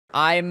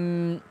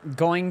I'm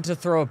going to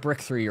throw a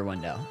brick through your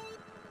window.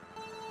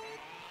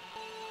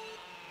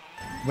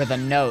 With a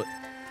note.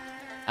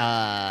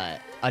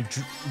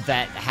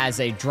 That has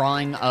a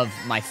drawing of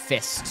my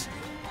fist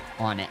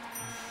on it.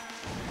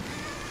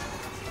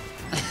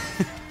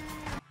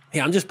 Hey,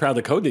 I'm just proud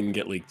the code didn't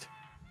get leaked.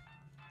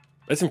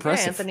 That's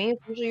impressive. Yeah, Anthony,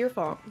 it's usually your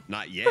fault.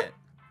 Not yet.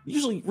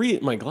 Usually read it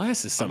in my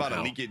glasses somehow. I'm about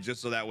to leak it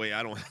just so that way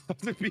I don't have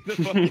to be the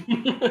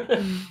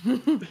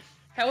fucking...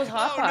 How was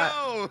Hot Pot?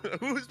 Oh no!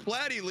 Who's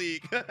Platty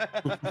leak?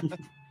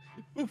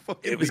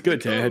 It was good,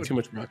 Tay. I had too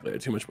much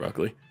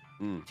broccoli.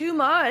 Too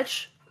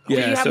much? Yeah,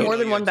 Did you have so- more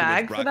than one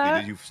bag for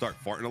that? Did you start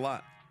farting a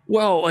lot?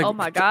 Well, like, Oh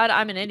my god,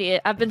 I'm an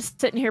idiot. I've been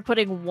sitting here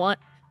putting one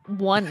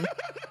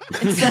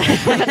instead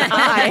of an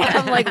I.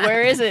 I'm like,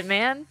 where is it,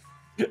 man?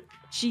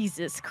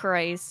 Jesus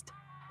Christ.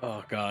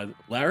 oh god,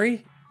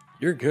 Larry,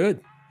 you're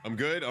good. I'm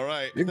good. All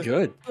right. You're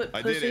good.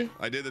 I did it.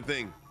 I did the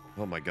thing.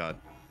 Oh my god.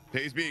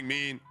 Pay's being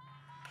mean.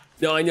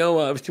 No, I know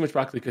it was too much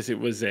broccoli because it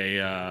was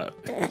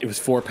it was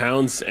 4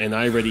 pounds, and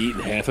I already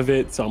eaten half of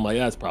it, so I'm like,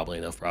 that's probably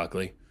enough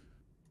broccoli.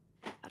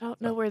 I don't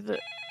know where the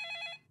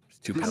It's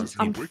 2 pounds.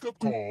 I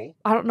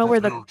don't know where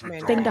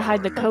the thing to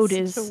hide the code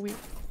is.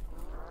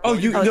 Oh,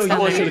 you Oh, no, it's you not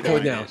want to there. show the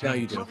code now? Now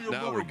you do.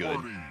 Now we're good.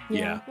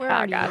 Yeah.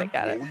 I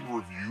got it.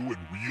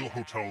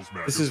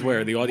 This is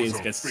where the audience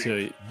gets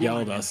to yell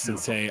at us and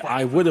say,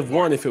 "I would have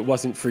won if it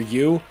wasn't for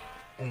you,"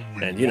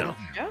 and you know,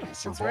 Yeah,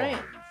 that's right.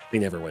 they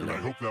never win. I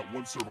Though. hope that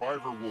one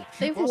survivor will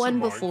They've keep us won in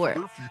mind before. for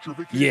their future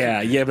vacation.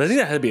 Yeah, but I think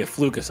that had to be a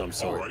fluke of some All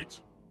sort. right.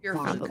 You're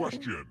First fine.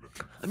 question.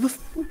 I'm a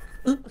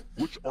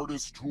Which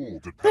artist's tool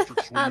did Patrick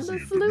I'm Swayze a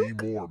and fluke.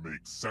 Demi Moore make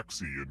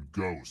sexy in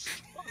Ghost?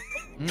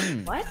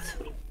 What?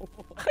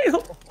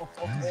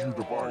 Use your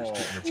device to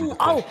answer the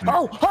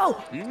Oh,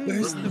 question.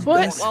 Where's the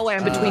What? Oh, wait,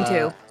 I'm between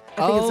two.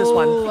 I think it's this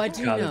one. Oh, I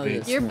do Gotta know be.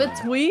 this You're one.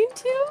 between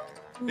two?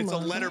 It's a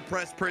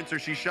letterpress printer.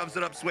 She shoves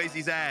it up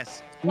Swayze's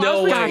ass.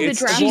 No God, way. the It's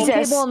drafting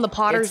Jesus. table and the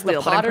potter's It's the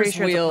wheel, but I'm pretty potter's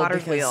sure it's a wheel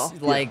potter's because,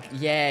 wheel. like,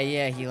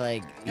 yeah, he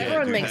like.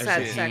 Everyone dude, makes that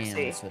that shit.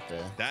 sexy. hands with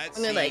the. That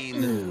And they're like,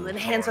 scene. ooh, and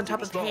hands on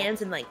top of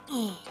hands and like,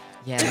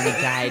 Yeah, let me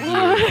guide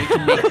you. We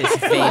can make this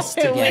face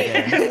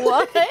together.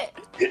 What?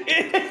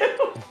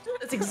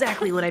 that's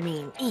exactly what I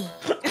mean.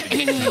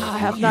 I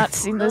have not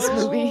seen this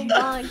movie. Oh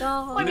my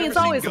god. I mean, it's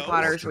Never always seen a Ghost?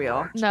 potter's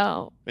wheel.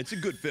 No. It's a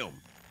good film.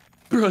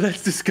 Bro,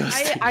 that's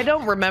disgusting. I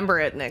don't remember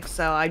it, Nick,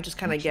 so I just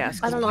kind of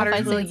guessed. I don't know if I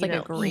Potter's think wheel, it's like you a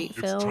know. great It's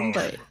film, time.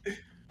 but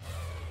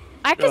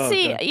I could Oh,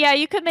 see, God. yeah,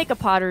 you could make a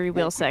pottery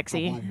wheel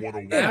sexy. Room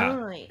 101. Yeah.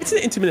 Right. It's an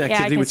intimate I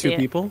activity can with see two it.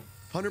 people.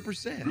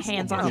 100%.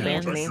 Hands This on one,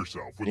 hands. protect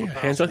yourself with Yeah, the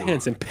hands on password.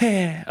 hands and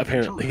peh,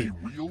 apparently. Enter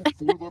a real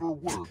 4-letter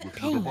word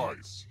with your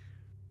device.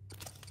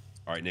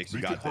 All right, Nick, you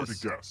Make it got hard this.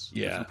 to guess.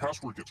 Yeah. If your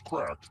password gets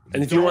cracked,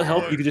 And if you want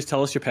help, you can just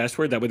tell us your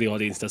password. That way the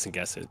audience doesn't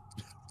guess it.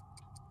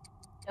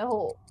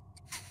 no.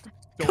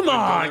 Come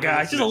on,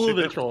 guys. Just a little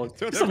bit of trolling.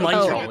 Just some light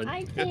Oh, trolling.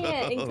 I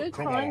can't. In good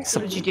Come on. conscience.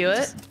 So did you do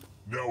it?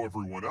 now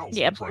everyone else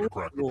Yep. can try to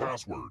crack the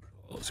password.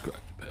 Oh, let's crack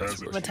the As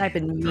password. a gonna type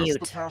in team, guess mute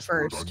the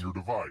password first. on your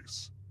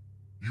device.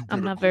 You I'm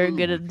get a not very clue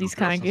good if at your these guess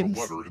kind of is a games.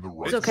 letter in the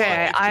right It's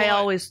okay. spot. I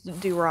always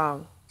do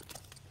wrong.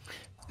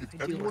 If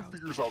anyone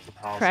figures out the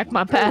password, Crack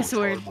my before the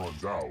password. time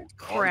runs out,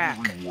 Crack.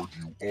 I will reward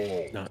you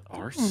all. Not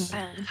ours.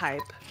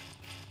 Type.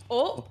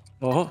 Oh,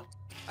 Oh,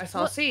 I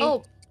saw C.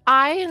 Oh,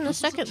 I in the This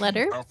is a second team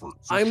letter. effort,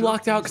 so I'm share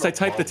locked out because I things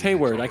typed the out Tay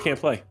loudly word. I with can't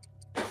each play.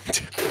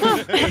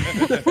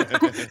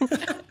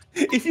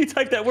 If you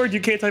type that word,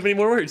 you can't type any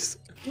more words.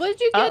 What did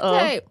you get, Uh-oh.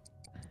 Tay?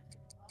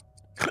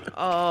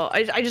 Oh,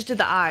 I just did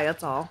the I.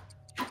 That's all.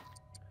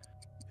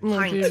 Oh,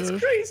 Tiny.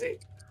 Jesus. Crazy.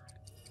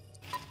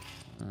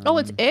 Oh,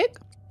 it's ick?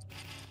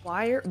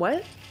 Wire?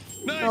 What?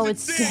 Nice, Oh,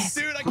 it's it's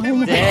Dick, dude. I Oh can't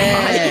my believe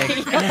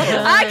Dick.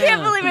 I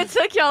can't believe it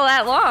took y'all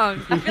that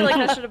long. I feel like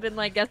that should have been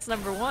like guess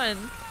number one.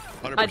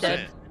 100%. I'm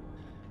dead.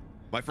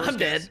 My first I'm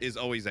guess dead. is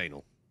always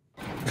anal.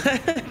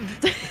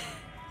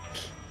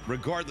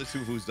 Regardless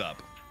of who's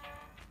up.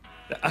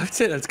 I would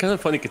say that's kind of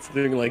funny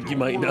considering like you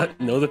might not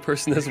know the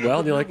person as well.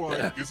 And you're like,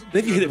 eh.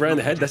 Then if you hit it right in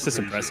the head, that's just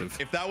impressive.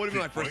 If that would have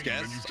been my first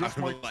Then you guess, just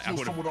I might would steal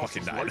have someone fucking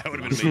else's died. life That would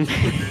for have the been rest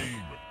amazing. of the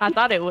game. I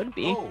thought it would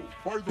be. Oh,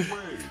 by the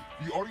way,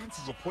 the audience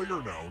is a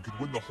player now and can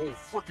win the whole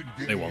frickin'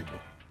 game. They won't.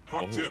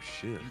 Hot Oh, tip,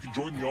 shit. you can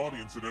join the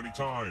audience at any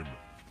time.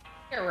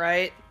 You're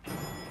right.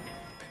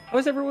 How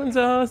was everyone's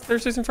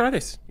Thursdays and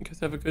Fridays? You guys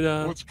have a good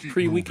Let's keep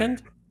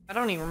pre-weekend? moving. I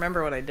don't even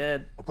remember what I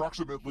did.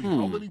 Approximately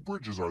how many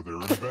bridges are there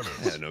in I Venice?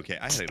 had an okay.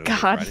 I had an okay God.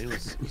 Friday. It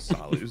was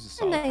solid. It was a A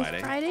solid nice Friday.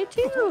 Friday,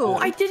 too. Oh,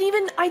 I didn't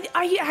even.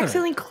 I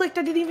accidentally clicked.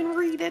 I didn't even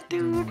read it,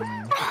 dude.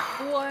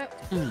 What?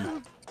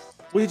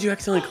 What did you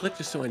accidentally click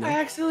just so I know? I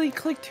accidentally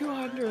clicked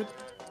 200.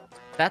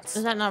 That's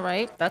Is that not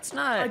right? that's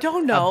not. I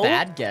don't know. A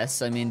bad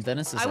guess. I mean,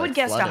 Venice is. I like, would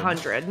guess flooded.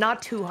 100,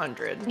 not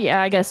 200.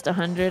 Yeah, I guessed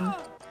 100.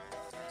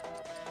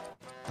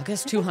 I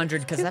guess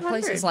 200 because that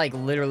place 200. is like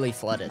literally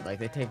flooded. Like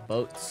they take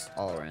boats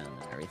all around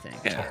and everything.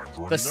 Yeah. Time's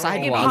running The out.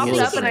 sidewalk It Wow, popped you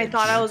up and I fridge.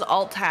 thought I was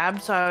alt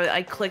tabbed, so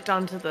I clicked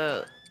onto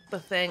the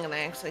thing and I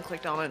accidentally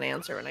clicked on an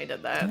answer and I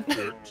did that.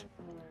 Picked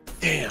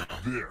Damn.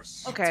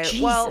 This. Okay,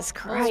 Jesus well, that's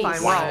Christ.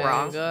 fine. We're all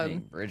wrong.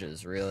 Big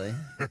bridges, really.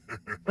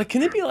 Like,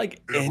 can it be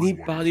like any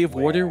body of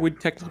water would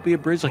technically be a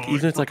bridge? Like, even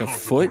if it's like a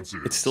foot,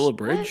 it's still a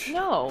bridge?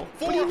 No.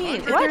 What do you mean?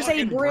 If 400 there's a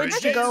fucking bridge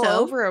to go so.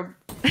 over a...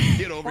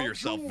 Get over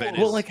yourself, Venice.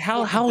 Well, like,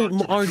 how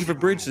large of a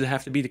bridge does it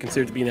have to be to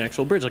consider to be an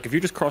actual bridge? Like, if you're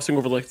just crossing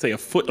over, like, say, a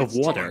foot of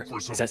water,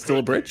 is that still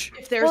a bridge?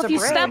 If there's Well, a if you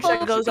bridge step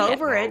that goes over-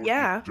 over it,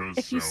 yeah.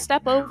 If you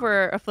step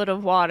over a foot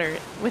of water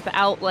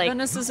without like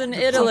Venice is in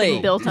something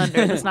Italy. built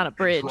under, it's not a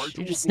bridge.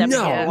 You just step into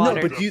No, the no,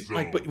 water.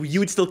 but you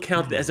would still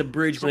count it as a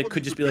bridge when it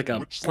could just be like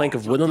a plank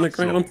of wood on the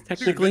ground,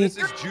 technically. Dude, Venice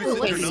is juicing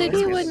What their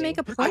city numbers. would make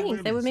a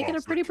plank? They would make it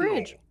a pretty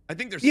bridge. I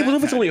think there's Yeah, what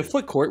if it's only a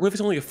foot, Court? What if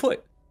it's only a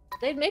foot?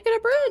 They'd make it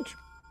a bridge.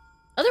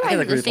 I Otherwise,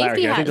 think it's a with Larry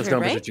safety here. I think those hazard,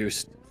 numbers are right?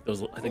 juiced.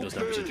 I think those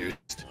numbers are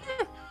juiced.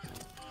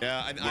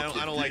 Yeah, I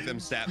don't like them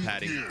stat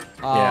padding.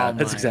 Yeah,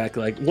 that's my-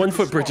 exactly like 1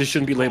 foot bridges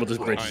shouldn't be labeled as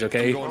bridges, Alright,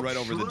 okay? I'm going right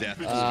over the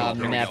death. I'm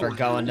never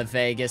going to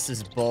Vegas. This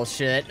is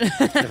bullshit.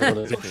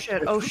 Oh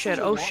shit, oh shit,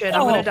 oh shit,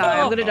 I'm gonna die,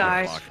 I'm gonna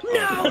die.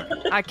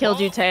 No! I killed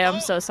you, Tay. I'm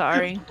so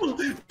sorry.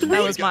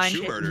 That was mine.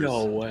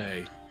 No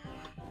way.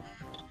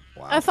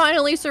 Wow. I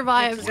finally This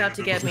survived. is out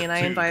to get me and I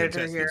invited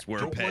her here. Contestants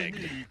were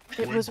pegged.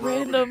 It was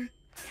random.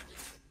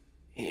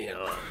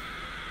 Yeah.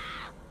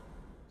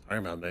 Sorry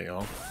about that,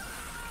 y'all.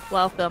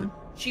 Welcome.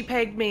 She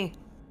pegged me.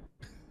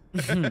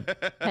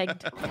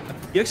 Pegged.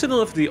 You actually don't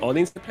know if the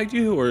audience pegged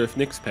you or if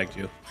Nick's pegged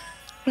you.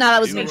 No, that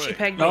was Either me. way. She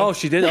pegged me. Oh,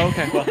 she did?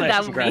 Okay, well, That nice.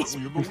 was Congrats.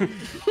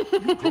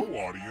 You go,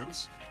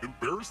 audience.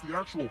 Embarrass the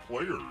actual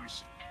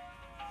players.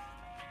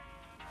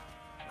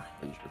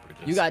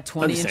 You got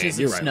 20 I'm just saying, inches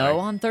you're of right, snow Larry.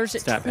 on Thursday?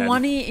 Stat pad.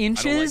 20 I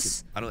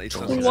inches? don't like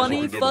it.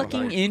 20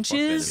 fucking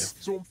inches?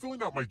 So I'm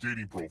filling out my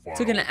dating profile.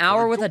 Took an but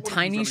hour I with a don't wanna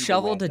tiny use any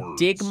shovel of the to wrong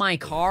dig words. my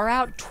car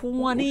out?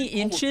 20 Call a group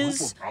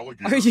inches? of Are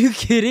alligators. you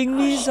kidding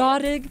me,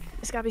 Zodig?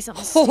 It's gotta be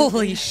something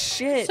Holy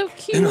shit. So An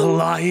cute.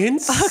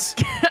 alliance?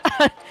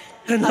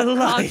 An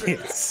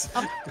alliance.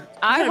 I'm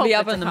I gonna hope be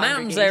up it's in a the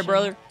mountains there,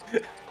 brother.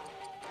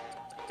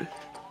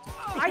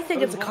 I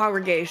think it's a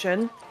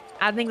congregation.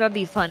 I think that'd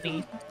be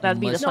funny.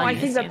 That'd be the Must- No, I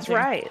funniest think that's answer.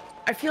 right.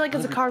 I feel like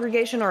it's a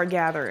congregation or a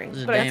gathering,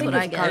 but I think Damn,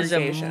 it's a guess.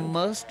 congregation.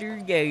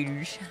 Mustard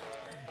gators.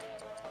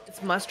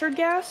 It's mustard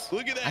gas?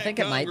 Look at that I think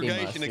it might be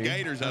congregation of mustard.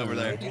 gators over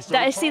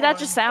there. See, that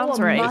just sounds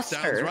Oh, right.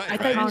 mustard. right, I right? thought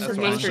That's what I'm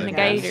Congregation of saying.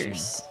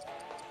 gators.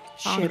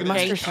 Shit,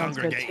 mustard sounds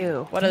good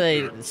too. What are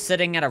they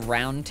sitting at a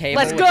round table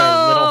Let's with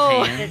their little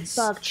go! hands? It's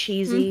so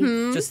cheesy.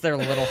 Mhm. Just their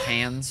little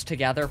hands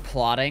together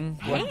plotting.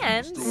 What-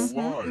 Hands? Still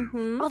alive.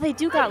 Mhm. Oh, they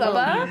do got little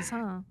Bubba. hands,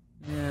 huh?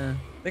 Yeah.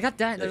 They got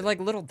they're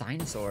like little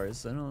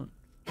dinosaurs. I don't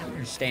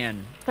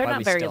understand They're why not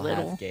we very still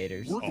little. have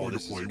gators. We're going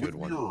this to is play a good with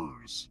one.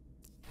 yours.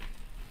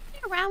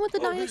 Around with the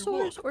Oh, hey,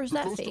 dinosaurs, look, or is the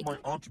that ghost of fake? my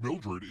Aunt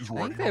Mildred is I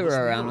riding think they on were this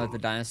around mirror. with the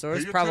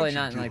dinosaurs. Pay Probably attention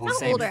not in to like her the How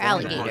same old are format,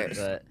 alligators?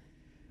 but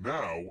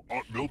Now,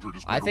 Aunt Mildred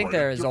is I going to think ride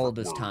they're a as old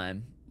different as word.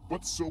 time.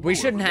 But so We will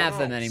shouldn't have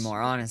everyone them else.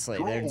 anymore, honestly.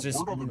 Draw They're a just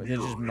word on the they're mirror,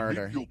 just and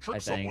murder, maybe you'll trick I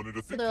someone think. into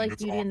So thinking they're like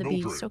it's Beauty and Aunt the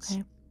Beast. Mildred's.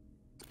 Okay.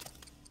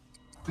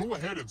 Go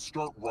ahead and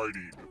start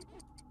writing.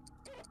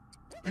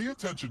 Pay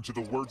attention to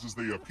the words as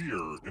they appear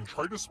and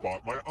try to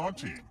spot my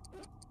auntie.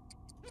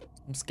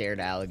 I'm scared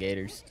of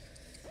alligators.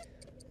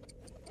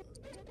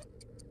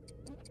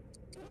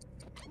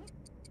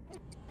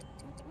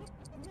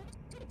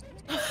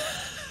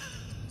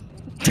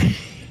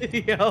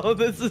 Yo,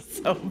 this is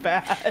so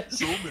bad.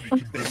 So many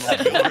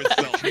convincing Mildred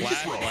spelled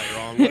flashlight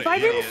wrong. What If an I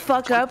didn't idiot.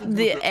 fuck up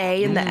the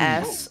A and the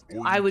S,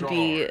 I would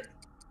be.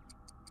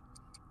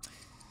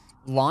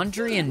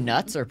 Laundry and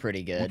nuts are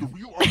pretty Will the good.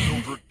 real Aunt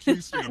Mildred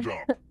please stand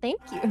up? Thank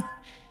you.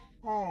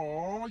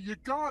 Aw, you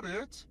got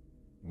it.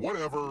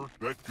 Whatever.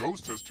 That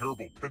ghost has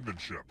terrible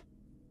penmanship.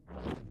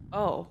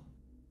 Oh.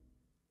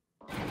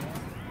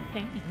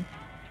 Dang.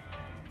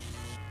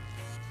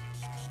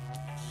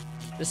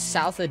 Just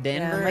south of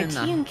Denver. my in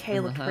the- T and K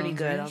in the looked pretty Helms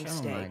good Range. on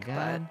Oh my steak,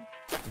 god.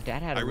 Your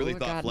dad had I a really ruler,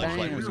 thought goddamn.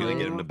 flashlight was gonna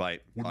get him to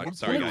bite. When one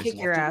Sorry, I'm gonna player kick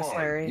is your left ass, alive,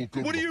 Larry. we'll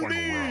go What to do the you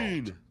final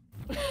mean?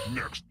 round.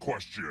 Next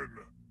question.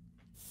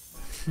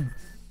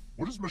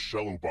 What is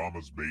Michelle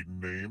Obama's maiden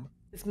name?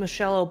 It's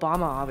Michelle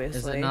Obama, obviously.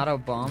 Is it not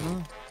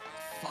Obama?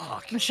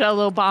 Fuck. Michelle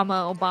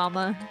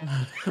Obama.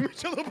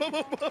 Michelle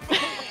Obama.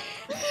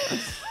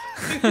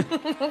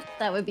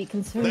 That would be They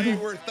concerning.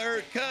 were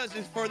third cousins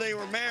before they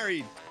were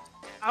married.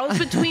 I was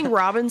between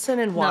Robinson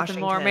and Nothing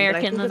Washington. more but I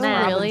American think than it's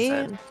that. Really?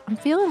 Robinson. I'm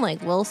feeling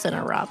like Wilson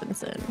or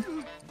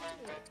Robinson.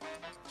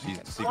 She's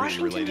secretly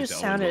Washington related just to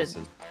Owen sounded-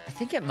 Wilson. I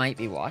think it might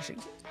be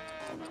Washington.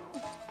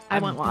 I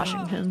went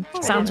Washington.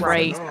 Oh, Sounds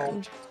right.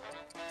 Robinson.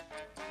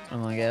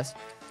 Oh, I guess.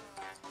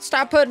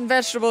 Stop putting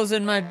vegetables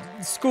in my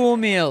school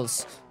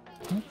meals.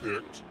 Who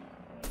picked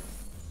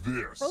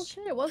this? Oh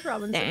shit, it was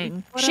Robinson.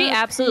 Dang. What She up,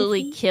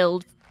 absolutely Pinky?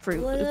 killed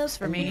Fruit What Loops up,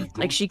 for me. Only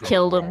Like she ghosts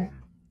killed got them. along.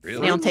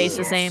 Really? They don't taste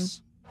the same.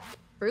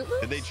 Fruit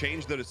Loops? Did they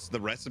change the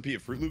recipe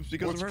of Fruit Loops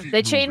because Let's of her? keep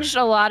They changed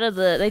a lot of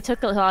the. They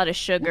took a lot of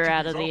sugar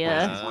out of the Which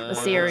the is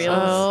cereals.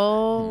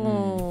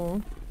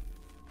 Oh.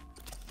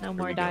 No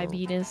more we go.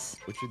 diabetes.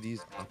 Which of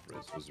these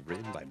operas was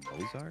written by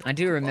Mozart? I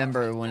do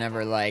remember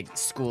whenever like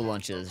school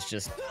lunches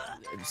just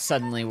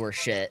suddenly were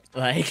shit.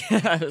 Like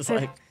I was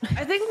like,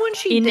 I think when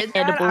she did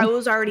that, Inedible. I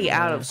was already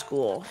out of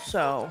school,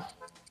 so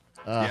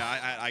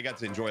Yeah, I got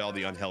to enjoy all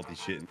the unhealthy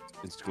shit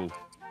in school.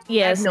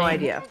 Yeah, I have no same.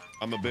 idea.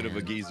 I'm a bit of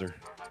a geezer.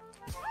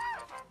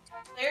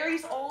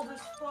 Larry's old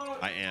as fuck.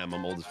 I am.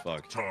 I'm old as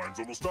fuck. Time's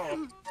almost up.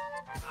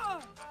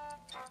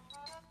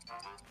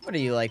 what are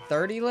you like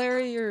 30,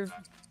 Larry? Or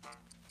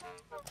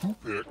Who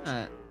picked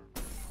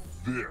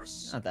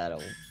this? not that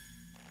old.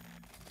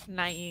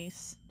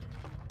 Nice.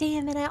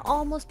 Damn it, I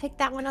almost picked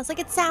that one. I was like,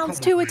 it sounds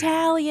too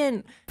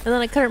Italian. And then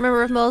I couldn't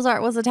remember if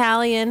Mozart was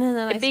Italian, and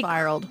then I It'd be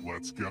spiraled.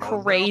 Let's get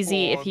our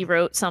Crazy rap if he on.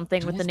 wrote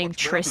something Do with the as name much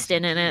math as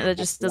Tristan you in it. can That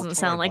just before doesn't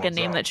sound time like a runs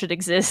name out. that should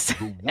exist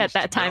The at worst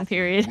that time math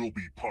period. will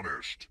be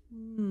punished.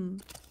 Hmm.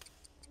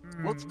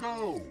 Let's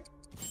go.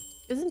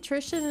 Isn't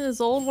Tristan and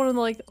Isolde one of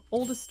the like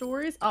oldest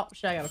stories? Oh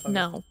shit, I gotta focus.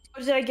 No.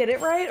 Did I get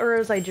it right, or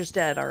was I just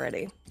dead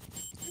already?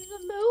 There's a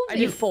movie. I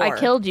did 4. I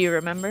killed you,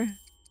 remember?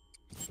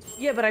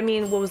 Yeah, but I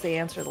mean, what was the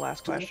answer to the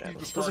last Don't be question?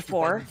 Was it distracted by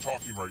 4? me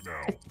talking right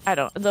now. I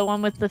don't. The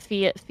one with the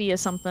Fia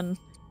something.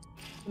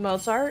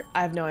 Mozart?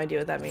 I have no idea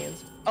what that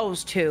means. Oh, it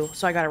was 2,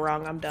 so I got it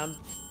wrong. I'm dumb.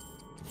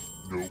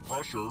 No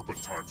pressure,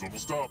 but time's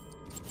almost up.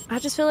 I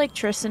just feel like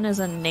Tristan is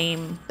a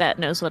name that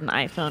knows what an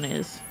iPhone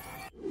is.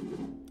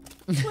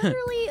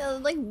 Literally,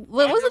 like,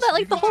 what wasn't that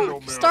like the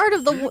whole start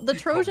of the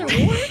Trojan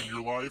War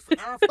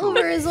over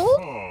Isolde?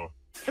 Huh.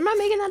 Am I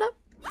making that up?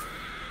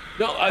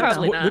 No,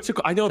 Probably not.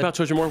 I know about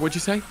Trojan War. What'd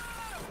you say?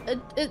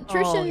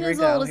 Tristan here and we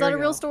go, Isolde, is here that a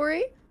we real go.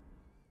 story?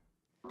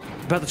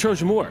 About the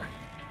Trojan War.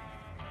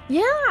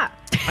 Yeah.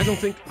 I don't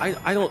think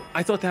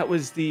I thought that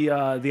was the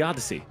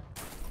Odyssey.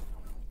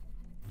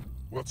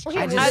 Let's Okay,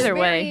 check well, it. Either there's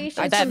way,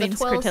 variations that from the means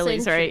 12th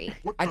Cortilli's right. century.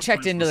 What I country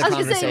checked into was the I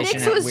was gonna say, conversation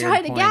Nix at was weird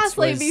trying to points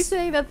gaslight me was-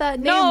 saying that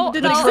name No,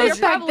 didn't no, exist you're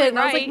back probably then.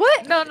 I was right.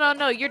 like, what?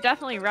 No, you're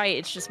definitely right.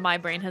 It's just my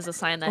brain has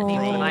assigned that name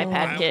to an Oh.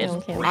 iPad kid.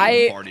 Okay.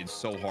 I partied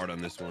so hard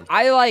on this one.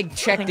 I like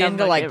checked think I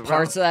into might like get it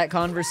parts of that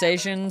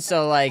conversation,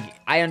 so like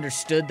I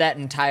understood that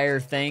entire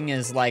thing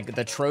as like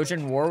the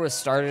Trojan War was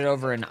started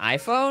over an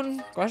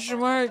iPhone? Question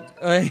mark?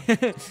 Like,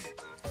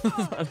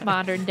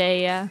 Modern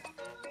day, yeah.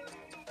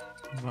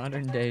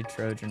 modern day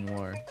Trojan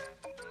War.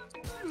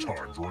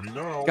 Time's running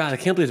out. God, I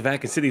can't believe the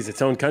Vatican City is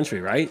its own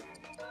country, right?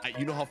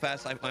 You know how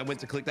fast I went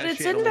to click that But it's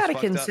shit? and in almost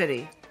Vatican fucked up?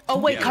 City. Oh,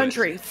 wait, Yeah, but-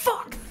 country.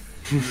 Fuck.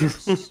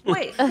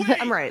 Wait,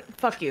 I'm right.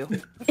 Fuck you.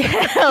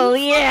 Hell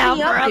yeah, Fuck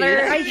me up, brother.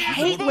 dude. I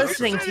hate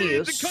listening to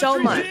you The so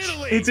country's much.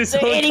 Italy. It's its The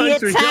own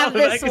idiots country. have the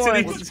this Vatican one.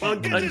 City is its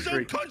own It's his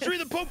own country. country.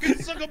 The Pope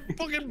can suck a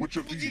fucking. Which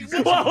of these?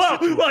 Whoa, whoa,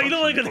 whoa, you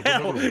don't want to go to Country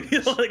hell. of the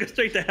You don't want to go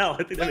straight to hell.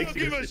 I think that I makes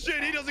don't give a sense.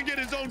 shit. He doesn't get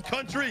his own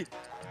country.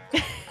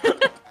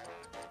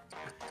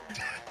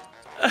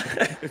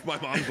 If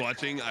my mom's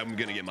watching, I'm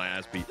gonna get my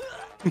ass beat.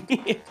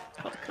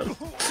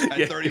 At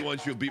Yeah. 31,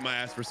 she'll beat my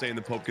ass for saying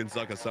the Pope can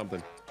suck a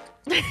something.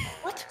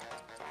 What?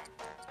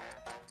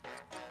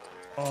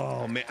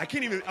 Oh man, I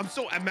can't even. I'm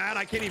so mad.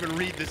 I can't even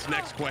read this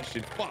next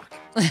question. Fuck.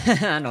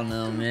 I don't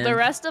know, man. The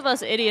rest of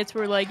us idiots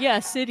were like, yeah,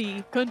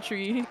 city,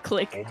 country,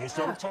 click. Almost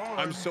out of time.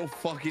 I'm so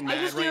fucking I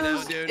mad just right now,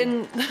 used dude.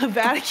 in the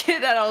Vatican,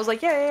 and I was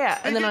like, yeah.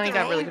 And then They I get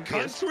got their really own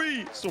confused.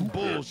 country. Some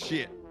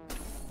bullshit.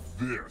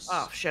 This.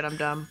 Oh shit, I'm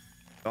dumb.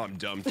 I'm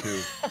dumb too.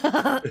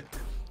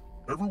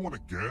 Everyone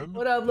again?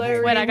 What up,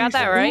 Larry? Wait, I got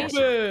that right?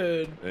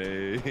 Stupid.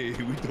 Hey,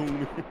 we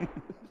dumb.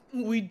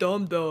 We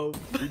dumb though.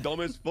 We dumb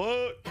as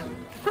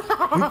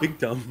fuck. Big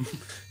dumb.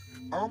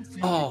 I'm feeling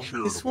Oh,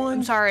 charitable. this I'm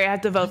one? sorry, I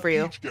have to vote for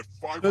you. Each get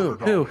Who?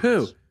 $500.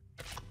 Who?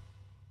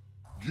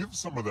 Give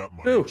some of that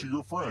money Who? to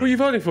your friend. Who are you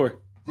voting for?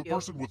 The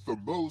person with the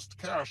most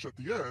cash at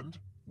the end.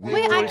 will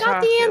Wait, I win.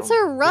 got the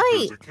answer But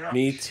right. there's a catch.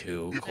 Me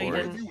too, If Corey. one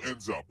of you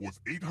ends up with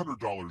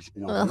 $800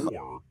 or Ugh.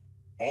 more,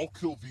 I'll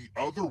kill the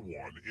other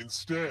one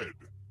instead.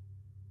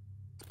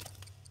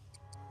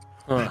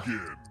 Huh.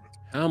 Begin.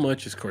 How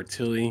much is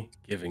Cortilli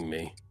giving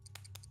me?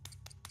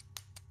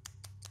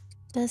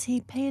 Does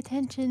he pay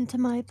attention to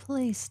my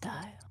play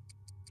style?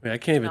 Wait, I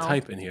can't even No.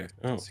 type in here.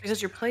 Oh.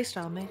 Because your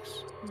playstyle makes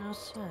no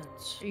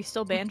sense. Are you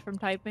still banned from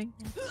typing?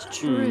 It's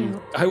true.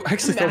 I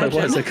actually thought I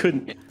was. Imagine. I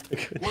couldn't.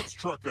 Let's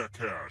track that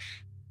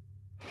cash.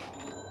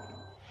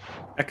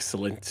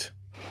 Excellent.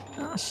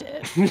 Oh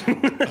shit.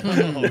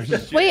 Oh,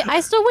 shit. Wait, I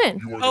still win.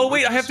 You are Oh the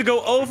wait, I have to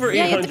go over 800.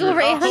 Yeah, you have to go over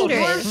 800.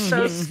 You're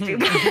so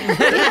stupid.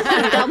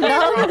 Dumb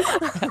dumb.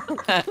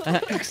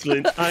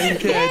 Excellent. I'm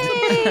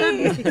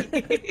dead.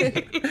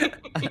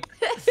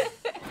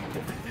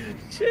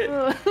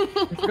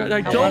 God,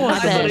 I don't want I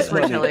to voted vote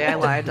for for Tilly. I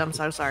lied. I'm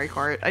so sorry,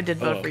 Court. I did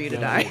vote for you to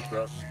die.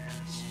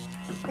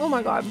 Oh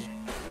my god.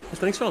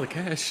 Thanks for all the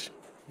cash.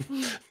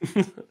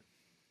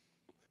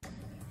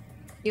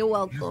 You're You've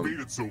welcome. made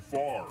it so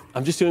far.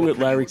 I'm just doing what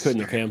Larry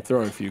couldn't. Okay, I'm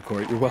throwing for you,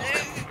 Court. You're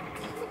welcome.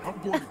 I'm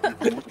going to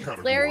give you a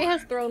category. Larry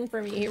has thrown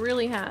for me. He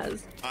really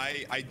has.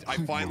 I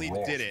finally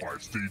did it.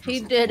 He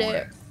did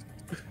it.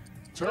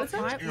 Tap What's each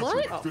that? answer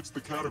What? that fits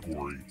the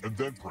category and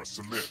then press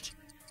submit.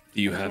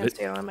 Do you I have can't it?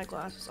 see. I don't have my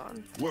glasses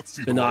on. Let's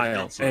see the right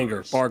Denial, answers.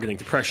 anger, bargaining,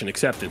 depression,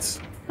 acceptance.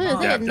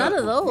 None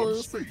of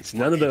those. It's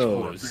none of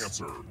those.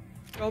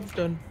 Job's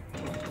done.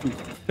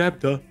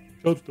 Dabda.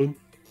 Job's done.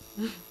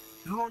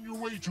 You're on your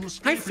way to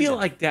I feel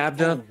like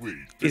Dabda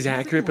is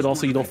accurate, but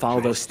also you don't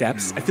follow those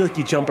steps. I feel like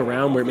you jump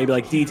around where it may be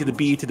like D to the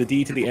B to the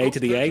D to the A to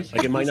the A.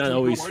 Like it might not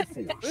always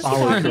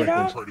follow it correctly.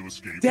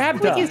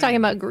 Dabda. He's talking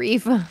about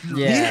grief.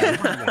 Yeah.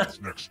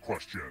 Everyone's next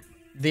question.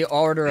 The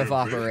order of And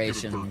then give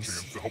it their operations.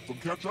 chance to help them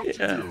catch up Yeah.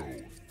 to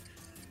you.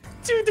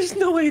 Dude, there's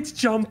no way it's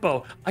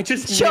Jumbo. I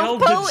just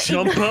Jumbo nailed the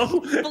Jumbo.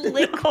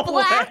 Flick No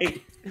Flack.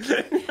 way. I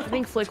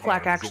think Flick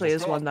Flack actually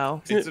is one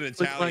though. It's an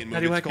Flick Italian Flack, how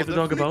do movie. I It's get the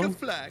called dog a Flick bone?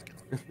 Flack.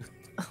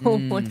 Oh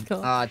my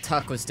god.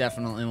 Tuck was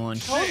definitely one.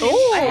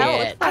 Oh,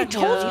 Shit. I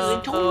told you.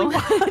 It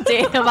totally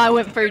Damn, I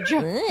went for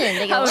Jumbo.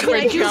 They I was Can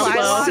I for do Jumbo.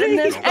 live in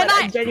this? But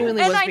I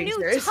genuinely And was I being knew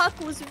serious. Tuck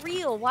was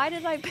real. Why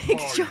did I pick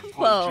High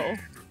Jumbo?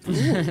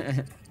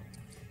 protein.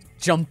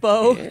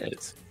 Jumbo? Yes.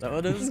 Is that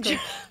what it was called?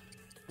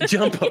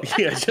 Jumbo.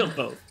 Yeah,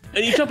 Jumbo.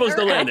 And you Jumbo's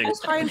the landing.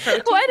 Apples high in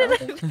protein. Why did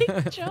I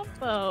pick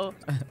Jumbo?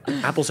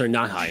 Apples are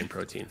not high in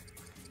protein.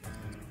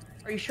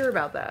 Are you sure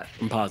about that?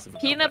 I'm positive.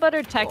 about Peanut that.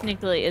 butter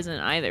technically isn't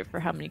either for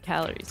how many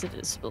calories it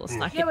is. Well, let's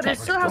not Yeah, get but it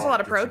still has a technical.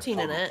 lot of protein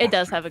in it. It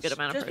does have a good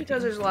amount of Just protein.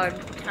 because there's a lot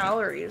of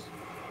calories.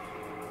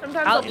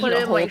 Sometimes I'll I'll eat put a it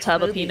in whole like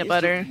tub of smoothies. peanut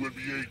butter.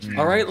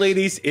 All right,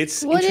 ladies,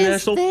 it's What is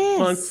International this?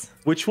 Month.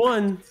 Which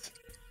one?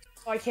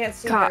 Oh, I can't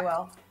see God. very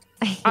well.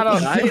 I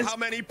don't. Guys, How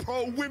many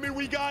pro women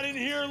we got in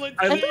here? Let's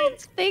I I see.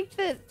 don't think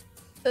that.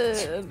 I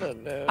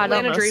don't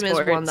Atlanta know Dream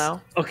sports. is one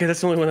though. okay,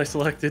 that's the only one I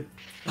selected.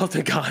 Oh,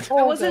 thank God.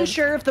 I wasn't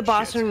sure if the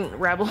Boston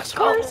Rebels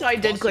were, so I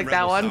did Boston click that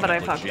Rebels one, but I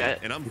sound fucked legit, it.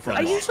 And I'm from I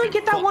usually Boston.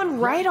 get that one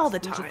right all the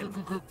time.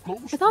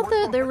 I thought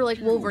that they were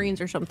like Wolverines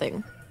or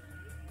something.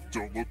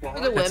 Don't look For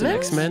behind. the That's an women?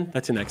 X-Men.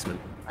 That's an X-Men.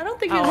 I don't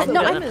think it Oh, was the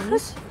no, I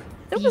women's.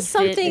 There was He did.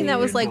 something that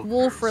was like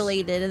wolf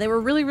related, and they were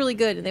really, really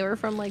good, and they were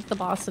from like the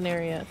Boston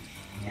area.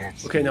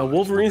 Okay, now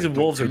Wolverines and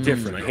Wolves are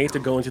different. I hate to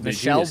go into the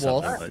Michelle genius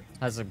Wolf of it,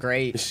 has a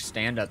great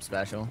stand-up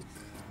special.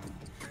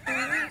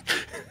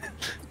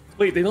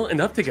 wait, they don't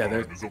end up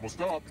together. Time is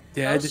almost up.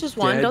 Dad, Ghost is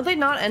one. Dad. Don't they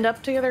not end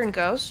up together in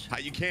Ghost? How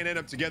you can't end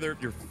up together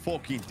if you're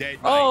fucking dead.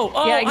 Oh,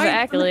 Yeah, I'm an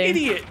exactly.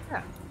 idiot.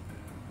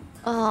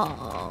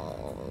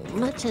 Oh,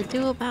 much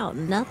ado about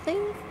nothing?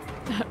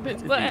 The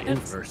What?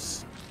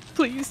 inverse.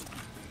 Please.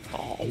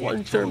 Oh,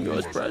 one-term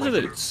U.S.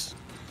 presidents.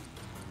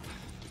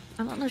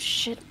 I don't know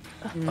shit.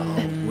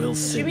 Oh,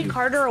 Wilson. Jimmy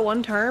Carter a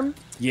one term?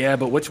 Yeah,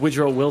 but which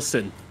Woodrow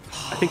Wilson?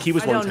 I think he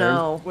was I one don't term.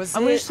 know. Was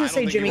I'm it- just gonna I don't say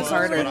think Jimmy he was,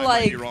 Carter. but I might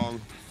Like- be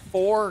wrong.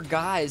 4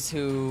 guys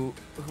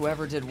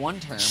whoever did one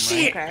term,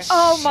 Shit. right? Okay.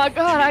 Oh my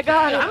god, I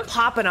got I'm it.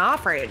 popping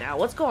off right now.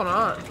 What's going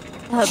on?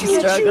 I'm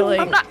struggling.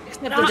 I'm not.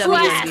 Except the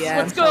Relax, WNBA.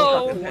 let's I'm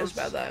go. fucking pissed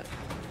about that.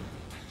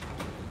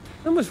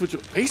 How much would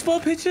you... Baseball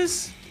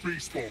pitches?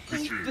 Baseball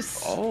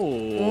pitches.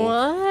 Oh.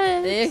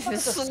 What?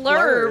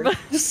 Slurb.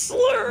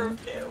 Slurp.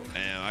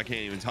 Damn, I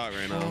can't even talk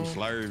right now. I'm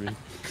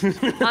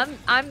slurving.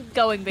 I'm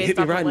going Hit based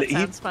me off right of in what the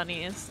sounds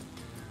funniest.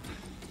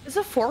 Is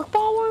a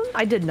forkball one?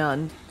 I did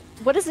none.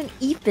 What is an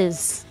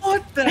ethos?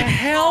 What the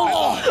hell? I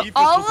thought Ethos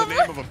all was the of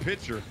name of a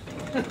pitcher.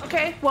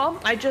 Okay, well,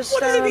 I just.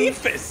 What is an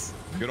ephus?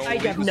 Good old I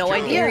have Ethos no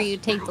Jones. idea. Dare you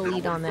take the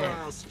lead on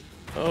that?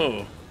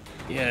 Oh.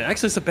 Yeah,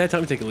 actually, it's a bad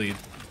time to take a lead.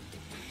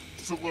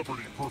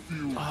 Celebrity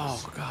perfume.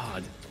 Oh,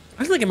 God.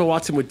 I feel like Emma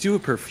Watson would do a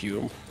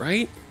perfume,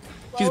 right?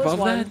 She's Glow is above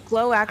one. that?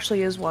 Glow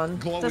actually is one.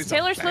 Glow Does is a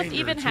Taylor Swift banger,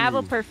 even too. have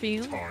a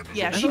perfume? Time is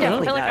Yeah, up. she I don't know.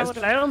 definitely I feel like I does,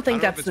 would've- but I don't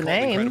think I don't know if that's it's the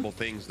called name. Incredible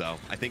Things, though.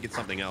 I think it's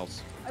something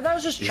else. I thought it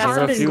was just Is Charmed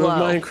there a and few of my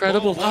Glow.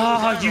 incredible?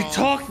 Ah, you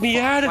talked me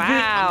out of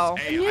Wow.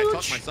 Hey, I I knew,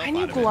 talked myself I knew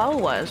out of it. Glow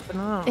was, but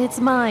no. It's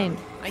mine.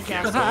 I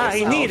guess. it.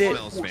 I need it.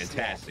 Smells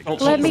fantastic.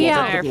 Don't- Let don't me put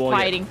out. the They're wall yet.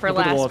 fighting for Don't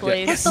put the wall last up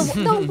yet. place.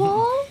 The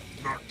wall?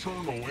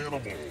 Nocturnal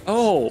animal.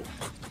 Oh. Wait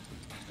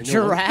a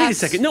Giraffes?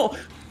 second. No,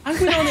 I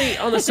went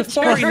on a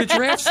safari. The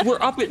giraffes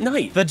were up at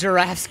night. The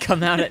giraffes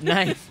come out at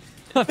night.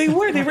 They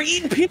were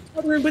eating peanut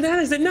butter and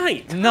bananas at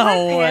night.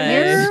 No way.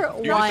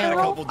 You're You also had a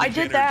wild. couple I did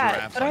degenerate that,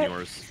 giraffes but on I-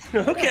 yours.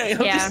 Okay,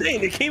 I'm Yeah. just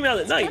saying they came out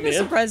at night, Kind of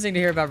man. surprising to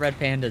hear about red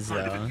pandas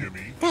Kind of a though. gimme.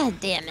 God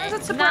damn it.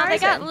 That's Nah, they got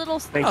surprising. little,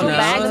 Thank little you.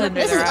 bags No, under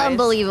This their is eyes.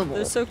 unbelievable.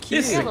 They're so This cute.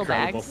 is Little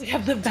incredible. bags. They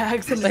have the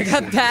bags in They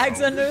there. got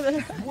bags under there.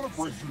 You wanna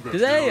break through that Do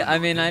they? barrier? I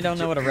mean, I don't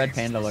know what a red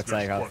panda looks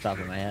like off the top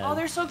of my head. Oh,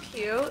 they're so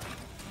cute.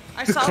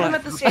 I saw them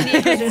at the San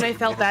Diego Zoo and I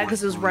felt bad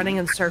because it was running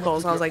in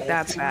circles. I was like,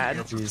 that's bad.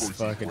 He's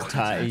fucking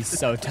tired. He's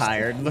so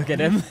tired. Look at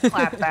him.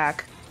 Clap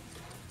back.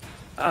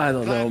 I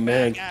don't know,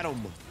 man.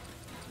 Adam.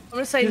 I'm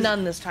gonna say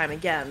none this time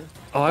again.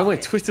 Oh, I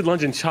went twisted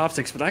lunge and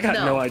chopsticks, but I got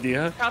no, No.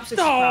 idea. Chopsticks.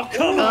 Oh,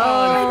 come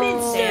on. I'm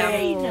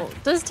insane.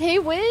 Does Tay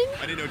win?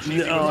 I didn't know Cheesy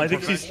No, was I a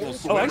think she's-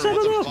 professional oh, actually, I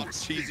swimmer. don't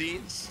What's up,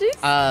 Cheesy?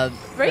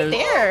 Right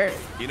there.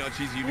 You know,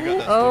 Cheesy, you got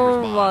that Oh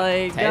swimmer's bod. my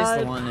Tay's the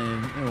god.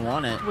 one who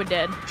won it. We're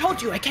dead.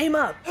 Told you, I came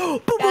up.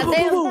 Goddamn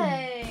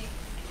Tay.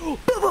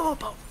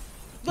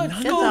 Let's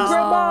Good go, job.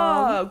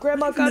 Grandma.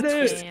 Grandma got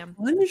it. Damn.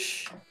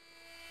 Lunge?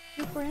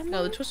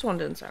 No, the twist one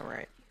didn't sound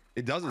right.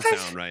 It doesn't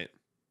sound right.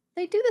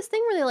 They do this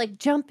thing where they like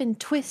jump and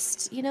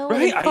twist, you know,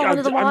 Right, and fall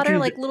into the I'm water doing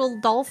like little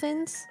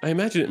dolphins. I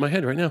imagine it in my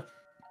head right now.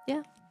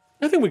 Yeah.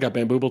 I think we got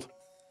bamboobled.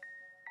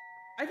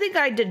 I think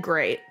I did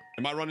great.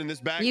 Am I running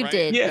this back? You right?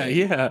 did.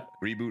 Yeah.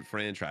 Reboot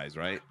franchise,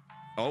 right?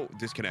 Oh,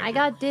 disconnected. I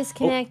got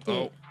disconnected.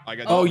 Oh, I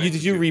got. Oh, disconnected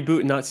did you too. reboot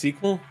and not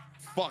sequel?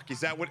 Fuck, is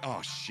that what?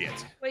 Oh shit.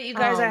 Wait, you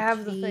guys, Oh, I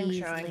have the thing geez,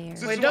 showing. Larry.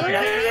 This Wait, is don't, why no,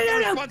 I no, have no, no,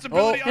 no.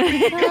 responsibility on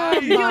me, Come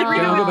guys.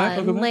 I'll go back,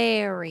 I'll go back.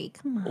 Larry,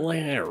 come on.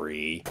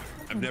 Larry.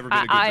 I've never been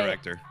a good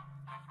director.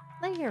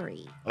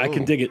 Larry. I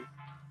can dig it.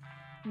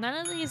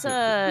 None of these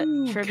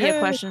trivia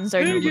questions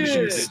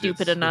are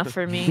stupid enough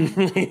for me.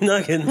 You're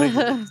not getting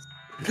dig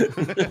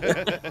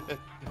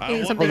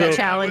Getting something that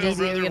challenges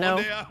you, you know.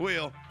 One day I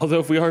will. Although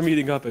if we are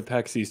meeting up at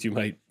PAX East, you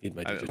might need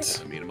my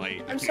digits. I mean, it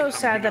might. I'm so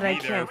sad that I be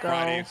there can't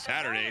Friday go. and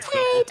Saturday. So.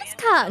 Hey, just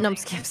cut. No, I'm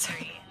just kidding.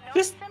 Sorry.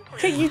 Just,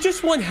 hey, you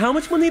just won how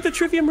much money at the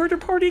trivia murder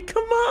party?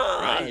 Come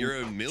on. Right, you're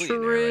a millionaire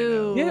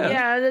True. right now.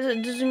 Yeah. Yeah,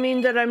 it doesn't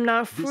mean that I'm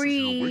not This is your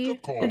free.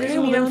 wake-up call. It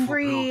doesn't mean I'm Okay,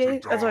 free.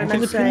 That's what I I'm meant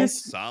gonna to pin say.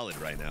 this, Solid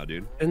right now,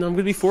 dude. and I'm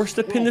gonna be forced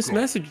to pin this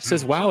message. It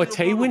says, "Wow, a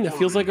Tay win. That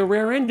feels like a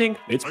rare ending.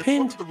 It's I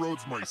pinned." flooded the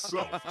roads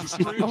myself.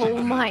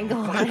 Oh my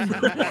god.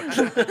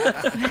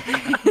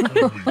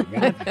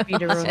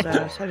 Peter Rose,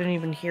 I didn't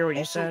even hear what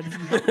you said.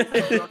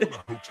 the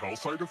hotel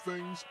side of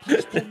things,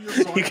 please pull me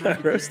aside You got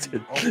during the roasted.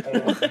 game.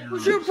 I'm all What's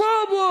ears. your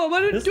problem? I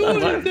didn't It's do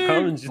not my anything.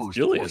 problem. It's just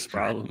Julia's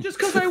problem. Just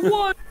because I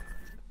won.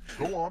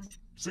 Go on.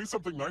 Say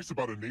something nice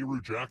about a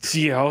Nehru jacket.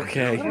 Yeah, I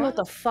okay. don't know what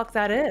the fuck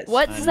that is.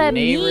 What does that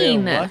mean?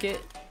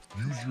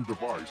 Use your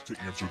device to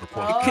answer the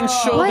question. It can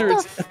Oh. shoulder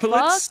What its the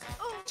epaulets.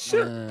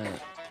 Sure.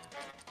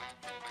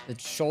 It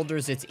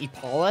shoulders its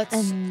epaulets.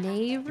 A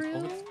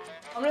Nehru?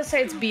 I'm gonna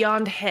say it's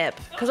beyond hip,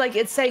 because like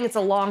it's saying it's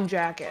a long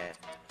jacket.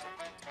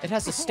 It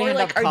has a Or stand-up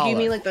like, or collar. do you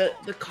mean like the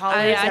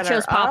collars I that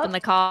chose are popping up? the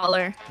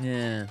collar.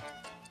 Yeah.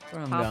 That's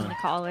where I'm Popping going. the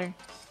collar.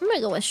 I'm gonna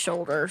go with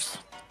shoulders.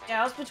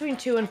 Yeah, I was between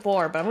 2 and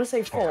 4, but I'm gonna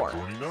say 4.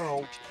 Joining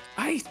now.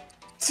 I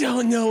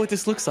don't know what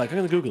this looks like. I'm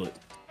gonna Google it.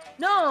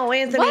 No,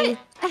 Anthony.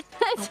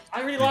 What?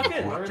 I already locked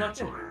in. Correct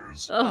answer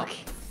is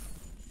Okay.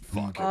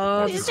 Fuck.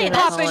 Oh, You this say is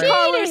that's Popping cheating.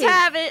 collars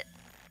have it.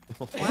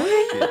 Let's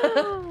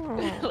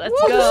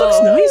This go.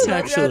 looks nice,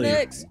 actually.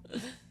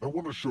 I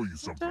want to show you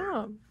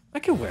something. I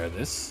can wear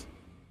this.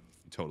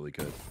 Totally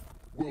could.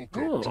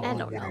 Welcome Oh. to I don't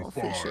know if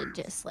we 25. should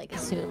just like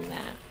assume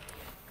that.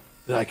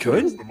 I Here's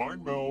could? the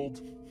mind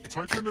meld.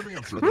 Type in an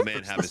answer. Let the that man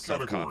fits have this his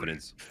category.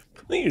 self-confidence.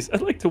 Please,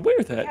 I'd like to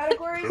wear that.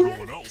 category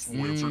Everyone else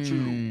will answer too.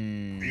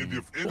 Mm. And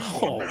if anyone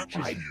Oh matches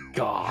my you,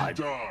 God.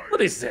 you die.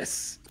 What is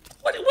this?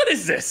 What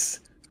is this?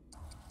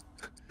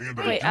 And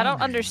Wait, I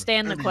don't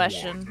understand the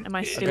question. anyone. Am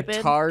I A stupid?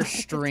 guitar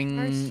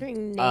string,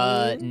 string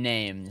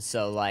name.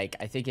 So like,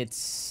 I think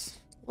it's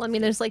Well, I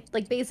mean, there's like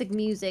basic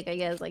music, I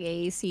guess, like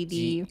A, C,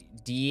 D.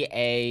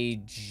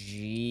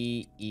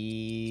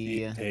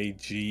 D-A-G-E.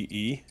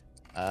 A-G-E.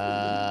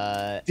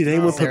 Did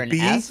anyone is there put an B?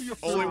 S?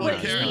 Only Oh, one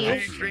yeah.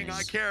 string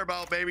I care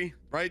about, baby.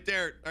 Right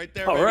there, All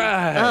baby.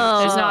 right. Oh,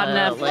 there's not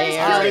enough. Let's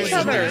kill Larry. each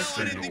other.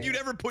 I didn't think you'd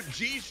ever put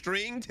G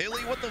string,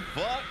 Tilly. What the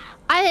fuck?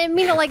 I didn't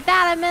mean it like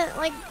that. I meant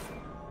like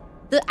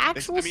the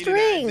actual I mean,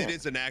 string. It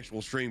is an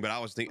actual string, but I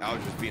was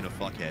just being a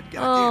fuckhead.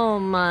 God Oh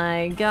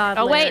my god.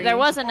 Oh wait, Larry. there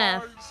was an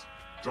F.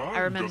 Dying I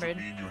remembered. doesn't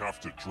mean you have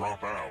to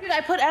drop out. Dude,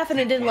 I put F and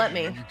it didn't let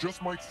me. You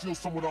just might steal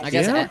someone else's I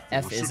guess Yeah.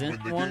 F or should isn't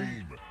win the one.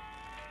 game.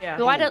 Yeah.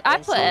 Why did I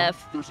put Also,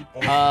 F? there's an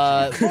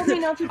Told me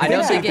not to I do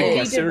don't that. think He it- did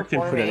Guesser can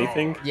before put me.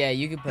 anything. Yeah,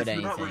 you could put If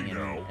you're not anything ready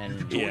now, you and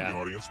can join Yeah. the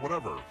audience,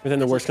 whatever. But then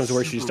the worst comes to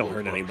worst, you just don't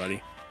hurt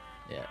anybody.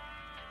 yeah.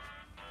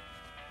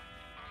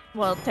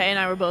 Well, Tay and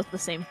I were both the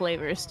same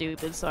flavor of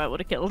stupid, so I would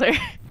have killed her.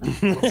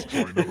 Let's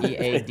try another one.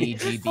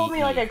 E-A-D-G-B-E. He told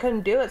me like I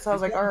couldn't do it, so I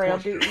was like, all right, I'll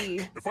do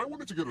E. If I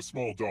wanted to get a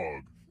small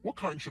dog, what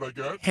kind should I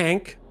get?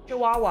 Hank.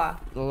 Chihuahua.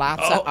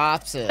 Lots of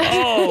options.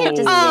 Oh.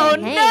 Just Oh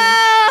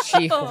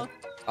say, hey. She.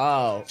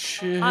 Oh.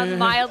 I'm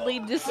mildly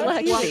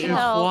dyslexic.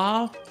 Help.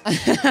 Wow.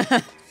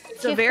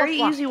 It's a very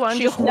easy one.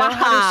 Just know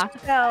how to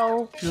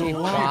spell.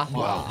 Chihuahua.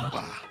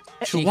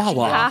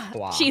 Chihuahua.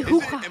 Chihuahua.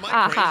 Chihuahua. Am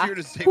I crazier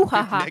to say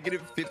Hoo-ha-ha.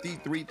 negative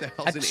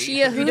 53,000? A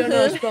chia You don't know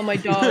how to spell my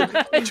dog.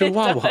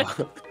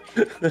 Chihuahua.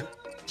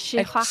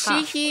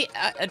 Chihuahua.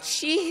 A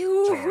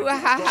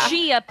chihuahua.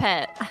 Chia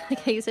pet. Like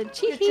how you said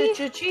chee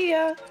Chia.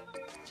 Chia.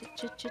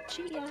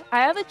 I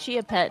have a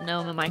chia pet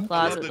gnome in my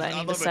closet that I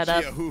need to set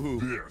up.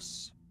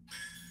 This.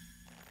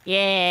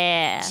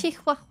 Yeah.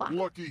 Chihuahua.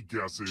 Lucky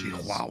guesses.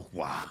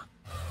 Chihuahua.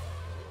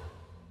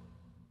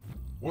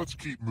 Let's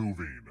keep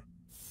moving.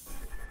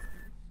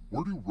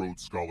 Where do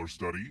Rhodes scholars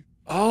study?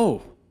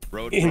 Oh.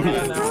 Road. In-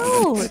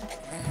 Oh,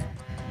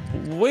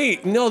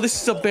 Wait, no,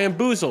 this is a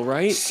bamboozle,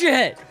 right?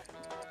 Shit.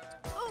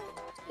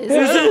 is I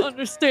it? don't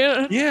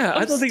understand. Yeah,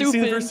 I I'm don't think it's the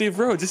stupid. University of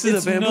Rhodes. This is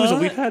It's a bamboozle.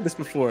 not? We've had this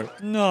before.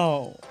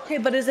 No. Okay,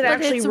 but is it But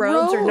actually it's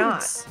Rhodes or not?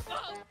 Rhodes.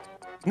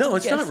 No,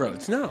 it's not Yes.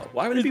 Rhodes. No.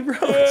 Why would it be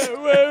Rhodes?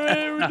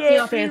 Get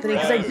off, Anthony,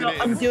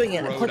 because I'm doing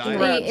it. I'm clicking Rhode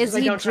Rhodes Wait, is because I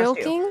he don't trust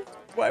you. joking?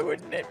 Why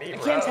wouldn't it be? I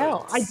can't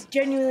tell. I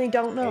genuinely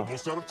don't know.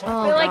 Almost out of Oh, time.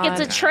 I feel like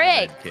God. it's a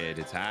trick. Kid,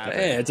 it's Yeah, happening.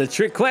 it's a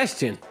trick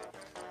question.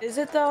 Is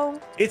it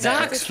though? It's No.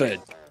 Oxford.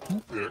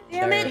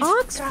 Damn it.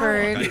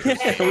 Oxford. We've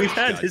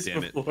had God this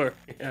damn it. before.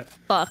 Yeah.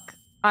 Fuck.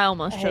 I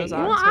almost Hey, chose you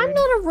Well, Oxford. I'm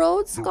not a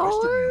Rhodes The rest of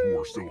scholar. you who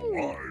are still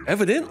alive.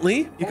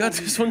 Evidently, you got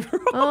this one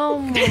wrong. Oh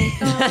my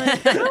god.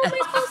 How am I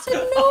supposed to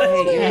know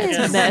It's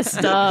this?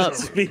 messed up.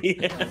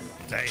 Yeah.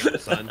 Damn,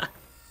 son.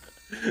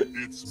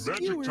 It's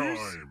magic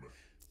time.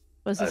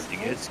 What's I this?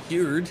 think it's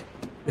skewered.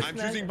 I'm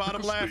choosing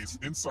bottom Put a left. space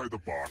inside the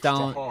box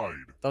Don't. to hide.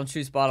 Don't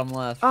choose bottom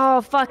left.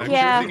 Oh fuck I'm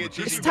yeah! choosing it.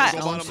 Choosing It's time. go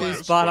Don't bottom choose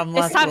left. bottom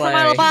left. It's time for my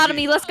Larry.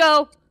 lobotomy. Let's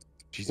go.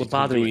 Jesus,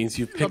 Lobotomy means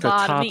you pick a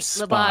top Lobotomy.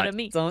 spot.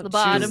 Lobotomy. Don't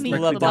Lobotomy. choose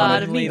Lobotomy.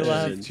 lobotomy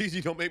left. Cheesy,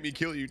 don't make me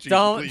kill you, Cheesy.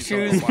 Don't please,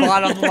 choose don't.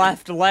 bottom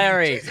left,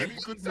 Larry. Any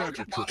good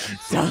magic trick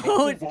needs some helpful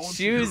Don't volunteers.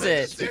 choose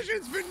it.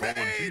 Decision's been made.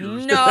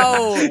 Volunteers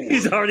No.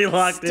 He's already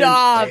locked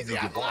Stop. in. Your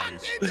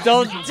device.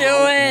 Don't do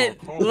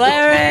it,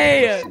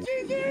 Larry.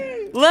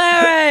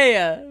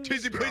 Larry.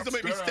 Cheesy, please don't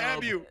make me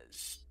stab you.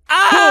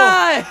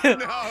 Ah. No,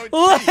 Larry.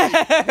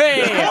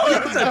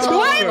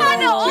 Why am I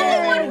the only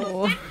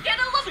one? Get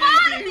a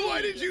Cheesy,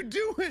 why did you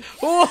do it?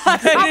 Why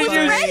did was you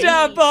ready.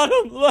 shove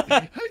bottom left? I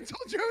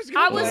told you I was I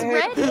gonna was win.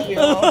 ready.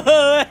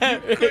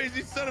 Larry.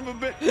 Crazy son of a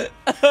bitch.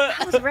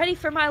 I was ready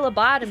for my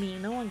lobotomy.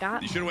 No one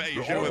got You me. should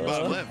have You're went all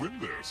bottom gonna left. win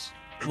this.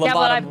 Yeah,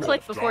 but I Lobotomy.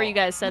 clicked before you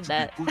guys said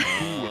that. Which would be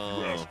pretty cool if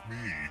you ask me.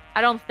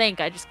 I don't think.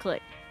 I just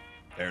clicked.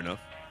 Fair enough.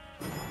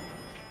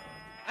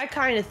 I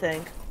kind of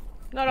think.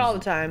 Not all the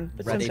time,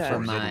 but Ready for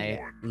sometimes.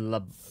 my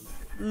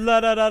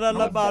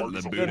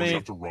lobotomy. Someone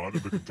have to run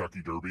in the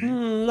Kentucky Derby.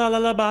 La la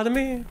la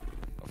lobotomy.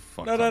 Oh,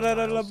 fuck.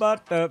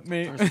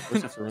 Lobotomy.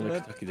 First have to run the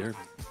Kentucky Derby.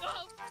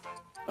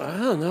 I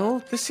don't know.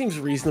 This seems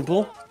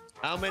reasonable.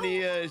 How many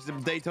is the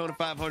Daytona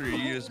 500?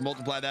 You just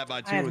multiply that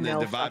by 2 have and then no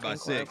divide by fucking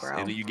clue, 6, bro.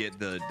 and then you get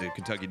the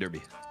Kentucky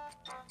Derby.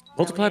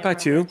 Multiply by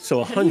 2, so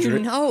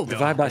 100. know?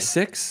 Divide by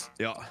 6.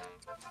 Yeah.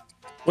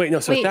 Wait,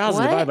 no, so Wait,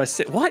 1,000 what? divided by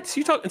 6. What? So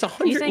you talking? It's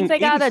 100. You think they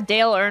got a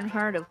Dale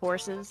Earnhardt of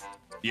horses?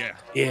 Yeah.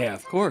 Yeah,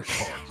 of course.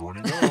 Time's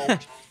running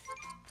out.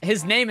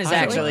 His name is I don't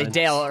actually know.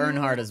 Dale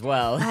Earnhardt as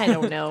well. I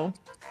don't know.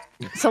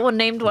 Someone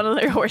named one of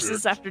their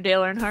horses after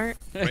Dale Earnhardt.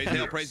 Praise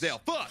Dale, praise Dale.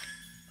 Fuck!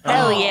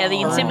 Hell yeah, the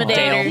Dale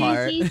Intimidator.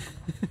 Hart.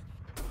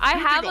 I You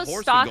have think a horse can go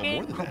more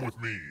stocking. than Come that?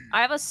 with me.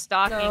 I have a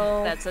stocking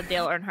No. that's a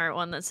Dale Earnhardt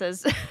one that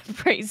says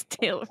praise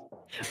Dale.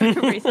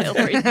 praise Dale,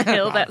 praise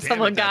Dale. That Damn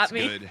someone it, got that's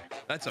me. Good.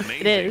 That's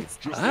amazing. It is.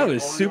 Just I like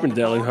was super Ariana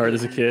Dale Earnhardt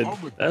as a Grande, kid.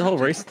 I'm with That whole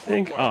race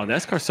thing. Oh,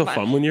 NASCAR's so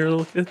fun when you're a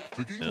little kid.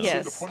 The game's Yeah.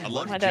 Yes. the funny I love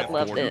ones My that dad have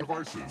loved on it. your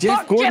devices.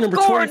 Jeff Gordon, Jeff number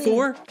Gordon.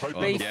 24. Type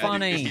Oh, Be in yeah,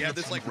 funny. Dude, if you had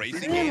this like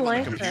racing I game on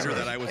like the computer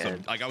that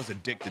that kid. I was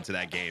addicted to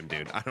that game,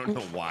 dude. I don't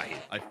know why.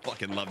 I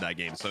fucking love that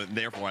game. So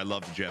therefore I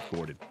love Jeff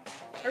Gordon.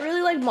 I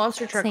really like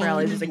monster truck Same.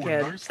 rallies as a You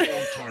kid. a nice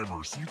long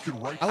timer so you can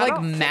write I like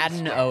down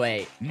Madden stuff.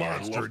 08.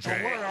 Monster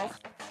Jam.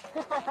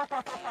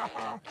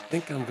 I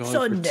think I'm going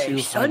Sunday, for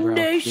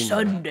Sunday,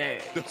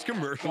 Sunday. Those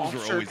commercials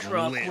Monster are always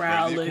truck lit.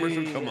 rally. The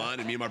commercial come on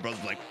and me and my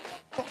brother's like,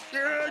 fuck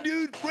yeah,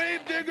 dude,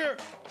 grave digger.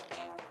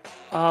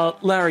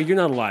 Larry, you're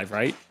not alive,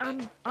 right? I'm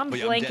But yeah, I'm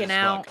dead blanking as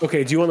out. fuck.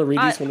 Okay, do you want to read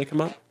I- these when they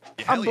come up?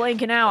 Yeah, I'm hell yeah.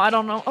 blanking out. I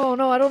don't know. Oh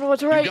no, I don't know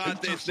what's You right.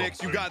 got this,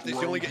 Nix. You got this.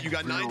 You only get. You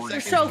got 9 You're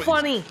seconds. So but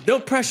funny. No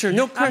pressure,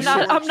 no pressure.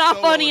 I'm not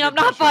so funny. I'm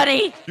under not pressure.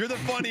 funny. You're the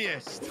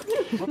funniest.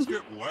 Let's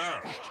get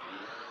lashed.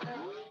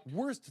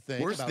 Worst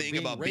thing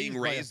about being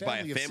raised by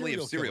a family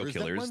of serial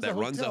killers that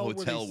runs a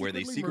hotel where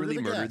they secretly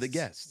murder the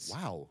guests.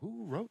 Wow,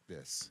 who wrote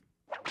this?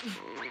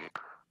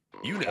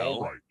 You All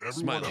know, right, everyone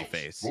smiley else,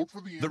 face. vote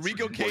for the The answer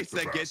Rico you like case the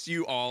that best. gets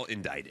you all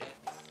indicted.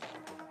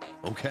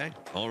 Okay,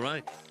 all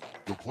right.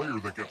 The player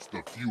that gets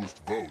the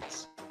fewest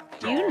votes.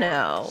 You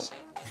know.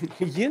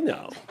 You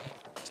know,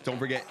 Just don't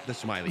forget the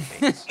smiley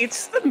face.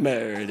 it's the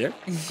murder.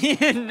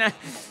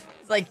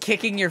 It's like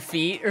kicking your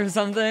feet or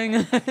something.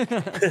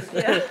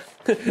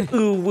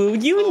 Ooh, woo,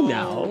 you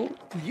know.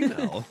 You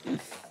know.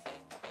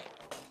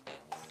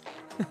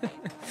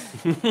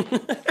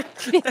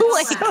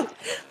 Like, I'm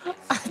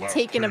Last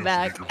taken chance to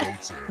aback. get your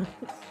votes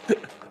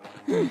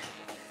in.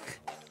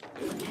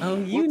 Oh,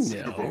 you Let's see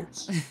the know.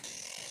 votes.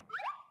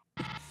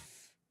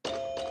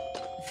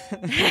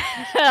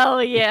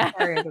 Hell yeah.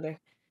 Sorry, Anthony.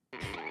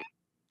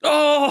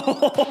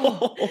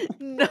 Oh,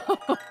 No.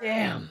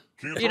 Damn.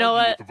 Can't You know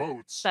argue what? with the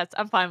votes.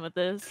 I'm fine with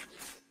this.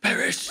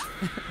 perish,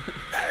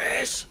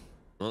 perish.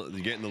 Well,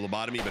 you're getting the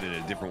lobotomy, but in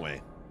a different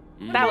way.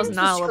 That was The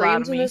not a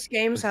screams in lobotomy. this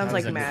game sounds That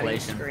was like Maddie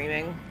inflation.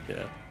 screaming.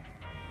 Yeah,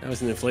 that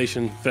was an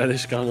inflation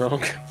fetish gone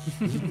wrong.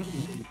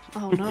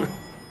 Oh no.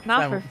 Not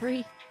That for one.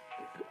 free.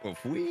 Well,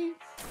 if we...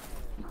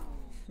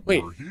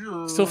 Wait, We're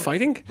here. still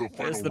fighting? The final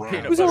There's the round.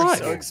 peanut Who's butter alive?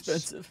 so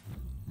expensive.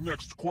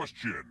 Next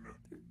question.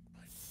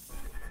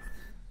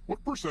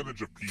 What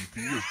percentage of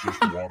PP is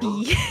just water?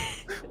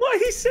 Why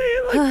he say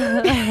it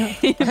like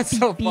that? That's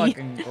so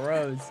fucking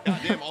gross. God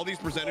damn, all these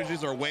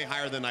percentages are way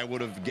higher than I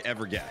would have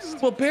ever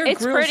guessed. Well, Bear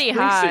It's Grylls pretty raced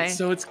high. it,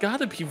 so it's got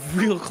to be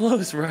real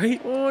close,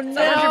 right? Oh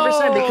no!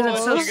 100% because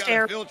it's so you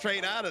sterile. gotta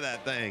filtrate out of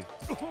that thing.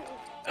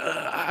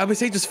 I would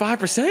say just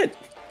 5%.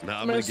 No,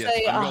 I'm gonna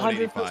say I'm going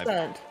 85.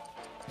 100%.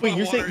 Wait,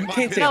 you're saying you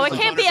can't say No, it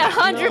can't be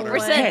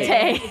 100%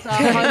 Tay. It's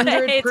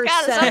 100%. It's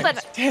got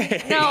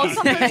something. No,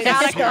 something's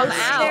gotta come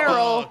out.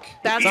 Sterile.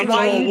 That's Some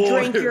why old you war.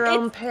 drink your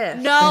own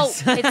piss. No,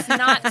 it's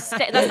not. That's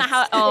not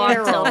how. Oh,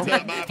 I'm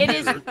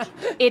tilted.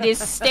 It is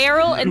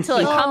sterile until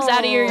it comes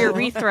out of your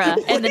urethra,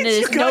 and then it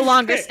is no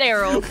longer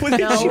sterile.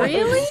 No,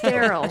 Really?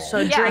 sterile. So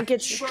Yeah. drink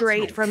it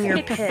straight from your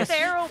It's piss.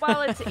 sterile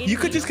while it's in You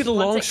could just get a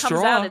Once long it comes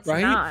straw, out, it's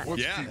right? not.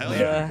 Yeah, hell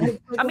yeah.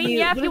 I mean,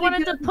 yeah, if you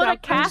wanted to put a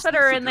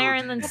catheter in there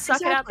and then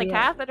suck it out the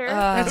catheter.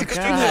 That's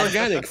extremely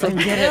organic from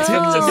Get it to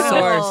tip the to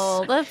source.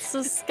 Oh, that's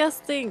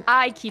disgusting.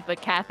 I keep a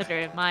catheter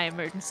in my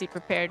emergency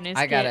preparedness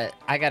I got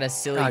kit. a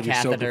silly God, you're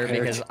so catheter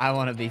prepared. because I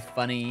want to be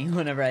funny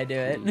whenever I do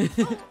it.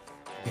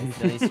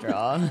 Silly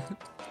straw.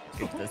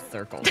 Get the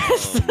circle.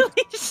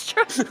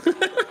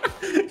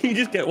 You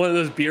just get one of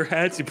those beer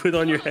hats, you put it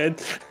on your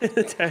head, and it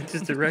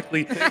attaches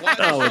directly.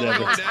 Oh,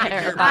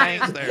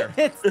 whatever.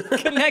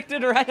 It's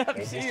connected right up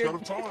to Almost you. out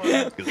of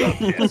time. Because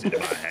I'm gassing in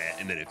my hat,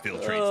 and then it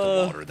filtrates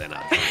the water. Then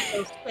I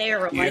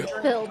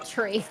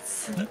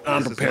Filtrates.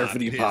 I'm This is prepared my for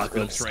the piss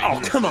apocalypse.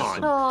 filtration Oh, come on.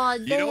 system. Oh,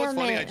 You know what's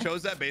damn funny? I it.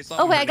 chose that based off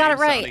Oh, of wait, her I got name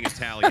it right. sounding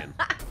Italian.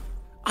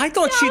 I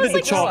thought she did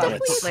the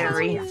chocolate.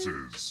 Larry.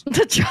 Consequences.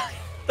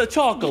 The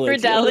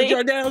chocolate. Fridelli. The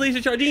Jardellis, the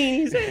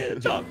Jardinis,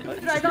 and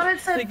chocolate. I thought it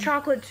said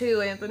chocolate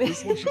too, Anthony.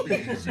 This one should be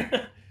easy.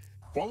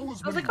 Follow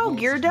as I was many like, oh, rules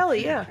as you Ghirardelli,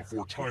 can yeah.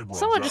 before time runs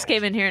Someone just out.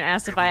 came in here and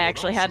asked if I Everyone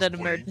actually else had an is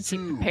playing emergency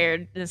too.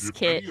 preparedness If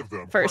kit. any of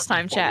them First time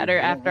practice chatter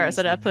following after I rules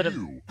said I than put a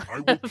you, I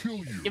will kill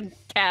you.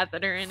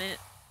 catheter in it.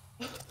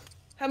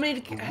 How many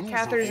The rules are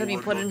catheters have you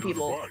put already in on your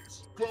people?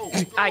 device. Go,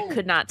 I go.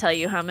 could not tell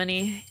you how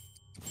many.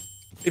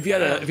 If you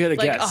had a Like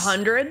guess.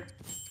 100?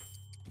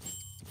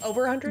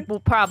 Over 100? Well,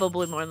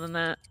 probably more than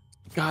that.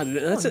 God,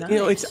 that's Oh, you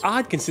know, it's nice.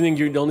 odd considering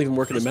you don't even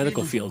work in the Just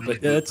medical need to field, really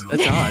but that's go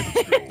through odd.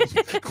 your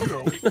skills. You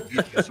know,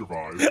 if you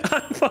survive.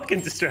 I'm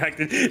fucking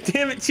distracted.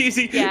 Damn it,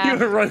 Cheesy. Yeah, You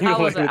were running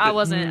away with it. I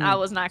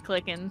was not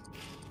clicking.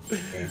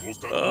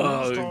 Almost at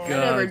Oh, the I God.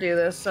 never do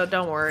this, so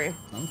don't worry.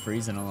 I'm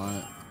freezing a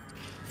lot.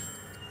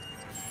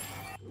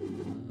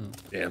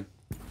 Damn.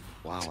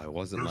 Wow, I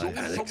wasn't There's like.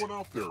 always someone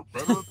out there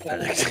better at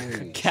following the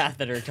rules.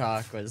 Catheter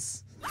talk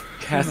was.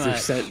 Caster much.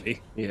 sent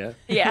me. Yeah.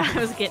 Yeah, I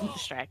was getting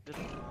distracted.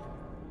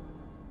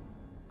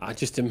 I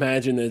just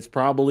imagine it's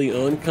probably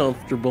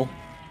uncomfortable.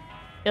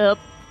 Yep.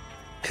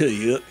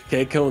 Yep.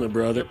 K-Kona,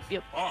 brother.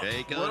 Yep. Ah,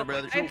 Hey, we're Kona, up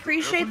brother. to I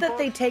appreciate that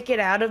they take it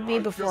out of me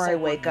before I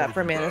wake up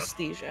from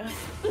anesthesia.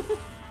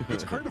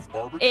 It's kind of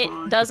arbitrary, It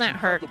but doesn't you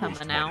have hurt the most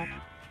coming out. money.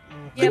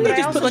 Yeah, Didn't but they I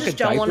just also put, like, just a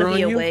don't want to diaper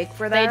be on you? awake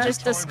for They that.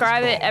 just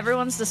describe it.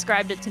 Everyone's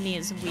described it to me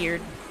as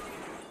weird.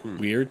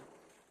 Weird.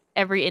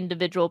 Every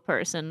individual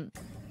person.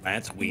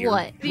 That's weird.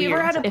 What? Have you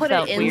ever had to It put it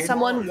felt in weird.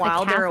 someone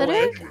while they're catheter?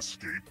 awake? You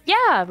escape.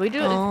 Yeah, we do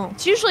it. Oh.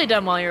 It's usually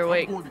done while you're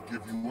awake. I'm going to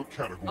give you a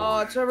category. Oh,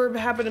 it's never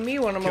happened to me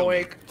when I'm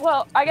awake.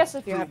 Well, I guess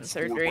if you're having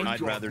surgery,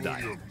 I'd rather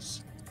die.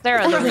 there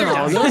are other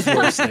No, ways. there's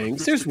worse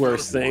things. There's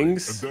worse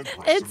things.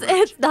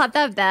 It's not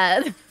that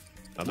bad.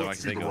 Although I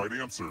Let's can see think the of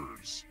right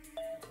answers.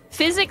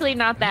 Physically,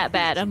 not that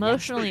bad.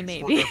 Emotionally,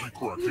 maybe.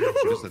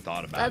 just the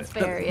thought about That's it.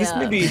 fair, This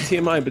may yeah. be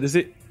TMI, but is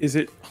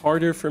it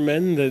harder for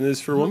men than it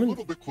is for A women?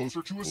 little bit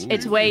closer to escape.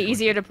 It's way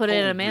easier to put it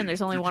in a man.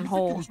 There's only Did one you think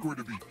it hole. was going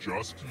to be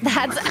just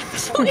That's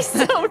actually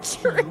so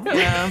true.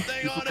 Yeah.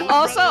 Hang on, it was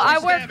Also, brother, I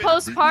we work stab it.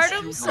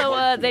 postpartum,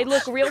 so they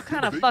look real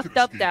kind of fucked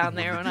up down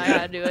there when I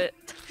gotta do it.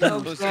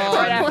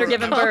 Right after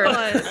giving birth.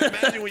 I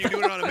imagine when you're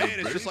doing it on a man,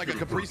 it's just like a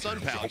Capri Sun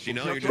pouch, you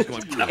know? You're just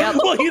going.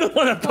 Well, you don't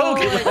want to poke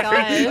Oh it. my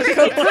gosh.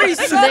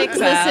 Nick,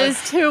 this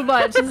is too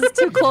much. This is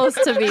too close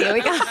to me.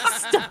 We gotta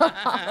stop.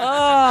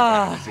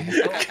 Oh,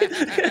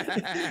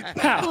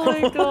 Oh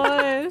my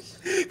gosh.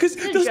 Because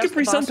those just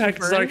Capri the Sun Boston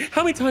packages are. Burn?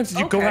 How many times did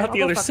you go Okay, out I'll the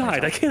go other fuck side?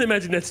 I myself. can't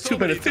imagine that's So too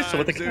many beneficial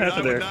with the times, dude, I would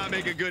catheter. not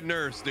make a good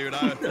nurse, dude.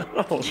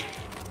 Oh.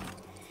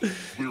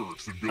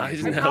 Lyrics and I Billy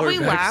didn't Joel. Probably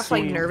Our laugh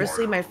like vaccine.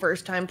 nervously my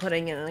first time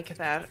putting in a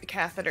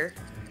catheter.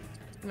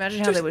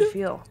 Imagine how they would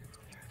feel.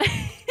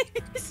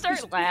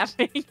 Start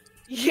laughing.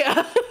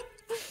 Yeah.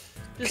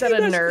 Just out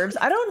of nerves.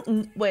 I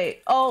don't.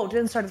 Wait. Oh,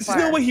 didn't start a There's fire.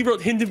 no way he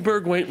wrote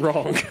Hindenburg went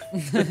wrong.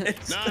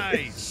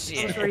 Nice.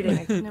 I was reading.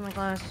 I couldn't have my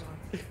glasses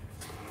on.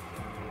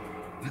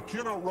 You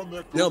can't outrun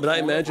that. No, but I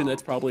ghost imagine forever.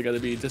 that's probably got to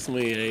be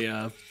definitely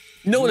a.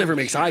 No one ever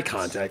makes eye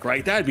contact,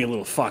 right? That'd be a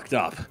little fucked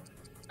up.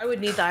 I would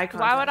need the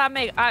icon. Why would I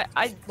make why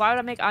would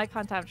I make eye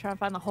contact trying to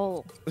find the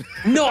hole?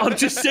 No, I'm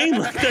just saying,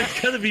 like,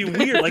 that's gotta be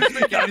weird. Like,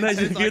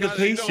 imagine if you're the Don't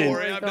patient.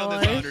 worry, I've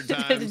done this 100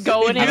 times.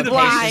 Going You're in the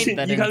blind.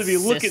 patient. You gotta be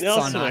looking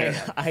insists on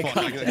elsewhere. eye Fuck,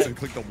 I contact.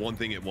 clicked the one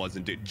thing it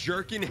wasn't, dude.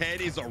 Jerkin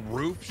head is a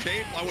roof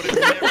shape. I would have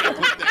never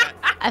clicked that.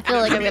 I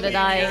feel like I'm gonna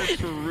die.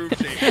 Words for roof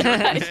shape. Jerkin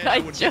head, I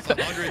would guess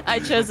 100 I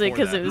chose it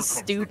before because that. it was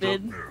Here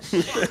comes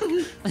the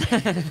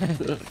stupid.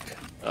 darkness.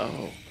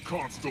 Oh.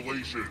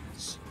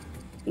 Constellations.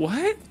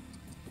 What?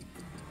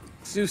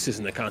 Zeus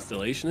isn't a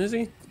constellation, is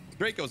he?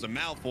 Draco's a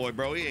Malfoy,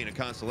 bro. He ain't a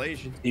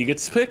constellation. He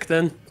gets picked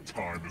then.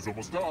 Time is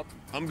almost up.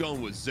 I'm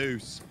going with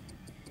Zeus.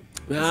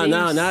 No,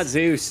 not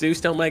Zeus.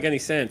 Zeus don't make any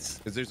sense.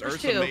 Because there's There's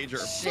Ursa two. Major.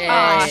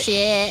 Oh,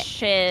 shit.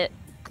 Shit.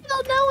 I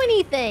don't know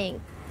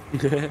anything.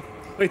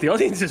 Wait, the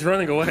audience is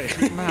running away.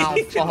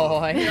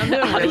 Malfoy. I'm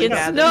doing really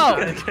bad. No.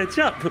 Gotta catch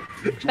up.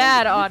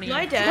 Bad Am I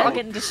audience. dead? We're all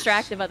getting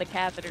distracted by the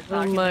catheter. Oh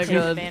talking my to take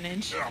God.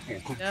 advantage.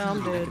 Yeah,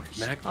 I'm dead.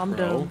 Mac I'm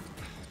Pro. done.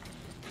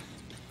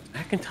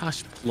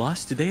 Macintosh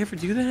Plus? Did they ever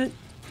do that?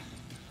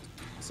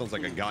 Sounds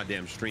like a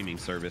goddamn streaming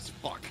service.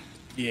 Fuck.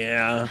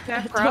 Yeah.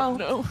 Mac Pro.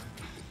 No.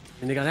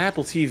 And they got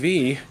Apple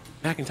TV.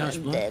 Macintosh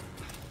Plus.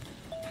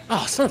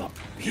 Oh, son of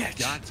a You bitch.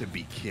 got to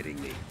be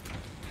kidding me.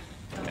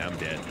 I'm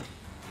dead.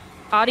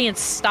 Audience,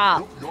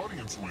 stop. The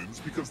audience wins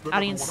because then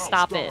Audience, everyone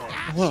stop else it.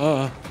 dies.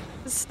 Whoa.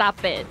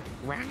 Stop it.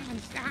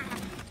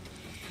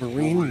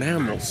 Marine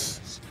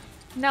mammals.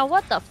 Now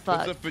what the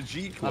fuck? What's a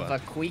Fajiqua? Of a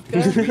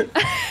Quika?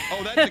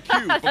 Oh, that's a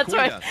cube.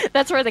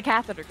 That's where the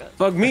catheter goes.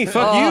 Fuck me,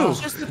 fuck Oh.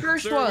 It's just the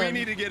first Sir, we one.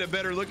 need to get a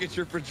better look at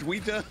your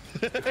Fajiqua.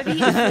 I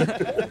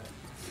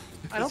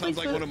don't Sounds think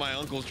like so. one of my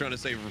uncles trying to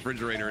say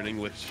refrigerator in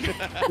English.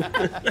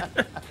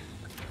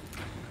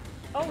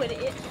 Oh, I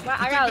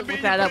gotta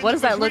look that up. What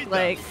does that look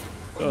like?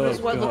 What does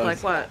what look God.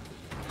 like? What?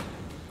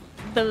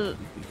 The.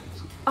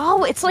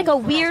 Oh, it's like a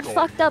weird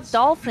fucked up You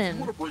dolphin.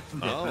 want to break through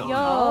that Oh. barrier? Yo.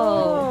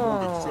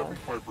 More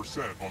than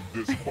 75% on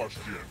this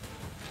question.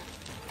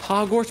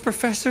 Hogwarts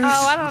professors?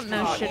 Oh, I don't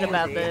know shit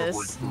about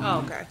this.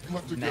 Oh, okay. You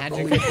have to get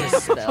Magic the of the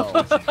spell.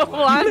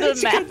 Wanda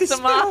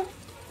Maxima.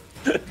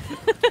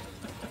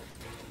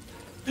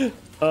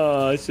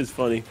 Oh, it's just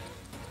funny.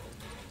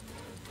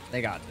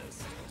 They got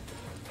this.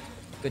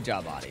 Good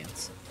job,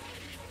 audience.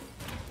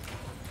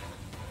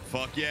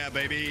 Fuck yeah,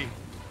 baby.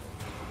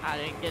 I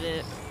didn't get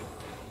it.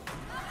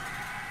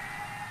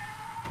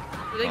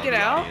 Did they Oh, get the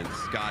out?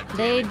 audience. God damn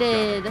They it.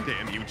 did. God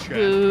damn you, Chad.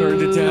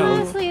 Burned it down.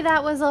 Honestly,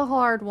 that was a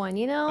hard one,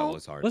 you That know?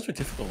 was hard. Those were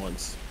difficult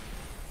ones.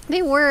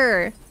 They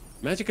were.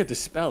 Magic of the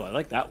Spell. I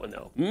like that one,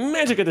 though.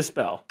 Magic of the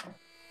Spell.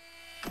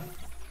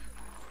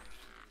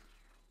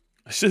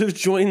 I should have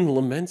joined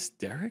Lament's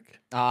Derek.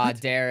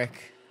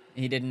 Derek.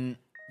 He didn't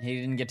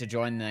get to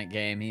join that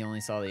game. He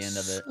only saw the end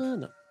of it.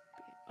 Son of-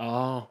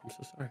 Oh, I'm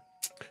so sorry.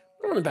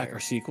 We're running back our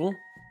sequel.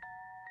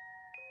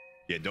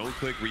 Yeah, don't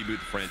click reboot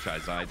the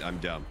franchise. I'm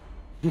dumb.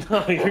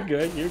 No, you're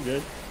good. You're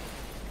good.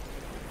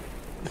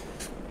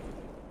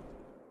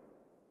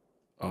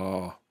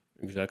 Oh,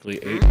 exactly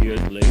 8 years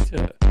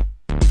later.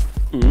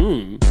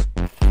 Whoa,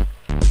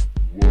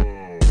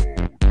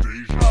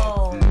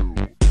 deja vu.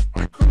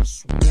 I could have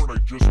sworn I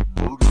just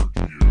murdered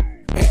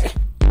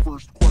you.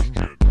 First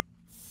question.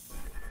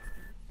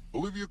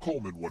 Olivia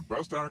Colman won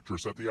Best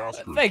Actress at the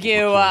Oscars. Thank for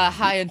you, portraying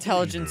high the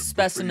intelligence Queen in The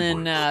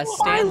specimen Favourite. I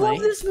Stanley. love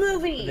this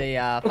movie. The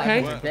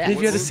Okay. 500 Did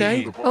you have to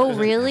say? Oh,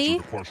 really?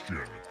 Answer the question.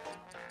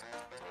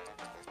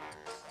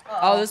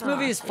 Oh, this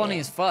movie is funny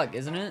as fuck,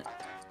 isn't it?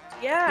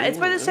 Yeah, it's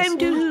by the same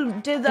dude who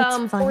did It's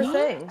Four funny?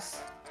 Things.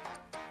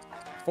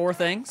 Four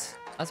Things?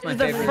 That's my Is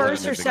the favorite.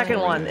 first or Olympic second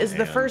sport, one? Is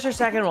the man. first or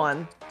second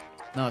one?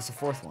 No, it's the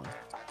fourth one.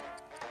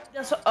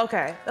 That's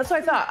okay. That's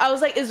what I thought. I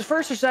was like, is the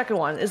first or second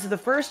one? Is it the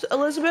first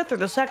Elizabeth or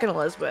the second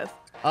Elizabeth?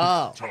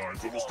 Oh.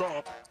 Time's almost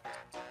up.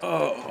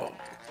 Oh.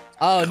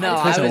 Oh no,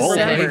 I That's was old.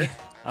 saying.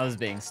 I was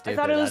being stupid.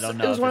 thought it was- don't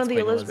it know was if one it's of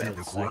the Queen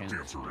Elizabeths. The Elizabeth correct II.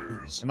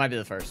 answer is It might be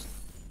the first.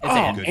 Oh,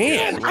 Anne. Good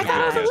man. guess. I thought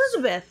it was Good guess.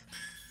 Elizabeth.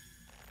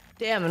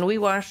 Damn, and we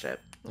watched it.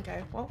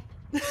 Okay, well.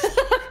 the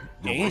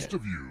rest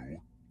of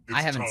you. It's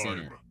I haven't time. seen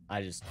it.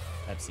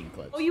 I've seen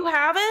clips. Oh, you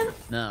haven't?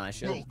 No, I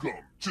should. Welcome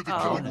to the Oh,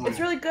 killing room. it's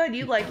really good.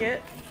 You like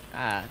it?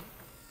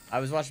 I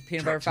was watching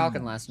Peanut Butter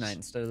Falcon last night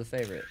instead of The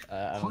Favorite.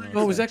 I don't know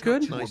Oh, if was that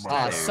good? Nice.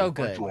 Oh, it's so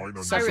good. I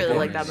really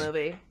like that performance.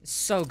 movie. It's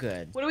so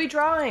good. What are we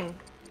drawing?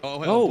 Oh,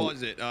 hell, Oh.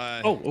 pause it.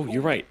 Oh,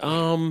 you're right.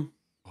 Oh,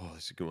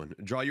 that's a good one.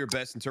 Draw your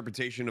best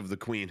interpretation of the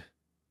Queen.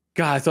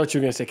 God, I thought you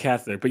were gonna say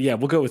catheter, but yeah,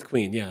 we'll go with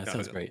Queen. Yeah, that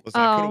sounds great.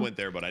 Listen, I could have Oh. went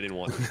there, but I didn't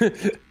want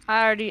to.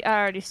 I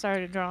already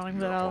started drawing,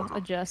 but I'll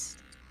adjust.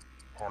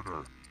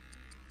 Harder.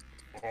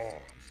 Oh,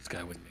 This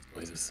guy wouldn't make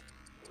noises.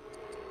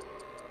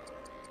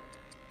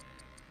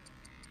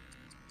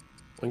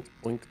 Wink,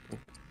 wink,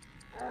 wink.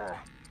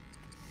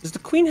 Does the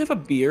Queen have a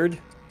beard?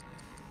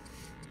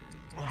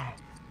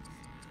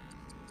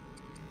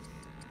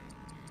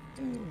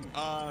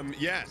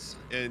 Yes,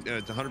 and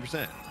it's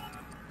 100%.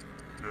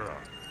 yeah.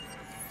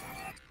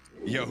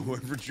 Yo,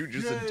 whoever drew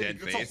just a Yay, dead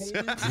it's face.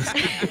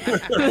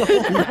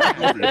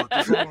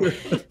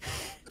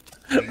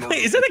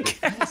 Wait, is that a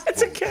cat?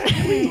 It's a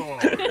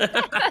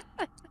cat.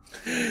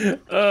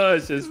 Oh,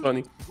 it's just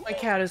funny. My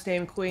cat is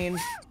named Queen.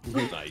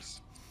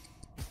 Nice.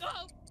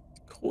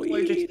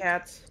 We're just Queen.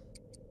 cats.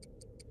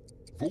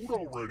 Vote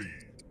already.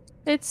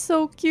 It's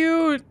so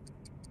cute.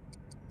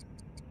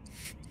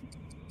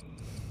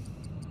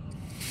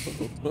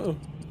 Uh-oh.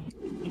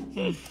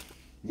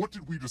 What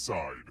did we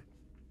decide?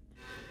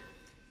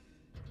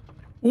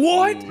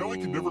 What? Now I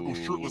can never go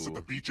shirtless at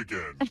the beach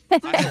again. I'm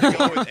gonna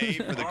go with A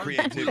for the I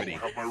creativity. will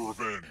have my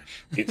revenge.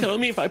 You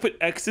telling me if I put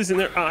X's in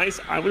their eyes,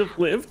 I would have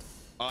lived?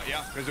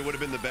 Yeah, because it would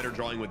have been the better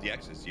drawing with the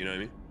X's. You know what I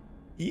mean?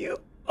 You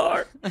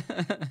are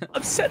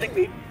upsetting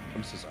me.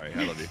 I'm so sorry.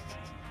 I love you.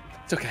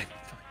 It's okay.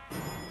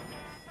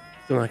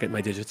 Still not getting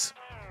my digits.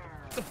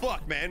 What the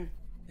fuck, man?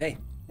 Hey.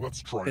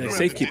 Let's try Yeah, it.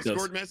 safe keep those.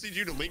 Discord message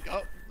you to link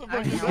up.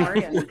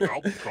 The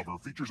album cover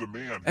features a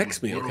man who X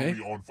is me, okay?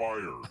 literally on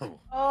fire.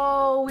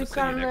 Oh, we've Let's see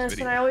your gotten next this,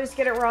 video. and I always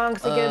get it wrong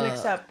because I get it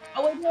mixed up.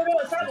 Oh, wait, no,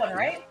 it's that one,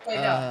 right? Wait,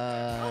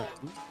 no.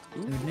 It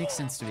would make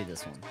sense to be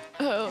this one.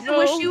 Oh, I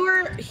wish you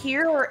were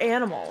here or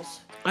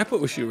animals. I put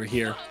wish you were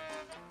here.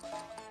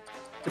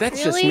 But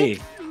that's Really?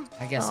 just me.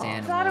 I guess Oh. I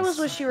animals. thought it was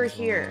wish you were as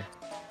well. here.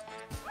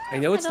 I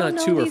know it's don't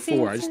not know 2 or these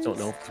 4. I just don't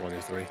answers. know if it's 1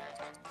 or 3.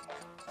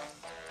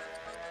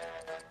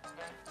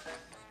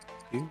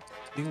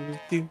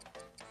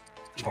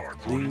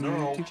 Time's running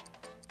out.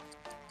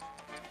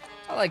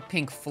 I like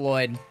Pink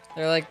Floyd.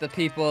 They're like the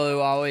people who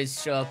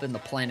always show up in the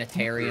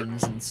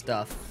planetariums and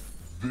stuff.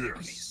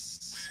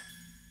 This.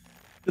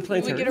 The Did we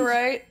get it planetarium.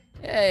 right?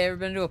 Yeah, you ever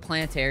been to a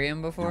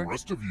planetarium The before?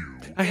 rest of you.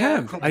 I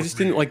have. Come I with just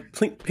didn't me.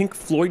 like Pink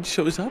Floyd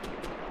shows up.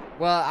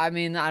 Well, I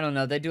mean, I don't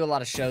know. They do a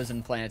lot of shows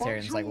in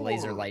planetariums, like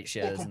laser Bonjour. light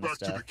shows Welcome and back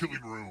stuff. to the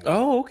killing room.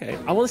 Oh, okay.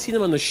 I want to see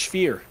them on the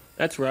Sphere.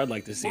 That's where I'd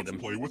like to see Let's them.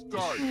 play with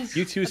dice.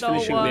 You two's I don't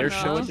finishing their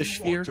wanna. show at the You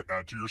Sphere. want to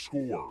add to your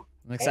score.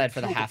 I'm excited for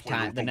the I'll kill the player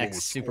halftime, with the the next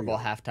lowest Super Bowl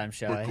score. halftime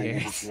show. But I go hear.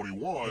 over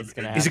 21 It's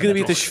gonna and Is it gonna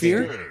be at the jump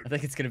Sphere? instead. I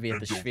think it's gonna be at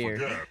And the don't Sphere.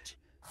 forget,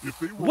 if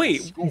they roll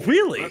Wait, skull,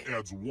 really? That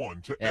adds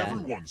 1 to Yeah.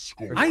 everyone's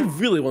score. I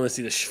really want to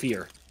see the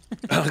Sphere.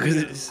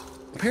 Because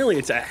apparently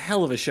it's a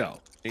hell of a show.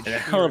 And a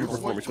hell of a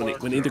performance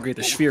when they integrate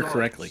the Sphere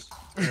correctly.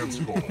 And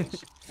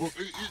skulls. Well,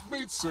 it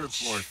made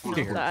sense when I first put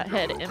it that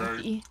head together, okay?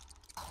 empty.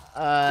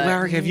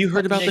 Larry, have you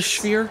heard about the Nick's-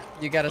 Sphere?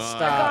 You gotta got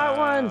stop.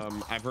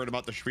 one. I've heard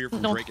about the Sphere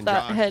from Don't Drake and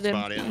that Josh. head That's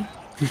about empty.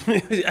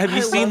 it. Have you I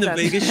seen love the that.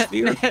 Vegas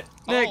Sphere?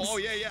 Oh,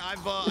 yeah. I've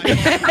saw it.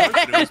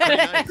 It was pretty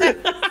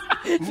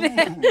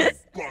nice.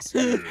 Ooh,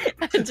 busted.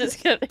 I just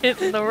kept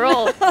hitting the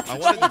roll. I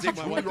wanted to take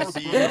my wife to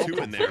see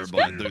U2 in there,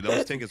 but dude,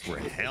 those tickets were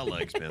hella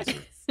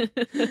expensive.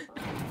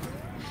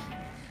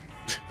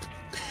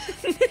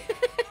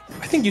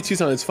 I think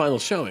U2's on its final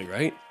showing,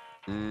 right?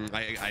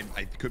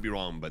 I could be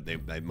wrong, but they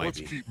might Let's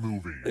be. keep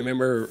moving. I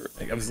remember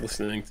I was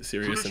listening to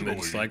Sirius and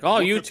it's Traditionally, like, oh,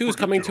 look at U2's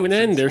coming to an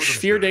predictions end. Their and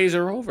Sphere Twitter days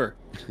are over.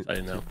 I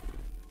didn't know.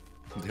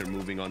 They're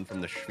moving on from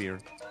the Sphere.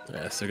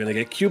 Yes, they're gonna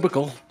get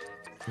cubicle.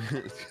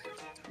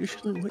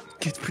 Usually, what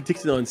gets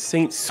predicted on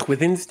Saint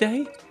Swithin's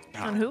Day?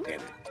 On who? Damn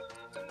it.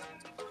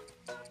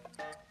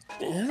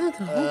 I don't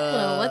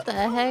know what the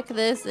heck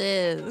this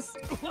is.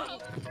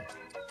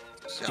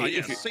 Oh,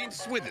 yeah, St.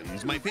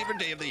 Swithin's, my favorite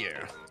day of the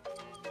year.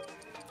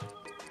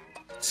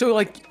 So,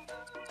 like,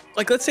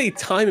 let's say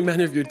time and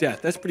manner of your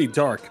death. That's pretty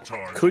dark.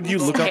 Could you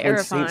look up when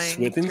Saint Terrifying.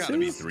 Swithin's It's gotta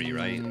be is? 3,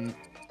 right?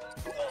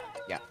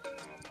 Yeah.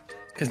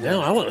 Because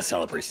now I want to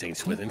celebrate Saint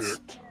Swithin's.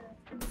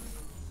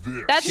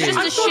 That's just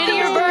Jeez. a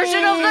shittier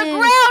version of the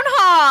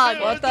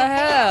groundhog. What the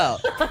hell?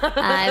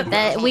 I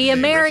bet we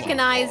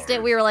Americanized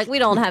it. We were like, we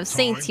don't have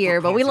saints here,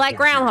 but we like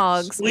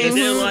groundhogs. We do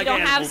We like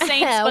don't have animals.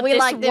 saints, Yeah, but we this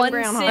like them one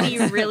groundhogs. city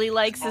really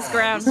likes this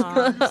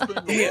groundhog.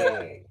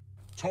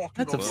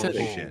 That's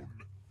upsetting. Shit.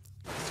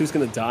 Who's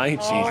gonna die?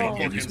 Jeez, I Oh,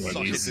 can't you use one of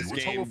suck at these. this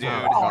game, dude.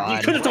 You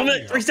could have told me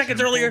that 3 seconds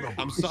earlier.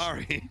 I'm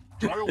sorry.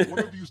 Dial one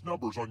of these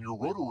numbers on your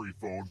rotary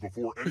phone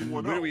before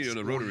anyone What else. are we doing,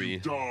 a or rotary? You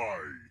die.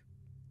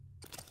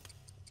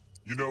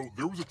 You know,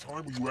 there was a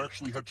time when you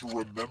actually had to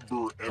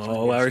remember.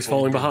 Oh, Larry's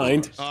falling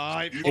behind.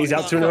 He's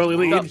out to an early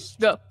lead.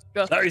 Go,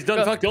 go. Larry's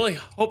done. Fuck. The only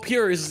hope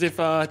here is if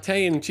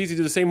Tay and Cheesy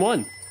do the same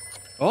one.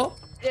 Oh.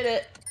 Did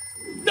it.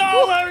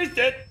 No, Larry's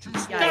dead.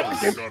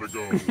 Yikes. Gotta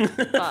go.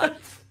 Fuck.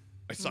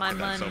 I suck My at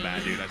that so money.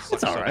 bad, dude. I suck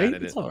It's so all bad right.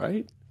 at It's it. all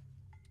right.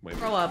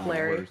 Grow up,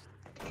 Larry.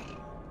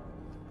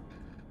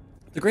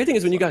 The great thing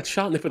is when you got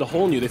shot and they put a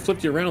hole in you, they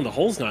flipped you around. The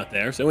hole's not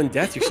there, so in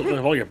death you still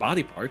have all your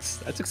body parts.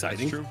 That's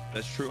exciting. That's true.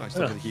 That's true. I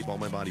still Yeah. have to keep all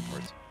my body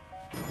parts.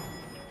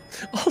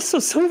 Also,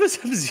 some of us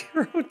have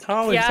 $0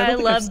 tolerance. Yeah, I don't think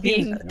I've love seen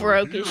being that.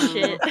 broke as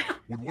shit.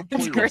 When one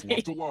It's player is great.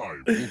 left alive,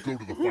 we'll go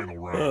to the final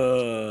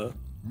round.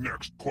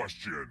 Next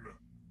question.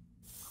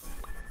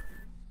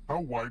 How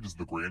wide is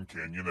the Grand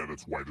Canyon at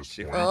its widest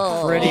point?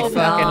 Oh, Pretty fucking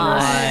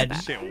God.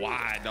 wide. Shit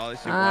wide, dog.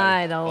 That shit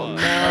I wide. don't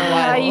Fuck. know.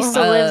 I used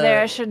to live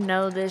there. I should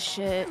know this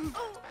shit.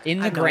 In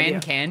I the have no Grand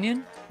idea.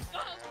 Canyon?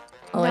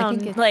 Oh, I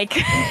think it's like,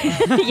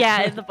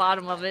 yeah, at the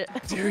bottom of it.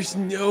 There's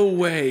no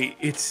way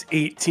it's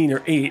 18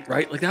 or 8,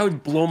 right? Like that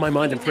would blow my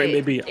mind and pray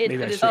maybe I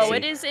should Oh, see.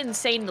 it is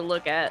insane to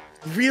look at.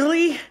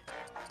 Really?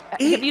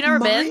 Have you never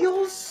been?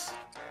 miles?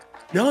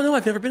 No,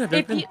 I've never been. I've never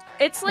If been. you,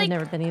 it's I've like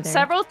never been either.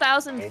 several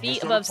thousand Almost feet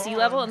out above of sea time.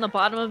 level, and the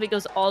bottom of it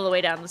goes all the way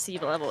down to sea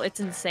level. It's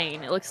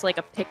insane. It looks like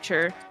a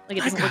picture. Like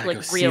it I doesn't gotta look go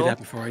like see real. that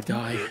before I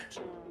die.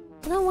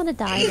 I don't want to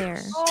die there.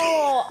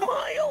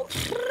 Oh,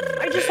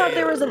 I just thought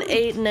there was an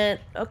 8 in it.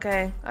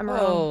 Okay, I'm wrong.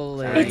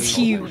 Holy. Sorry. It's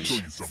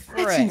huge. That's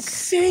frick.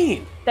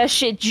 insane. That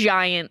shit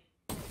giant.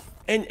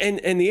 And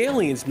the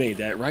aliens made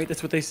that, right?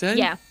 That's what they said.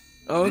 Yeah.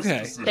 Oh,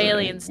 okay. The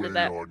aliens did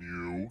that. On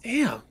you.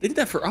 Damn, they did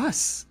that for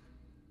us.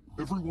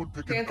 Everyone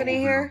pick an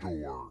Anthony elevator here?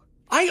 door.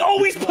 I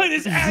always play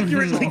this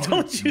accurately,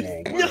 don't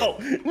you?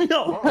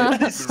 No,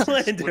 that is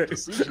slander.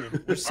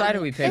 Which side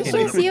are we It's picking?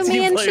 just you,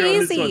 me, and Player on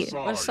this Cheesy.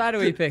 one. Which side are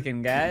we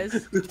picking,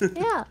 guys?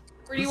 Yeah.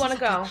 Where do you want to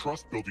go?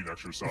 Trust building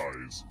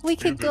exercise. We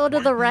could And go it to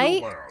might the be your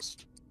right.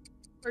 last.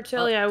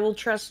 Bertilli, I will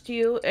trust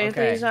you.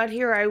 Anthony's not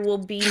here. I will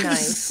be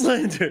nice.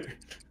 Slander.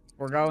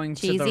 We're going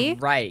to Cheesy? the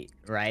right,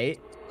 right?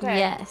 Okay.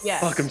 Yes.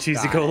 Yes. Fuck him,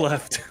 Cheesy. Got Go it.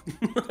 left.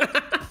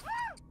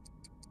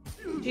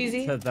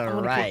 Cheesy. To the I'm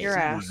gonna right. kick your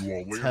ass. You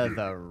all To landed.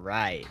 the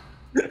right.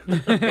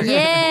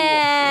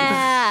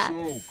 Yeah.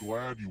 So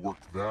glad you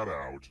worked that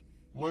out.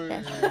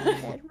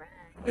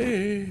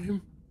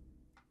 Lame.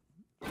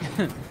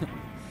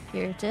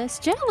 You're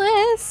just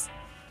jealous.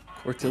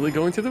 Cortilli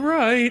going to the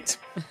right.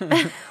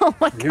 Oh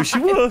my Knew she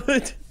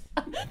would.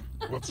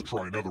 Let's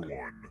try another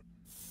one.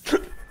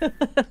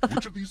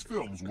 Which of these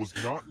films was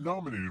not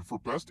nominated for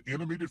Best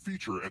Animated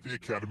Feature at the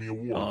Academy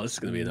Awards? Oh, this is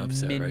gonna be an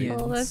upset, right?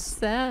 Minions. Oh, that's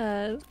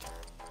sad.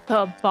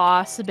 The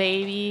Boss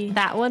Baby.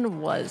 That one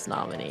was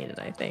nominated,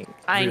 I think.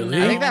 I Really?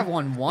 know. I think that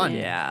one won.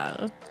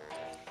 Yeah.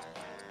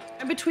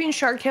 I'm between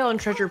Shark Tale and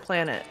Treasure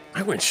Planet.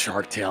 I went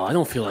Shark Tale. I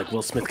don't feel like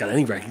Will Smith got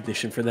any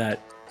recognition for that.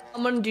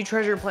 I'm gonna do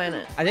Treasure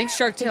Planet. I think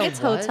Shark I Tale think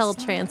it's was Hotel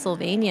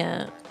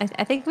Transylvania.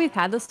 I think we've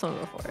had this one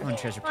before. on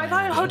Treasure I Planet.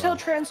 thought as Hotel well.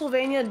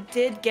 Transylvania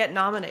did get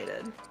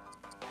nominated.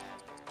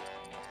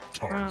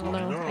 I Time's don't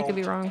running know. I could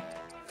be out. wrong.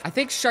 I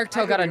think Shark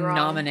Tale I got could a be wrong.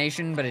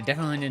 nomination, but it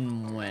definitely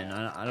didn't win.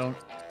 I don't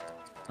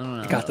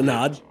know. Got the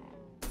nod.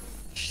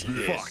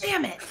 Fuck.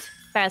 Damn it!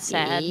 That's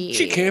sad.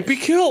 She can't be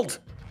killed.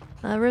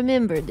 I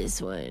remember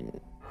this one.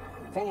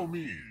 Follow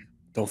me.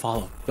 Don't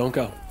follow. Don't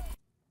go.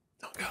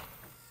 Don't go.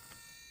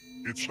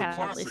 It's the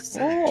Chalice.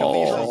 classic Oh.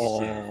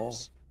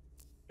 Chalices.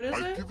 What is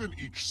I've it? given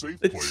each safe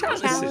The player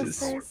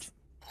chalices. a chalice.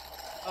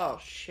 Oh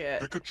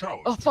shit. Pick a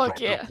chalice Oh, to fuck drop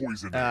their yeah.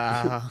 poison in.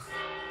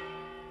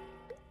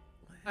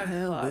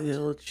 Well,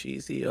 will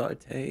Cheesy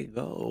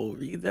Ortega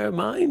read their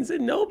minds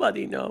and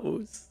nobody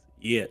knows?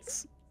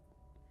 Yes.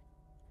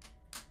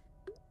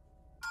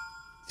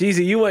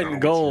 Cheesy, you went Now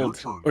it's gold. your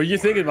turn, Or you're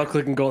player. thinking about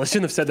clicking gold. I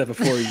shouldn't have said that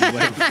before you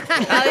went. He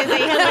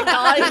hasn't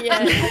got it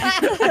yet.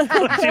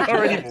 She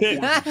already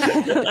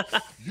picked.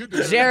 You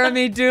did.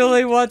 Jeremy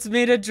Dooley wants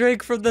me to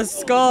drink from the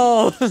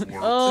skull.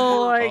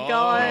 Oh my Now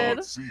god.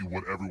 let's see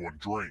what everyone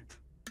drank.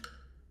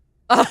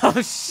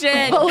 Oh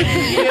shit!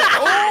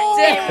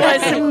 It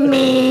was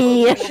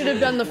me. I should have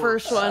done the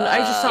first one. I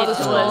just saw the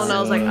skull and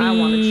I was like, I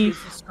want to choose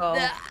the skull.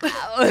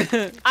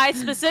 I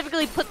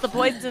specifically put the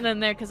poison in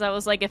there because I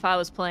was like, if I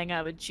was playing,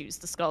 I would choose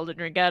the skull to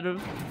drink out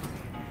of.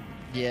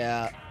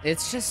 Yeah,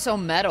 it's just so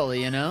metal,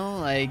 you know?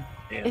 Like,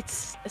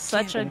 It's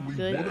such a Only one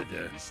good, of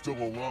you is still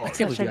alive. can't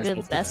such a believe you guys good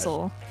both did that.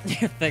 vessel.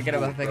 thinking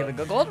about picking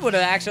the gold would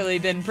have actually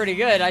been pretty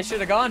good. I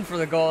should have gone for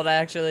the gold,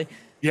 actually.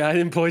 Yeah, I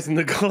didn't poison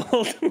the gold.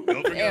 Go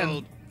for Damn.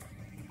 gold.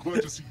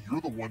 Glad to see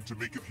you're the one to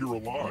make it here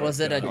alive. Was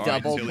it a All right,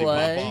 double silly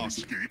play? pop-off.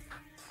 Escape.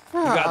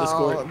 got the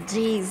score. Oh,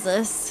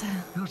 Jesus.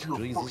 Here's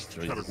your first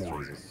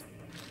category.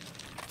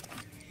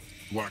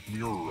 Black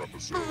Mirror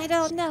episode. I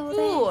don't know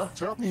Ooh.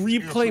 Tap each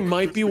Replay answer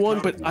might fits be the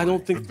one, but I category,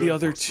 don't think and the then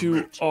other press two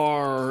submit.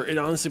 are. It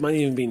honestly might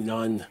even be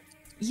none.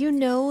 You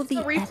know the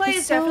The replay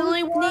is episode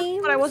definitely one,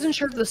 names? but I wasn't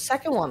sure if the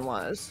second one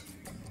was.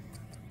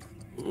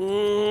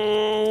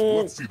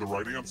 Let's see the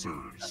right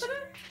answers.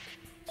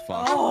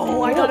 Fuck.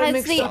 Oh, I got it That's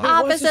mixed the up. It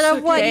was opposite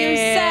of what you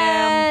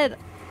Damn. said.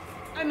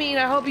 I mean,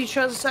 I hope you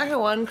chose the second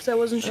one because I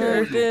wasn't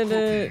sure.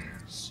 Cookies.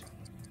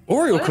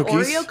 Oreo What? cookies.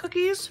 Oreo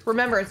cookies?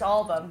 Remember, it's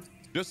all of them.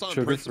 Just on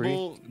Sugar-free.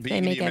 principle, They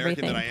being make the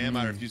American that I everything. am,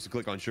 I refuse to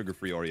click on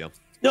sugar-free Oreo.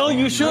 No,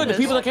 you should. The Goodness.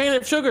 people that can't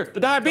have sugar,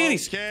 the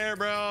diabetes. Don't care,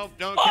 bro.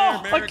 Don't Oh, care, I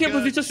America. can't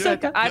believe you just said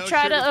that. I No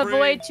try to sugar-free.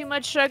 avoid too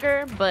much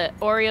sugar, but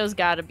Oreo's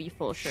gotta be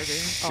full sugar.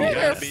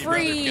 Gotta be, brother,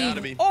 Sugar-free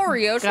gotta be.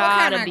 Oreos? What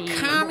Gotta kind of be.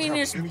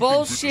 communist Anything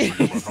bullshit?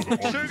 good to say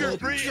about how the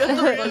Sugar-free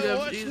Oreo Oreo,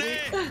 what's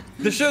next?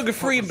 The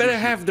sugar-free better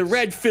have the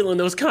red filling.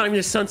 Those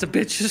communist sons of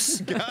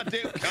bitches.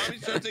 Goddamn,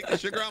 commies trying to take the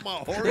sugar out my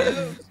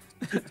Oreos.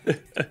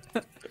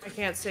 I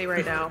can't say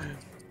right now.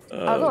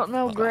 I don't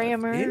know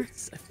grammar.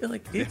 It's, I feel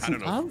like it's I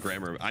don't know an of.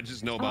 grammar. I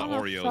just know about I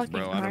don't Oreos, fucking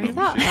bro. I know. don't I know.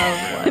 thought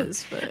shit. of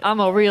was, but I'm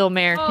a real Oh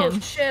American.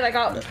 shit! I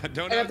got I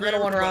don't I know got the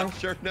middle one grammar, but I wrong.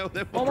 sure know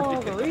them all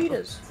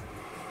Oreos.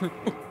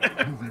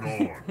 margaritas.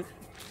 Moving on.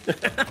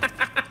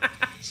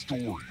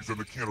 Stories and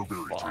the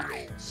Canterbury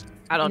Tales.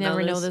 I don't never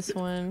know know this. this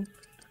one.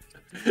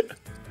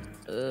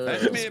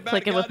 Ask me about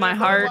clicking with my goddamn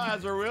heart.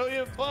 fertilizer, will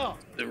you? Fuck.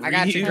 I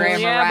got your grammar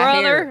Yeah,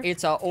 right brother. here.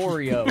 It's a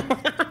Oreo.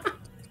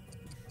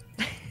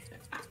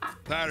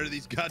 Tired of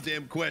these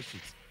goddamn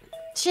questions.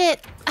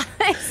 Shit.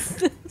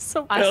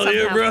 So Hell I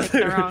yeah, somehow picked the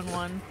brother. wrong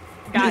one.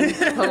 Got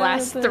the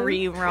last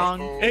three wrong.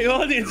 Hey,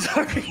 audience,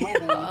 sorry.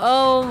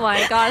 Oh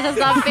my god, that's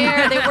not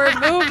fair. They weren't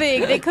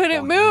moving. They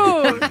couldn't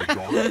move.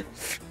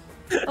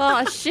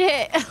 Oh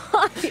shit.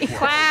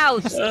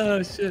 Clouds.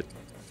 Oh shit.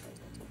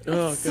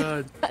 Oh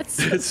god. That's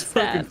It's so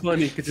fucking sad.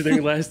 funny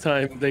considering last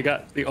time they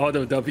got the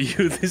auto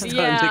W. This time they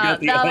Yeah, got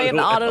the now auto they have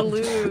auto L.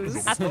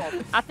 lose.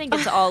 I think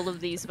it's all of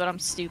these, but I'm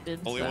stupid.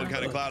 Only so. one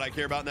kind of cloud I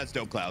care about, and that's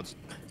dope clouds.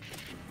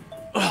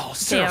 Oh,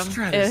 Sarah Damn.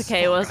 Stratus.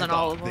 Okay, it I wasn't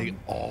all thought of they them.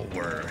 all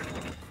were.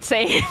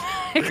 Same.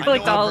 I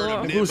clicked all of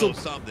them. Nimbo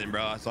something,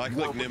 bro. So I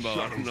clicked Nimbo.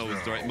 I don't know if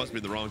it's right. It must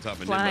be the wrong type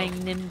of Flying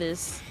Nimbo.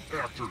 Nimbus.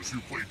 Actors who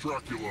play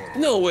Dracula.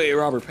 No way,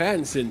 Robert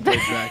Pattinson played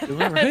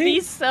Dracula, right?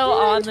 He's so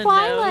on the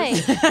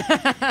nose.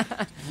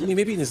 I mean,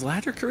 maybe in his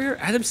latter career,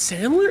 Adam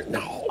Sandler?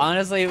 No.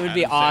 Honestly, it would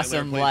be Adam Sandler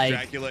awesome, played like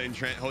Dracula in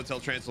Hotel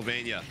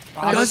Transylvania.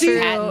 Robert Does he?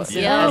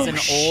 Pattinson Yeah. as an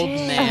Oh, old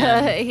shit.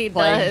 man He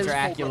playing does.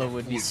 Dracula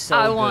would be so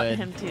I good. want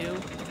him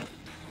to.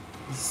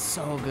 He's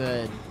so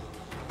good.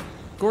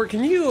 Gord,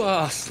 can you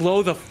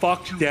slow the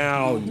fuck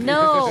down?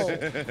 No.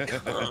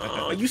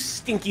 You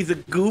stinky the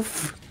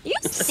goof. You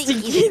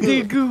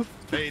stinky goof.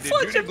 Hey, did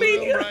Fudge Judy Blume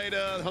Mania. write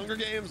Hunger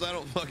Games? I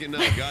don't fucking know.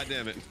 God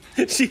damn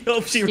it. She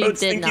hoped she She wrote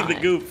did Stinky the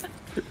not. Goof.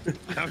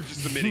 I'm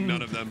just admitting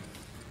none of them.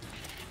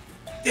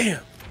 Damn.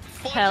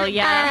 Hell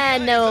yeah. I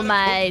know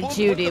my What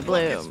Judy the fuck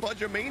is Bloom.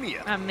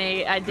 Fudge-a-mania?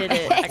 I did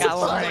it. I got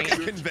one Like a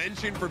right.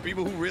 convention for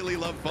people who really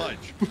love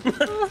fudge.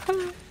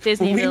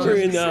 Disney We were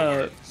villains.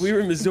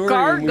 in Missouri.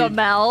 and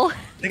Gargamel.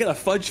 they got a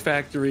fudge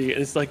factory,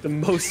 and it's like the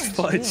most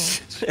fudge.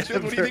 Shit, what do you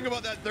ever. think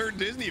about that third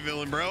Disney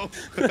villain, bro?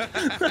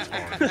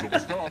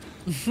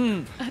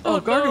 Oh,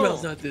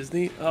 Gargamel's not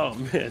Disney. Oh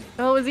man.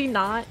 Oh, is he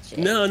not? Shit.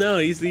 No,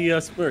 he's the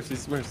Smurfs.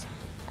 He's Smurfs.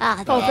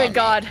 Ah, Oh, damn thank it.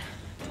 God.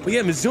 But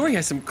yeah, Missouri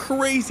has some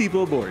crazy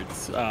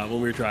billboards when we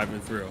were driving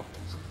through.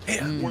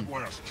 One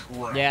last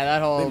trap. Yeah,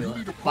 that whole You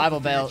need to put Bible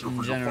the Belt answer in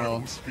for your general.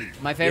 final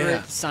escape. My favorite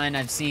Yeah. sign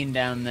I've seen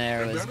down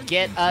there was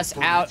 "Get us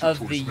out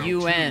of the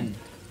UN."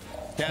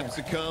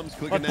 Capsicums,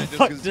 clicking What that the just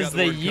fuck 'cause it's does got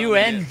the word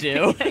UN coming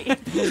in. do?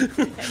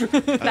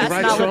 That's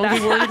Write not what strongly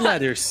that worded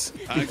letters.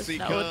 I see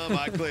That cum,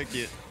 I click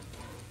it.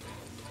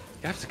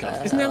 Capsicum.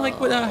 Isn't that like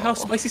what how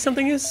spicy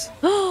something is?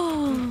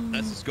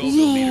 That's the Scoville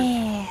meter.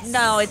 Yes.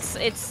 No,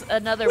 it's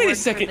another Wait a word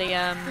second. for the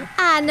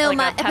I know like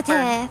my a pepper.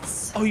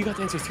 epithets. Oh, you got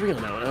the answer 3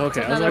 on that one.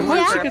 Okay. I was another like, why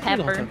word did for she a get 3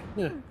 the whole pepper.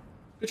 time?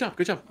 Yeah.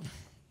 Good job.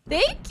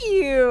 Thank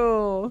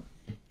you.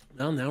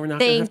 Well, now we're not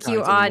Thank gonna you,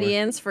 have prizes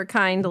audience, for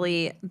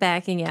kindly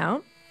backing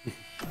out.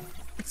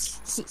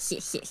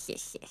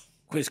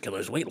 Quiz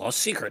Killer's weight loss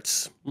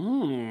secrets.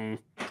 Kill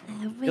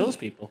those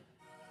people.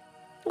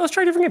 Well, let's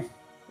try a different game.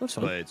 That's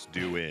fun. Let's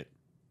do it.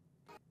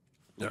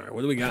 All right,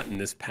 what do we got in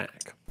this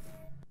pack?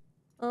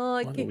 Oh,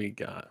 I What do can't. we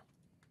got?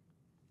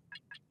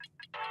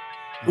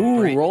 Ooh,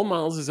 Great. role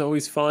models is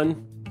always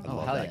fun. I Oh,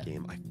 love hell that yeah.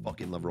 game. I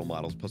fucking love role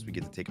models. Plus, we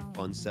get to take a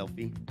fun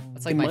selfie.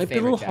 That's like It my might be a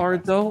favorite. little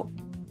hard though.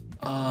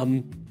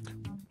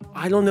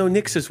 I don't know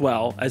Nyx as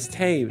well as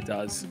Tay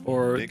does,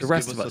 or Nick, the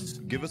rest give of us us.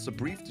 give us a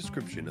brief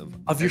description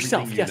of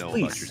yourself. everything Yes, you know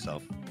please. about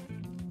yourself.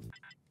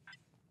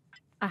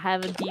 I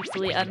have a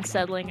deeply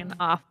unsettling and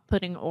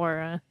off-putting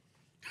aura.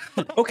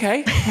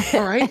 Okay,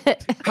 all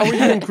right. How are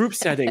you in group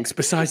settings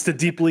besides the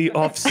deeply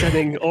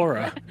offsetting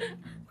aura?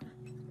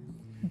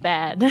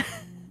 Bad.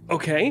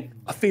 Okay,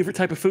 a favorite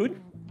type of food?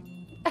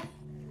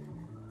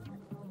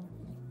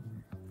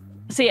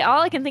 See,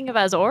 all I can think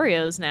about is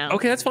Oreos now.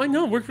 Okay, that's fine.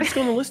 No, we're just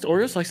going to list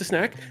Oreos, slice of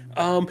snack.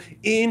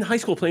 In high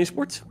school, playing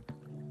sports?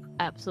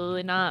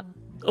 Absolutely not.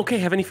 Okay,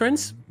 have any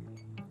friends?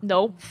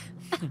 Nope.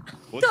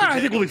 What's the I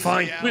think we'll be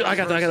fine. Seattle I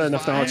got versus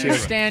enough knowledge I here.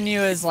 understand you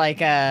as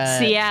like a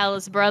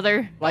Cialis,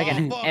 brother. like Oh,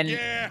 an, fuck an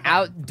yeah.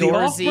 outdoorsy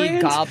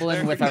off-brand?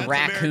 goblin with a That's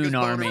raccoon America's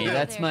army. Border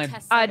That's my.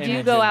 I do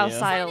image go of you.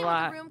 outside a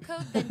lot.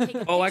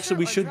 Oh, actually,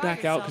 we should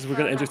back out because we're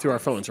going to enter through our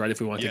phones, right? If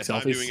we want to Yes, take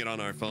I'm selfies. doing it on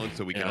our phone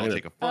so we can Yeah, all I'm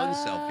take a fun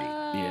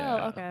selfie. Yeah.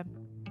 Oh, okay.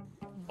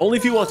 Only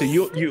if you want to.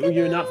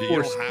 You're not You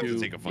forced don't have to to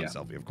take a fun yeah.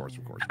 selfie, of course.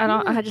 I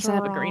don't. I just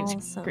have a green Awesome.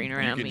 screen You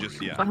around can me. just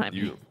behind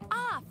you. me.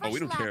 Oh, we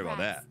don't care about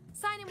that.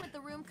 Sign in with the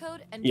room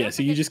code and Yeah, don't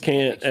so you forget just to take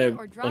a can't, picture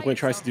or draw like when it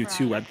tries to do yourself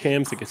 2 for our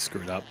webcams, it gets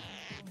screwed up.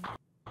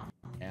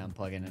 Yeah, I'm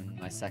plugging in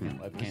my second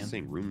What's webcam.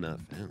 saying room not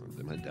found?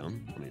 Am I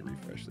dumb? Let me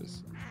refresh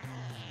this.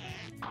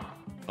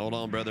 Hold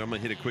on, brother. I'm gonna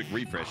hit a quick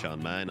refresh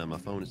on mine. On my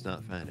phone, it's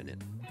not finding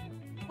it.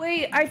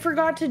 Wait, I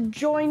forgot to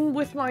join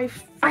with my.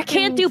 I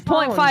can't do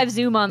freaking phone. 0.5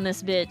 zoom on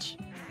this bitch.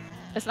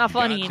 It's not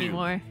funny Got to.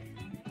 anymore.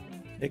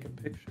 Take a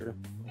picture.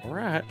 All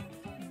right.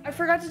 I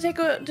forgot to take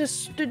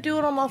to do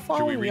it on my phone,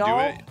 Should we redo y'all.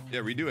 it? Yeah,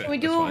 redo it. Can we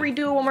That's do fine.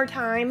 redo it one more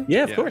time?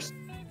 Yeah, of Yeah. course.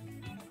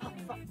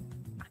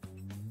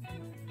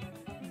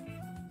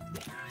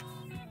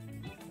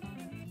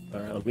 All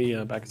right, let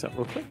me back us up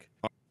real quick.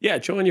 Yeah,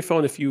 join your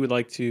phone if you would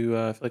like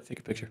to take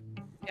a picture.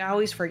 Yeah, I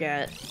always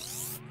forget.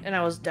 And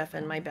I was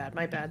deafened. My bad.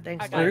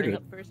 Thanks, I got you're Larry. it good.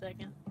 up for a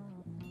second.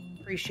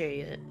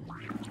 Appreciate it.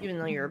 Even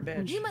though you're a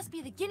bitch. You must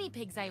be the guinea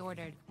pigs I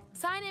ordered.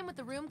 Sign in with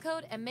the room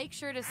code and make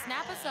sure to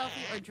snap a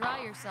selfie or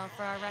draw yourself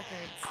for our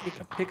records. Take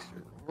a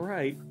picture. All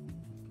right.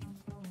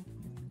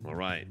 All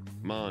right,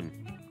 come on.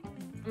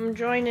 I'm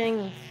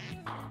joining.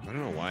 I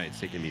don't know why it's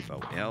taking me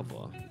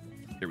forever.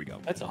 Here we go.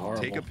 That's a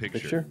horrible Take a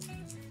picture.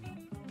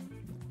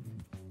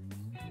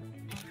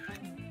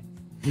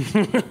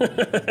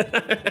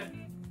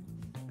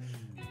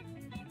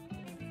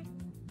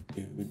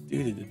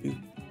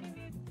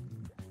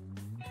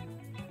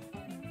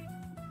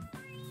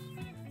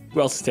 Who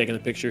else is taking a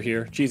picture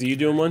here? Cheesy, you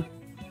doing one?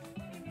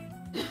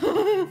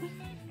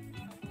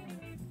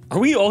 Are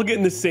we all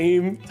getting the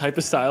same type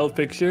of style of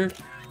picture?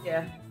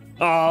 Yeah.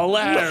 Oh,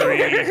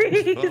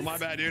 Larry! Oh, my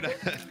bad, dude.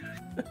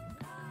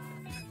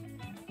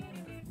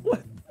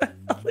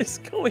 is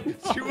going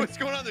on? Dude, what's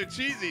going on there,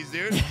 cheesies,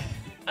 dude?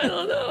 I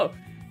don't know.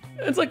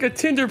 It's like a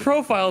Tinder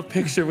profile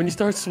picture when you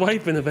start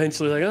swiping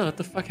eventually. Like, oh, what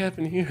the fuck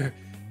happened here?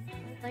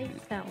 I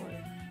like that one.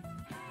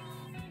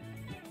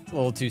 It's a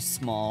little too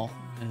small,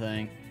 I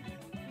think.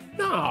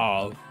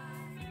 No.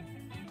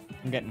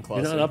 I'm getting You're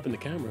closer. not up in the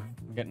camera.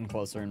 I'm getting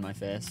closer in my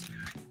face.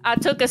 I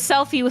took a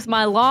selfie with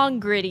my long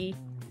gritty.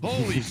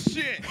 Holy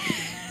shit!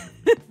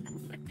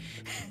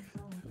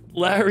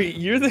 Larry,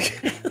 you're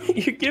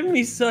giving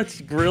me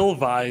such grill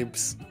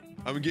vibes.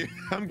 I'm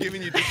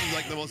giving you this is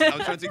like the most. I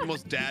was trying to take the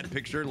most dad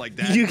picture, like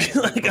dad You get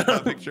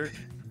like picture.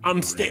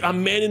 I'm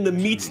manning the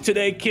meats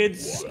today,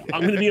 kids.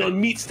 I'm gonna be on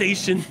meat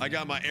station. I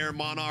got my Air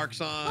Monarchs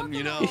on,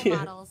 you know.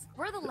 Models.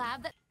 We're the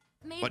lab that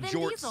made My Vin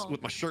jorts Diesel.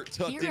 with my shirt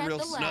tucked Here in at real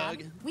the lab,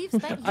 snug. we've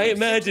spent I years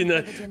imagine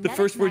searching the for genetic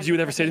first words you would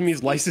ever say to me is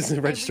magic license and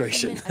every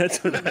registration. human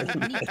That's what has I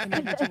unique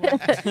imagine.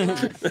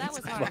 individual. That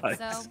was hard,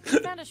 Vibes. so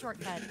we found a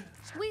shortcut.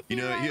 We You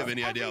know, you have theorized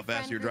any idea how every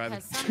fast you're friend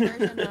driving? group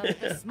has some version of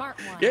the smart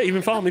one. Yeah, you've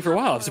been following me for a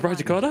while. I'm surprised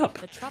you caught up.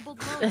 The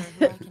troubled loner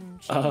who I can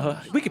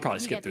change. We could probably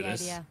You skip get through the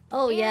this. idea.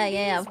 Oh, yeah, And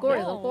yeah, of these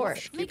course, of roles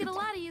course. Make it a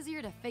lot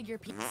easier to figure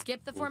people.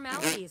 Skip the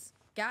formalities.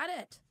 Got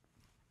it.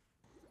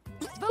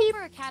 Vote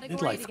for a category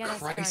Midlife to get us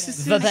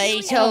crisis? started.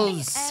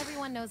 Potatoes.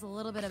 Everyone knows a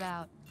little bit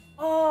about.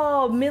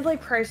 Oh,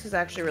 midlife crisis is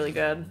actually really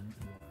good.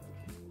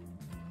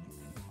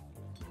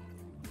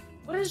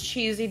 What is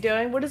Cheesy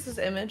doing? What is this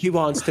image? He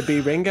wants to be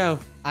Ringo.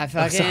 I Oh,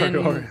 sorry, fucking.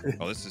 Or-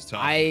 Oh, this is tough.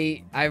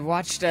 I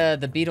watched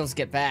the Beatles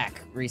Get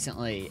Back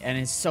recently, and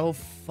it's so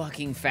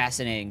fucking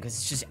fascinating because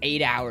it's just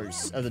 8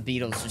 hours of the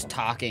Beatles just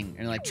talking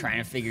and like trying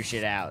to figure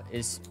shit out.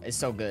 It's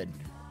so good.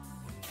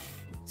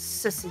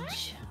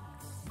 Sausage.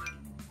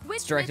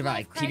 It's directed by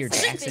like Peter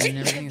Jackson and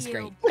everything. It's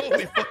great.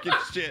 Holy fucking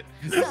shit!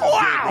 This is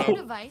Wow. good, bro.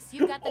 Device,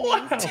 you've got the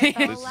names of the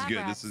fellow This is lab good.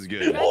 rats. This is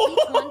good. Drag each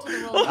one to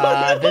the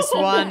roll. This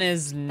one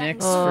is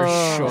Nick's for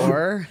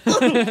sure.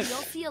 You'll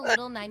see a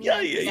little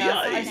 99%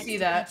 I see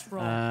that.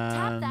 roll.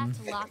 Tap that Um,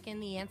 to lock in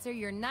the answer.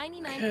 You're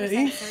 99%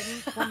 Okay.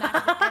 certain will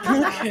match with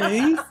everyone else.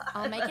 Okay.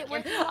 I'll make it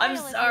worth your I'm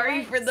while if sorry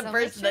you're for right, the so make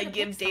person sure that to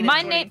gives pick data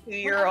My to name-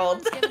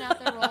 22-year-olds. When everyone's giving out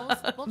their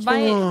roles, we'll check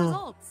My- the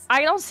results.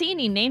 I don't see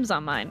any names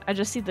on mine. I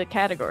just see the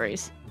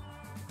categories.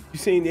 You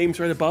see names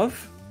right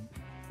above?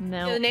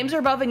 No. The names are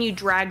above and you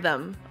drag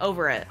them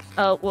over it.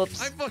 Oh,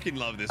 whoops. I fucking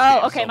love this. Oh,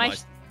 game okay. so My much.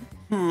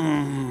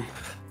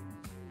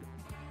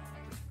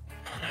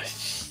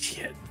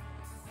 Shit.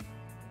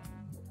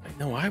 I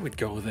know I would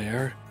go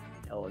there.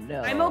 Oh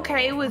no. I'm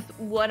okay with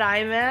what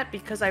I'm at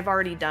because I've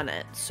already done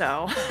it,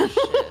 so.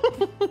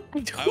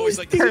 I always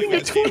like to see Being a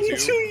this game too.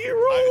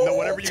 22-year-old. No,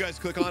 whatever you guys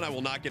click on, I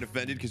will not get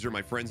offended because you're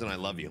my friends and I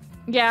love you.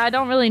 Yeah, I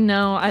don't really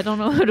know. I don't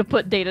know who to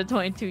put data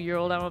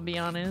 22-year-old. I'm gonna be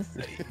honest.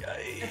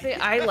 I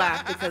think I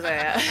laugh because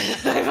I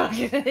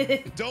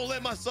fucking. Don't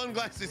let my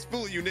sunglasses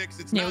fool you, Nix.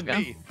 It's Here not we go.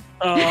 me.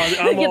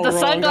 I'm Get all the wrong.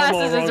 sunglasses I'm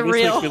all is wrong. This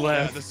real. makes me Yeah,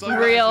 laugh. the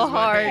sunglasses Real might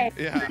hard.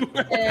 be- Yeah.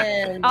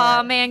 And,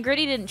 Aw, man,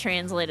 Gritty didn't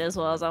translate as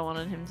well as I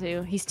wanted him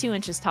to. He's 2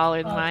 inches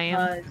taller than I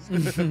am.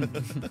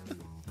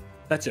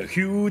 That's a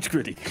huge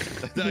gritty.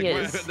 He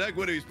is. That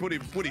Witty's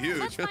pretty huge.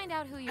 Let's find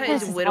out who you That are.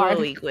 is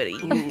literally witty.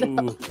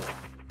 Ooh.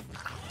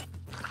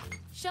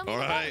 Show me All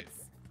the right. votes.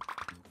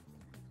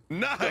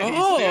 Nice,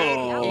 Oh.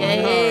 dude.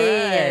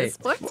 Yeah, Alright.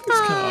 sports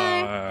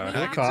time. I Good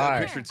like car.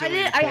 that picture, too, I with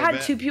your did. I had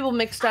Corvette. two people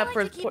mixed up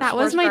for That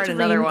was my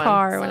dream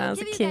car when So I I'll was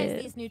a give you guys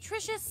kid. these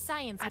nutritious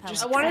science I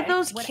pellets. wanted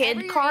those Whatever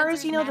kid your cars,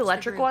 answers you know, match the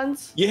electric group.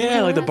 ones.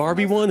 Yeah, like the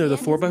Barbie one or the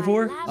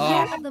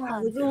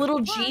 4x4. With the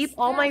little Jeep.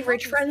 All my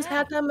rich friends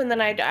had them, and then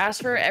I'd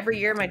ask for it every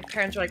year. My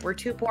parents were like, "We're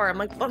too poor." I'm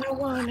like, "But I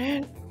want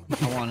it.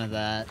 I wanted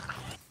that.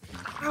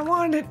 I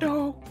want it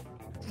though."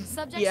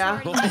 Subjects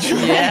Yeah. already-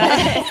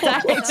 Yeah.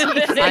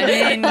 I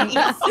mean,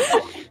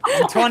 So-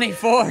 I'm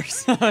 24,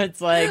 so it's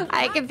like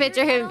I can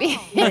picture him being.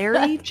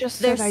 Larry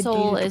just Their said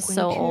soul is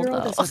so old,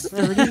 though. As a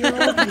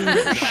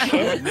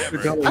 30-year-old.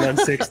 We're going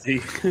 160.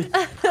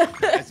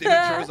 As immature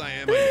as I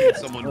am, I need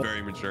someone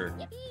very mature.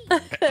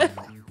 Yeah,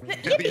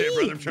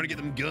 brother, I'm trying to get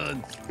them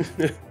guns.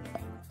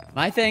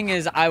 my thing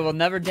is I will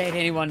never date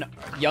anyone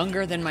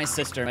younger than my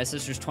sister. My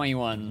sister's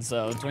 21,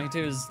 so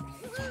 22 is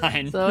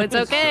fine. So it's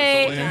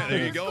okay. Yeah,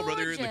 there you go,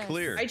 brother. You're in the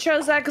clear. I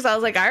chose that because I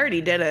was like, I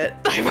already did it.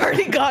 I've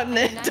already gotten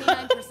it.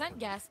 99%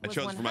 guess I was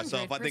chose for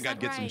myself. I think I'd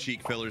get some 100%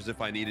 cheek fillers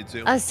if I needed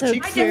to. I'm so I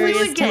definitely curious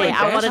would get today. like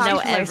I want to Botox know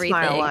for my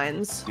smile everything.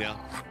 lines. Yeah,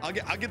 I'll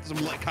get some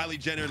like Kylie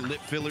Jenner lip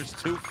fillers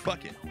too.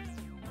 Fuck it.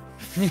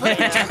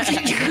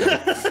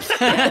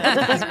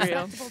 That's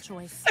real. Respectable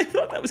choice. I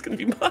thought that was gonna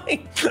be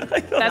mine.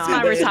 That's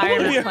my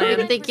retirement plan.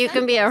 You think you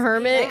can be a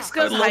hermit? Nick's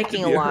goes I'd love to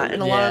hiking a be a lot,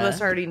 and a lot of Yeah.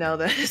 us already know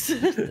this.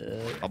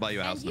 I'll buy you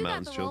a house And in the you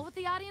got mountains, the role chill. with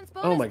the audience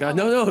Oh my bonus god,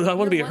 bonus. no, I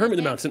want to be a You're hermit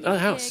in the one mountain, against not a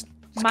house. Pig.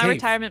 It's a My cave.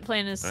 retirement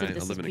plan is to Alright, I'll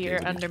live in a disappear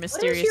cave. under is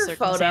mysterious your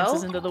photo?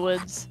 circumstances into the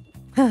woods.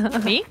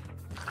 Me?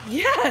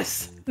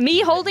 Yes.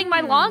 Me holding my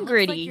long Looks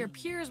like gritty. your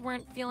peers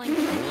weren't feeling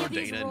any of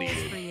these data roles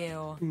needed. for you.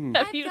 Hmm.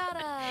 Have I've you- got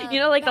a you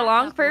know, like the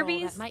long backup role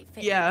Furbies? that might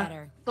fit Yeah. you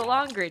better. The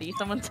long gritty.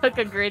 Someone took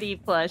a gritty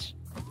plush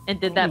and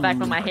did that back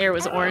when my hair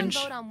was Everyone orange.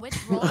 vote on which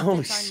role Oh,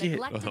 fits our shit.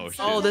 neglected Oh, shit.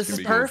 Oh, this It's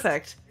is gonna be good.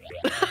 perfect.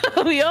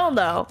 We all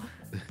know.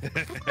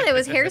 It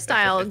was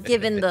hairstyle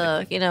given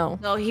the, you know.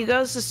 No, he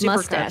goes to supercuts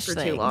Mustache for too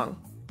thing. long.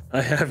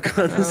 I have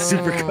gone to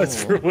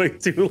supercuts for way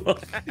too long.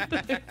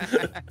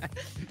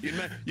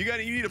 You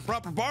need a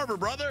proper barber,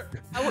 brother.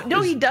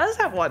 No, he does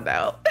have one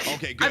now.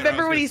 Okay, good. I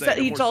remember when he said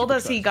he told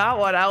us he got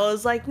one. I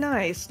was like,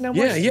 nice. No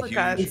more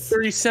supercuts.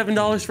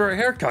 $37 for a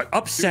haircut.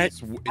 Upset.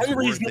 Dude, it's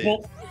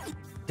unreasonable.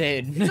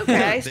 Dude.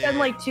 Okay, I spend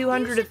like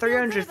 200 to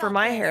 300 for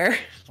my hair.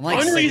 I'm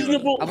like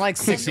unreasonable. I'm like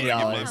 $60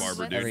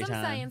 barber, every Some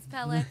time. science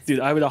pellets. Dude,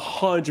 I would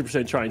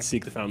 100% try and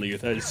seek the family youth.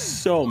 That is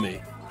so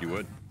me. You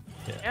would.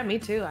 Yeah, me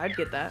too. I'd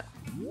get that.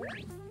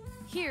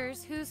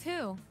 Here's who's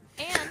who.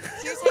 And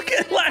here's how Look you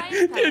at get a science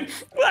Dude, pellet.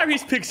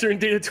 Larry's picture and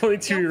date a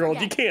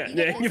 22-year-old. You can't,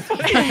 man. Keep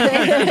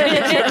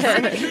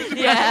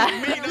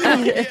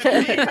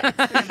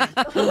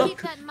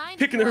that in mind.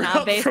 Picking her Not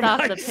up based from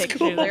off high the picture.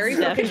 school. Larry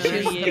fucking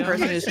chooses the you.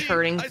 person who's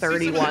turning I see some of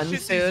the 31 shit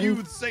these soon.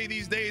 youths say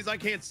these days, I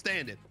can't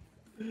stand it.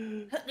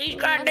 These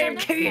What's our goddamn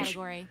next kids.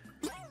 category?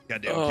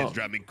 Goddamn kids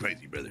drive me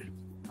crazy, brother.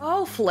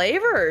 Oh,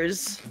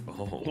 flavors.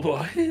 Oh.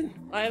 What?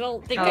 I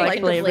don't think I I like like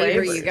the flavor,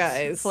 flavors. you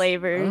guys.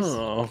 Flavors.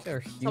 Oh.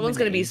 Someone's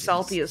gonna be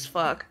salty as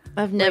fuck.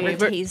 I've never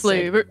tasted.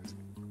 Flavor.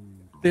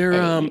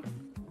 They're,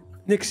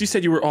 Nix, you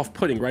said you were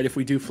off-putting, right? If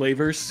we do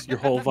flavors, your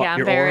whole Yeah,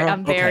 your aura?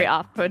 I'm very Okay.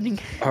 off-putting.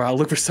 All right, I'll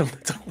look for something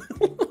that's a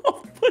little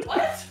off-putting.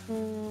 What?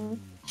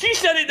 She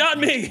said it, not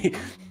me.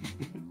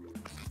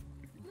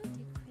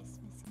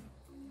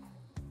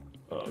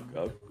 Oh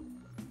god,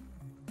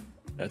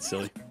 that's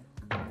silly.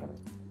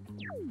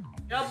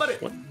 Yeah, buddy.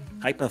 What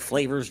type of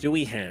flavors do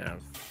we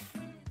have?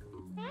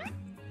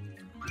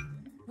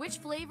 Which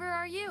flavor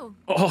are you?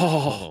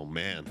 Oh,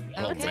 man.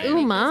 Okay, man. make those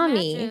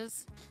Umami.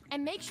 matches.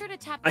 And make sure to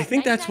tap I that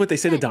think that's what they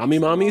say to 99% Dami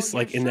interval mommies, you're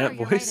like in sure that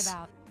you're voice. Right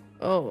about.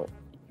 Oh.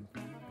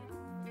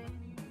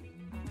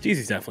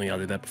 Jeezy's definitely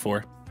outed that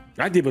before.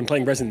 I did when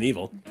playing Resident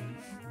Evil.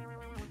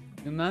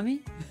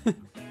 Umami?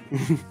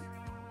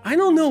 I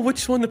don't know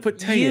which one to put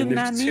Tay in.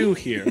 There's Umami? two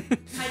here.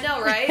 I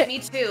know, right? Me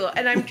too.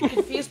 And I'm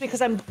confused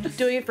because I'm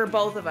doing it for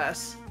both of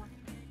us.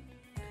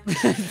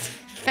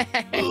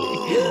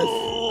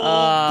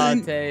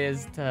 Oh, Tay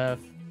is tough.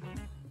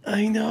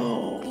 I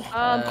know.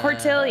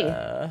 Cortilli.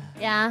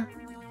 Yeah.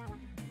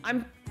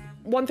 I'm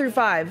 1 through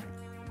 5.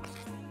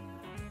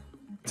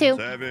 2.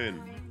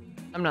 7.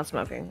 I'm not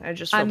smoking. I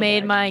just. I filled the made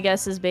bag. my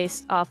guesses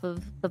based off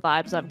of the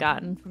vibes I've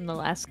gotten from the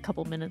last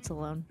couple minutes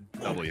alone.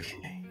 W.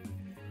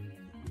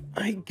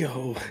 I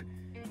go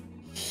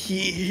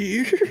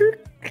here.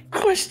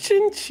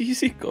 Question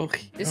cheesy go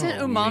here.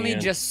 Isn't Oh, umami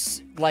man.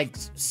 just like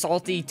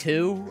salty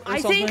too? Or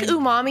I think something?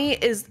 umami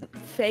is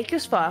fake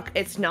as fuck.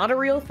 It's not a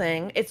real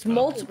thing. It's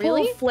multiple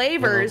Really?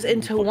 flavors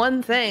into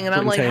one thing, and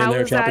I'm Putting like, Tay in how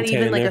there, is that dropping Tay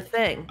even in like there. a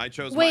thing? I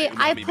chose Wait,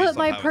 my I umami based put off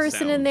my how it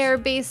person in sounds. there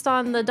based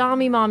on the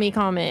Dami Mommy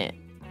comment.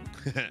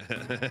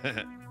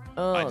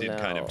 Oh, I did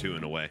kind of too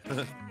in a way.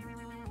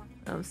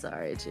 I'm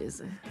sorry,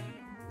 Jason.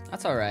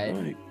 That's all right.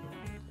 Right.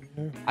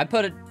 I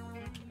put it.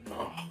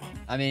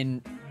 I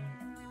mean,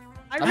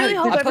 I really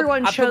hope I put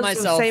everyone chose the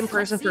myself- same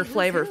person for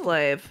Flavor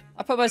Flav.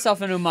 I put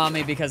myself in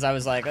umami because I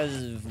was like, oh, this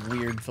is a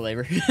weird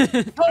flavor.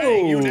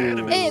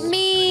 Unanimous. It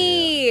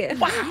me!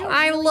 Wow.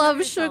 I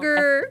love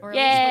sugar. Or at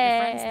least what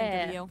your friends think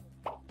Yeah. of you.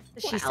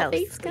 She Wow, sells.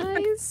 thanks,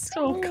 guys.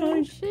 So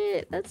kind.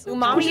 Shit, that's so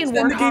Umami cool. and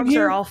End the game warthogs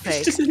here. are all It's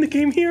fake. just in the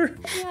game here.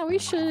 Yeah, we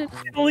should. It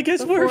only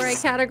gets Before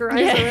worse. I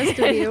categorize the rest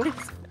of you.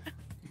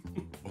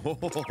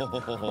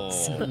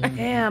 Oh.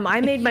 Damn,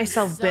 I made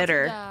myself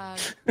bitter. Dog.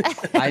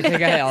 I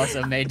think I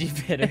also made you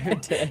bitter,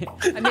 Tay.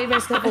 I made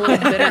myself a little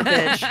bitter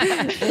bitch.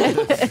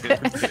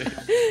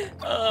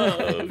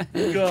 Oh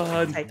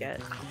god. Take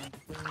it.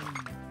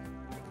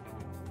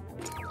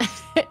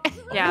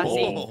 Yeah,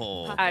 see,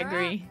 Oh. I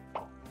agree.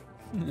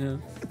 Yeah.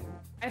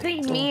 I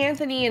think me,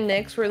 Anthony, and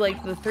Nyx were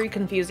like the 3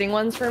 confusing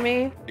ones for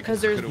me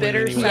because there's Could've bitter,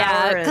 went sour,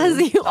 anywhere. Yeah, because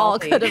and you all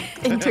salty. could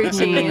have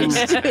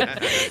interchanged.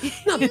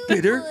 Not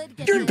bitter.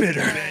 You're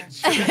bitter.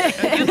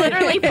 You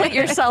literally put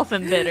yourself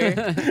in bitter.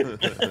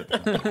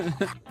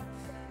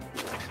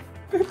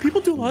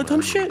 People do a lot of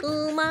dumb shit.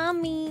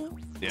 Umami.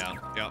 Yeah,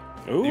 yeah.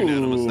 Ooh.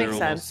 Unanimous there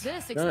Makes almost. sense.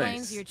 This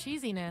explains Nice. your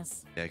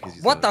cheesiness. Yeah, 'cause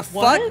he's What the a-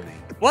 fuck?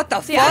 What the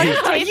See, I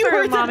fuck? hate You for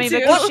were the mommy dude.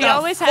 because What she the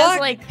always has fuck?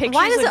 like pictures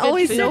Why does of it good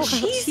always food. so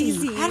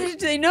cheesy? How did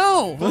they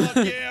know?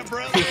 Fuck yeah,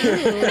 brother.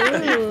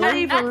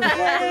 Flavor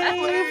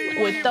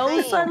Flav with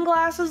those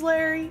sunglasses,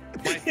 Larry.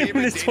 My Him favorite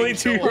and his dating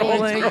show 22-year-old. of all Oh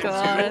my time,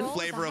 God. too.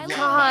 Flavor of Love, by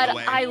God, the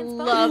way. I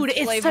love Dude,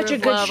 it's Flavor such a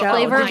of good Love. show. Oh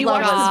Flavor my of Did you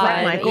watch the God.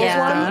 Bret Michaels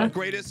Yeah. one?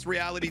 Greatest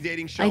reality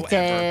dating show I ever.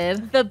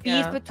 did. The beef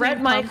Yeah. between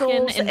Red pumpkin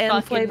Michaels and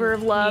fucking Flavor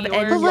of Love New and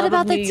York. But what Love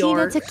about of the New Tina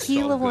York.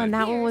 Tequila So one? good.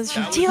 That one was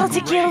That was Tila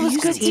great. Tequila was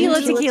good. Tila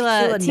Tila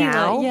Tequila.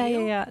 now? Yeah, yeah,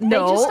 yeah. They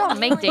No. just don't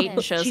make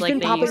dating shows She's like been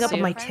they popping used up on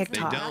to. my They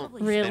TikTok. don't.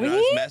 Really? They're not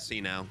as messy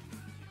now.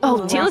 Oh,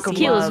 Rock Tila's of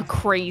Keel is Love.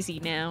 crazy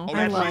now. Oh,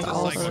 I yeah, love she's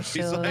all like, those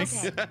she's shows. like,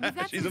 Okay, we've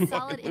got she's a some fucking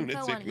solid info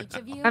on lunatic. each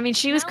of you. I mean,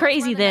 she was Now let's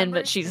crazy run the then, but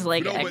numbers she's and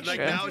like No, but extra. like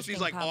now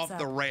she's like Interesting off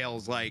pops the up.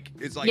 rails. Like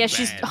it's like Yeah,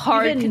 she's bad.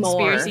 hard Even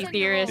more. conspiracy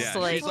theorist. Yeah,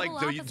 like she's like Total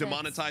the opposites.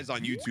 demonetized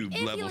on YouTube If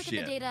you level look at the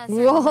shit. data a certain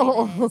way,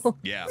 that is. Whoa.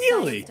 Yeah.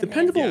 Really?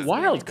 Dependable Yeah.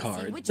 wild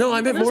card. No,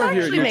 I meant This more of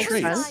actually your makes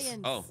traits.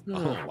 sense. Oh,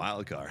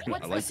 wild card.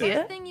 What's I the like see that.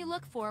 first it. thing you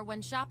look for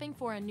when shopping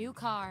for a new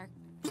car?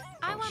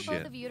 I want shit.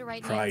 both of you to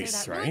write an Price,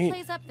 answer that right? really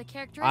plays up the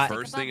characteristic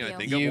First thing I above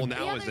think you. of You- well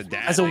now is a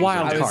dad. As a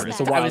wild I was- card. It's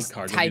a I wild was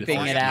card. typing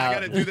I it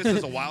gotta out. do this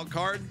as a wild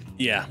card.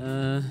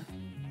 Yeah.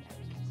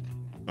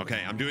 Okay,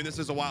 I'm doing this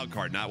as a wild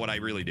card, not what I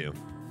really do.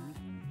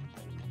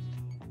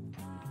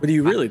 What do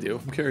you really do?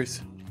 I'm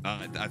curious.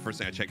 First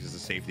thing I check is the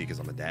safety because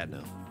I'm a dad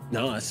now.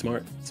 No, that's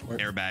smart. Smart.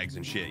 Airbags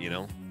and shit, you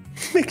know.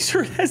 Make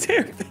sure it has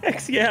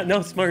airbags. Yeah,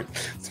 no, smart.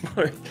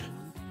 Smart.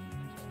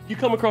 You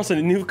come across a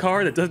new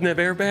car that doesn't have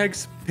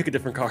airbags, pick a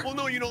different car. Well,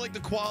 no, you know, like the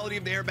quality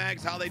of the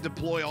airbags, how they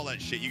deploy, all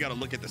that shit. You got to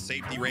look at the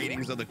safety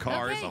ratings of the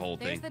cars, Okay, the whole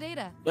there's thing. the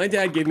data. My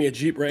dad gave me a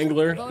Jeep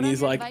Wrangler, Vote and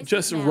he's on your like, devices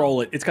just now.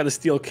 roll it. It's got a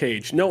steel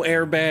cage. No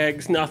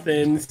airbags,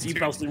 nothing.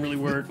 Seatbelts didn't really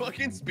work.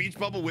 Fucking speech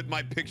bubble with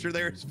my picture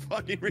there is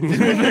fucking In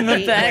ridiculous.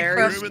 the back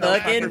Larry for Room in the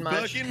back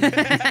fucking. for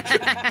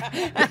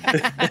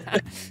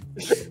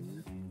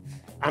fucking-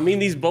 I mean,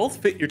 these both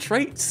fit your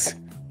traits.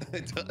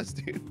 It does,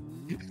 dude.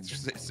 It's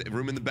just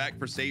room in the back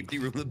for safety,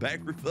 room in the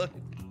back for fun.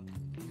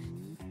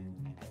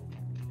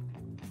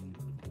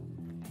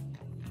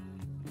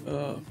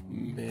 Oh,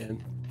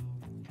 man.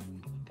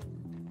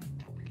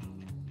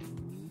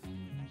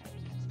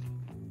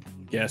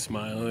 Gas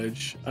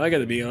mileage. I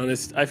gotta be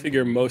honest, I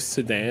figure most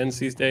sedans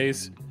these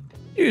days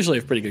usually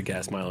have pretty good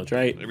gas mileage,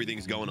 right?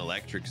 Everything's going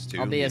electrics too.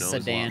 I'll be a you know, there's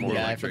lot sedan more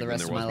guy for the electric than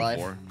rest there of was my life.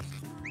 before.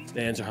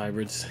 Sedans or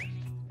hybrids.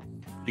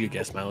 Pretty good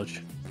gas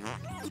mileage.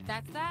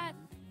 That's that.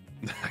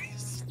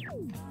 Nice.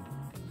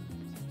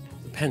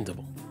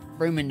 Dependable.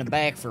 Room in the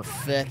back for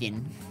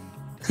fucking.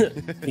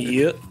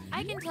 Yep.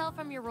 I can tell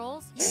from your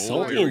roles. You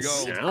Salty are and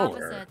complete sour.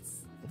 opposites.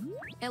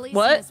 At least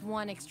What? in this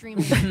one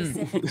extremely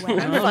specific way.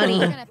 I'm funny.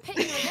 We're gonna pit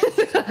you against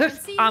each other and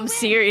see who I'm wins.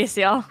 serious,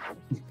 y'all.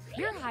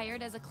 You're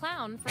hired as a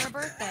clown for a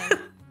birthday.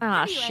 Ah,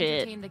 How do you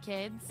shit. entertain the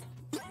kids?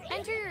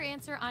 Enter your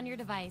answer on your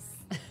device.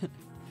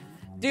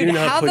 Dude, Do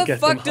not how put the get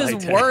fuck them does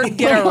high-tech. word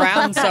get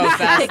around so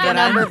fast Pick a that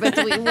number I'm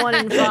between 1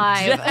 and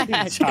 5.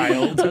 Jack.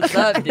 Child. What's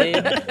up, dude?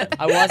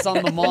 I was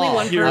on the mall.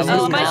 one I person was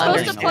Oh, am I supposed wandering to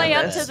understand play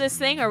up this. to this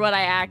thing or what I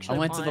I actually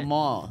went to the want?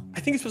 mall.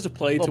 I think you're supposed to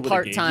play to Well, what they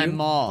gave part-time you.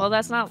 mall. Well,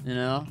 that's not. You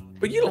know?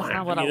 But you don't That's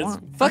have not what I I mean,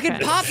 want. Fucking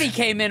Okay. Poppy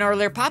came in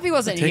earlier. Poppy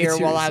wasn't Take it here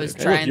while I seriously, was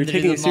okay? trying You're to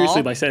taking do it the seriously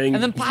mall. by saying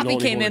And then you don't Poppy even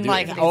came wanna in do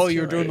like, it. "Oh,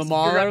 you're doing the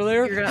mall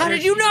earlier? You're gonna How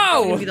did you You're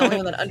know?" the only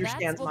one that That's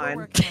understands what we're mine.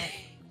 working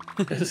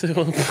with.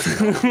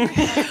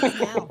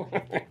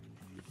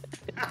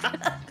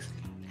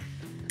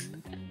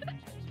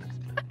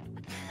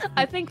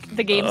 I think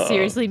the game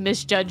seriously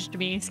misjudged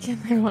me.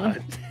 I want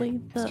to play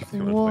the I'm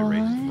gonna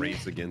play what?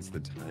 race against the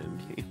time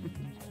game.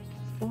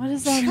 What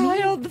does that mean?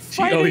 Child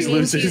She always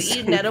Means loses.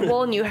 you eat an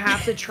edible and you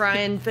have to try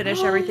and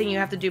finish everything you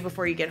have to do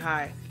before you get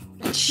high.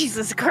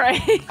 Jesus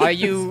Christ. Are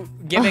you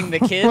giving the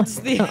kids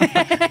the?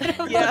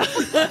 Yeah.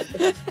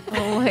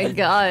 Oh my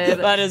god.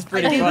 That is I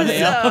pretty do funny.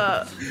 this,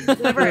 huh?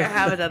 whenever I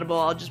have an edible,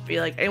 I'll just be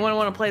like, anyone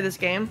want to play this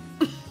game?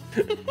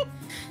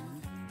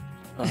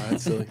 Oh,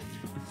 that's silly.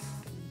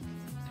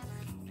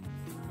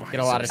 Get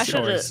a lot of I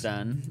should've- chores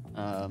done.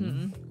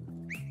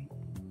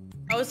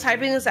 I was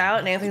typing this out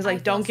and Anthony's I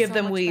like, don't feel give so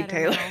them much weed,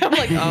 better Taylor. now. I'm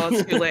like, oh,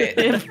 it's too late.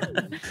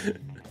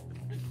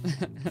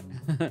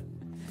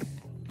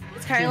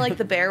 It's kind of like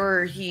the bear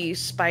where he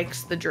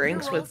spikes the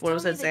drinks Your with, roles what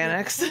was tell it, me that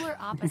you're Xanax? polar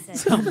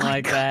opposites. Something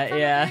like that, From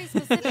a yeah. very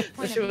specific point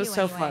That of shit was view,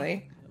 so anyway.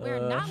 funny.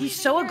 We're not He's leaving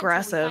so here until we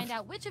aggressive. Find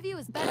out which of you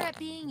is better at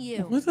being you.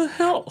 What the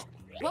hell?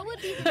 What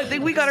would be the I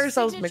think we got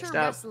ourselves signature mixed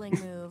up. wrestling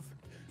move?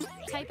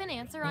 Type an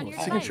answer on your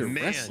Signature device.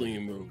 Man.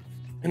 wrestling move.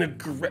 An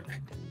aggressive.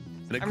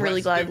 I'm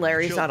really glad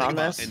Larry's not on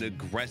this. An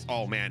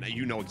oh man,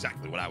 you know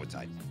exactly what I would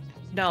type.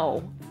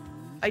 No.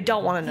 I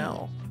don't want to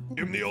know.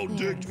 Give him the old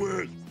dick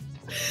twist.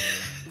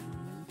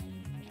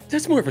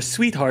 That's more of a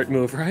sweetheart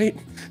move, right?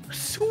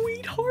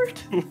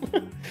 Sweetheart?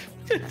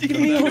 Give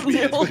me a That would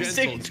be a little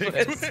gentle dick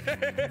dick twist.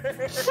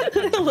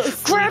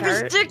 Grab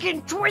his dick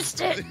and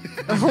twist it.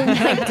 Oh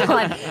my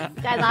god.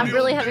 Guys, I'm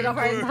really having a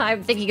hard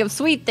time thinking of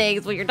sweet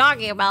things when you're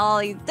talking about all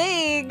these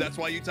things. That's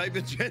why you type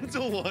the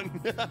gentle one.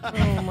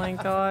 Oh my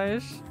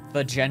gosh.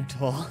 The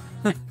gentle.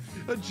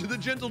 The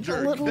gentle A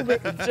jerk. little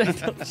bit.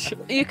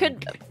 You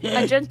could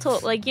a gentle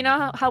like you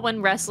know how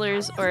when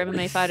wrestlers or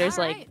MMA fighters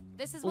All like right,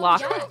 this is what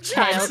lock we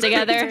got. hands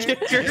together, Give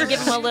give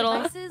them a little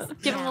Devices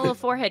give them a now. little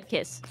forehead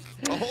kiss.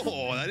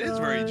 Oh, that is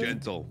very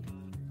gentle.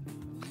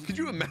 Could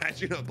you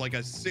imagine like a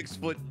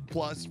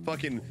 6'+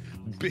 fucking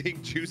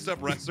big juiced up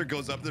wrestler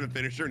goes up to the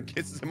finisher and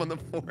kisses him on the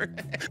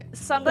forehead?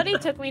 Somebody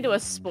took me to a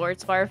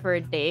sports bar for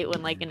a date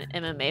when like an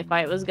MMA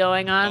fight was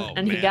going on, Oh,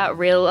 and he man. got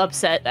real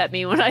upset at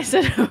me when I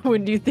said,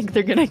 "When do you think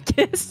they're gonna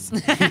kiss?" Oh,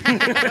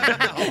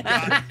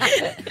 God.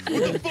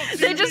 What the fuck do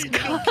They you just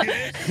mean, no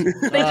kiss?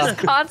 They just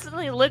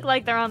constantly look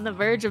like they're on the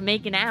verge of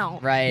making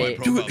out. My Right.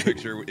 profile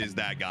picture is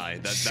that guy.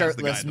 That's the guy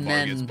Shirtless at the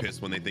bar gets men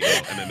pissed when they think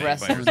about MMA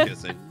wrestling. fighters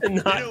kissing.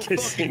 Not They don't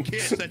kissing. fucking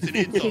kiss. That's an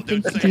insult.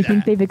 Don't Do say you think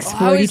that. they've I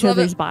explored always each love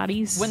other's it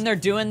bodies? when they're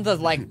doing the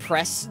like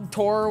press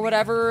tour or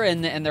whatever,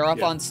 and they're up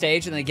Yeah. on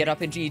stage and they get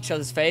up into each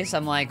other's face.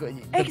 I'm like,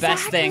 the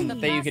best thing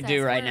that you could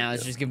do right now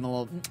is just give them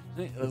a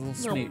little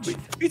smooch.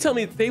 You tell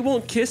me they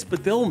won't kiss,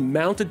 but they'll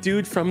mount a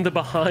dude from the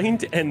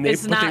behind, and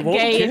It's but not they won't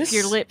gay kiss? if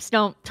your lips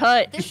don't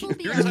touch. This will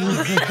be You're our telling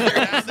me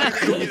last that's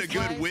not gonna get a Wisely.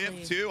 good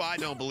whiff too? I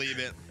don't believe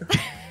it.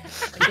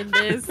 It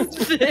is.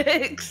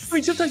 6. I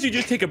mean, sometimes you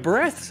just take a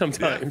breath.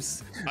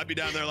 Sometimes. I'd be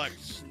down there like,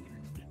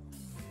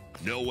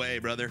 no way,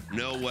 brother,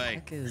 no way.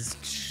 Heck is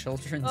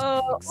children's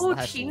Oh, books oh,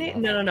 slash teenage.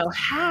 law. No.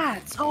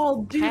 Hats.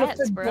 Oh, dude,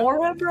 Hats, a bro.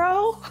 fedora,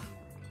 bro.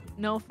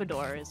 No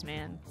fedoras,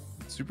 man.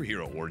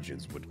 Superhero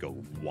origins would go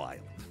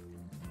wild.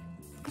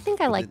 I think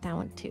I like that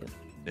one too.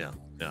 Yeah.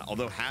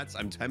 Although hats,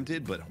 I'm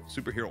tempted, but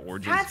superhero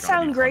origins. Hats gotta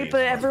be sound great, funny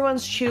but as fuck.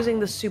 everyone's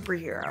choosing the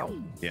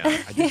superhero. Yeah,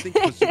 I just think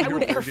the superhero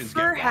would origins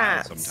prefer get wild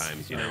hats.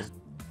 sometimes, you know.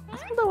 I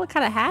don't know what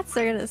kind of hats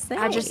they're gonna say.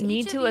 I just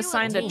need Each to of you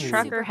assign a obtain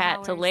trucker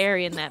hat to superpowers.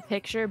 Larry in that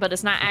picture, but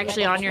it's not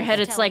actually on your head.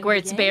 It's like where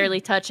it's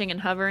barely touching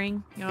and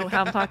hovering. You know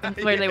how I'm talking?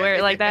 Where they wear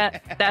it like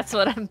that? That's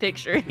what I'm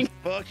picturing.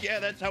 Fuck yeah,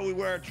 that's how we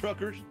wear our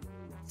truckers.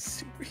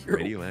 Superhero.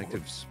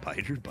 Radioactive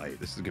spider bite.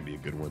 This is gonna be a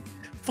good one.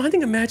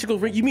 Finding a magical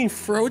ring. You mean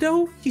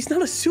Frodo? He's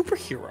not a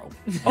superhero.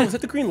 Oh, is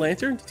that the Green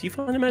Lantern? Did he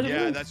find a magical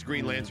Yeah, ring? that's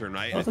Green Lantern,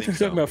 right? I I thought you think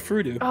were talking so. about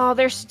Frodo. Oh,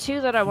 there's two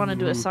that I wanted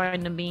to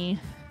assign to me.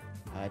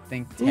 I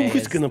think Ooh, Tay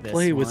who's is gonna this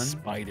play with one.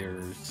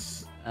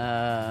 spiders?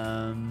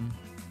 Um,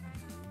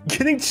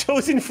 Getting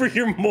chosen for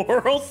your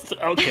morals?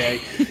 Okay.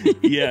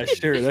 Yeah,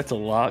 sure. That's a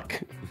lock.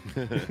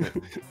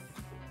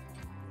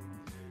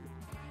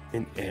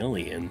 An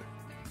alien.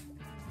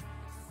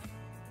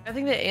 I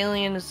think the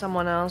alien is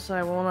someone else, and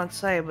I will not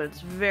say, but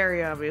it's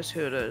very obvious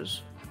who it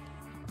is.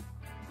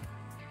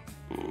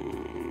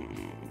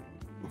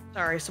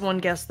 Sorry, someone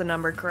guessed the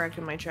number correct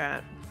in my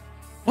chat.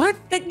 What?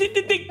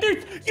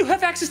 You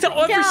have access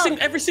to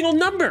every single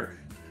number.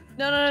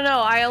 No.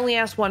 I only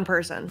asked one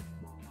person.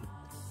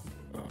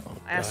 Oh,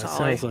 I asked God,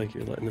 Solly. sounds like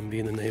you're letting them be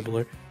an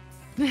enabler.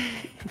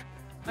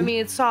 I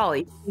mean, it's Solly.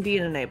 He can be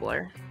an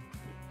enabler.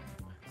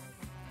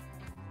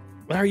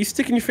 Are you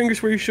sticking your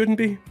fingers where you shouldn't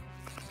be?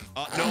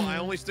 No, I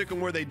only stick them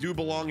where they do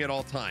belong at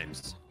all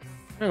times.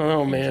 I don't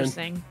know, man.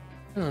 Interesting.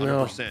 I don't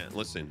know. 100%.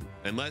 Listen,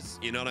 unless,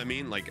 you know what I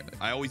mean? Like,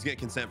 I always get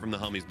consent from the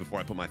homies before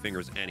I put my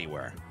fingers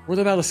anywhere. What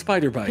about a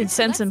spider bite?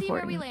 Consent's Let's see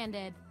where we important.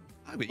 landed.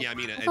 Yeah, I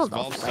mean, it don't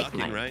involves like sucking,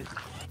 mine. right?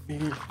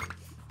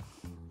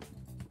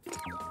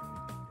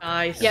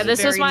 Nice. Yeah,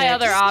 this was Very my Nyx.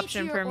 other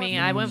option for me.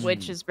 I went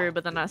witch's brew,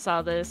 but then I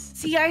saw this.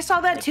 See, I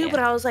saw that too, but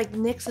I was like,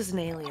 Nyx is an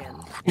alien.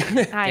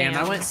 damn,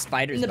 I went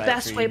spiders In the bite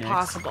best for way you, Nyx.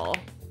 possible.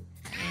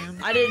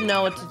 I didn't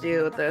know what to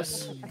do with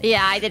this.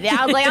 Yeah, I did.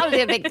 I was like, I was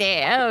a big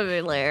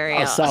damn Larry.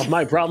 I'll solve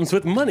my problems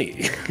with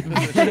money.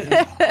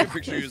 I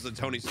picture you as a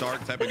Tony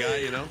Stark type of guy,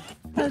 you know?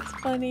 That's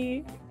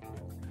funny.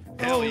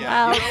 Hell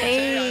yeah. wow, You know,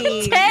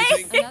 Tay,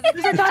 thanks.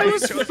 I thought it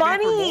was chose me for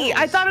funny. I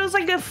morals. thought it was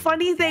like a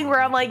funny thing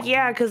where I'm like,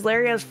 yeah, because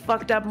Larry has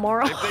fucked up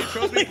morals. If they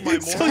chose me for my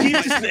morals, So he's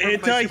my just an superhero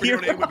anti-hero.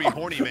 name would be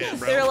Horny Man,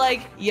 bro. They're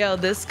like, yo,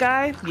 this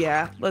guy?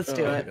 Yeah, let's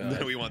do Oh, it.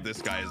 God. we want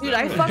this guy as Dude, the-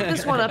 I fucked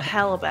this one up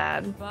hella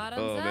bad.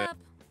 Bottoms Oh, man. up.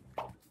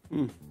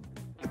 Mm.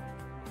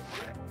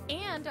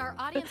 And our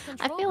audience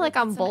control feel like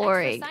group I'm put some extra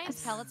boring.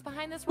 Science pellets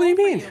behind this What do you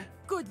role for mean?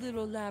 Good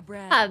little lab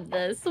rat. I'm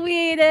the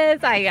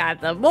sweetest. I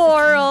got the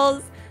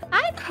morals.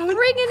 I didn't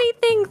bring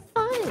anything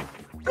fun.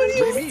 What do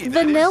you mean?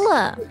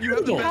 Vanilla. You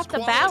have the You best have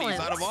to qualities balance.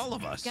 out of all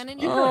of us. Gonna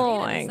need Oh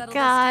Marina to my settle this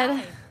God.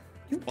 tie.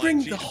 You Fine, bring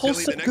the Jesus,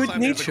 wholesome silly. The next good time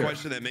there's a nature.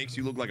 question that makes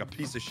you look like a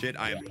piece of shit,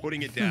 I am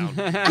putting it down.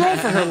 Go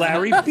for her,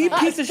 Larry. Be a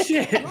piece of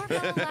shit. Your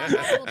fellow lab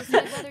rats will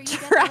decide whether you get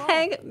the role.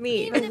 Drag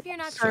me. Even if you're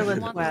not sure Charlotte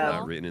you want the Webb.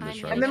 role, Written in the I'm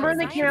Charlotte I remember when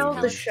they Science came out with the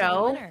pellets for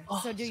show. winner, Oh,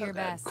 so do so your good.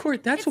 best.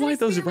 Court, that's It's an why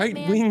those experiment,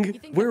 man. right-wing You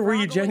think the "Where were you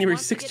frog always January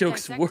wants to 6 get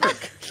jokes" dissected?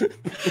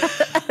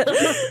 work.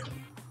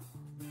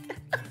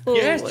 Oh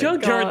Yes, my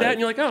Junk heard God. that, and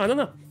you're like, oh, I don't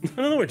know. I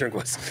don't know where Junk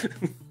was.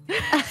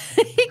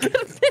 He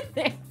comes in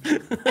there.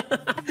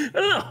 I don't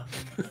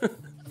know.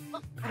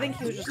 I think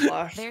he was just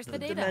lost. There's the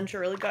data. Dementia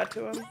really got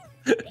to him.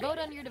 Vote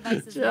on your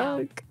devices now.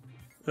 Joke.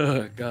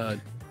 Oh,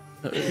 God.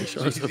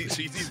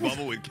 Cheesy's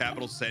bubble with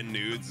capital send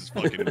nudes is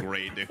fucking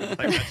great, dude. Like,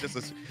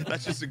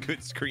 that's just a good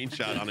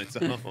screenshot on its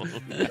own.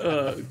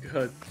 Oh,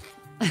 God.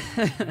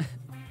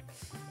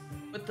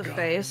 With the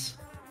face.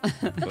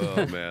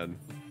 Oh man.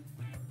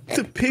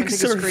 The pigs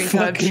Take a are screenshot of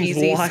fucking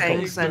Cheesy saying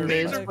wild. send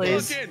nudes, They're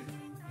please. fucking-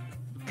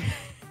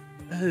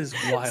 That is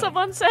wild.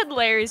 Someone said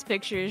Larry's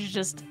picture is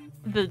just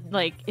the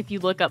like if you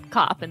look up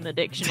cop in the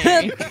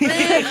dictionary.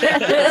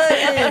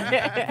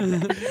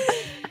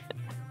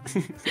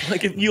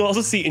 Like if you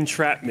also see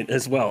entrapment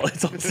as well,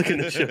 it's also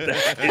gonna show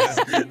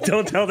that.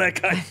 Don't tell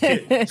that guy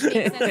shit. Makes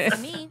sense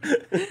to me.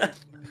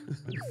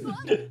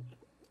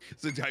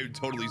 It's a guy who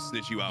totally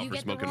snitch you out You for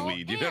get the smoking role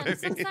weed. You know and what I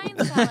some mean?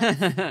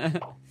 science talent.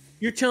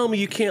 You're telling me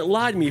you can't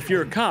lie to me if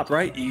you're a cop,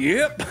 right?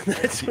 Yep.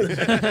 That's what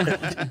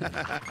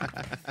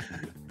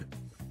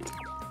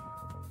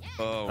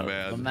Oh The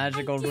man.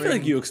 magical I feel ring.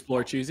 like you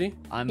explore, Cheesy.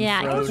 I'm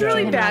Yeah, I was Frodo.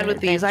 really Frodo. bad with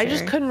these. I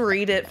just Adventure. couldn't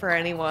read it for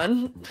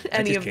anyone.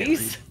 Any just of can't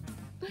these.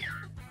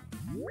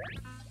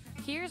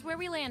 Here's where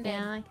we landed.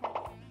 Yeah.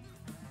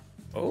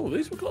 Oh,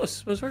 these were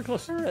close. It was very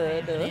close.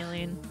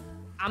 Alien.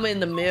 I'm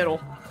in the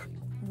middle.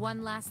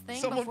 One last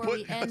thing Someone before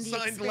we put end the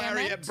assigned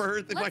Larry at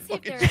experiment. birth in my Let's see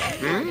if fucking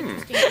there are any more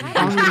interesting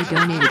items. Already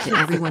donated to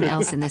everyone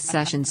else in this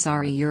session.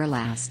 Sorry, you're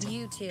last.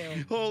 You too.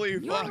 Holy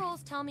Your fuck.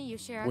 roles tell me you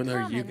share a When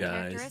are common you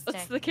guys? characteristic,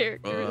 What's the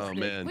character? Oh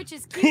man. which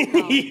is cute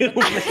and all, You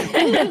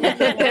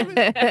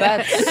but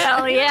That's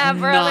Hell yeah,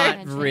 brother.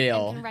 not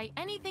real. and can write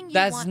anything you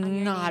That's want on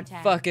your not name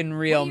tag. fucking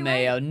real, What do you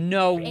Mayo. write?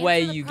 No Answer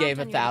way the you prompt gave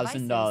on your devices,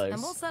 And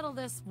we'll $1,000. settle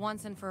this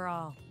once and for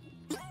all.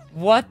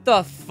 What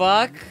the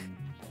fuck?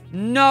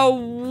 No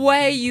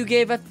way you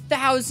gave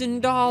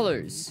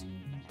 $1,000.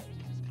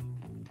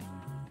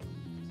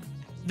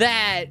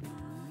 That,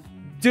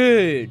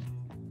 dude.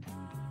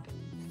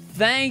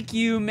 Thank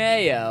you,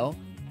 Mayo.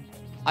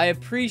 I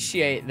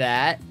appreciate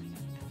that.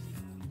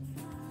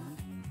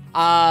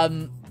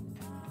 That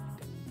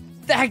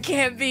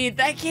can't be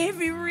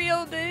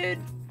real, dude.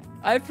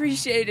 I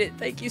appreciate it.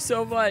 Thank you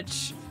so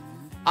much.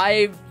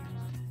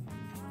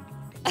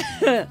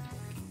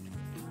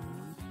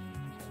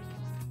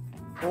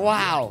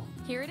 Wow.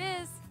 Here it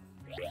is.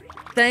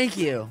 Thank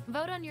you.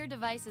 Vote on your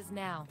devices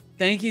now.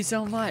 Thank you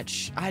so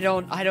much. I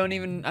don't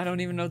even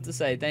know what to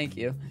say. Thank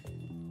you.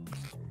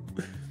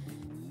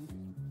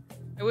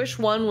 I wish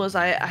one was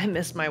I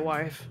miss my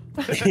wife.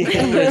 Holy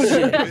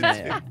shit,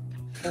 Mayo.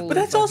 But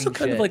that's also Holy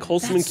kind of shit. like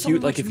wholesome That's and so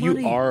cute. Like much if you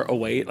money. are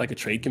away at like a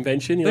trade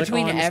convention, you're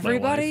Between like, oh, I miss my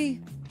wife. everybody?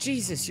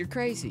 Jesus, you're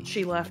crazy.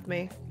 She left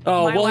me.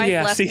 Oh, My well, wife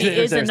yeah. left See, me there's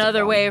is the another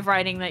problem. way of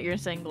writing that you're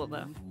single,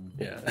 though.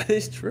 Yeah, that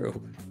is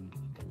true.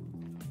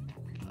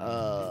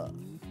 My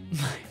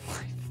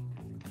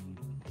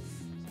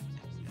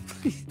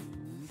wife.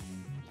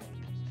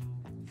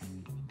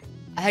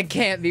 That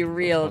can't be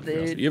real,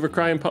 dude. You ever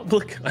cry in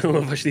public? I don't know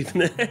if I should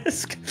even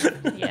ask.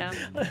 Yeah.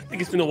 I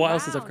think it's been a while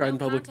since I've Wow, cried in no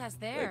public. contest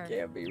That there.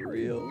 can't be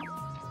real.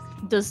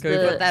 Does Could we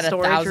the put that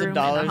storage room in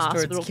the $1,000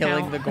 hospital towards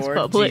killing the count as gourd?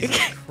 public?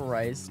 Jesus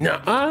Christ.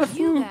 Nah.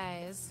 You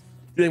guys.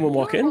 Did anyone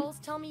walk Your in? roles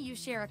tell me you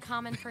share a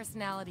common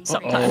personality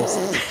Sometimes.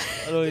 Oh.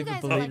 I don't You even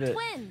guys are believe like it.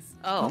 twins.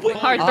 Oh.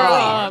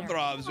 Heartthrob.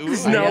 Throbs. This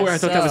is Ooh. not I where I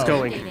guess thought that was so.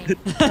 going.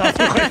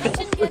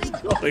 Imagine getting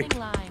opening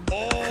line. Oh,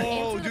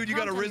 Answer the dude, you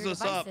gotta prompt on rizz your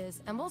us up.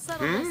 devices, And we'll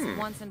settle this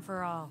once and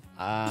for all.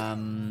 I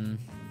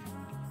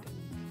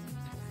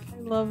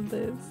love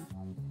this.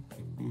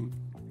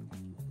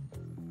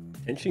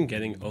 Tension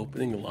getting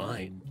opening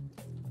line.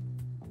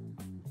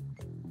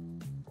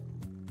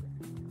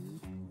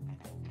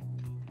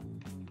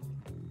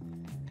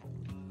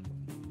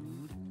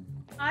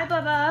 Hi,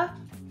 Bubba.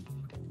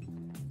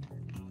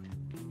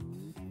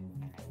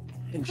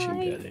 Tension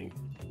getting.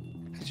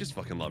 I just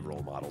fucking love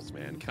role models,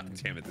 man. God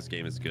damn it, this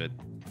game is good.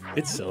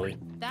 It's silly.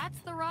 That's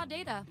the raw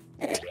data.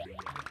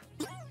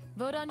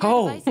 Vote on your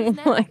Oh. devices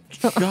now. My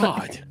God.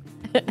 God.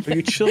 Are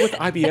you chill with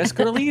IBS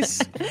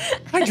girlies?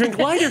 I drink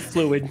lighter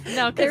fluid.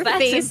 No, Their because that's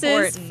faces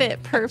important.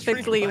 fit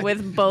perfectly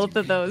with both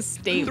of those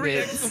Three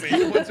statements.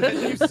 exclamation points and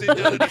then you sit down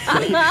at a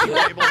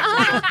table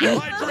and say, I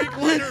drink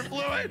lighter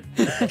fluid.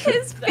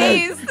 His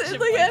face is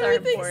like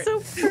everything's so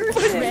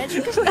perfect.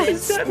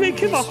 Does that make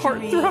him a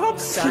heartthrob?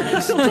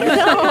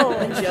 No.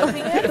 I'm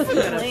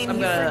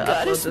gonna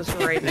upload this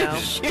right now.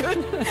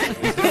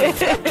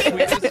 Sweetness,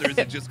 or is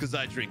it just because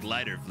I drink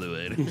lighter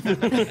fluid?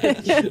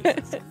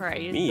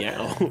 Christ.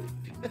 Meow.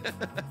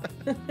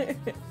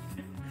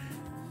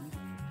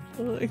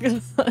 Oh my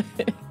God.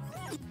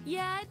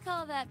 Yeah, I'd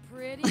call that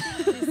pretty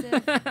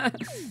conclusive.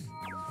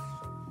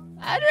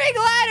 I drink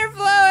lighter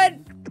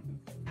fluid.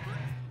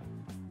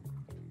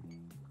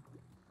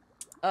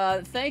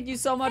 Thank you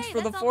so much Hey, for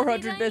the that's all the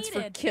 400 I bits for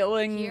needed.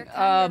 killing Here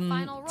come your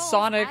final rolls,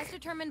 Sonic. as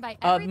determined by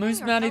everything Moose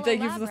your Mounty, fellow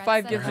thank you for the lab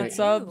 5 rats said gifted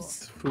about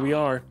subs. Who we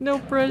are. No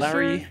pressure.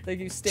 Larry. Thank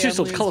you, Stanley,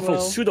 Chisel, as colorful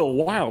well. pseudo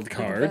wild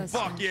card. Yes.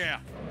 Fuck yeah.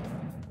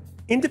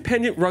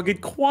 Independent, rugged,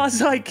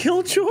 quasi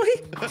killjoy.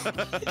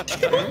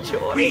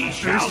 Very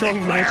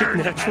strong magic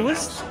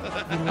naturalist.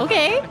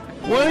 Okay.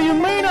 What do you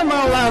mean I'm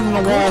not allowed in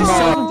the Gorgeous, Walmart?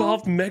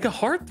 self-involved mega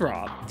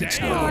heartthrob.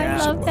 Oh, I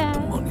love that.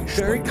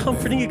 Very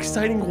comforting,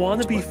 exciting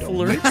wannabe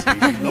flirt.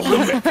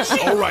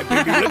 All right,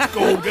 baby, let's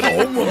go get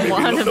a home run, baby.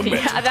 Love the Wannabe.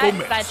 Mets. Yeah, Go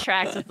that Mets.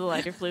 tracks with the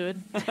lighter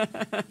fluid.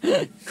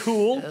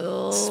 Cool,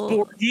 Oh.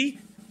 sporty,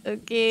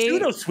 Okay.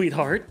 pseudo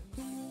sweetheart.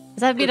 Does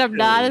that mean I'm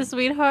not a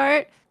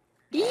sweetheart?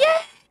 Yeah.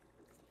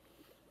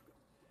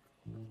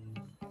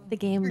 The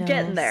game You're knows.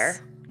 getting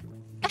there.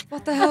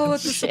 What the hell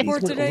with the Jeez,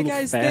 support went a today, little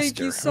guys? faster. Thank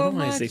you I so don't know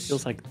why I say much. It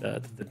feels like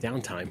the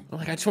downtime.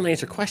 Like I just want to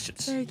answer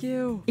questions. Thank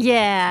you.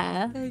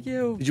 Yeah. Thank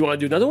you. Did you want to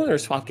do another one or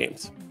swap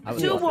games? I would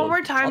Do it love one to-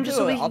 more time I'll just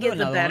do so it. we can I'll do get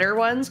the another better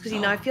ones, because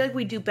I feel like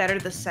we do better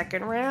the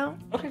second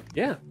round Okay,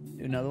 yeah.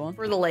 Do another one.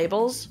 for the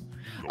labels.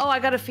 Oh, I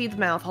gotta feed the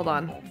mouth. Hold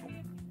on.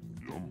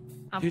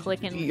 I'm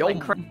clicking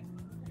like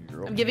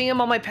I'm giving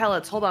him all my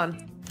pellets. Hold on.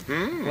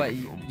 What?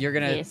 You're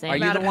gonna? Yeah, same. Are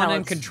you Amount the of one in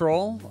pellets.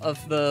 control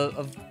of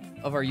the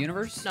of our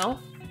universe? No.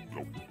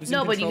 Who's in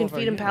No, but you control can of our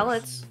feed him universe?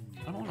 pellets.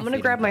 I don't wanna I'm gonna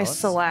feed grab him my pellets.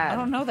 salad. I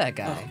don't know that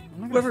guy. I'm not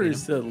gonna Whoever feed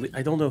is him. the,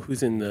 I don't know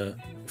who's in the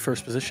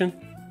first position.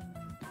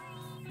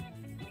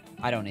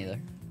 I don't either.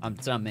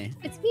 It's not me.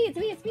 It's me, it's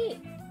me, it's me.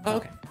 Oh,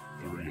 okay.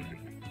 3,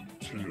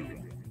 2,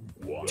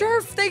 1.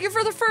 Jerf, thank you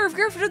for the fur.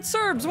 Gifted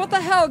Serbs. What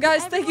the hell,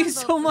 guys? Thank you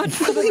so much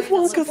for the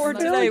Wonka support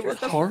for today. your What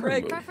the heart.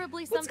 frick?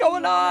 Preferably What's something going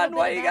you know a on? bit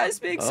Why are you about. guys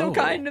being so Oh.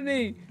 kind to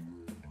me?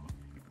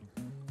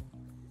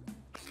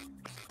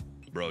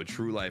 Bro,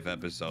 true life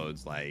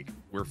episodes, like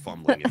we're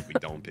fumbling if we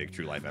don't pick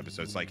true life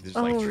episodes. Like this is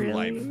like Oh, true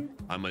really? life.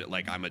 I'm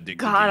addicted.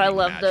 God, to I eating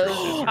love mattresses.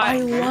 those. I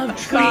love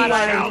tree God,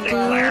 life,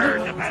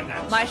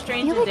 dude. My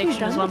Strange You like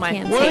Addiction is one of my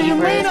Duncan.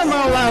 favorites.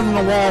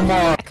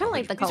 I kind of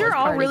like the These colors are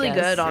all part, I really guess.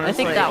 good, honestly. I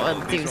think that one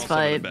These are seems all some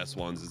of the fun. best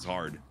ones. It's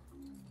hard.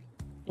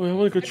 Well, I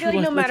want to go I feel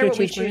like no matter what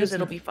we choose,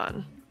 it'll be. be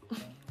fun.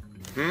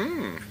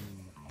 Hmm.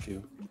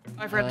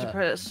 I forgot to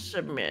press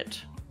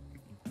submit.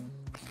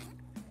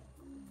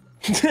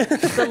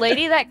 The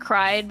lady that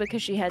cried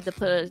because she had to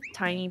put a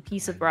tiny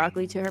piece of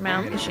broccoli to her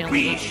mouth because she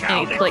only eats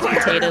any like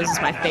potatoes is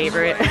my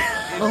favorite.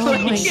 Oh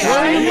my When she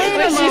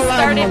god.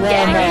 started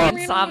gagging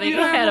and sobbing,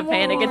 I had a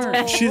panic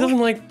attack. She doesn't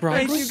like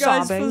broccoli. Thank you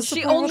guys for the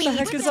She support. only What the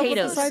heck eats is up with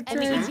this potatoes hype and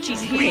train? eats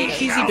cheesy potatoes.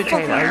 Cheesy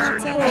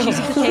potatoes.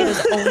 Cheesy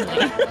potatoes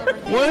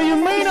only. What do you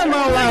mean I'm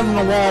not allowed in the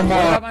What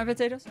Walmart? about my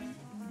potatoes?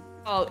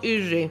 Oh,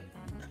 easy.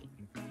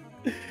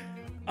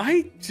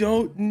 I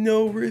don't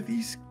know where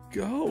these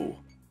go.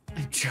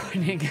 I'm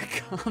joining a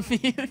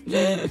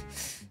commune.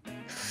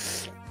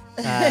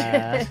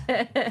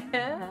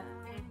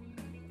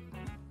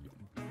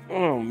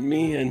 Oh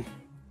man.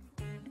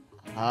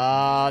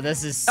 Oh,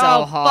 this is so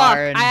Oh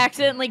hard. fuck! I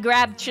accidentally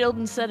grabbed chilled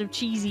instead of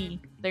cheesy.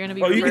 They're gonna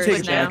be Oh, you can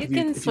reversed take now. that. You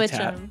can if you switch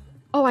tap. them.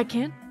 Oh, I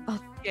can. Oh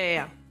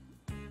Yeah.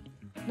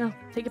 no,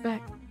 take it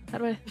back. How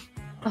do I?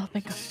 Oh,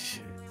 thank God.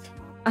 Shit.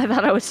 I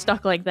thought I was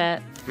stuck like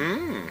that.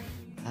 Hmm.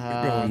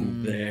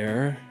 Going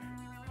there.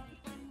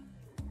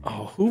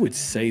 Oh, who would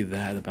say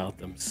that about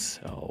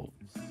themselves?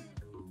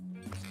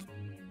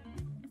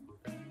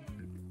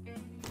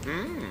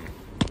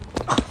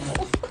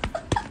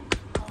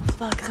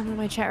 Fuck! Someone in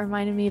my chat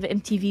reminded me of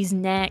MTV's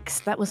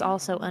Next. That was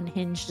also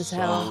unhinged as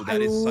hell. Oh,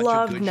 that is such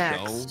love a good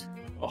Next.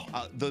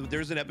 show.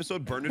 There's an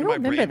episode burned I into my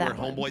don't brain remember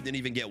where that Homeboy didn't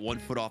even get 1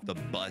 foot off the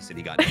bus and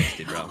he got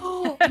nexted, bro.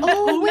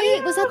 Oh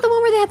wait, was that the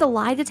one where they had the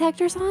lie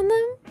detectors on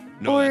them?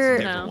 No, that's a Or-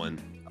 different No. one.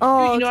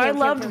 Oh, You know, okay, I okay,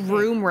 loved okay, okay.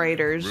 Room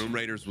Raiders. Room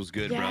Raiders was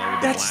good, Yeah. bro.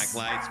 The That's-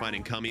 black lights,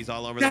 finding cummies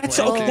all over That's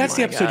the place. okay. That's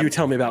the my episode God. you were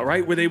telling me about,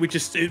 right? Where they would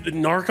just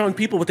narc on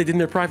people what they did in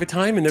their private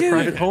time in their Dude.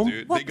 private home.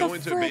 Dude, What they go the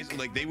into frick? basically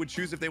like they would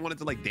choose if they wanted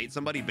to like date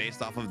somebody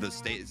based off of the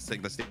state,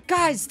 like the state.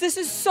 Guys, this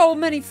is so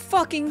many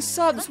fucking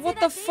subs. Let's see What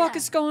that the fuck data.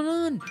 is going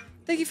on?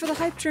 Thank you for the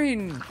hype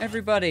train,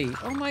 everybody.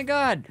 Oh my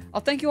god.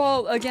 I'll thank you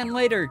all again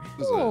later.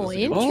 Oh, This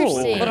is a good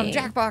interesting. But I'm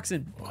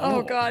jackboxing. Oh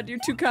Oh. god, you're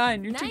too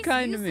kind. You're too Nice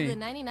kind to use of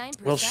the me.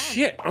 99%. Well,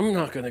 shit, I'm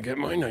not gonna get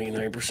my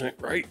 99%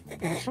 right.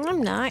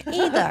 I'm not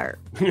either.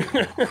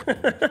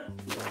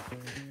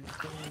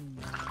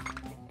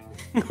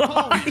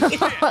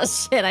 Oh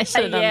shit, I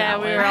should have done Yeah, that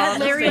we one. were all on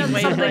the Larry same on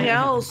something wavelength.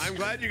 else. I'm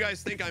glad you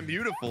guys think I'm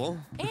beautiful.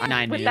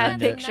 And with we that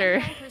have a picture.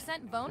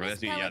 99%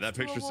 bonus Yeah, that pellets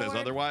to picture says award.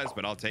 otherwise,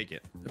 but I'll take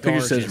it. The picture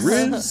says Gorgeous.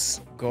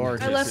 Riz.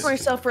 Gorgeous. I left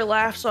myself for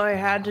laughs, so I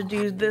had to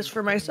do this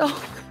for myself.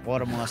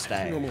 What a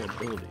mustache. Normal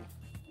ability.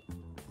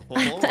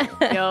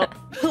 Yup.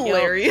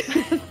 Hilarious.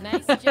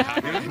 Nice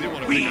job.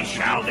 We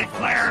shall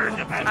declare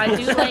independence. I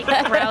do like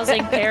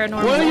browsing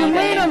paranormal. What do you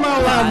mean I'm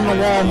not allowed in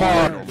the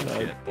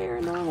Walmart?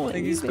 Paranormal.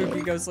 Thank you,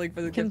 Spooky Ghost Link,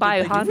 for the Can gift. buy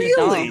a Thank you. haunted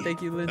dog. Really?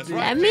 Thank you, Lindsay.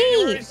 Yeah,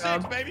 me.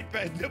 Baby,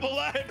 double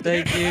live.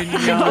 Thank you,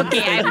 Neon. Okay,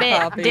 I Thank you,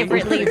 meant Poppy.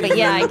 differently, but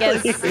yeah, I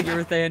guess. Thank you,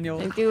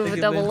 Nathaniel. I do have Thank a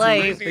you, double Lindsay.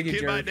 life. Raising a Thank you,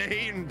 kid by Jared.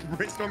 day and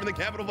brainstorming the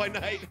Capitol by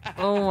night.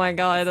 Oh my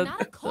god, It's that's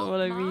not a cult,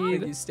 what I Mom. Thank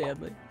mean. you,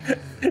 Stanley.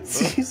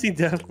 CC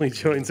definitely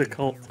joins a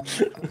cult.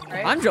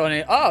 I'm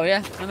joining. Oh,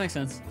 yeah. That makes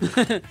sense.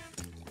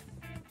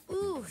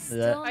 Ooh, that-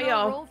 still Hi, no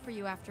y'all. roll for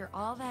you after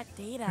all that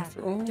data.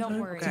 all Don't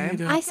that worry.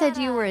 data. I said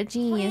you were a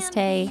genius, Plan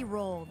Tay. B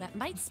roll that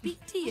might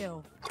speak to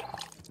you.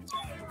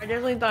 I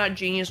definitely thought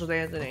Genius was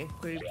Anthony.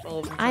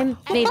 I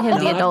made him the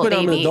No, I adult put on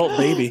an baby. adult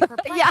baby.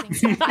 Yeah,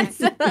 Perplexing I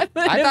said I put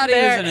I him thought he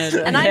was there, in it.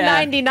 and I'm Yeah.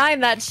 99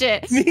 that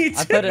shit. Me too.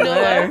 I put it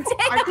there.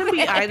 I could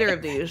be either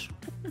of these.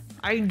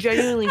 I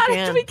genuinely How did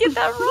can. we get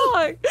that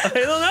wrong? I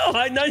don't know.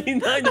 I'm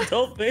 99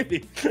 adult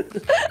baby.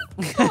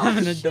 I'm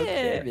an adult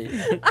shit.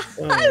 baby.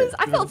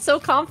 I felt so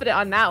confident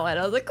on that one.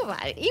 I was like, come on,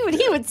 even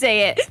he would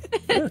say it.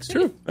 Yeah, it's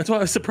true. That's why I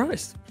was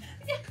surprised.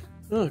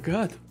 Oh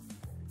god.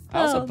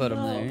 I also Oh, put him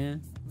no. there,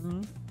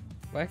 yeah.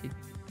 Wacky.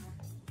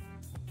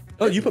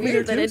 Oh, you put me there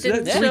Weird that too. it So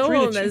didn't that's show 3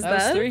 him to choose. as That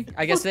was that. 3.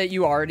 I guess that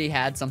you already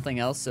had something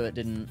else, so it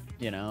didn't,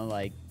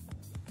 like...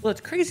 Well,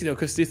 it's crazy though,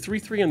 because the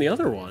 3-3 on the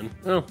other one.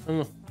 Oh, I don't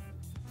know.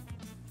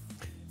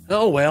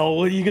 Oh well,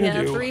 what are you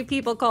gonna do? 3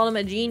 people called him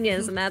a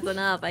genius, and that's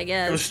enough, I Go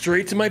guess.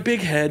 straight to my big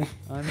head.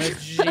 I'm a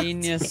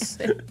genius.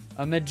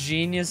 I'm a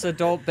genius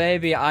adult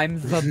baby.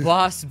 I'm the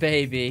boss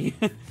baby.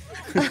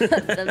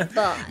 The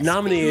boss.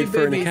 Nominated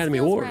for an Academy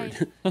Feels Award.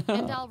 right.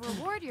 And I'll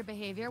reward your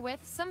behavior with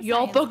some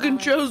Y'all science fucking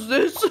knowledge. chose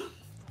this.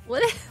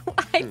 What?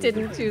 I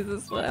didn't choose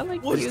this one. I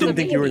like Well, choose just didn't a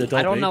think you were an baby. adult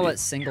I don't know baby. what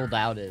singled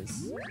out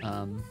is.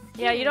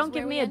 Yeah, you don't Here's give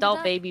where me we ended adult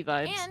up. baby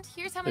vibes. And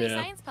here's how many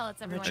Yeah. science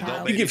pellets everyone Adult has.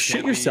 You baby give shit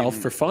can't yourself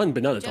be- for fun,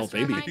 but not Just adult a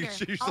baby. reminder,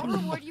 I'll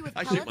reward you with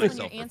I pellets shit when myself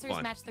your for answers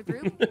fun. match the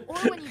group, or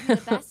when you do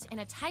the best in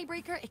a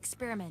tiebreaker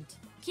experiment.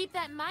 Keep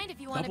that in mind if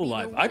you want to Double be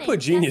live. the I winning put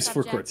genius test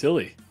for subject.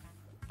 Cortilli.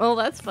 Oh,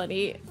 that's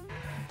funny.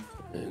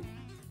 Oh,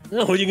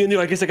 what are you gonna do?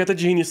 I guess I got the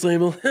genius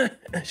label.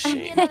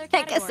 Shame. Another I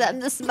guess category. I'm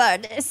the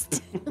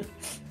smartest.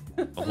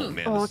 Oh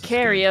man. Oh, this is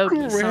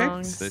karaoke Correct.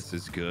 songs. good. This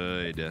is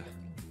good.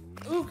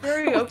 Ooh,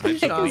 karaoke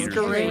songs.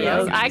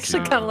 Karaoke I actually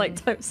kind of song.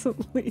 like types of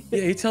leaves. Yeah,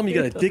 you tell me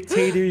you got a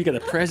dictator, you got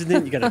a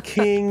president, you got a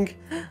king.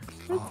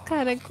 That's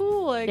kind of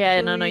cool, actually.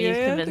 Yeah, no, you've I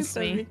think convinced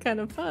that'd me. be kind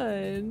of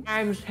fun.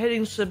 I'm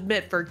hitting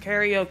submit for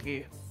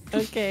karaoke.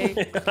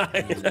 Okay.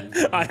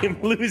 I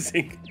am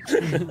losing.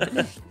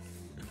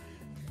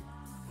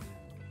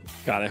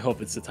 God, I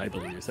hope it's the type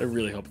of leaders. I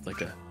really hope it's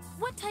like a.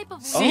 What type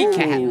of Sea leader-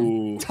 cat.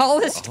 Oh.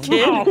 Tallest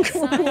kid. Oh,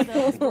 Sign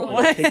those roles.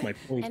 I take my And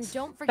points.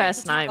 don't forget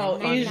Fast to take nine. the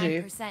Oh,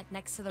 easy. 99%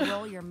 next to the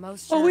role you're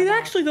most sure Oh wait, about.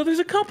 actually though, there's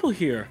a couple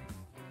here.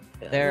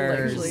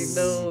 There's actually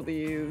know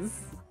these.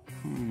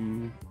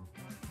 Hmm.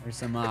 There's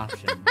some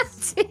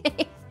options.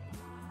 I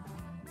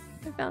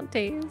found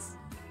Taze.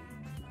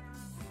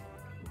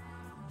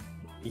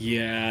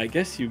 Yeah, I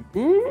guess you.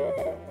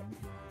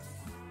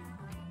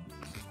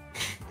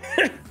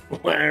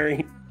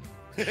 Larry.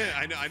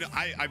 I know.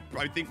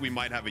 I think we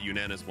might have a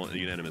unanimous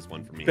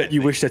one for me. Bet I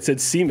you think. wish that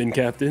said semen,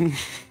 Captain.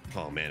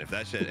 Oh man, if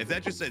that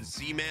just said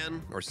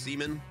Seaman or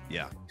Seaman,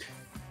 yeah.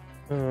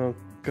 Oh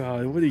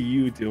God, what are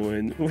you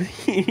doing? What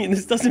do you mean?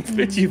 This doesn't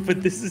fit you,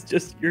 but this is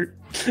just your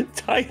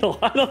title.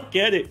 I don't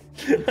get it.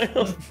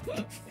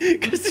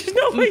 Because there's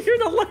no way you're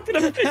an elected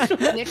official.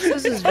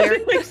 Nix's is very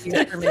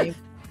confusing for me.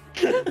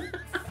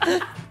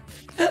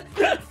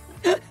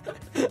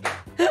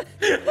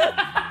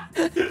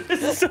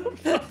 This is so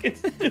fucking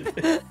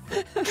stupid.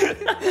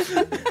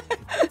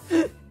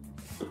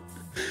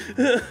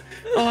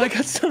 Oh, I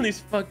got some of these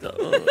fucked up.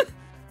 Oh,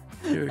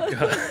 dear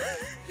God.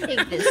 I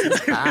think this is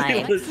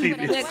fine. Let's see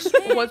this. Nix,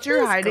 what's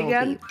your height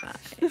again?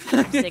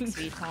 I'm 6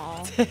 feet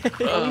tall.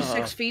 Are you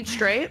 6 feet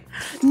straight?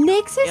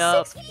 Nix is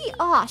Yup. 6 feet.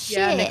 Oh shit.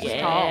 Yeah, Nix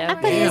is tall. Yeah, I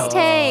put his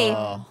Tay.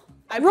 Oh.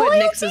 I put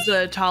Nix as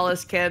the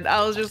tallest kid.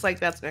 I was just like,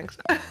 that's Nix.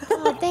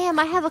 Oh damn,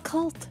 I have a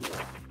cult.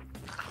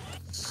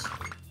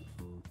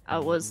 I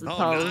was the Oh,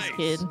 tallest nice.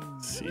 kid.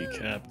 See,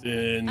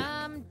 Captain.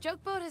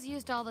 Jokeboat has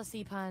used all the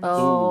sea puns.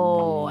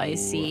 Oh, I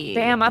see.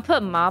 Damn, I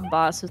put mob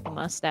boss with the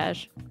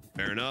mustache.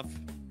 Fair enough.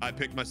 I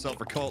picked myself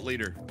for cult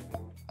leader.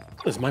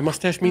 Does my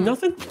mustache mean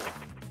nothing?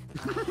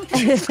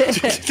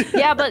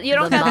 Yeah, but you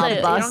don't The got mob the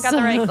you boss. don't got the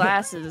right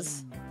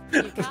glasses.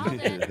 You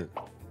called it.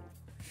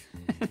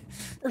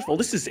 First of all,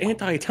 this is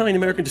anti-Italian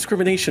American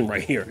discrimination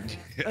right here.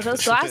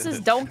 Those glasses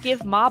don't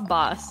give mob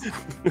boss.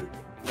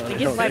 They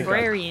give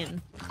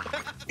librarian.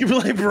 You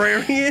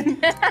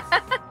librarian?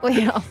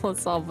 We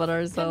almost all put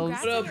ourselves.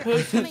 Congrats on your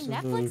upcoming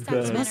Netflix God.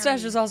 His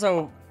mustache is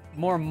also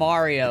more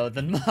Mario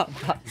than Mob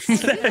Boss.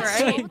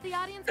 Roll with the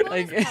audience bonus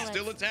Like- pellets.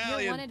 Still Your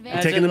Italian. one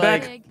advantage Taking it is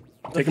back. big.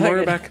 Take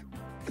Mario back.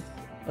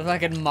 The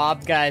fucking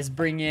mob guys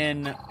bring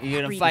in,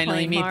 you're gonna Free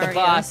finally play meet the Mario.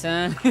 boss,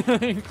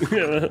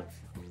 huh?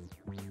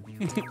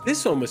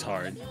 This one was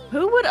hard.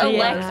 Who would Yeah.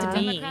 elect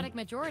me? Democratic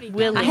majority.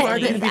 Willie. I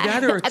either be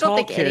that or a I tall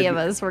don't think any kid. of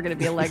us were gonna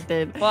be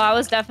elected. Well, I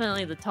was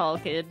definitely the tall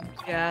kid.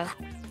 Yeah.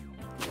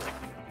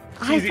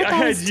 Cheesy, thought I that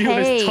had was you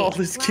as Tay.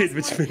 tallest kid,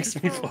 which Last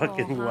makes me one,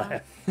 fucking control, huh?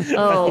 laugh.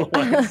 Oh.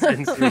 I don't know why it's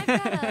censored. I've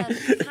got a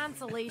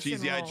consolation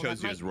Cheesy, I role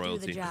chose that you as might do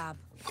royalty. the job.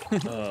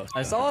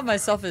 I saw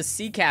myself as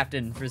sea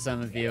captain for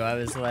some of you. I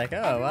was like,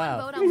 oh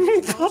wow. Vote on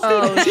which role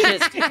Oh you're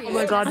shit. most Oh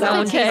my God, curious that about.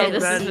 one's Okay, so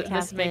this good.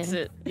 this makes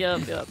it.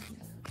 Yup.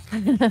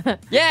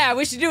 Yeah,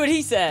 we should do what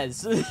he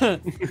says.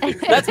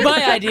 That's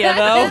my idea,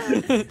 though.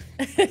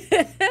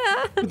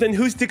 But then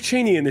who's Dick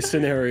Cheney in this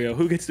scenario?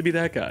 Who gets to be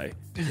that guy?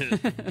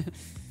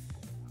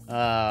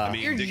 I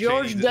mean, You're Dick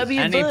George Cheney, W.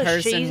 any Bush,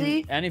 person,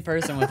 cheesy. any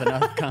person with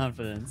enough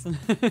confidence.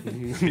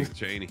 Dick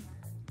Cheney.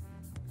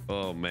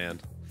 Oh man,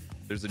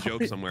 there's a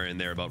joke somewhere in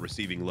there about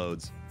receiving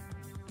loads.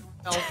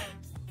 Oh,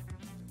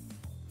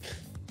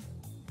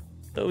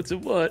 it's a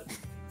what?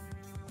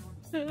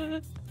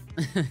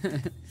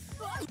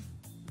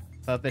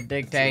 Puppet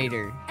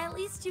dictator. At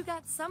least you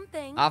got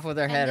something. Off with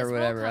their And head or this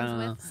whatever, role I comes don't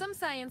know. with some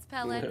science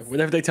pellets.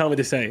 Whatever they tell me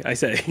to say, I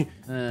say.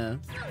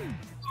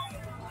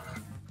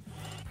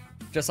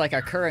 Just like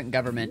our current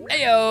government.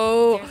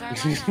 Ayo! There's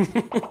our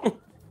lineup.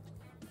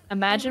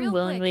 Imagine real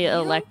willingly quick, you-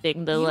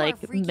 electing the You are like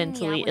freaking me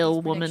mentally out with ill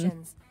these woman.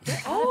 predictions. You're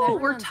out of Oh,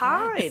 we're everyone's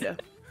heads.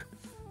 tied.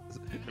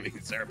 I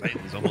mean, Sarah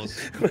Palin's almost.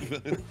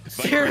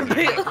 Sarah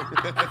Palin.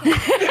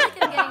 Okay,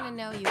 I'm getting to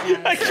know you guys.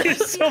 I get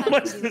Let's see so how you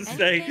much can to do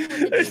say. anything with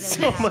the There's data we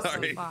so have much.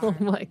 so far. Oh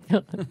my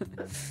god.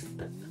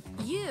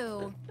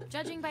 You,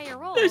 judging by your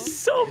role, There's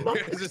so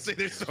much. I was just say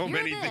there's so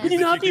many things. Can you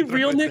that not be can throw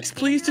real, in there. Nicks,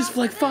 please? Just for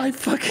like 5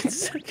 fucking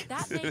seconds.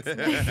 that makes no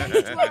sense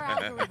to our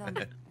algorithm.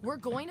 We're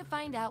going to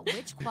find out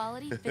which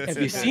quality fits Have you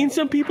better. seen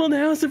some people in the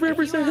House of If you were on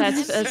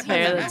Representatives? That's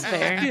fair. That's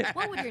fair.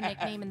 What would your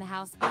nickname in the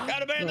house be?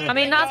 I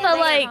mean, not the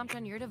like. Prompt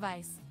on your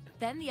device.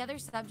 Then the other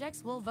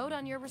subjects will vote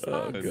on your Oh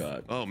response.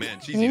 god. Oh man,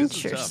 cheesy, this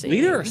is tough. Interesting.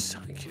 Neither are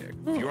sidekick.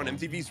 If you're on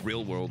MTV's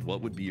Real World, what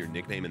would be your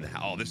nickname in the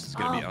house? Oh, this is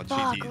gonna be Oh,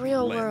 how fuck, cheesy.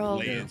 Real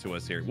World. Lay into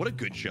us here. What a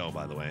good show,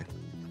 by the way.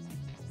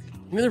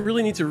 You really,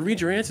 really need to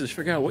read your answers,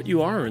 figure out what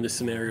you are in this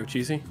scenario,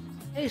 Cheesy.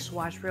 I used to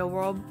watch Real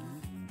World.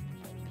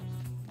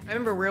 I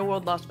remember Real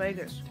World Las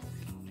Vegas.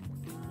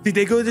 Did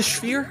they go to the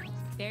Sphere?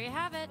 There you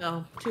have it.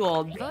 No, too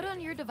old. Vote on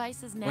your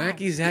devices now.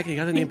 Wacky Zach, you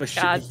gotta name a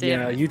shit. God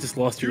damn Yeah, it. you just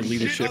lost your You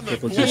leadership shit on the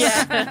privileges.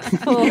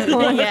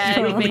 Yeah.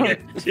 Yeah. we made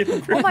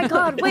it. Oh my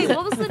god, wait,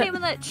 what was the name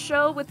of that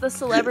show with the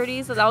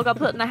celebrities that all got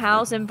put in the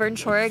house and Vern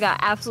Troyer got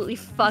absolutely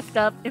fucked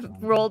up and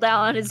rolled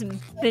out on his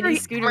mini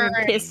scooter and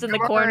pissed in the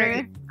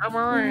corner? I'm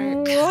alright.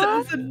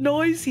 What? The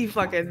noise he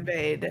fucking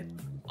made.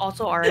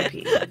 Also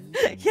R.I.P.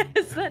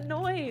 Yes, that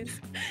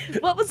noise.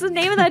 What was the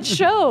name of that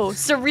show?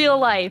 Surreal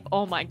Life.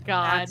 Oh my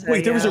god. That's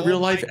Wait, there was a Yeah. real Oh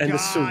my life and a God,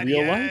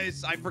 surreal life?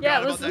 yes, I forgot Yeah,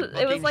 it about was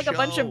that it was like a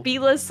bunch show. of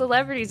B-list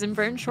celebrities and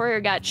Vern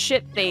Troyer got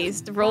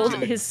shit-faced, rolled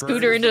Dude, his Vern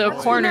scooter into a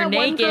Troyer. corner That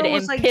one naked girl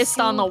was, and like, pissed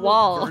on the so-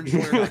 wall. Vern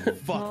Troyer got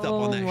fucked up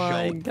on that Oh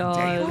my show. God.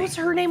 daily. What was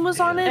her name was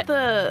on it?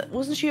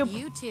 Wasn't she a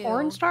You two.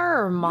 porn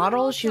star or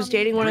model? She was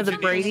dating one of the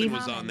Bridget Brady. Nielsen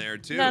was on there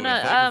too. No,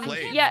 and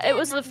Flavor Flav. yeah, it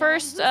was the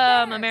first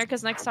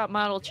America's Next Top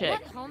Model chick.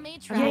 What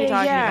homemade What are you trash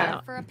talking yeah.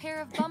 about? for a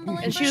pair of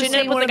bumbling And she She was did it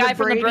dating with one the of guy the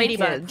from the Brady Brady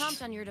Bunch. kids.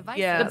 Prompt on your device.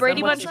 Yeah. The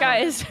Brady that Bunch was-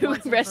 guys who Once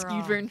and for rescued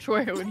all. Vern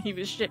Troyer when he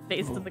was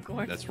shit-faced in the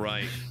corner. That's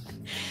right.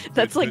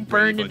 That's the like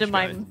burned Brady into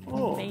Bunch my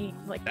guys. main,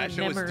 like That my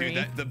show was, memory.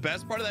 dude. The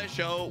best part of that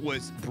show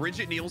was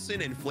Bridget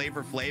Nielsen and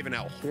Flavor Flav and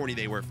how horny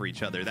they were for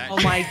each other. That Oh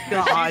shit- my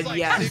god, She's like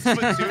yes.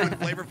 6'2" and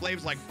Flavor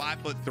Flav's like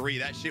 5'3".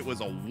 That shit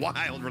was a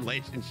wild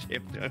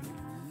relationship, dude.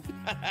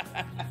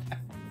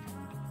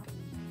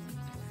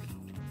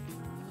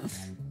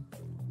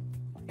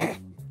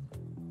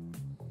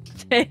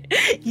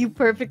 You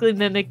perfectly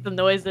mimicked the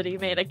noise that he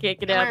made. I can't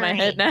get it out of my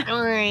head now.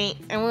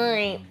 I'm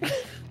alright.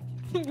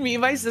 Me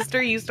and my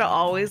sister used to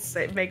always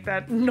make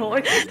that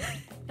noise.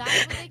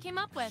 That's what they came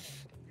up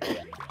with. Vote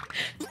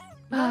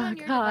Oh, on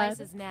your God.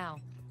 devices now.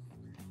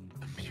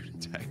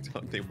 Mutant tag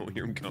dog. They won't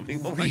hear him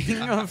coming. Oh my Ring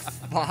god. of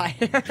fire.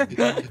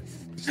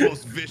 It's the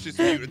most vicious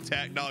mutant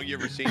attack dog you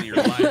ever seen in your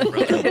life,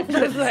 brother.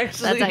 That's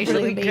That's actually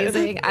really good.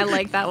 amazing. I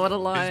like that one a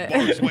His lot.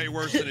 bark's way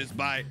worse than his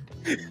bite.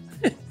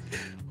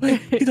 Wait,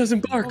 he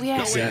doesn't bark. Oh, yeah.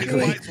 No, wait, Exactly.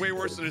 his bite's way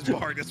worse than his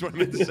bark. That's what I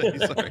meant to say.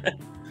 Sorry.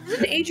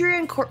 Isn't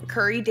Adrian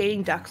Curry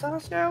dating Duck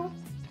Sauce now?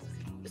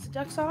 Is it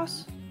Duck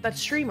Sauce? That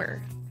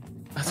streamer.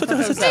 I thought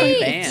that was a Wait,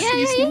 band.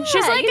 yeah.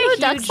 She's like You know a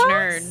Duck huge Sauce?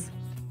 nerd.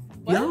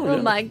 No,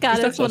 Oh my god,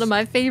 Duck it's one Sauce. of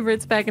my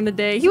favorites back in the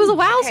day. He was a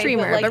WoW Okay,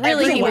 streamer, like, but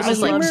really he was just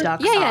everyone like,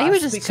 loves Duck yeah, he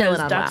was Sauce just chilling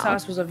because on Duck WoW.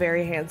 Sauce was a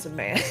very handsome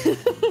man.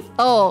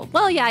 Oh,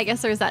 well, yeah, I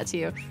guess there's that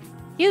too.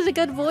 He has a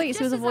good voice.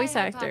 He was a Just as voice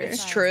I am actor.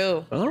 It's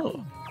true.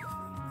 Oh.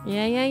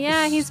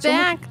 Yeah, he's So much-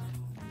 back.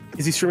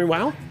 Is he streaming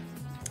WoW?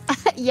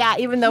 Yeah,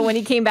 even though when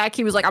he came back,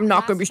 he was like, I'm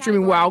not going to be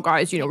streaming WoW,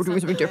 guys. You know, we're doing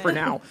something different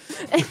now.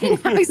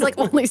 And now he's like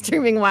only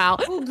streaming WoW.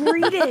 Oh,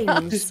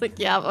 greetings. It's like,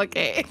 yeah,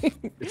 okay.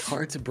 It's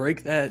hard to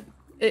break that.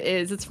 It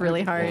is. It's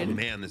really Oh hard.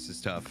 man, this is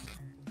tough.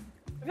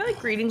 I feel like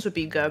greetings would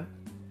be good.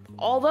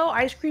 Although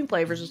ice cream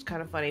flavors is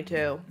kind of funny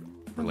too.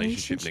 Relationship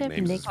Relationship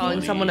nicknames. is Calling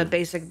funny. someone a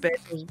basic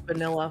bitch is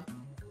vanilla.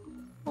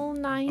 Oh,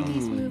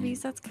 90s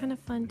movies. That's kind of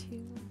fun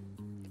too.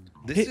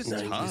 This Hit is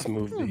 90s tough.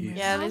 movies.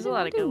 Yeah, there's a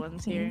lot of good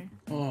ones here.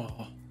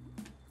 Oh.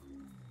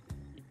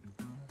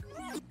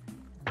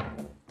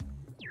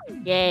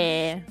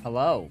 Yeah.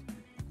 Hello.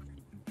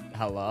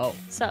 Hello.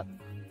 What's up?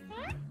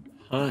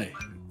 Hi.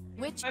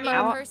 Which Hi, A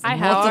Mom. person Hi,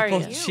 how are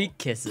Multiple you? cheek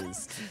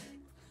kisses.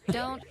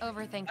 Don't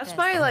overthink That's this.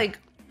 my like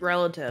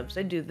relatives.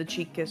 They do the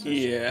cheek kisses.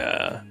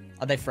 Yeah.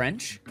 Are they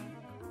French?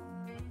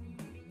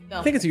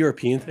 I think it's a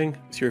European thing.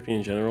 It's European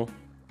in general.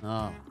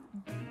 Oh.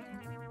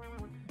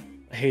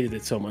 I hated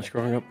it so much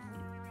growing up.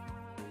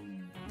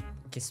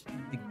 Kiss.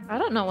 I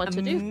don't know what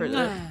to do for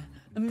this.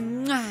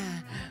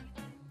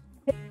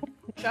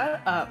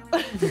 Shut up.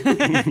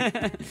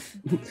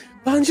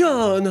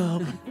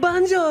 Buongiorno!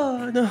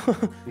 Buongiorno!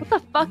 What the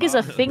fuck is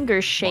a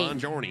finger shake?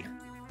 Bonjourni.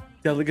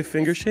 Delicate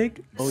finger shake?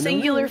 Oh, no.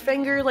 Singular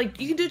finger, like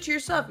you can do it to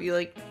yourself. You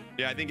like,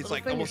 Yeah, I think it's Little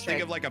like finger almost think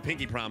shake. of like a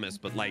pinky promise,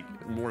 but like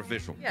more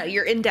official. yeah,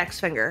 your index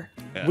finger.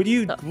 Yeah. What do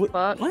you... The What,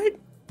 fuck? what?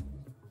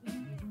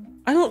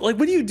 I don't... Like,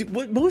 what do you do?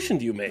 What motion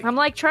do you make? I'm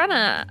like trying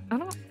to. I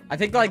don't. I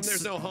think Like, like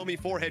there's no homie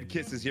forehead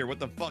kisses here. What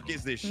the fuck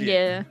is this shit?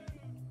 Yeah.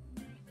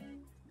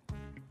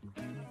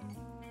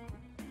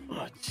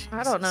 Oh,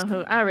 I don't know Jesus.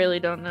 who. I really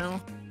don't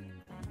know.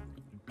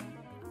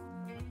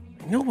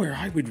 I know where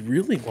I would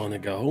really want to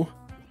go.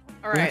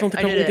 All I right, don't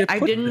think I I did will it. get I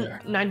put didn't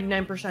there.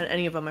 99%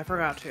 any of them. I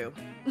forgot to.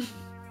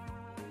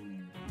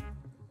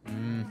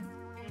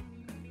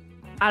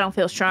 I don't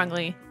feel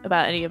strongly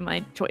about any of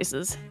my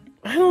choices.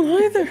 I don't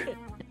either.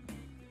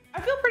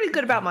 I feel pretty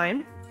good about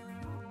mine.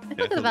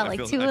 I about like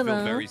feel, two I of feel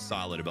them. very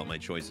solid about my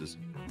choices.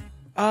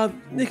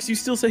 Nix, you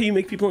still say you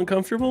make people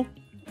uncomfortable?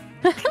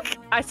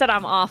 I said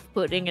I'm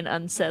off-putting and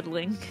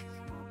unsettling.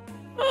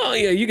 Oh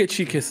yeah, you get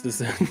cheek kisses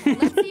then.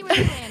 Let's see where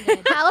you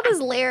landed. How does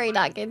Larry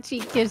not get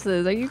cheek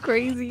kisses? Are you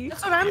crazy?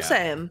 That's what I'm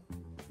saying.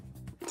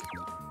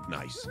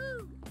 Nice.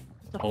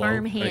 A Hello,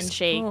 firm nice.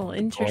 handshake. Oh,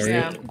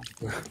 interesting.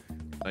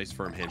 Nice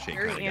firm handshake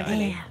Very kind of guy.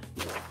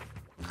 Yeah.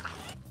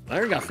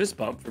 Larry got fist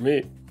bump for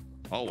me.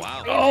 Oh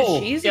wow. Oh,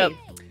 cheesy. Yep.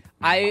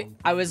 I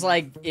was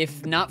like,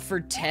 if not for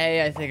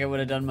Tay, I think I would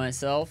have done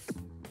myself.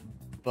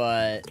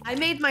 But I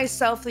made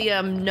myself the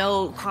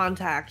no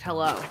contact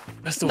hello.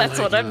 That's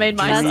what I made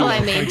That's myself.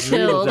 what I made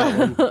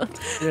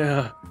too.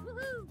 Yeah.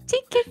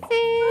 Cheek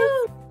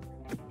kisses.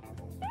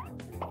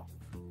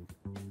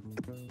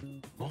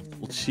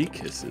 Multiple cheek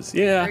kisses.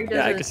 Yeah, Larry does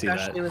yeah, I it can see that.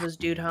 especially with his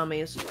dude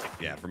homies.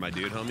 Yeah, for my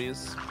dude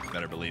homies,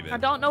 better believe I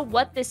it. don't know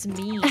what this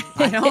means.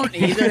 I don't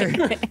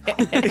either.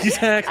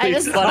 Exactly. I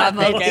just But thought I'm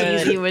that okay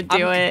with Daisy would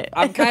do it.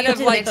 I'm kind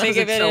of It like makes think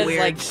it of it so as weird.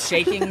 like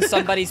shaking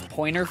somebody's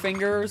pointer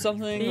finger or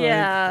something.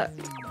 Yeah.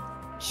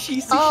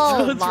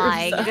 Oh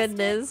my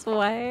goodness,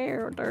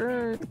 where?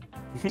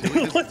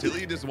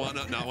 Tilly just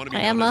not want to be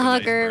I am known a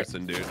as hugger. nice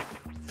person, dude.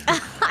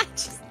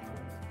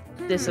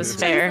 This is Seems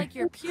fair. like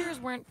your peers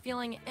weren't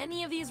feeling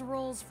any of these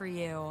roles for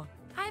you.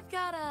 I've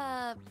got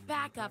a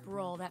backup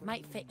role that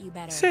might fit you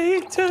better.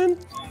 Satan.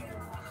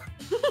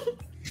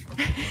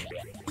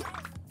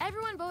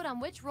 Everyone vote on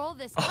which role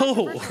this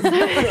Oh.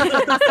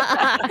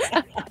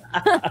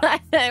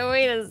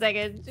 Wait a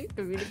second. She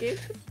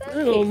communicates. I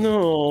don't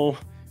know.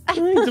 I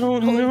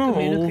don't know.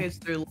 Communicates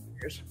through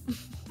letters.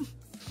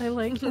 I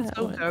like It's that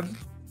so one.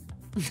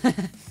 good.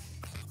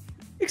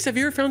 Nix, have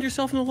you ever found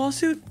yourself in a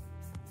lawsuit?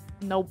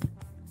 Nope.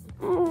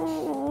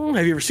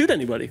 Have you ever sued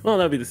anybody? Well,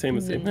 that'd be the same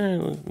as saying.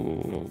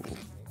 You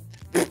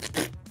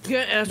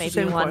can't ask the Maybe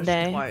same one question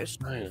day. twice.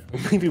 I know.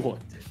 Maybe one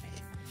day.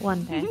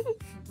 One day.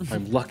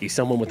 I'm lucky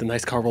someone with a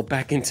nice car will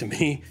back into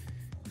me.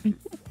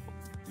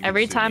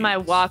 Every time I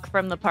walk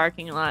from the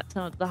parking lot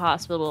to the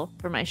hospital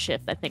for my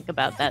shift, I think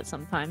about that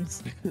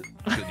sometimes.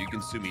 So you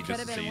can sue me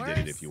just to say you did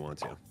it if you want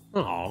to.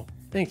 Oh,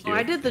 thank you. Oh,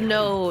 I did the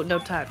no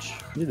touch.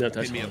 You did not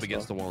touch Hit me my up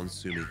against the wall and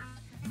sue me.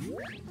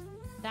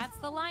 That's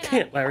the I lineup.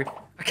 can't, Larry.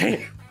 I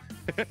can't.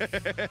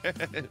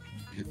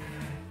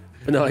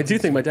 But no, I do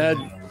think my dad,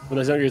 when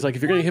I was younger, he's like,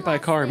 if you're getting hit by a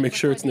car, make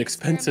sure it's an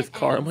expensive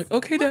car. I'm like,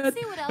 okay, Dad.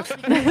 See what else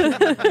we can do.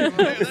 Man,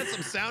 that's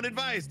some sound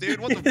advice, dude.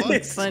 What the fuck?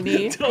 It's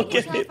funny. Don't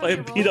get hit by a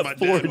beat up My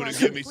dad Ford. would have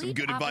given me some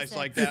good advice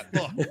like that.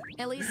 Ugh.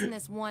 At least in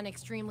this one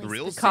extremely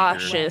Thrill specific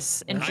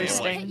Cautious, way.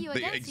 interesting. You The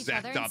against each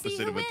exact other and see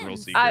opposite who of a thrill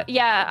wins. seeker.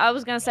 Yeah, I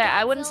was gonna say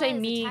I wouldn't say Godzilla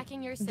is me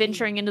attacking your city.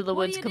 venturing into the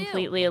What woods do you do?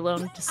 completely alone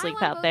to I sleep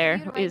want out both there of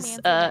you to write an is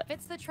answer that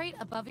fits the trait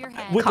above your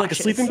head. With like a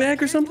sleeping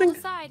bag or something?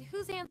 Decide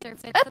whose answer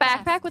fits a the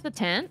best. backpack with a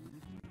tent,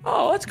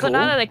 Oh, that's cool. but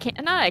not at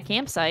a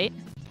campsite.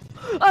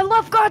 I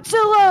love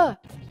Godzilla.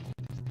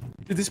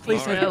 Did this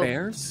place All have right.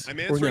 bears? I'm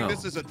or answering no?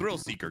 this as a thrill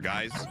seeker,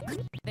 guys.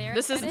 There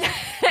This is it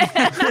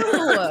is.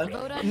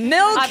 Vote on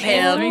Milk I'm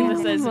answering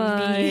this as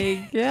my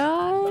me,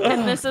 god.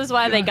 and this is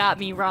why they got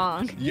me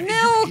wrong.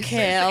 Milk He says to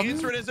him.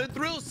 answer it as a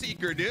thrill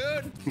seeker,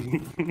 dude.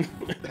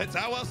 That's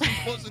how else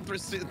I'm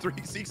supposed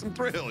to seek some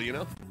thrill, you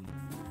know?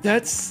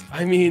 That's,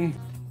 I mean,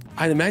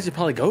 I'd imagine it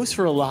probably goes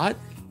for a lot.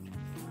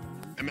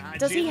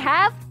 Does he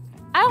have?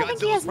 I don't think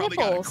he Godzilla's has probably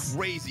got a nipples.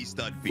 crazy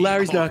stud feet.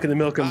 Larry's not going to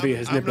milk him via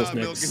his I'm nipples not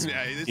next. milking.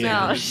 Yeah, this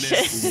Yeah. No, ain't shit.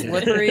 business.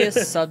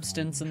 Slipperiest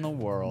substance in the You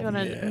world.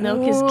 wanna Yeah.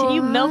 milk his? Can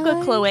you milk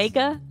a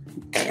cloaca?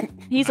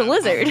 He's a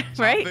lizard, I'll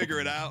right? figure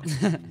it out.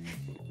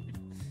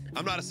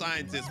 I'm not a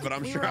scientist, but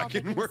I'm We sure were I all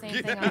can thinking the work same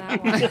it thing on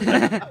out.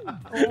 that one.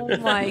 Oh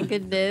my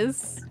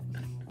goodness.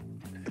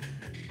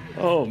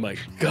 Oh my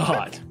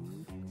god.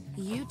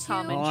 You two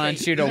Common I want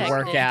trait. you to Yeah.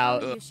 work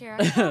out You share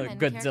a common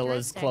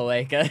Godzilla's characteristic,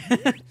 cloaca.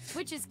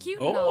 which is cute.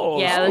 Oh, and all.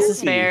 Yeah, this is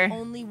spooky. fair.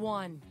 Only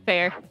one.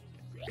 Fair.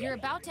 You're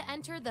about to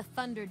enter the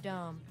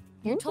Thunderdome.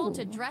 You're told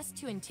to dress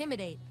to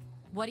intimidate.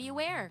 What do you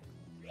wear?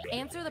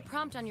 Answer the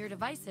prompt on your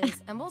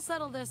devices, and we'll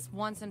settle this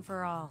once and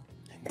for all.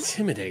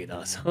 Intimidate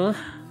us, huh?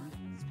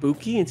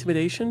 Spooky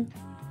intimidation?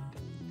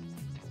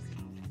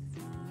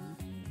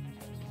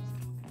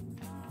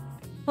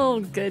 Oh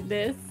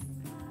goodness.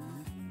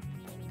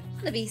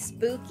 Gonna be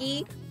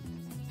spooky.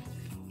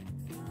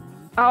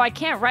 Oh, I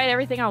can't write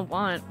everything I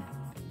want.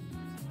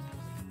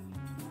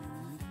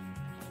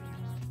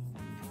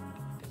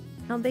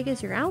 How big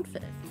is your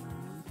outfit?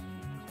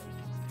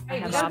 I Hey,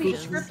 you have gotta be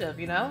options. descriptive,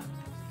 you know?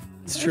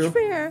 It's true.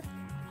 Fair.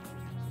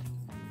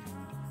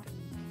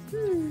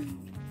 I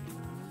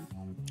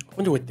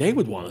wonder what they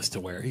would want us to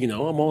wear. You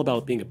know, I'm all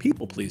about being a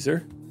people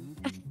pleaser.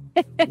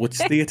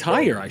 What's the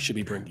attire I should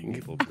be bringing?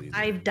 People, please.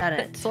 I've done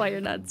it. That's why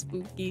you're not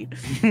spooky.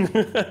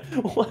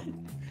 What?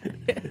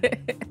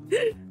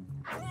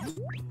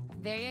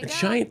 There you A go.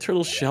 giant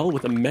turtle shell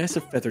with a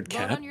massive feathered Vote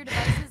cap. on your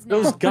devices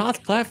now. Those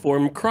goth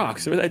platform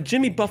Crocs, or that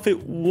Jimmy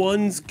Buffett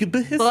one's.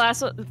 The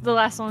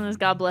last one is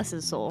God bless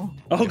his soul.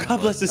 Oh,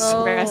 God bless his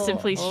soul. Rest in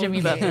peace, Jimmy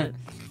okay. Buffett.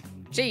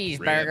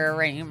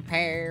 Cheeseburger in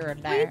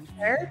paradise.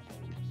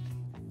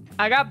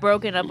 I got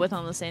broken up with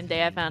on the same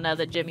day I found out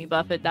that Jimmy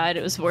Buffett died.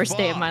 It was the worst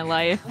day of my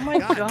life. Oh my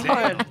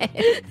god.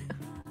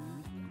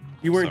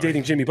 You weren't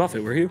dating Jimmy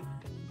Buffett, were you?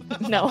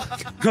 No.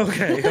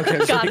 Okay.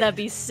 God, that'd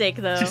be sick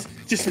though.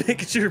 Just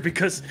making sure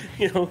because,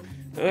 all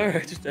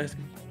right, just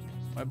asking.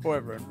 My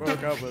boyfriend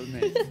broke up with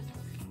me.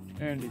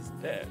 And he's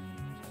dead.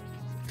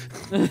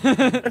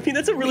 I mean,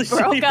 that's a really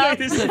shitty way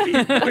to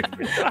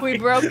say We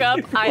broke up.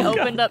 I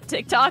opened up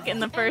TikTok,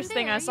 and the first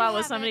thing I saw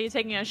was somebody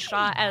taking a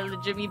shot at the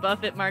Jimmy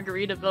Buffett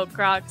Margaritaville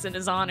Crocs in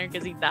his honor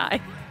because he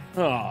died.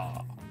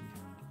 Oh.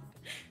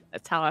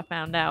 That's how I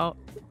found out.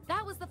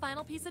 That was the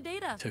final piece of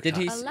data. Did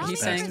he Allow me to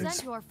sang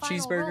present your final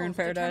Cheeseburger in roles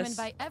Paradise? determined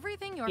by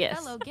everything your Yes.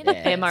 fellow Yeah. guinea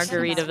Hey, pigs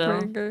send us.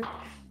 Margaritaville.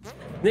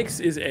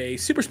 Nyx is a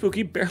super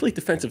spooky, barely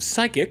defensive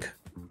psychic.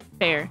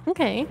 Fair.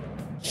 Okay.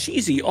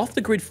 Cheesy,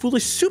 off-the-grid,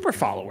 foolish super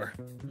follower.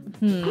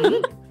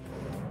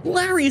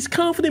 Larry is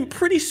confident,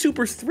 pretty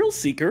super thrill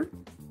seeker.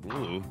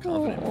 Ooh,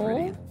 confident,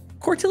 pretty.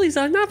 Cortilli's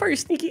a not very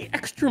sneaky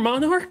extra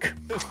monarch.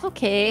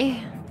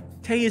 Okay.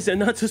 Tay is a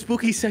not so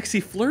spooky,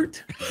 sexy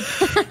flirt.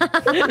 Good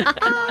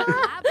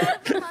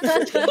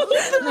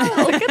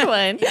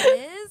one.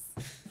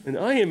 And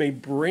I am a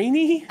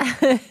brainy,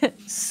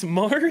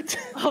 smart,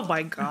 Oh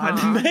my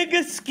god.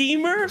 mega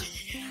schemer.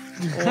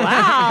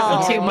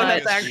 Wow. 2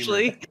 minutes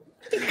actually.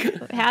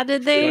 How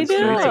did they Straight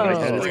to my know?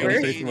 head. It's going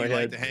straight to my You like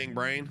head. to hang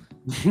brain?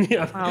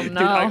 Yeah. Oh, Dude,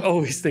 no. I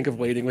always think of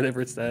waiting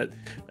whenever it's that.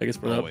 I guess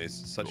brought up. Always.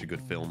 Such a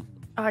good film.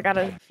 Oh, I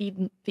gotta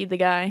feed the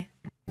guy.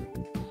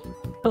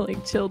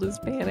 Like, Chilled is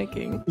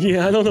panicking.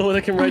 Yeah, I don't know what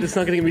I can write. It's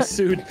not gonna get me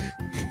sued.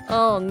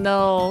 Oh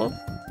no.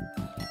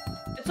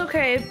 It's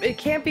okay. It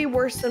can't be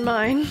worse than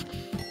mine.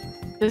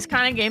 This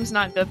kind of game's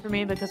not good for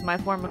me because my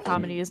form of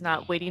comedy is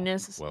not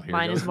wittiness. Well, here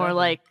Mine goes is more nothing.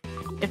 like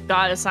if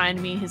God assigned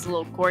me his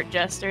little court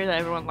jester that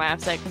everyone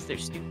laughs at because they're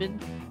stupid.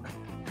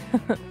 Do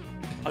you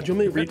want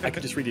me to read? I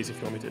could just read these if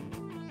you want me to.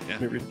 Yeah.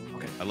 Let me read.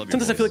 Okay. I love your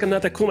Sometimes I feel like I'm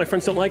not that cool. My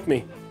friends don't like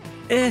me.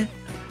 Went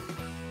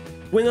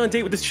on a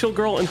date with this chill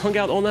girl and hung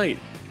out all night.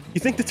 You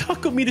think the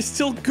taco meat is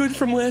still good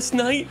from last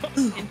night?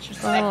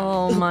 Interesting.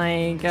 Oh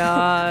my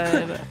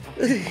god.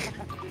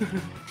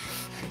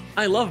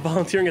 I love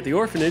volunteering at the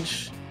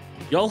orphanage.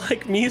 Y'all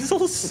like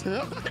measles?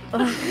 Oh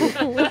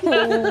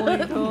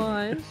my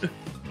gosh.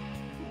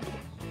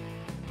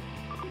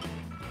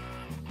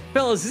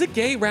 Fellas, is it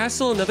gay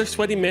wrestle another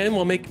sweaty man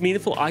while make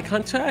meaningful eye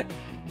contact?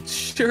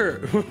 Sure.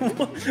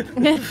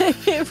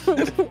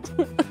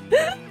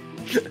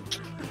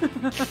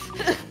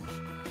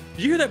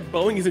 You hear that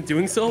Boeing isn't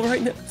doing so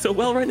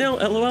well right now?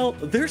 LOL.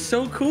 They're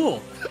so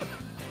cool.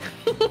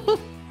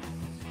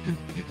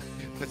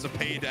 That's a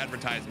paid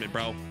advertisement,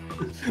 bro.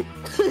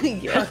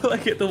 Yeah. I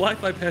like it. The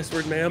Wi-Fi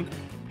password, ma'am.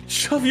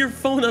 Shove your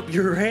phone up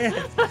your ass.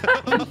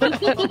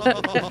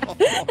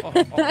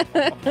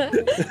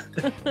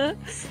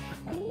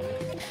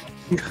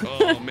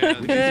 Oh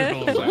man, these are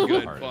all so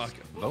good. Fuck.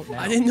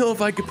 I didn't know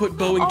if I could put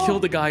Boeing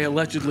killed a guy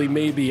allegedly.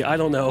 Maybe. I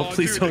don't know. Oh,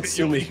 Please dude, don't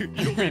sue me.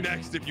 You'll be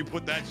next if you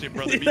put that shit,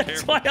 brother. Be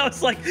That's careful. why I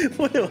was like,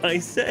 what do I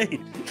say?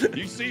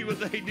 You see what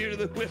they do to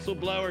the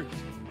whistleblower?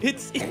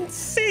 It's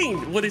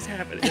insane what is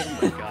happening. Oh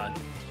my god.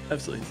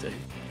 Absolutely insane.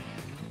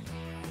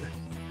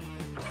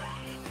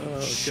 Oh,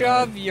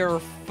 Shove your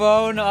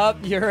phone up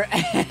your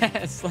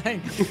ass. Like,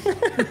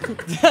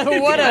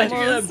 what a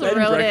Almost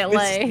wrote it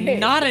like.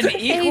 not an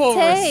equal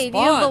Hey, Tay, do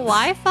you have the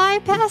response. Wi-Fi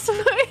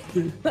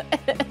password?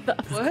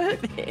 What?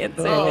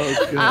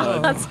 Oh,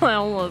 God. That's what I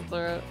almost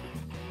wrote.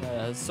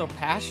 It's so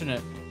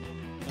passionate.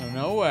 Out of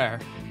nowhere.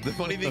 The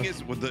funny thing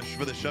is, with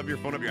for the shove your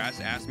phone up your ass,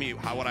 ask me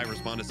how would I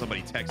respond to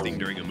somebody texting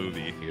during a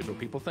movie. Here's what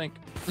people think.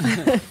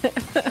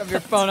 Shove your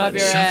phone up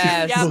your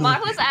ass. Yeah,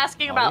 mine was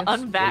asking about Audience, what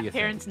do you unbacked think?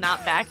 parents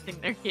not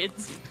vaxing their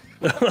kids.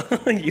 Y'all.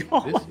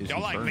 This is Y'all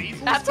like confirmed.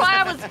 measles? That's why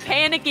I was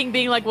panicking,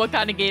 being like, "What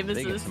kind of game is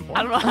They get this?" some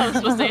I don't know how I was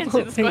supposed to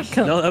answer this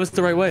question. No, that was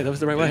the right way. That was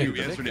the right way. You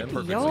answered it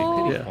perfectly.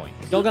 Yo. Yeah. Point.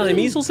 Y'all got any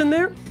measles in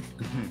there?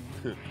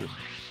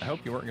 I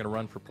hope you weren't going to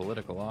run for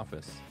political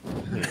office.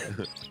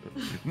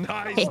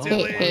 Nice,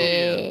 Tilly.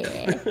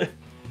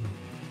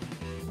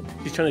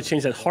 She's trying to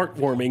change that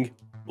heartwarming,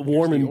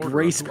 warm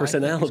embrace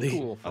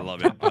personality. I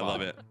love it. I love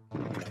it.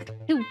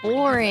 Too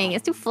boring.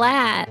 It's too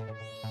flat.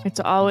 It's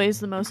always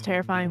the most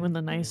terrifying when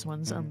the nice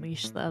ones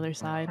unleash the other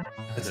side.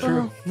 That's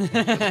true.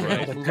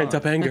 Right. Pent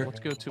up anger. Let's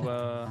go to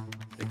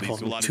They Leads call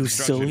to a me lot of too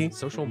destruction. silly.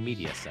 social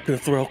media section. Gonna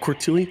throw out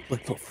Cortilli?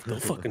 Like, they'll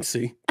fucking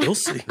see. They'll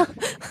see.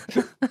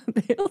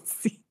 They'll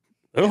see.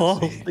 They'll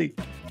all see.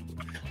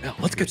 Now,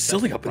 let's get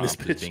silly up in this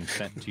Prompt is bitch. being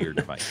sent to your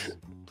device.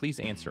 Please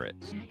answer it.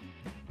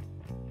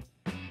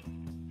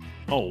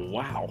 Oh,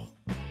 wow.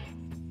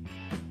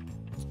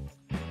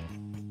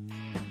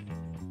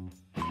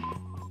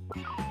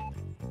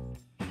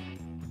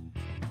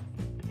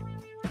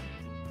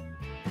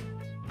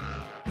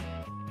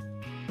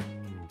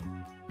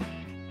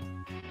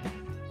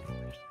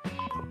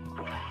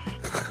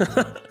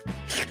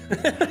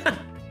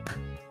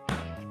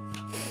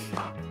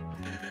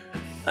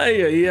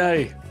 Ay, ay,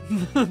 ay.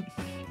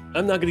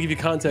 I'm not gonna give you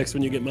context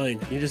when you get mine.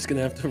 You're just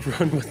gonna have to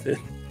run with it.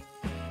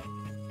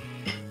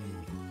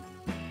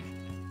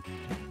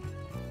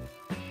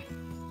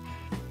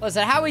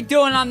 Listen, how we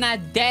doing on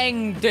that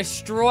dang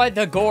destroy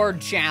the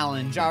gourd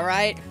challenge, all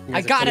right?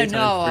 I gotta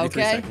know,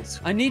 okay?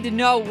 I need to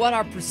know what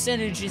our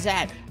percentage is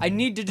at. I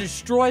need to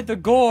destroy the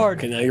gourd.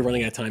 Okay, now you're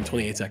running out of time.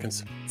 28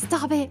 seconds.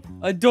 Stop it.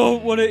 I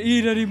don't want to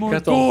eat any more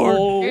Got the gourd.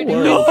 whole You're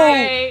world doing No,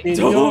 great. in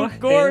your don't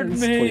gourd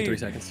hands. me. 23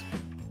 seconds.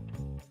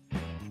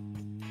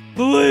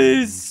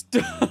 Please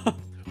stop.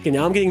 Okay,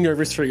 now I'm getting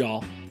nervous for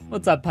y'all.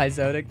 What's up,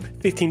 Paizotic?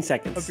 15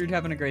 seconds. Hope you're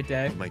having a great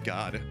day. Oh my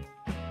god.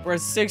 We're I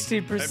haven't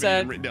even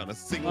 60% written down a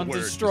single on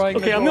word. destroying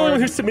Okay, the I'm the only one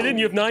gourd. who submitted and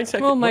you have 9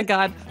 seconds. Oh my What?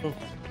 god.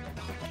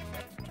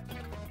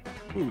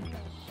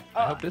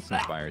 I hope this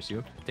inspires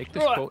you. Take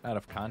this quote out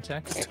of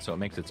context so it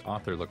makes its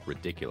author look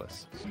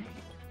ridiculous.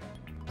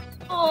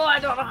 Oh, I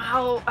don't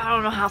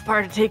know how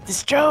far to take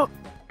this joke.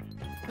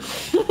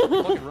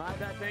 Fucking ride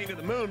that thing to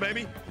the moon,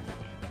 baby.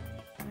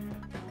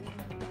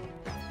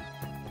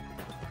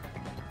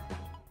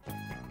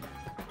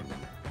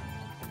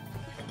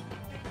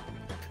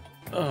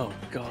 Oh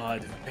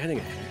god, adding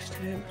a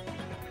hashtag?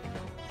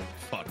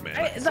 Fuck,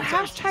 man. The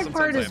hashtag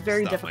part is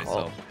very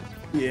difficult.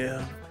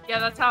 Yeah. Yeah,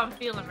 that's how I'm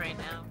feeling right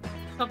now.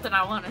 Something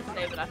I want to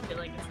say, but I feel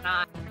like it's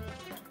not.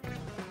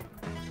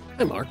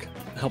 Hi, Mark.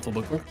 A helpful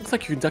bookworm. Looks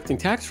like you're conducting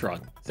tax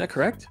fraud. Is that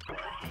correct?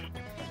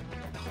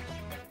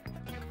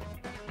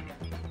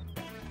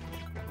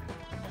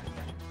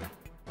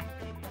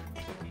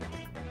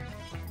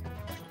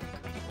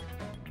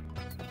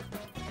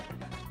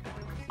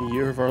 The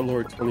year of our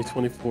Lord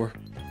 2024.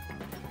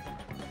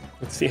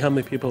 Let's see how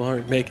many people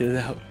aren't making it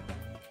out.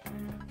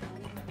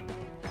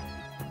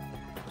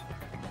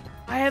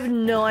 I have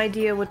no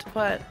idea what to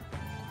put.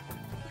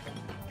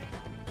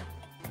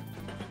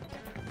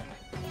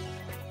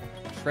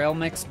 Trail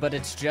mix, but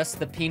it's just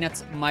the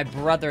peanuts. My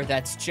brother,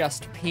 that's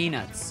just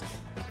peanuts.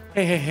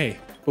 Hey.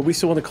 But we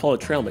still want to call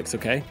it trail mix,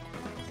 okay?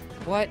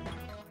 What?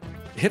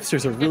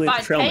 Hipsters are really if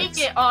into I trail take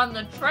mix. it on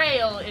the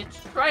trail, it's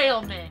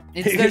trail mix.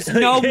 There's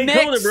no Hey, mix.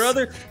 hold it,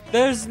 brother.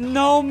 There's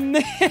no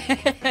mix.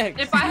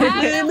 If I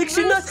have it Mix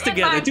your nuts loose in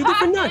together. my Do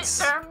different pocket, nuts.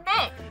 they're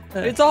mixed.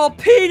 It's all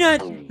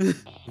peanut.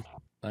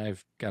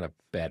 I've got a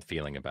bad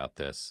feeling about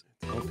this.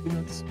 Oh,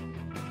 peanuts.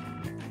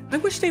 I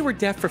wish they were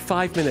deaf for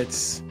 5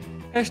 minutes.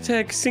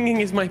 Hashtag singing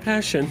is my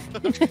passion.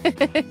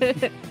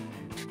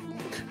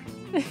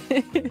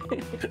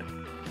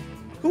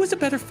 Who is a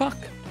better fuck?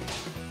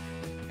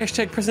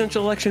 Hashtag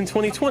presidential election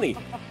 2020.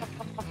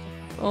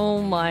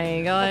 Oh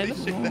my god.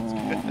 Holy shit, that's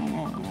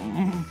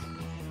good.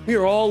 We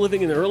are all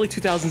living in the early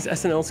 2000s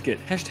SNL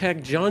skit.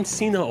 Hashtag John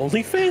Cena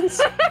OnlyFans.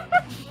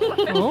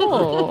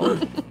 Oh.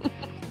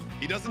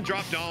 He doesn't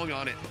drop dong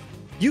on it.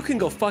 You can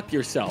go fuck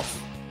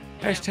yourself.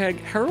 Hashtag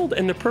Harold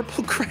and the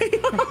Purple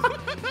Crayon.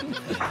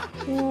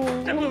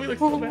 That movie looks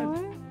so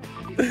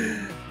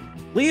bad.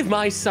 Leave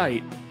my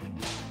site.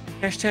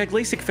 Hashtag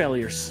LASIK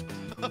failures.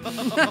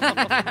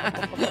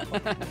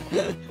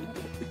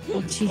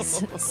 Oh,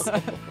 Jesus.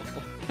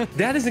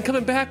 Dad isn't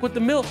coming back with the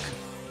milk.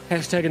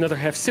 Hashtag another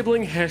half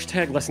sibling.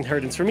 Hashtag less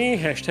inheritance for me.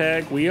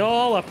 Hashtag we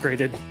all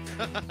upgraded.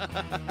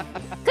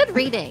 Good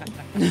reading.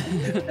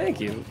 Thank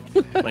you.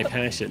 My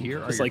passion.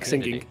 Here are It's your like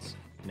singing. candidates.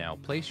 Now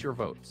place your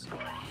votes.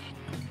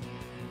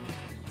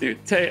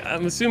 Dude, Tay,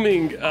 I'm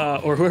assuming,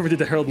 or whoever did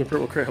the Harold and the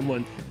Purple Crayon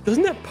one,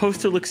 doesn't that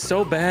poster look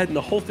so bad and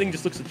the whole thing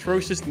just looks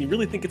atrocious and you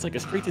really think it's like a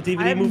straight-to-DVD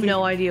I have movie?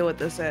 no idea what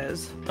this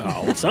is.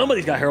 Oh, well,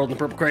 somebody's got Harold and the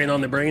Purple Crayon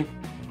on their brain.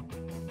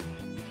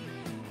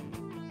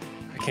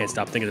 I can't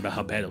stop thinking about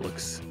how bad it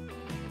looks.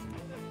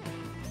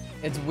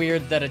 It's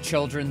weird that a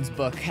children's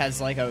book has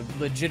like a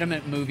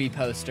legitimate movie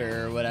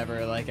poster or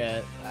whatever, like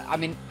I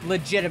mean,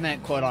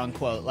 legitimate quote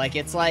unquote. Like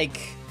it's like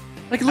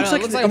Like it I looks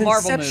don't know, like, a an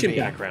Marvel Inception movie.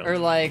 background. Or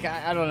like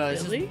I don't know,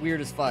 it's Really? just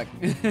weird as fuck.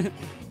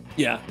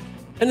 Yeah.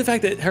 And the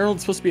fact that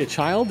Harold's supposed to be a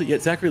child,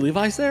 yet Zachary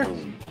Levi's there?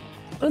 Zachary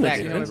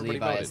Unnecessary.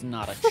 Levi is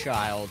not a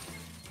child.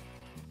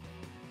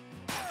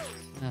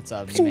 That's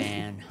a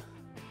man.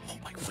 Oh,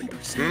 like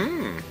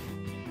 1%.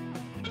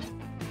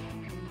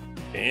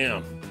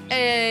 Damn.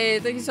 Hey,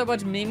 thank you so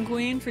much, Meme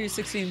Queen, for your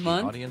 16th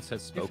month. Audience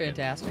has You're spoken.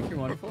 fantastic. You're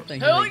wonderful.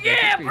 Thank you. Hell thank you,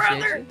 yeah, appreciate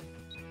brother!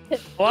 you.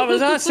 Well, I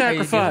was not How you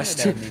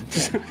sacrificed. doing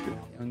today, Meme Queen?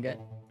 Doing good.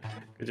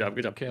 Good job,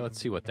 good job. Okay, let's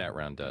see what that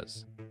round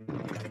does.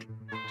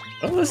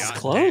 Oh, this is God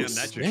close. Damn,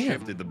 that just Damn.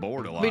 shifted the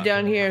board a lot. Be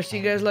down here. See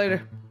you guys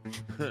later.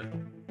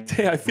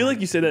 Hey, I feel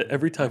like you say that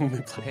every time we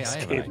play Hey, this I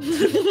am game.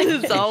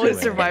 It's always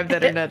survived the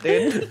internet,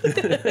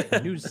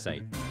 dude. News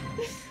site.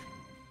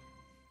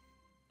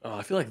 Oh,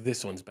 I feel like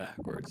this one's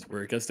backwards,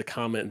 where it goes to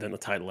comment and then the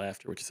title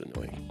after, which is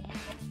annoying.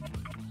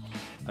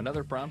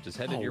 Another prompt is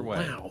headed Oh, your way.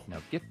 wow. Now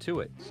get to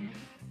it.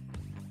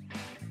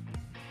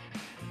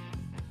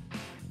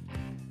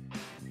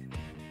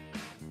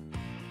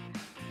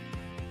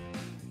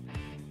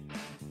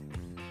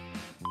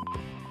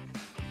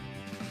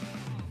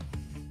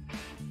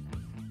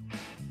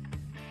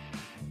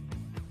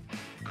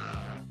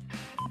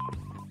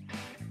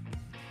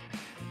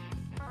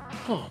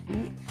 Oh,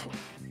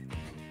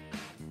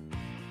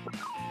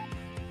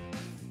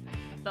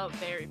 Felt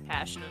very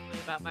passionately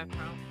about my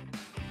prompt.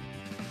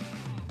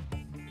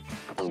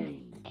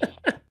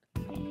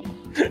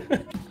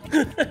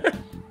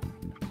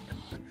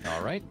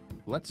 All right,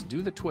 let's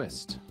do the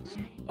twist.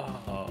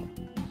 Oh.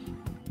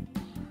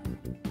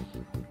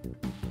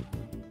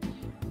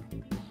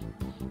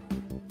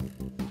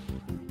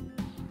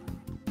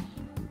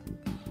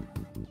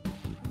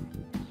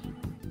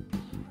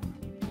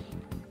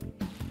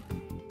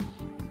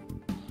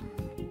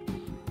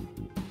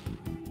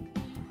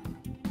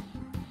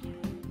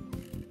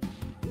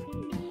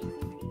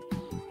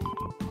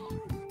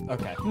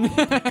 Okay.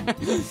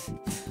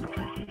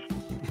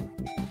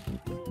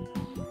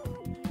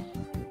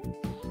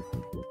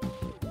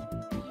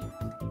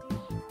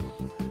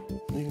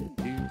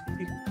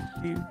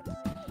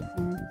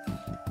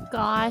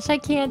 Gosh, I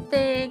can't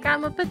think.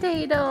 I'm a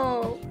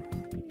potato.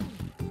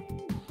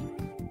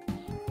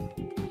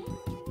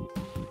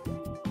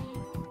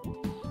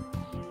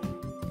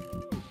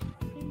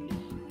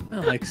 I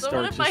like So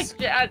one of my starches.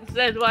 dad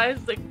said, why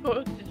is the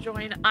quote to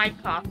join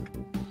ICOC?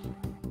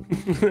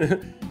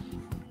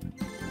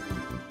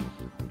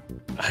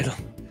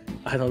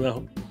 I don't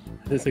know.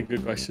 That's a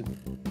good question.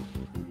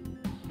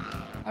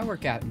 I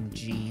work out in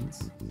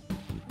jeans.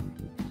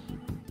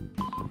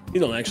 You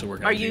don't actually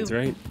work out Are in jeans, you-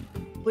 right?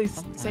 Please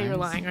say you're Sometimes.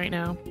 lying right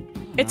now.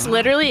 It's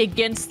literally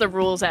against the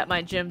rules at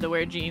my gym to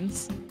wear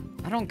jeans.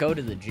 I don't go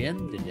to the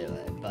gym to do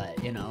it,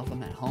 but you know, if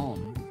I'm at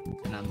home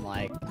and I'm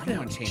like, I don't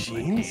want to change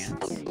my pants.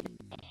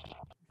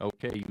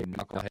 Okay, you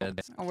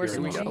knuckleheads. I'll wear Here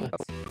some we go.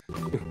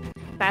 jeans.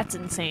 That's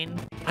insane.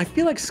 I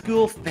feel like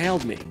school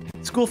failed me.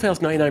 School fails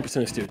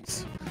 99% of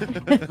students.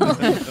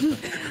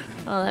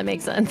 Oh, that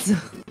makes sense.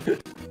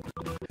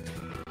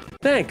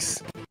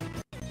 Thanks,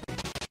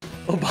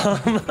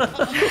 Obama.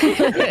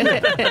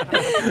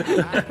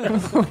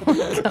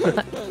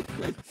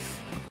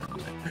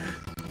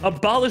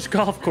 Abolish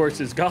golf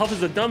courses. Golf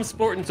is a dumb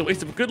sport and it's a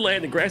waste of good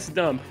land and grass is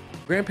dumb.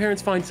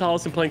 Grandparents find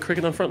solace in playing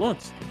cricket on front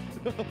lawns.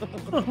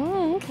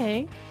 Oh,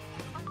 okay.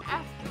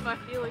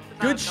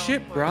 Good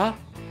shit, brah.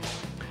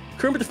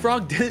 Kermit the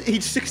Frog dead at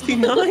age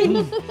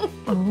 69.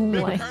 Oh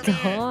my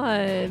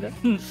god.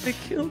 They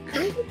killed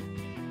Kermit.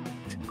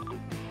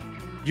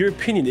 Your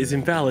opinion is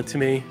invalid to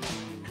me.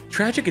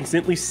 Tragic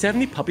incident leaves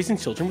 70 puppies and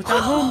children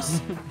without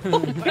homes. Oh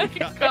my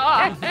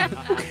god.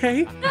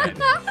 Okay.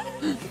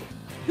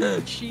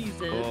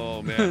 Jesus.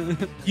 Oh man.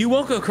 You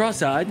won't go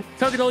cross-eyed.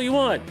 Tug it all you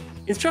want.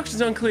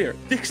 Instructions unclear.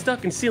 Dick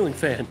stuck in ceiling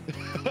fan.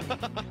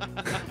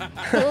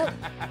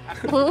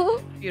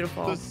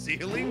 Beautiful. The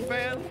ceiling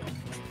fan?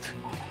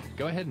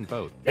 Go ahead and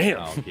vote. Damn.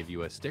 I'll give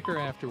you a sticker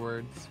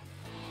afterwards.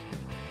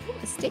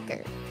 A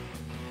sticker.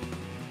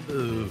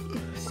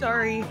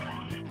 Sorry.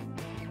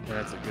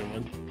 That's a good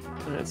one.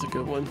 That's a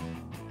good one.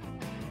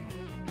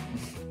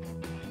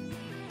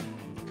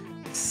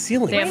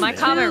 Ceiling Damn, my fan.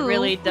 comment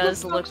really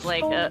does look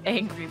like an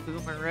angry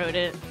boomer wrote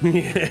it. Yeah,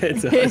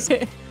 it does.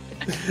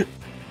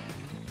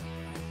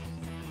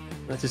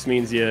 That just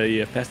means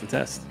you passed the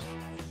test.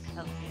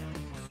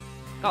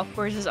 Golf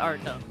courses are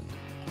dumb.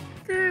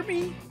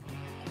 Kirby.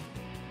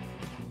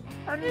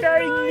 I'm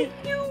dying.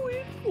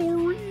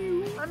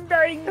 I'm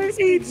dying. At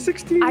age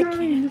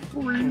 69.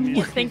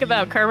 You think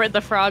about Kermit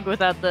the Frog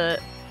without the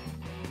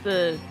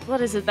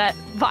what is it, that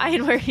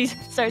vine where he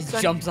starts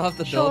going, Jumps off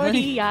the building.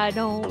 Shorty, I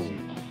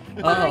don't.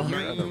 Oh.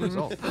 Here are the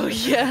results. Oh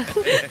yeah.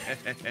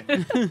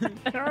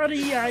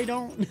 Sorry, I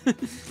don't.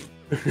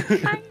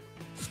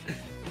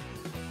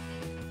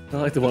 I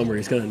like the one where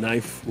he's got a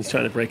knife and he's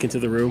trying to break into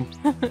the room.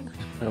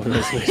 That one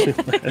always makes me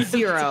laugh.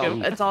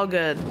 Zero. It's all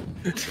good.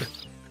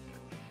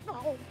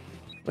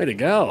 Way to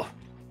go.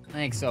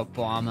 Thanks,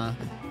 Obama.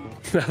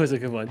 That was a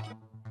good one.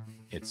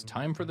 It's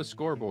time for the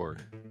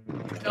scoreboard.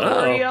 Don't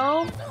worry,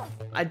 y'all.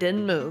 I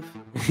didn't move.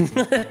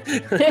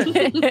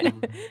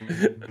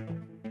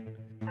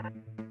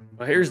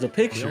 Well, here's the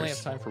We only have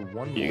pictures. time for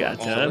one more. You got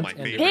Oh, time? my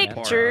favorite part.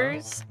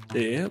 Pictures.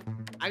 Yep.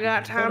 I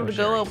got time to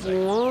Photo go up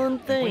sharing one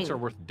The thing. points are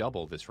worth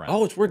double this round.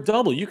 Oh, it's worth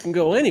double. You can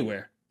go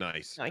anywhere.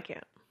 Nice. I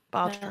can't.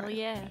 I'll Hell try.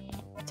 yeah.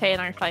 Tay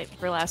and I fight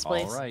for last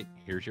place. All right,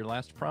 here's your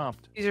last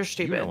prompt. These are You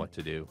stupid. know what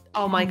to do.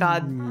 Oh my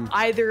god.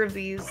 Either of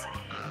these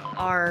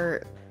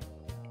are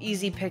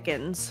easy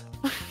pickings.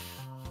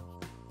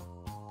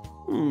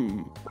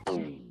 Whoever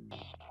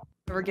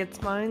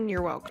gets mine,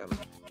 you're welcome.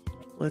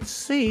 Let's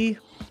see.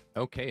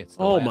 Okay, it's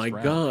the Oh last my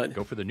round. God.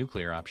 Go for the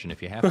nuclear option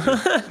if you have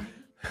to.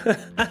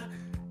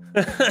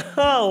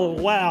 Oh,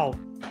 wow.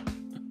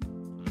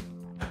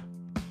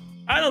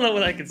 I don't know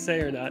what I can say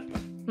or not. Say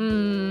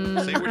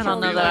I which don't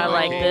one know you that I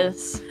like, like okay?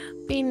 this.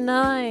 Be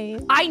nice.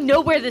 I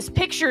know where this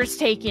picture is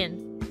taken.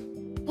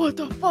 What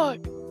the fuck?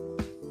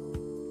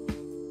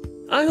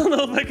 I don't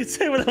know if I can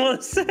say what I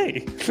want to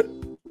say.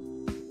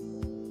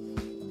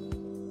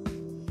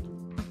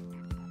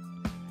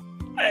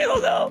 I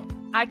don't know.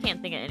 I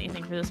can't think of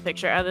anything for this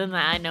picture other than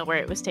that I know where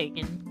it was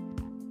taken.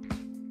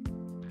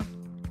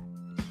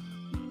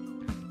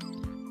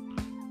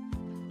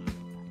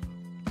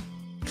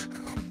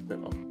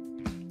 No.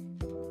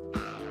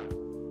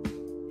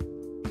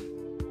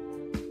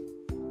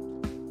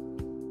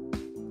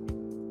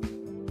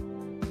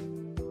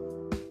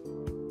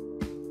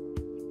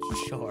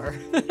 Sure.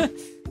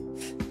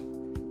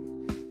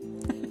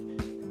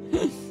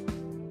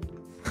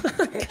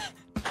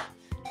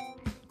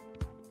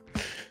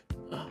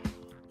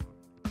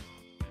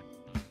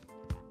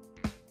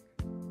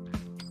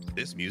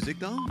 This music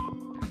though,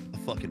 a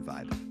fucking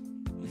vibe.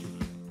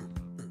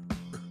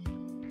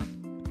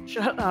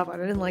 Shut up! I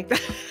didn't like that.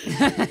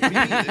 What do you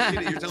mean? This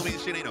shit, you're telling me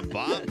this shit ain't a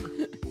bop?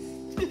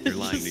 You're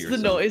lying to Just yourself. the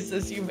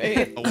noises you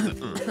made. Oh,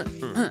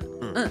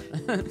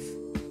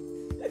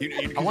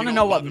 I want to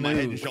know what my head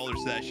and move. shoulders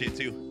to that shit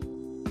too.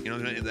 You know,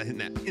 hitting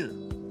that.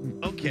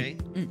 Okay.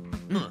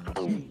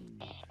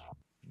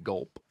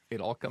 Gulp.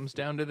 It all comes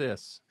down to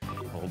this.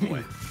 Oh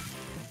boy.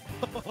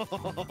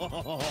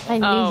 I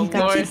knew Oh, he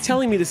got Lord. Keep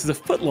telling me this is a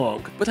foot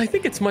long, but I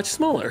think it's much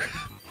smaller.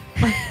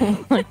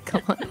 Oh my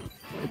god.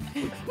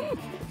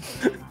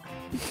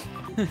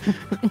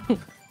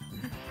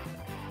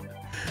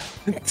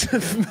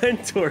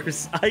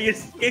 Dementors, I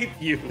escape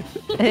you.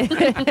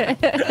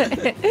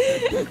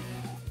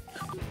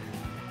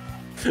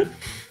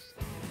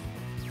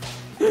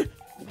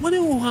 What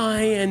do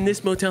I and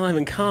this motel have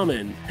in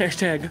common?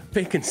 Hashtag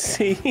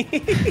vacancy.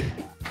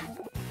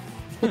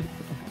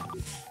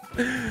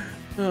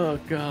 Oh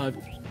God.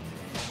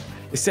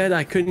 They said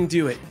I couldn't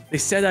do it. They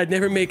said I'd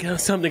never make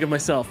something of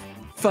myself.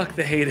 Fuck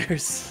the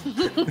haters.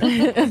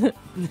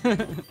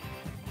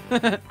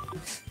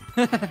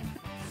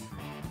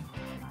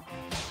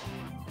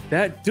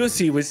 That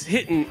Dussy was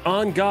hitting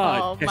on God.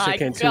 Oh my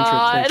Hashtag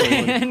god.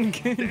 Damn,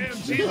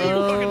 Jesus, you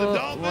fucking the Oh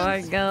Dolphins.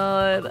 my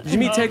god. Did you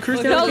meet Ted Cruz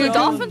down No, there? the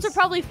dolphins are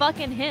probably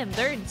fucking him.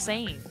 They're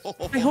insane.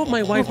 I hope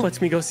my wife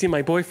lets me go see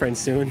my boyfriend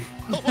soon.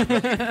 Oh my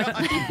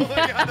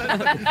god,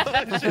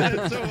 that shit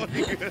is so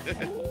fucking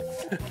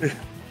good.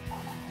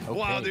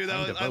 Wow, dude,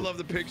 that was, I love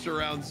the picture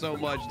round so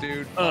much,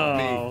 dude. Fuck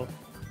me. Oh.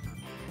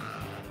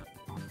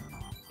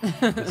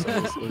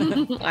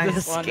 I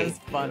This one escaped. is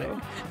funny.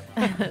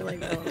 I like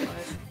that one.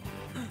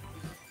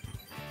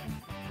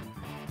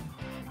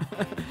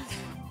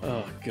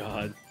 Oh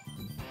God.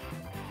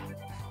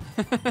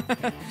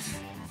 I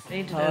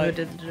need to know who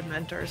did the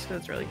Dementors, because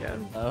it's really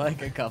good. I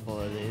like a couple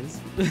of these.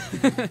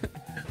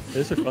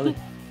 These are funny.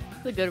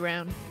 It's a good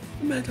round.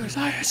 Mentors,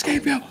 I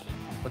escape you.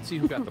 Let's see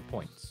who got the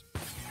points.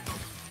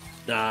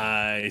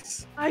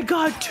 Nice. I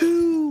got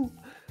 2!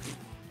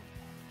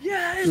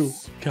 Yes! Two.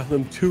 Count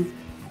them 2.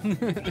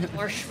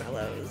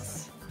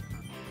 Marshmallows.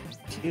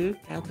 2.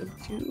 Count them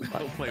 2.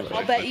 Oh my I'll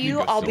God, bet you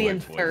got I'll so be in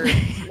much fun. third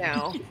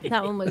now.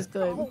 That one was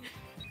good.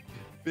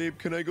 Babe,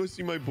 can I go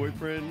see my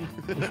boyfriend?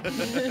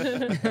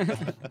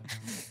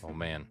 Oh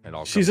man, it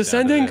all. She's comes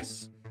down to ascending.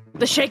 this.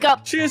 The shake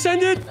up. She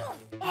ascended.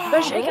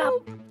 The shake up.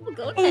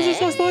 Oh, this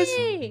is last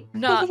place.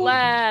 Not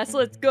last.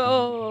 Let's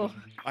go.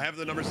 I have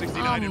the number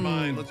 69 in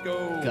mind. Let's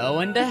go.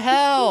 Going to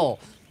hell.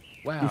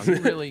 Wow, you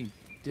really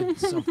did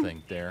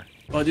something there.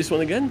 Oh, this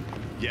one again?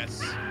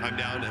 Yes, I'm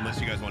down. Unless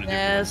you guys want to do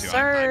Yes, one too.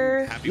 sir.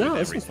 I'm happy No, with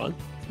this one's everything. fun.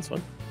 This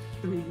one's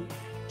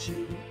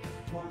fun.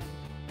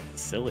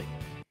 Silly.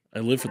 I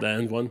live for the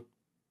end one.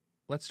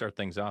 Let's start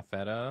things off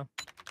at Oh,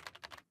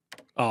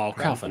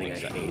 crowdfunding. I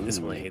hate. This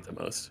one I hate the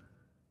most.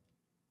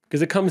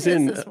 Because it comes This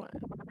in. is one.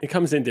 It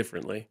comes in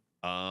differently.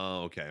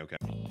 Oh, okay, okay.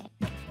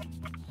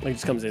 Like it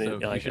just comes in So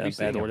in you like should a be bad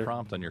seeing a order.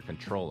 prompt on your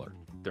controller.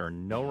 There are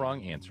no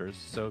wrong answers,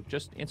 so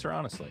just answer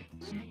honestly.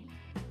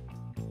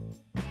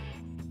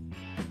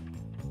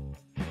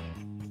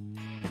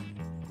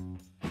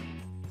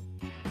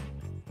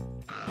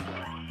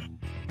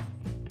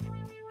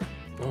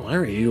 Oh,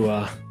 Larry, you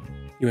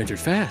entered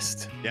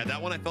fast. Yeah,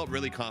 that one I felt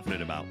really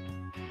confident about.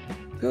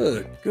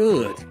 Good,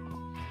 good.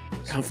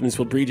 Confidence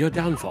will breed your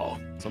downfall.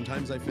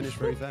 Sometimes I finish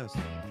very fast.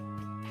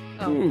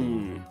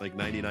 Hmm. Like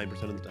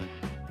 99% of the time.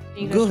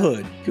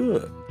 Good,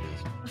 good.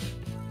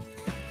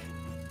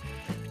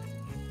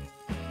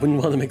 Wouldn't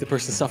want to make the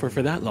person suffer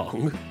for that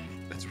long.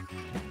 That's right.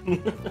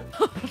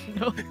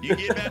 No. You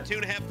get about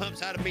 2.5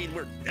 pumps out of me and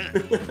we're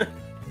done.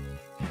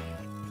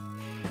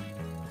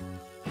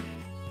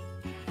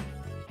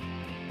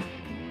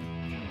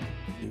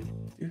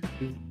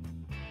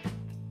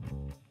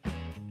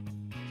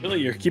 Billy,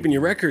 you're keeping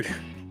your record.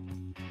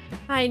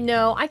 I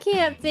know. I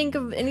can't think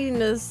of anything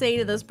to say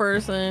to this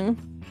person.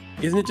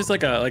 Isn't it just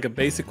like a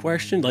basic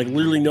question? Like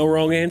literally no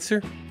wrong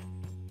answer?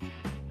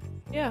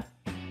 Yeah.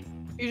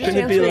 You Couldn't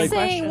it be Just like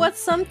saying, what's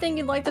something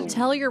you'd like to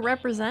tell your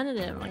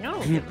representative? Like, I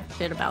don't give a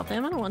shit about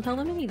them. I don't want to tell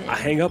them anything. I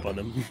hang up on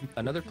them.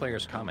 Another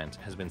player's comment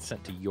has been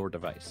sent to your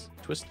device.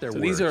 Twist their So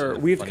words. these are in the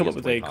we've come up funniest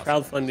with way a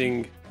possible.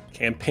 crowdfunding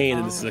campaign,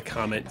 and this is a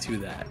comment to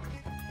that.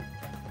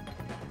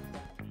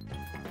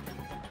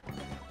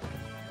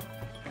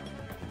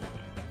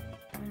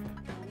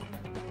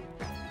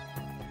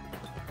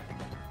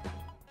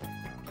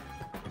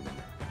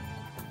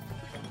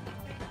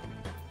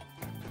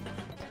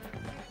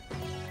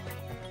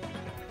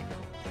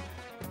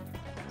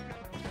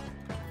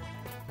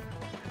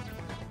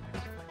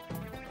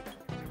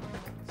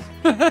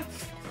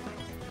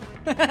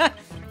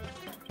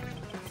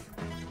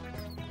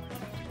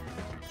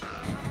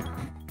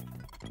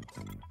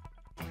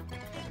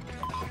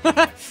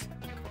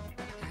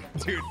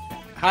 Dude,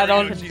 I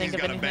don't She's think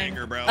of got a anything.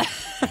 banger, bro.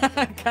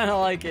 I kind of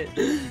like it.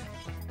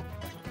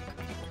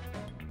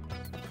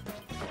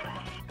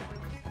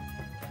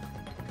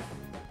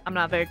 I'm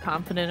not very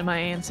confident in my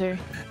answer.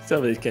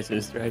 Somebody's catching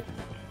this right.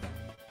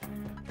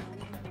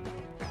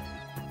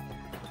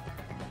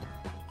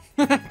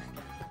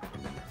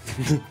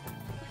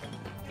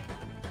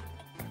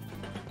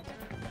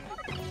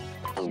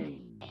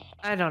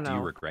 I don't Do you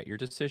know. regret your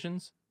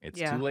decisions? It's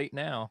Yeah. too late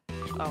now.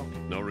 Oh.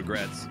 No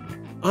regrets.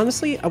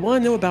 Honestly, I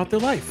want to know about their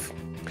life.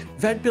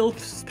 Vet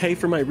bills pay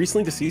for my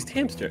recently deceased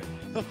hamster.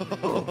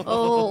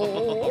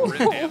 Oh. Rip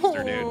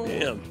hamster, dude.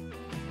 Damn.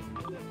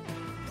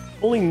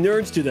 Only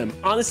nerds do them.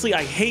 Honestly,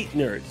 I hate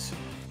nerds.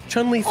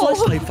 Chun-Li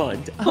fleshlight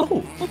fund.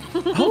 Oh.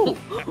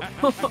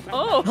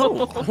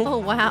 Oh,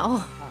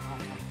 wow.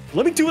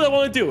 Let me do what I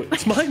want to do.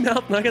 It's my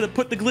mouth, and I gotta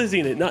put the glizzy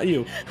in it, not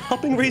you.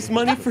 Helping raise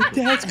money for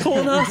Dad's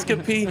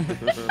colonoscopy.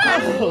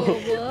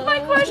 Oh. My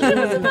question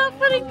was about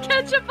putting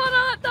ketchup on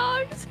hot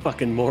dogs.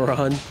 Fucking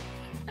moron.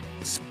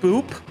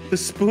 Spoop? The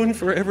spoon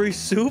for every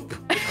soup?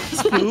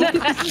 Spoop?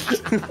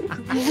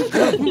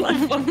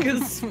 My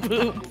fucking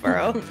spoop,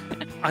 bro.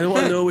 I don't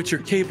want to know what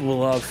you're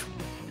capable of.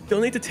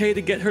 Donate to Tay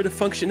to get her to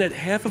function at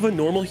half of a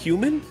normal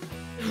human?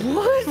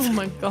 What? Oh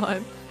my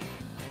god.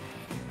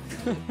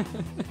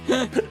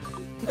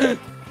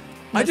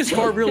 I just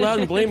fart real loud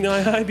and blame the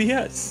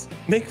IBS.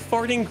 Make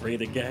farting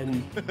great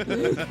again.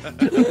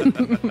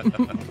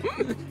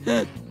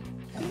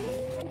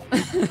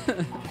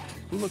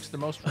 Who looks the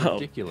most Oh,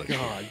 ridiculous?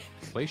 God.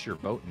 Place your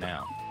vote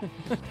now.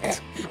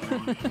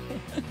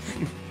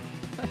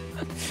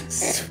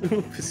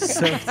 Spoop is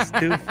so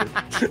stupid.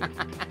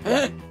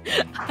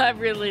 I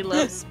really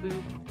love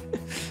Spoop.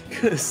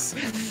 Because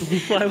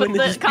why But wouldn't it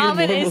the just be a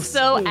comment normal is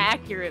so spoon?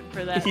 accurate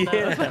for that.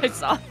 Yeah. Though. I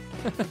saw.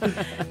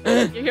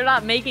 You're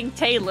not making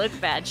Tay look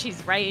bad.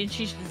 She's right, and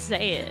she should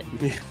say it.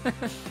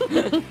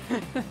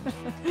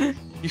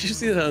 You should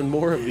see that on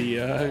more of the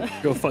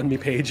GoFundMe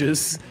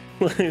pages.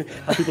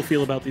 How people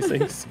feel about these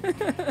things.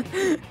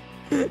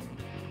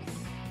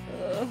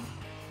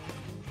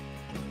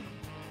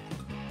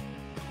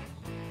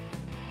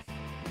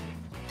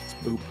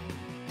 Spoop.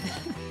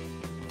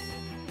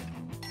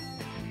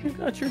 You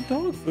got your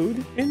dog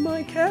food in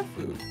my cat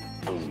food.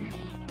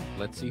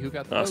 Let's see who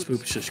got the Oh, votes.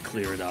 Spoop, just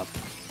clear it up.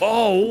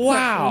 Oh,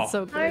 wow! That's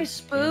so good. Hi,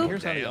 Spoop.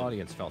 Here's how the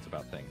audience felt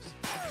about things.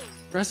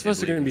 The rest of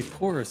us are going to be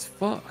poor as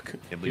fuck.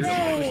 Can't believe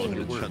Yay.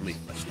 I'm Chun-Li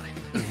fleshlight.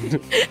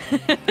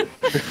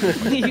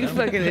 You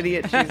fucking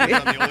idiot, I'm Cheesy. the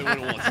only one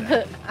who wants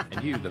that.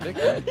 And you, the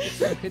victim,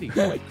 gets no pity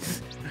point.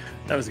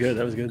 That was good,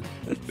 that was good.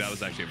 That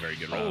was actually a very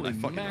good round. Holy I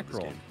fucking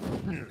mackerel.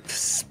 love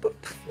this game.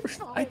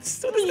 Spoop. I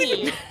still doesn't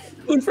even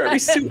spoon for every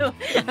soup.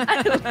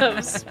 I love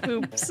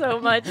Spoop so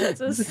much. It's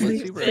so Let's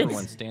see where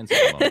everyone stands at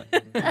the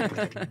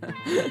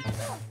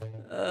moment.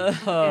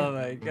 Oh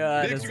my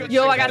god. Nick, you got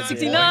Yo, I got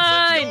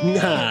 69 69.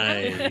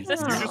 Nice. You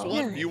just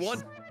won. You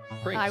won.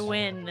 Great. I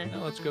win.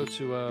 Now let's go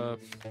to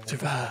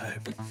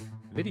Survive.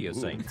 video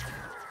site.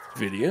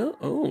 Video?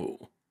 Oh.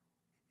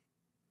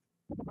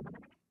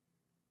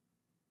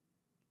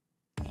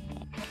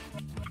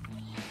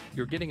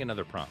 You're getting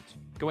another prompt.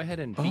 Go ahead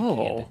and be Oh.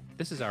 candid.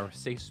 This is our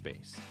safe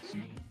space.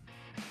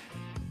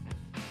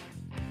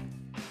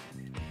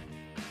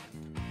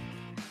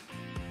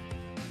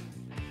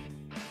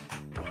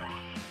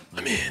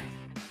 I'm in.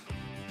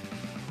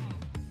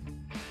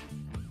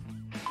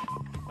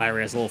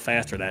 Larry was a little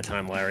faster that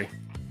time, Larry.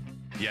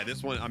 Yeah,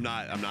 this one I'm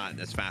not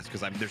as fast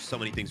because there's so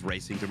many things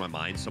racing through my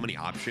mind, so many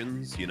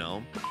options, you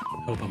know. I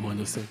hope I'm one of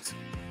those things.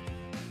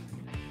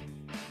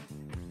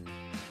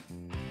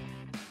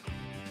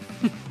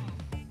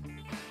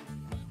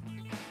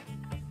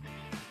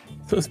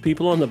 Those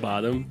people on the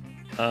bottom,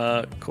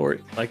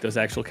 Court, like those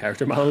actual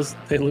character models,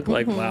 they look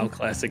like WoW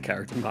classic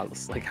character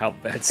models. Like how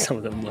bad some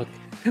of them look,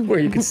 where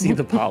you can see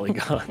the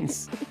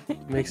polygons.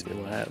 It makes me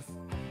laugh.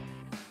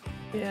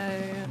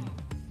 Yeah.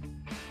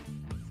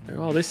 Like,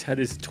 oh, this head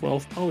is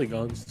 12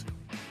 polygons.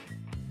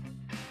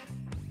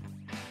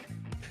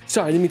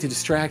 Sorry, I didn't mean to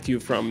distract you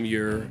from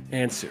your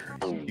answer.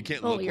 You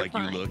can't Oh, look you're like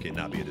fine. you look and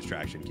not be a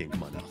distraction, King.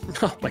 Come on now.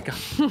 Oh my god.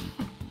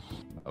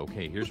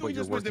 Okay, here's We what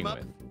you're just whipped working him up.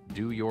 with.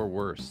 Do your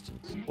worst.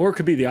 Or it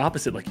could be the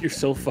opposite, like you're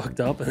so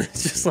fucked up and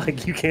it's just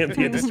like you can't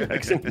be a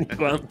distraction when you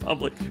go out in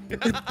public.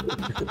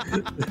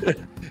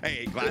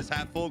 Hey, glass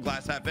half full,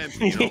 glass half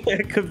empty. You know? Yeah,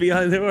 it could be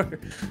either or.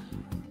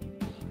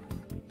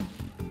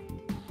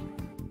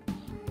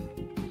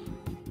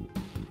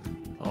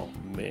 Oh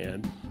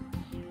man.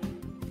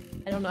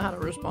 I don't know how to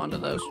respond to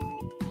those.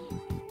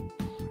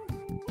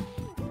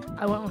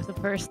 I went with the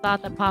first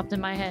thought that popped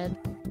in my head.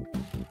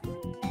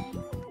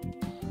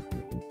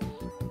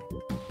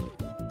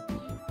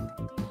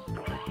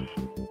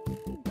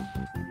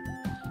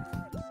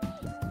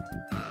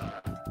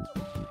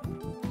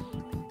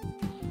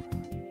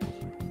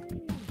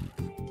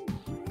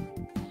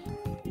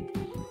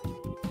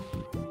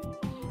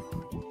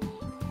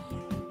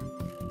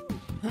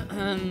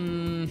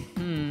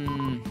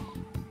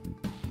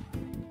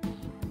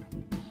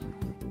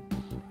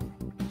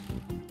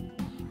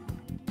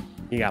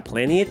 You got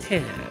plenty of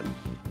time.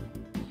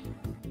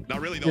 Not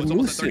really though. You're It's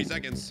almost at 30 losing.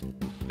 seconds.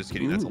 Just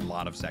kidding. That's a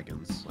lot of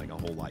seconds. Like a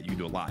whole lot. You can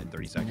do a lot in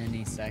 30 seconds.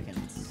 Many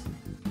seconds.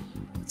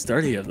 It's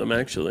 30 of them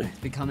actually. It's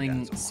becoming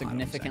Yeah, it's a lot of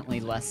significantly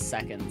less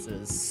seconds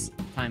as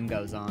time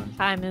goes on.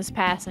 Time is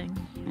passing.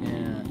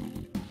 Yeah.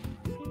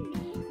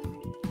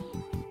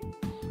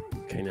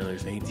 Okay, Okay, now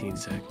there's 18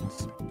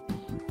 seconds.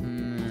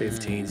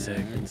 15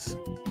 seconds.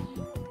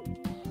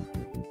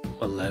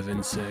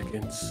 11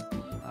 seconds.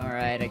 All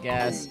right, I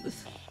guess.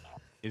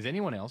 Is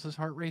anyone else's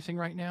heart racing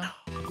right now?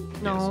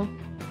 No.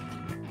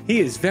 He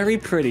is very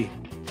pretty.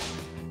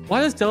 Why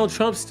does Donald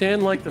Trump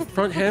stand like the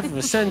front half of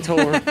a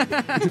centaur?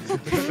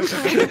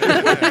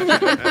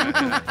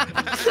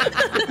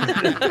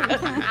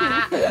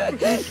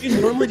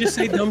 You normally just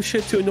say dumb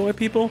shit to annoy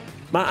people?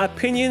 My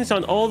opinions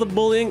on all the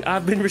bullying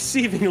I've been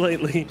receiving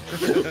lately.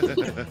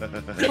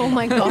 Oh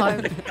my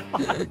god.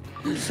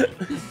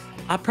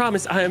 I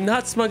promise I am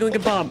not smuggling a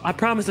bomb. I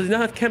promise I do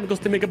not have chemicals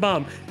to make a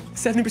bomb.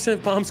 70%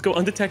 of bombs go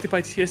undetected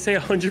by TSA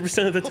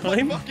 100% of the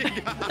time.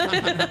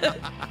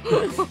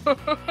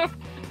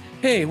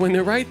 Hey, when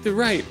they're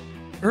right.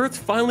 Earth's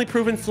finally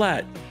proven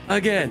flat.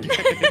 Again.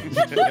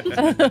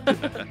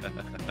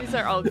 These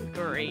are all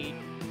great.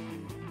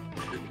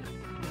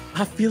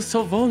 I feel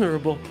so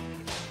vulnerable.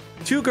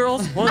 2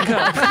 girls, 1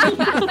 cup.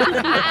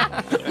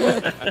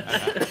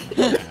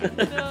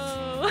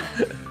 No.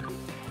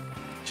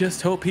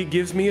 Just hope he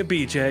gives me a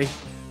BJ.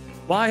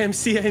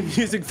 YMCA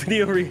music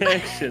video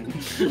reaction.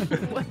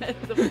 What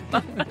the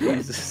fuck?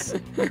 Jesus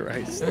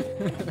Christ.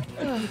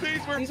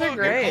 These are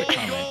great.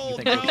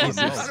 Gold, bro. I don't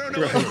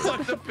know what the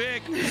fuck to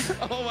pick.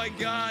 Oh my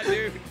god,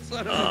 dude.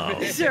 Son of a bitch.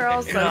 These are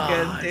all so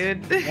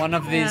good, dude. One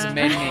of these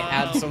made me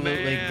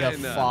absolutely man.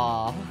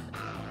 guffaw.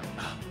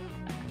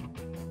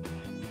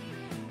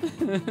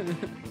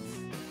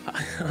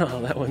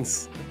 Oh, that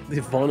one's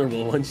the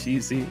vulnerable one,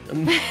 cheesy.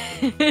 I'm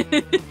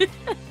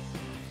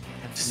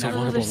so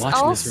vulnerable There's watching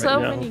all this right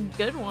so now. many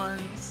good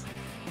ones.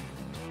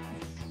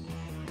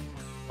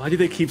 Why do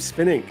they keep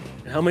spinning?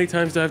 How many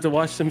times do I have to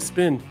watch them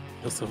spin?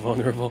 I feel so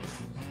vulnerable.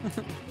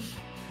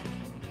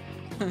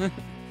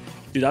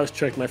 Dude, I was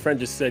tricked. My friend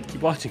just said,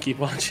 keep watching, keep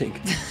watching.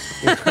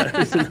 I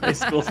was in high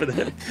school for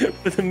the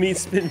meat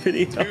spin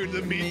video. Dude,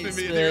 the meat spin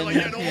video. They're like,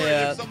 yeah, don't worry,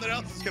 if something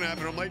else is gonna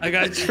happen. I'm like, I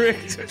got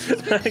tricked.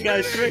 I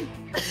got tricked.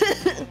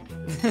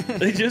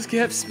 They just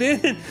kept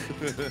spinning.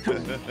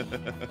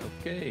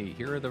 Okay,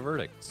 here are the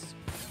verdicts.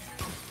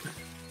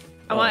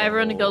 I want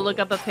everyone to go look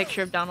up a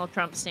picture of Donald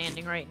Trump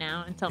standing right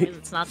now and tell me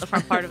it's not the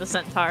front part of a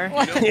centaur.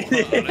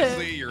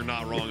 Honestly, you're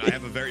not wrong. I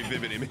have a very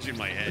vivid image in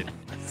my head.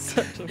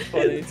 Such a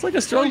funny. It's like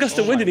a strong gust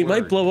of wind and he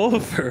might blow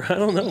over. I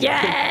don't know.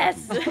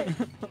 Yes!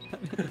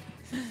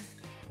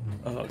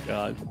 Oh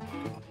God,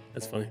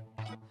 that's funny.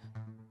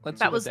 Let's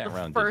That see was what that the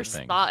round did to first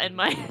things. thought in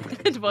my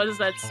head. What does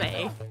that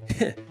say?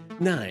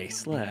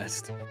 Nice,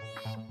 last.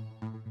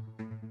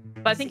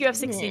 But I think you have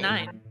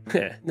 69.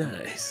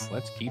 Nice.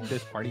 Let's keep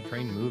this party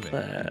train moving.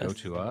 Last. Go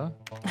to a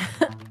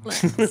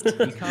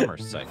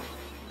e-commerce site.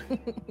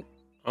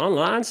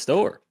 Online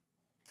store.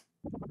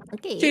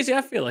 Okay. Casey,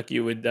 I feel like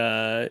you would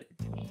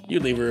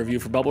you'd leave a review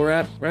for Bubble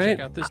Wrap, right?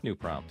 Check out this new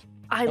prompt.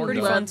 I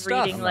Pretty fun love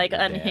stuff. reading like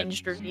Dad.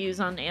 unhinged reviews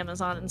on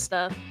Amazon and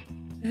stuff.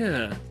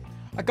 Yeah.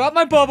 I got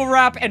my bubble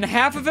wrap and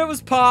half of it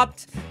was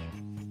popped.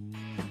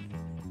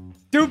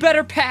 Do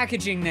better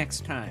packaging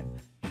next time.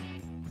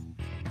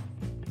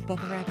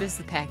 Bubble wrap is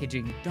the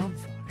packaging, you dumb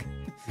fuck.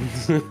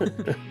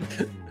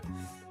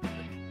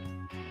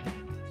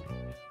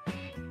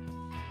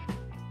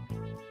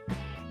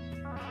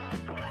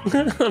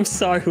 I'm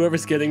sorry,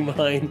 whoever's getting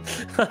mine.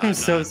 I'm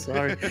so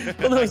sorry.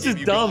 Well, no, it's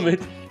just dumb.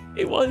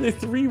 It wanted a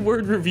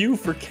 3-word review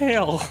for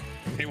kale.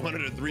 They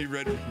wanted a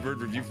 3-word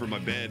review for my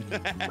bed.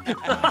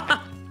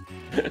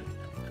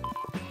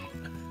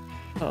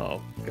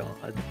 Oh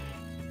God.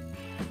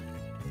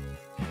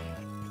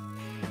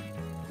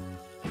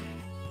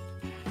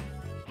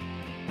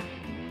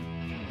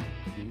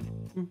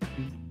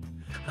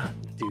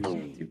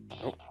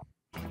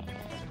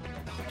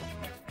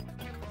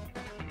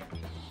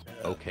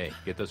 Okay,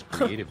 get those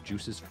creative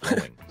juices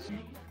flowing.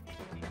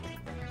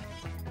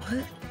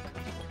 What?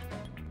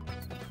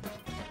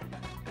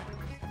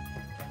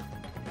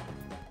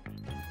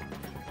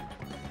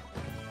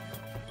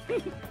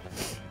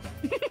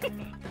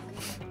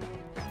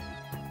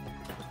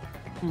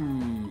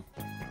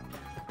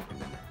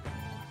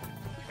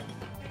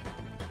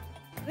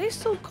 Are they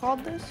still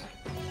called this?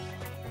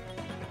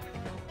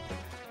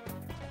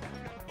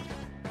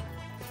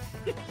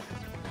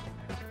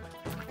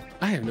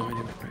 I have no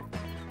idea.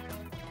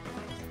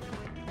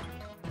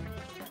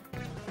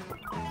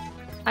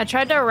 I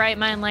tried to write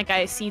mine like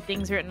I see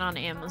things written on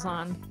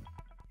Amazon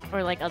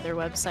or like other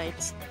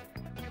websites.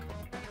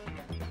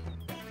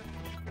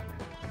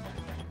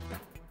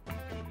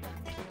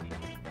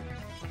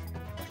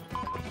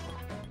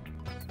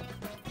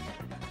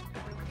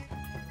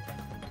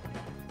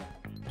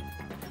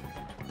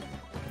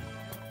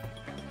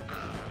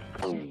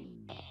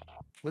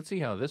 Let's see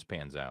how this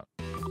pans out.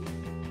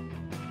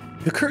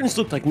 The curtains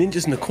look like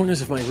ninjas in the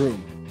corners of my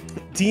room.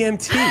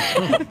 DMT.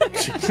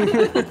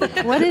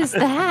 What is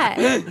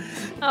that?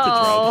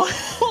 Oh.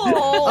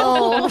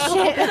 Oh,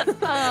 shit.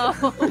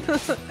 Oh.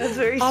 That's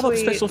very Pop-up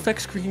sweet. special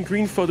effects screen,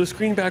 green photo,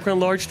 screen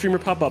background, large streamer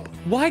pop-up.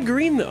 Why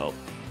green though?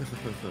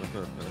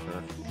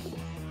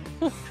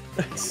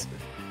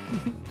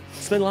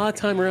 Spend a lot of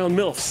time around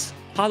MILFs.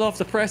 Hot off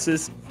the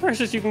presses,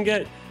 fresh as you can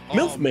get.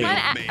 Milfmaid.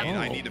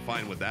 I need to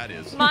find what that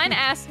is. Mine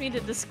asked me to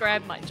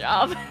describe my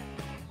job.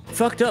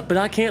 Fucked up, but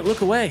I can't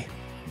look away.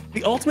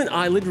 The ultimate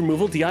eyelid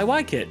removal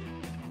DIY kit.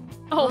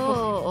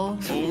 Oh.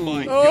 Oh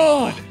my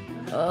Oh. god.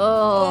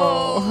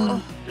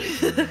 Oh.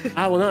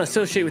 I will not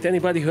associate with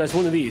anybody who has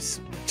one of these.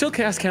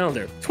 Chillcast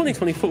calendar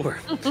 2024.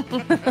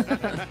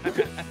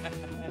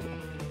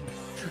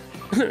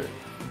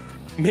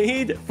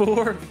 Made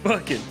for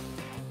fucking.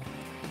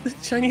 The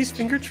Chinese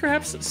finger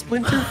traps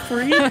splinter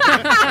free.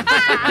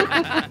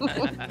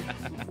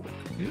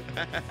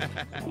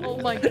 Oh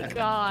my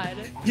god.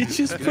 You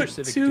just Do your put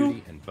civic two.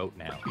 duty and vote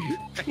now.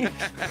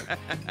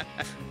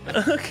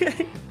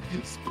 Okay.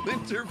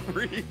 Splinter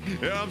free.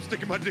 Yeah, I'm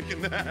sticking my dick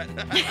in that.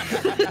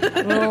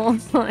 Oh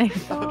my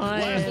Last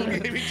one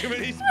god. gave me too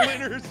many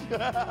splinters.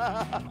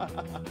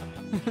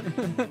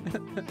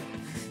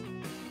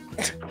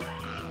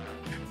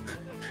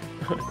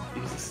 Oh,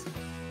 Jesus.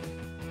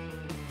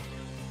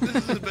 This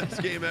is the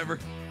best game ever.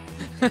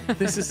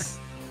 This is.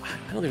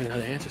 I don't even know how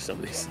to answer some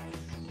of these.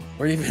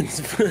 Or even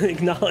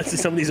acknowledge that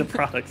some of these are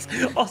products.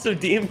 Also,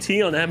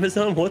 DMT on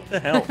Amazon. What the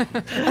hell?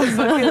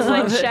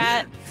 My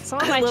chat. Some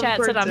of my love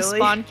chat said I'm Brazili.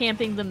 spawn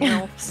camping the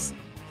MILFs.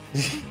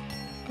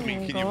 I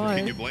mean,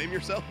 can you blame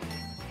yourself?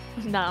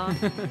 Nah.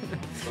 God,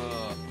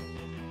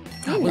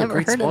 I've what a never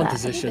great heard of spawn that.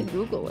 position. I need to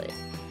Google it.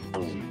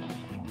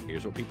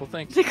 Here's what people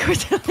think. Don't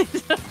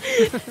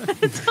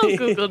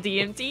Google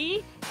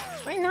DMT.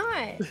 Why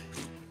not?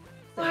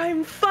 I'm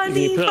You funny,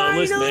 need to put it on the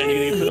list, man. You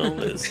need to put it finally. on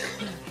the list.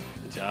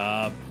 Good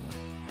job.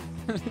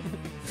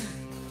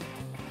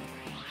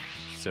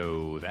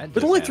 So that.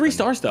 But just only 3 happened.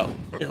 stars, though.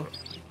 You know.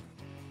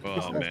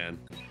 Oh man,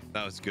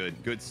 that was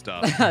good. Good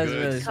stuff. That was Good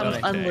really stuff,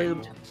 funny. Tay.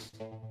 Unlubed.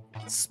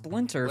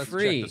 Splinter Let's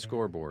free. check the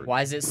scoreboard.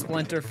 Why is it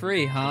splinter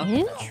free, huh?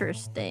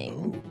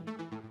 Interesting.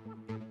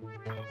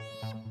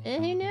 Who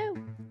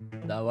knew?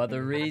 No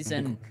other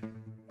reason.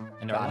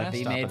 And our Gotta last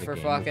be stop made of the for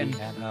game fucking.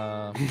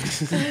 will be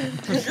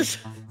at,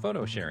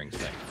 photo sharing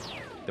thing.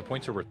 The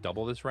points are worth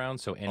double this round,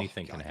 so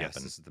anything God, can yes,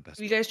 happen. this is the best.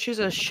 If you guys choose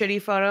a shitty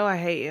photo, I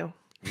hate you.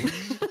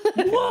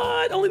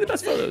 What? Only the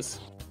best photos.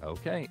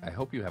 Okay, I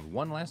hope you have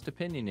one last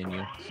opinion in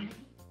you.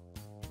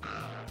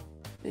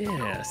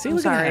 Yeah. See, I'm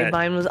look at sorry, that.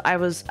 mine was I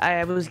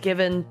was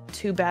given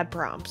 2 bad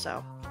prompts,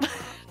 so. Wait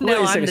No,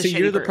 a I'm second. the So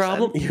you're shitty the person.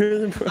 problem? You're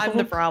the problem? I'm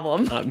the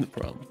problem. I'm the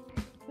problem.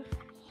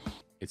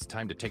 It's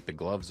time to take the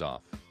gloves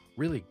off.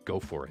 Really go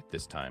for it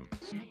this time.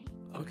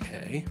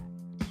 Okay.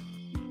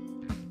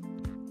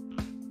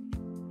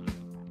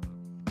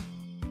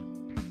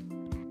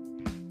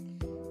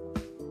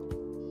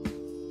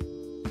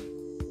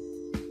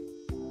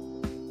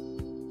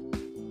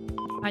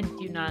 I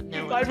do not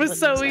know. Mine was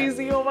so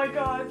easy. Oh my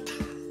god.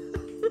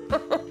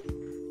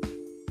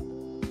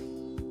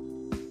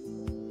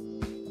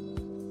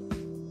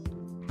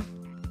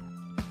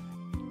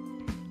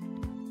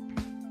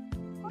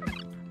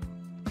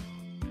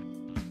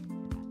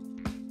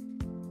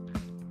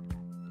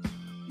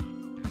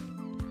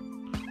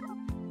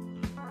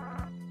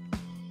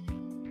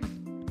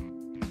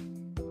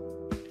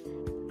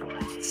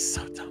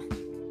 So dumb.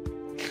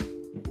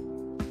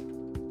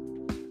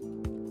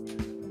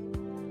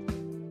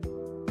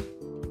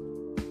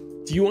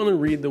 Do you want to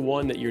read the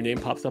one that your name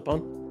pops up on?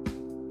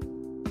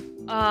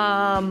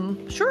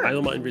 Sure. I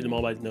don't mind reading them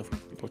all, but I don't know if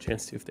people a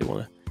chance to if they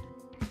want to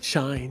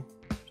shine.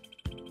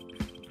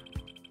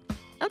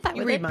 I'm fine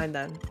You with read it. mine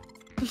then.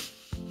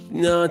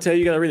 No, Tay,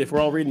 you gotta read it. If we're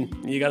all reading,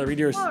 you gotta read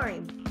yours.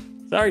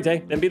 Fine. Sorry,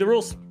 Tay. Then be the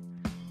rules.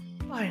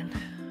 Fine.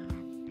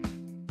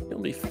 You'll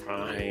be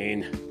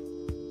fine.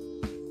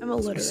 I'm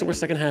illiterate. So what's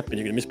that gonna happen?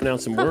 You're gonna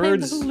mispronounce some I'm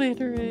words.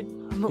 illiterate.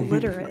 I'm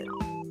illiterate.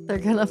 They're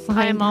gonna I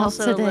find am out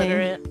also today.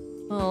 illiterate.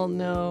 Oh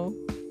no.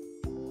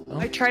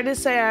 I tried to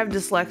say I have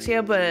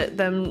dyslexia, but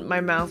then my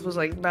mouth was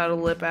like about to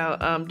lip out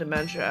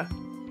dementia.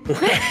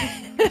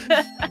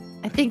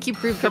 I think you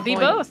proved Could be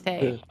the point. both.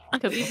 Hey,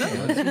 could be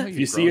both. Let's see how If you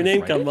you've see your grown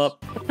name come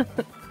arthritis.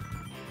 up,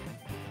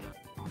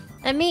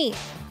 And me.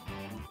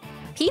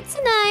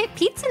 Pizza night,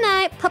 pizza.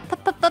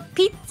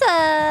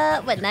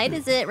 What night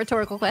is it?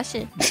 Rhetorical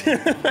question.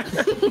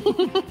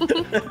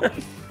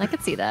 I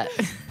could see that.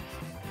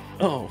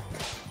 oh.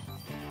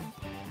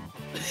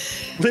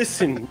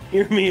 Listen,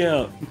 hear me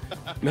out.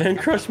 Man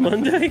Crush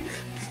Monday?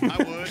 I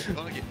would.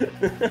 Fuck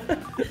it.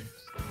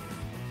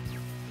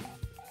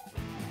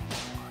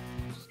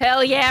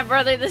 Hell yeah,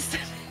 brother! This.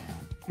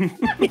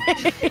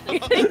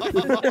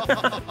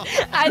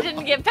 I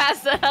didn't get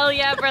past the hell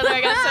yeah, brother.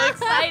 I got so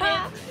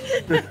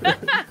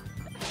excited.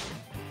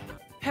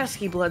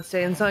 Pesky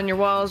bloodstains on your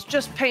walls.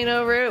 Just paint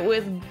over it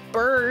with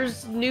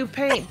Burr's new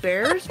paint.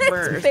 Bears?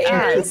 Burrs.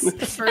 Bears.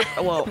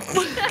 Whoa.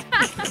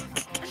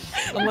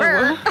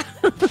 Burr.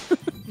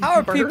 How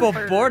are people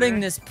boarding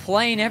this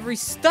plane every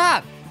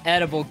stop?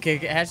 Edible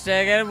kick.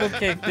 Hashtag edible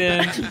kicked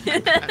in.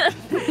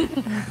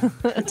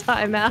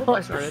 Time out.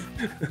 I started.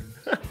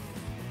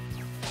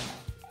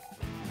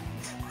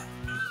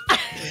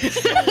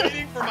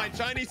 Waiting for my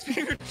Chinese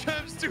finger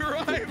traps to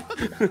arrive.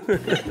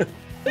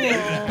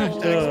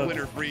 Hashtag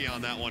splinter free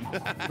on that one.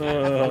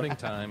 Voting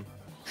time.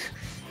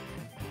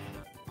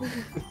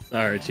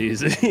 Sorry,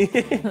 cheesy.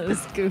 That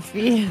was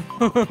goofy.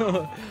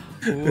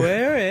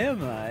 Where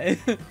am I?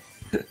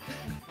 It's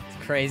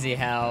crazy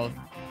how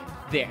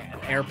the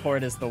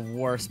airport is the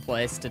worst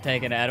place to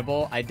take an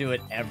edible. I do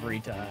it every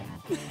time.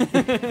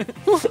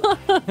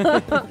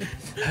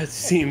 That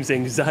seems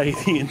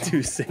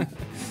anxiety-inducing.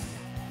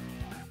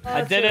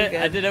 I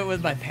did it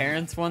with my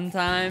parents one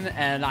time,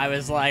 and I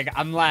was like,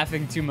 I'm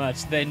laughing too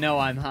much. They know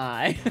I'm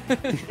high.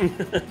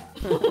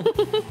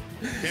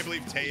 Can't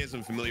believe Tay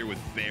isn't familiar with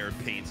Bear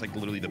Paint. It's like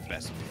literally the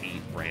best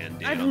paint brand.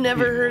 Dude. I've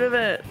never heard of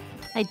it.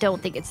 I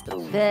don't think it's the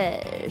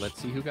best.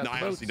 Let's see who got No, the I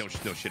votes. honestly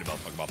don't know shit about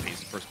talking about paint. It's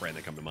the first brand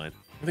that come to mind.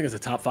 I think it's a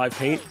top 5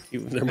 paint.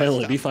 There might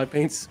only be 5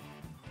 paints.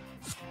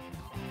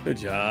 Good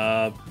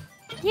job.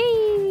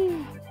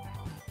 Yay!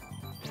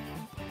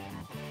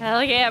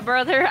 Hell yeah,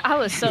 brother. I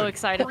was so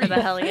excited for the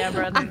hell yeah,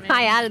 brother. Man.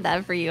 I added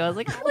that for you. I was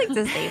like, I'd like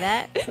to say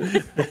that.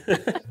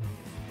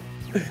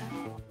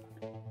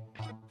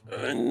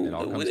 It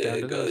all comes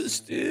down to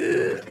this.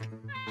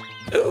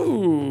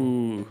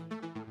 Ooh.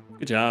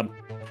 Good job.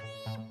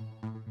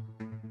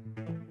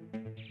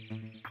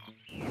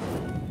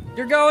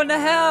 You're going to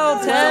hell,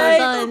 Tay.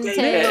 Well done,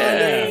 Tay.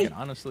 Yeah. I can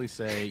honestly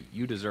say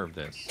you deserve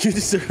this. You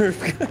deserve.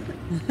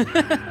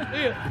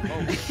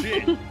 Oh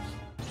shit!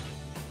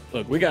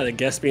 Look, we got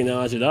to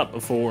espionage it up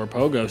before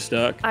Pogo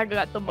stuck. I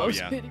got the most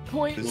yeah. pity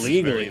points. This is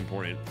Legally. very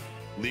important.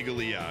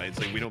 Legally, yeah. It's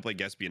like we don't play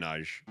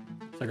espionage.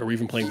 It's like, are we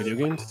even playing video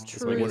games?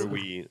 It's like, what are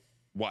we?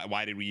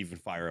 Why did we even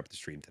fire up the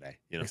stream today?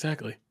 You know.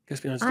 Exactly.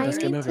 Espionage is the I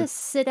best game need ever. to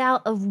sit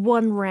out of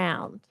 1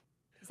 round.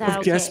 Is that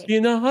okay?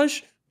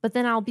 Espionage? But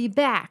then I'll be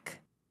back.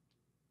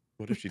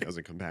 What if she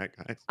doesn't come back,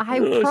 guys? I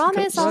she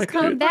promise comes I'll back.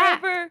 come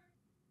back.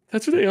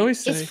 That's what they always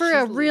say. It's for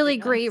a really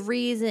great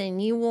reason.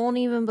 You won't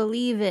even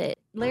believe it.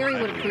 Larry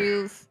would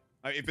approve.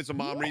 If it's a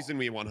mom reason,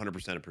 we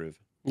 100% approve.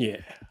 Yeah.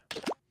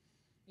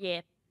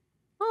 Yeah.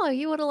 Oh,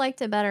 you would have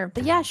liked it better.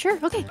 But yeah, sure.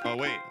 Okay. Oh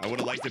wait, I would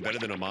have liked it better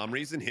than a mom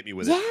reason. Hit me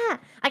with it. Yeah.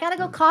 I gotta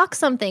go caulk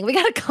something. We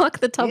gotta caulk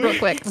the tub real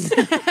quick. We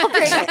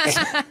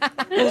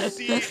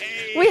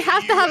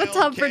have to have a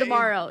tub for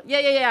tomorrow.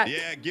 Yeah.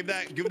 Yeah, give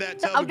that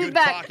tub I'll a be good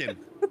back. cocking.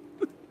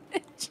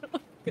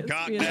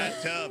 Cock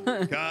that tub.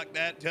 Cock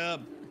that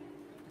tub.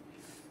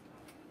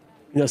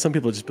 You know, some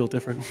people are just built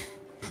different.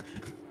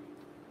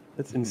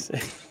 That's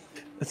insane.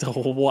 That's a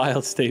whole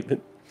wild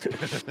statement.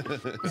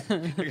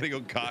 You're gonna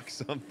go cock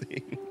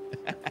something.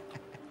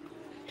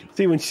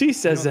 See, when she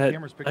says You know, the that,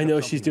 camera's picked I up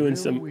know she's something doing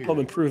really some weird. home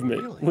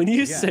improvement. Really? When you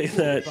Yeah, say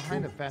that,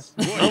 behind the fast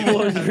I'm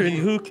wondering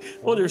who.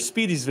 Oh, there's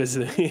Speedy's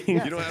visiting. You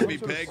don't have to be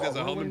pegged as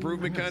a home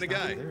improvement kind of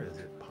guy.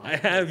 I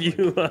have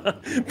you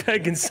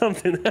pegging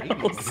something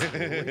else.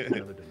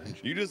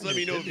 You just let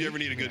me know if you ever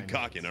need a good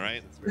cocking, all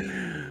right?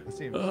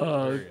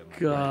 Oh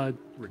God.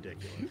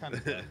 Ridiculous. All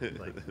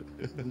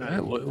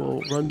right,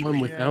 we'll run one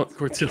without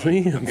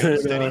Cortilli. And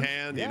Steady then,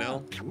 hand, you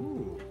know.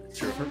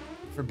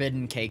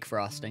 Forbidden cake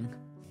frosting.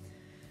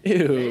 Hey,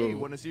 ew.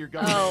 want to see your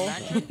government in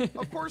action?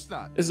 Of course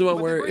not. This is what But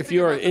the where great if thing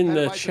you are about the in Pet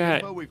the Advisor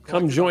chat, info we've come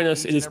collected join on us.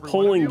 each It and is every one of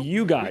polling you,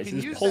 you we guys. can It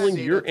is use polling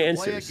that your data to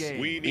play a answers.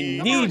 game. We We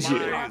need need your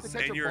you. minds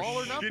and your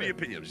Ball or nothing. shitty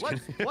opinions.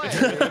 Let's play.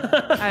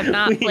 I have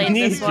not We played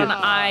need this one you.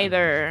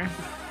 either.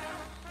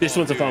 This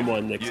one's a fun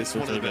one, Nick. Yeah, This it's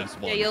one's one of the a best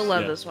Yeah, ones. you'll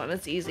love Yeah. this one.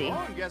 It's easy.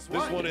 Oh, and guess This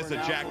what? one is We're a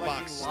now Jackbox collecting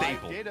live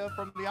staple. data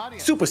from the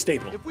audience. super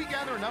staple. If we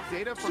gather enough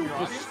data from your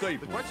audience, the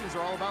questions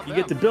are all about You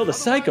them. get to build a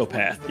Otherwise, we'll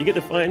psychopath. just You get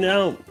to find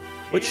out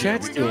what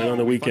chat's doing on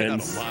the We find out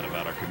weekends. a lot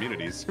about our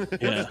communities.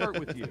 Let's Yeah. start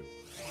with you.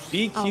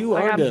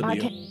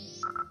 BQRW.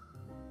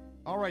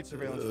 All right,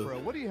 Surveillance Pro,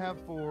 what do you have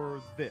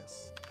for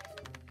this?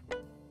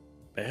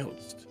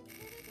 Bounced.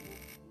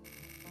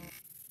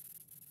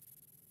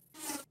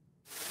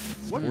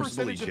 What Forcible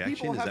percentage of ejection?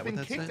 people Is have that been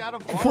what that kicked said? out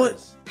of bars?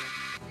 What?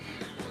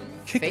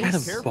 Kicked out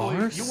of Carefully,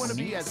 bars? you want to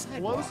be as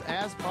close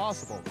as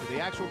possible to the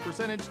actual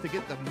percentage to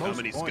get the most How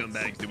many points.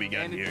 scumbags do we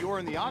got And here? if you're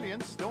in the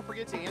audience, don't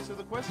forget to answer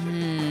the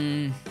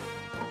question.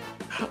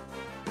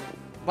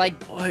 Like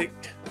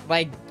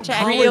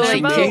Jack, really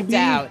your vote. kicked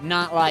out,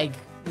 not like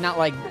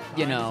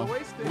you know,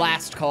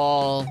 last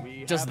call,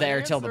 just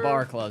there till the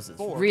bar closes.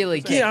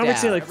 Really kicked out. Yeah, I would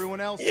say like, Everyone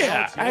else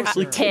yeah, votes your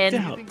actually turn.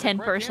 kicked out.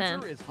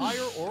 10%. Is higher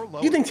or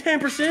lower? You think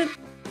 10%?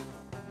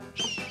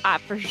 I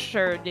for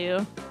sure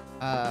do.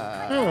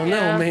 I don't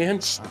Yeah. know, man.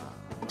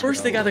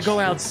 First, they got to go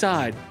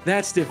outside.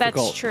 That's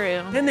difficult. That's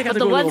true. Then they got But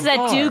to the go to ones a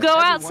that do bar. go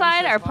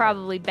outside are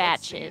probably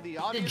batshit.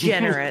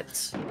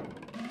 Degenerates.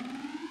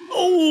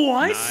 Oh,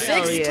 I Nice.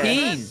 see.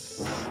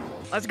 16.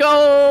 Let's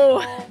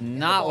go.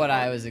 Not what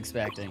I was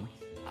expecting.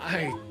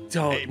 I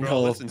don't Hey, bro,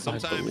 know. listen, if I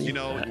sometimes, believe you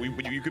know,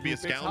 that. you could be a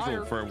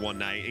scoundrel for one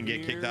night and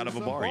get kicked out of a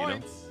bar, you know?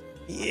 It's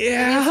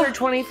Yeah. their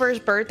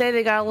 21st birthday.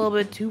 They got a little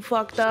bit too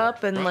fucked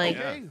up and like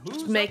Yeah.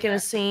 just making a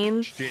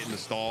scene. Shit in the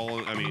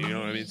stall. I mean, you know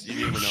what I mean? You didn't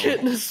even know. Shit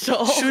in the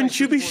stall. Shouldn't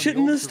you be shitting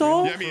in the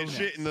stall? Yeah, I mean,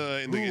 shit in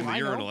the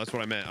urinal. That's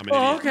what I meant. I'm an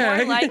Oh, idiot. okay.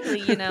 More likely,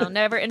 you know,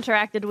 never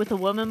interacted with a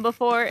woman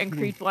before and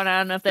creeped one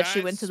out enough that she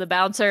went to the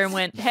bouncer and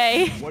went,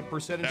 "Hey." What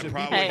percentage That of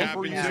probably people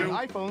happened prefer too. using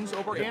iPhones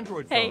over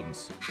Android Hey.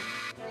 phones?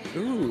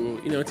 Ooh,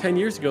 you know, 10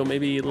 years ago,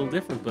 maybe a little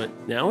different, but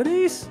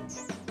nowadays?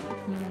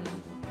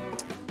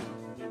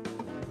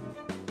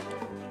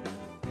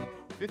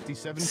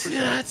 57%.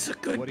 Yeah, that's a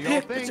good What do y'all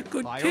pick. That's a think?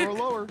 good Higher pick. or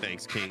lower?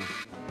 Thanks, King.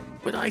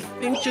 But I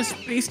think just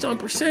based on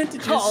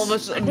percentages. All of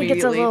us I think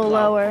it's a immediately little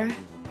lower.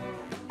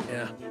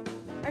 Yeah.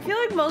 I feel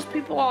like most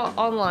people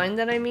online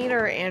that I meet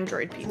are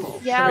Android people.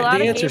 Yeah, a The lot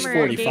of answer's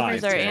 45, gamers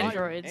are Jen.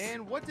 androids.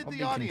 And what did I'll the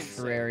be audience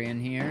say?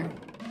 contrarian here.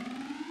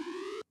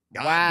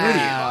 God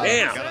Wow.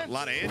 damn. Got a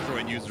lot of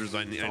Android users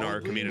in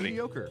our community.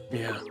 Mediocre.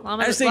 Yeah. A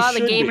lot As of, they the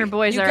should gamer be.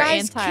 boys You are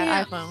guys can't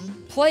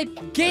anti-iPhone. play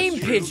game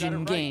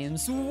pigeon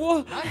games.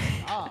 Whoa.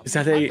 Is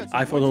that a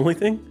iPhone only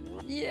thing?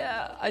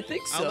 Yeah, I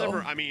think so. I'll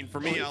never, I mean, for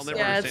me, I'll never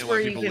Yeah, it's understand where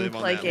why you people can live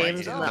on play that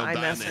games like, in the they'll die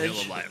in the hill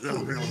iMessage. of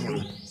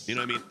life. You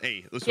know what I mean?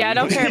 Hey, listen. Yeah, I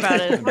don't care about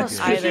it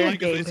either.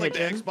 Like, it's like the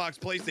Pigeon. Xbox,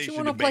 PlayStation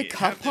wanna play debate.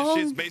 Half Cup this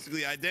shit's Home?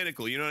 basically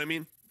identical. You know what I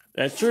mean?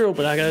 That's true,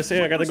 but I gotta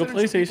say, I gotta go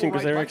PlayStation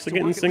because they're actually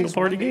getting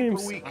single-party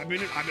games.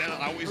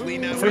 I always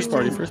lean that way. First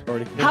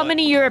party. How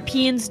many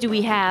Europeans do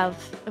we have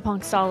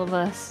amongst all of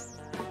us?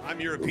 I'm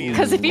European.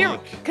 Because if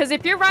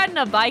Look. you're riding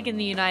a bike in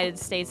the United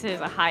States, there's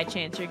a high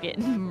chance you're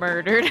getting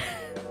murdered.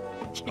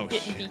 You're Oh,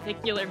 getting shit.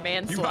 vehicular You ride a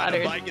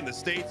manslaughter. bike in the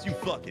States, you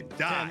fucking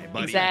die,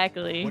 buddy.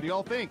 Exactly. What do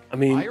y'all think? I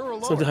mean, Higher or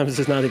lower? sometimes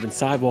there's not even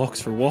sidewalks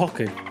for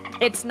walking.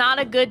 It's not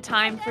a good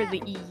time for the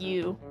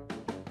EU.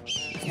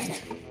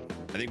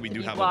 I think we do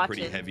Keep have a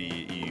pretty watching.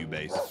 heavy EU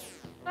base.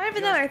 Not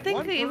even that. I think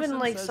One that even person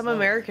like says some no. A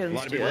Americans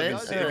lot of do people it. live in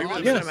the city. If you A live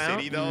in decent the amount.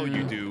 city, though,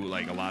 you do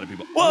like a lot of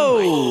people.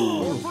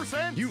 Whoa!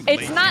 4%. You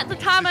It's lazy not the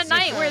time of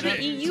night where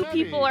the EU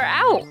people are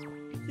out.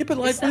 Yeah, but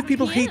like, what if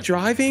people hate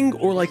driving,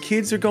 or like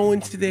kids are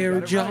going to their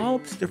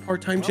jobs, their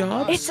part-time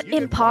jobs? It's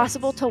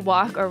impossible to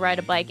walk or ride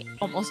a bike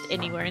almost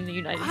anywhere in the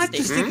United I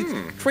States. just think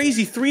it's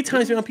crazy. 3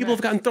 times the amount of people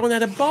have gotten thrown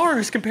out of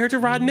bars compared to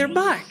riding their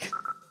bike.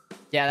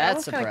 Yeah,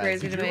 that's That was kinda crazy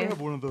surprising. to Did you me. ever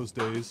have one of those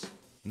days?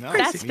 No.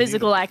 That's me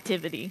physical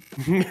activity.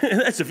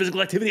 That's a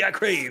physical activity I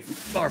crave.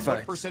 Bar neither. What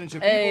fight. percentage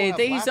of people Hey, have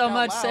thank you laughed so out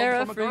much, loud Sarah,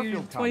 from a for your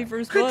Garfield comic?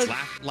 21st blood.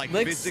 Laugh, like,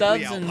 Lick physically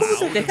subs out and loud.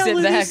 sticks hell it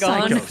are these back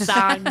on. psychos?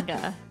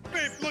 Sanga.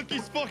 Babe, look,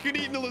 he's fucking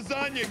eating the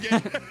lasagna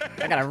again.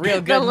 I got a real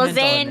The good mental image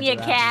lasagna of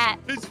that. cat.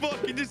 It's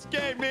fucking this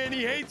guy, man.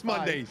 He hates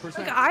Mondays. 5%.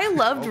 Like, I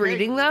loved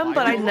reading them,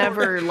 but I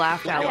never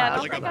laughed out Yeah, I don't loud.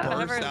 Like a think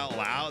I've burst ever- out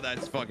loud.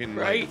 That's fucking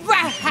Right.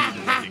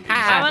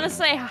 I want to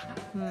say,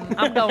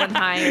 I'm going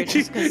higher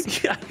just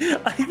because. Yeah,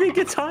 I think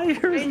it's higher.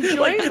 I enjoy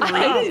Like, reading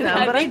I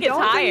them, but I think it's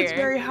don't think it's higher.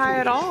 very high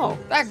at all.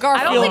 That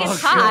Garfield I don't think it's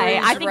sure high.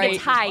 is I think right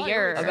it's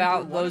higher.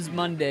 about those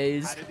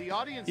Mondays. How did the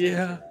audience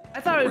Yeah. I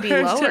thought it would be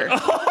lower.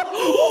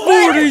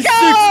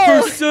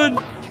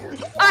 46%.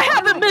 I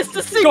haven't missed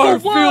a single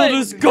Garfield one.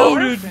 is They're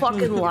goated.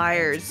 fucking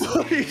liars.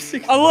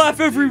 I laugh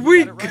every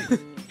week.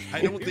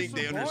 I don't think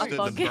they understood the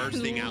fucking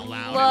bursting out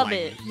loud. love and,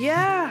 like, it.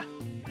 Yeah.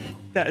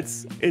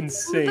 That's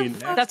insane.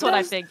 That's what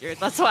I figured.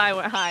 That's why I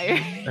went higher.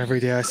 Every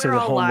day I sit They're at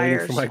all home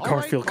waiting for liars. my All right,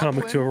 Garfield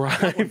comic to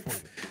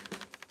arrive.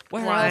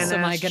 Where Lying else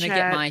am I ass gonna get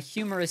chat. my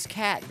humorous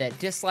cat that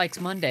dislikes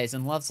Mondays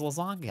and loves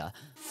lasagna?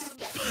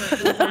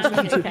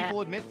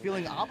 people admit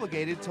feeling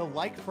obligated to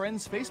like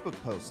friends' Facebook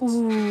posts?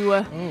 Ooh.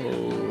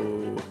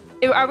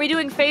 Oh. Are we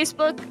doing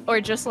Facebook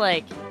or just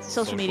like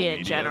social media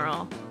in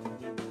general?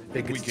 I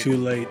think it's too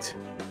late.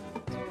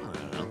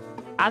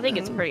 I think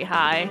it's pretty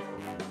high.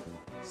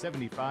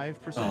 75%.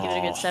 Give it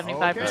a good 75%.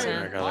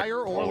 I gotta Higher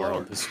or roll lower?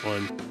 out this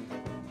one.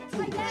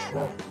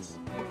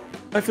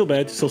 I feel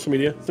bad. Social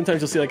media.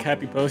 Sometimes you'll see like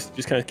happy posts.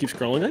 Just kind of keep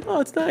scrolling. Like, oh,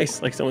 it's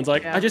nice. Like someone's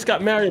like, Yeah. I just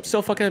got married. I'm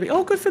so fucking happy.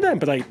 Oh, good for them.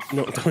 But I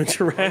don't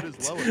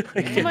interact. lower. I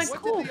I'm guess. like,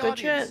 cool, good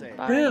shit.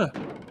 Bye. Yeah.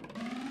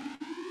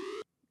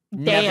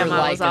 Damn, Never I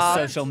like was a off.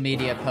 social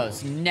media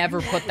post. Never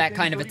put that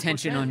kind of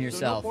attention on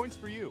yourself. Points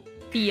for you.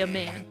 Be a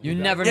man. You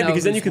never Yeah, know.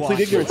 because then you who's can plead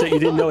watching. ignorance that you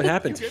didn't know it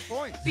happened. Get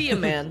points. Be a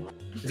man.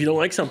 If you don't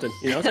like something,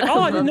 you know, it's like,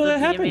 oh, I didn't know that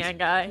Be a happened.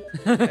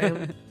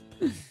 man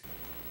guy.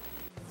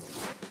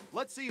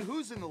 Let's see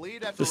who's in the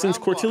lead after So since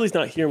round one. Cortilli's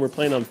not here and we're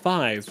playing on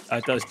 5, I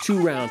thought it was 2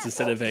 rounds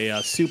instead of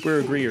a super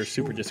agree or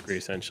super disagree,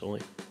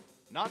 essentially.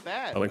 Not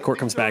bad. When Court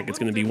comes back, it's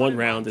going to be 1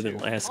 round and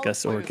it'll ask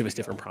us or give us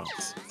different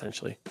prompts,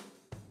 essentially.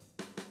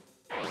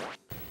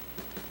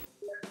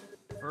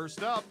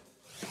 First up.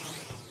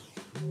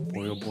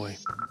 Boy, oh boy.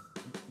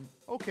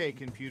 Okay,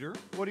 computer.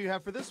 What do you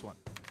have for this one?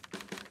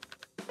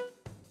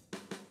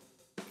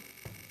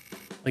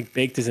 Like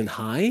baked isn't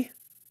high?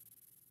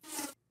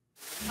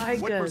 I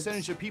What guess.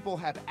 percentage of people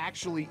have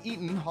actually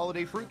eaten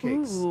holiday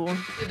fruitcakes?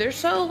 Ooh. They're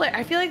so like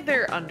I feel like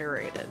they're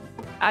underrated.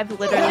 I've I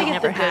literally get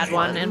never the had good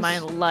one in ones. my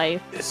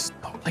life.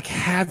 Like,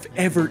 have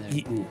ever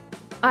eaten.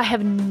 I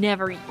have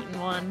never eaten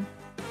one.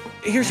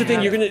 Here's the thing,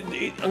 I'm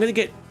going to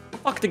get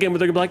fucked again, but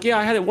they're going to be like, yeah,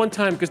 I had it one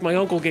time because my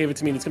uncle gave it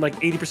to me, and it's going to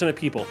be like 80% of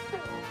people.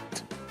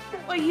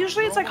 Well,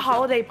 usually it's like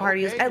holiday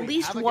parties. Okay, At we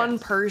least have a one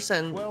guess.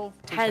 person 12%.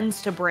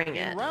 tends to bring In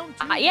it. round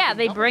two, Yeah,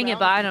 they double bring it, round,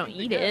 but I you don't think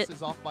the eat guess it.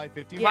 is off by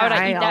 50. Why would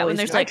I eat that when always-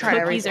 there's I like try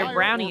cookies or everything.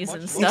 brownies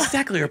and stuff?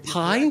 Exactly, or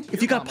pie.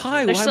 If you got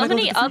pie, There's why so am I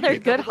many going to other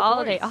fruitcake? good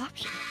holiday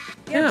options.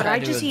 Yeah, but Try I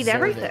to just eat observe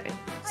it everything.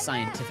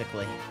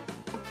 Scientifically.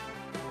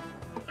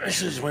 I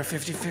should just went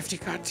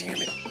 50-50, god damn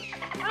it.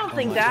 I don't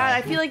think that.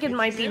 I feel like it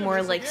might be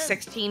more like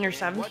 16 or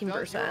What does your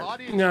 17%.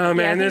 audience No,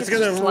 man, I think it's it's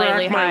going to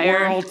slightly wreck my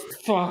higher. world.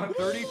 Fuck.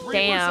 33%.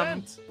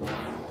 Damn.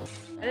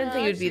 I didn't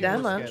think it would be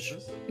that much.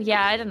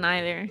 Yeah, I didn't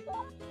either.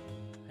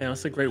 Yeah,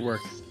 that's like great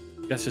work.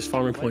 That's just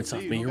farming points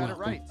off me. You're welcome.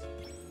 Right.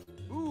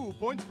 Ooh,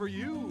 points for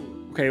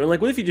you. Okay, well,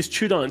 like, what if you just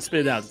chewed on it and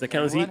spit it out? Does that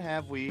count as What eat?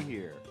 have we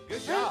here?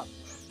 Good job.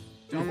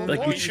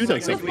 Like you chewed on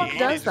something. What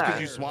does that?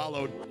 Because you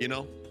swallowed, you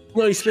know?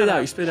 No, you spit it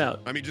out. You spit it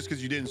out. I mean, just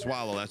because you didn't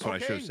swallow, that's what I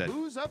should have said.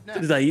 Who's up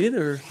next? Did I eat it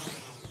or?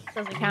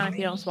 Doesn't count if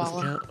you don't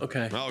swallow. Yeah,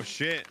 okay. Oh,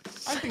 shit.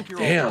 I think you're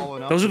Damn, all tall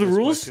enough those are for the this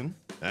rules? question.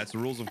 That's the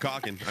rules of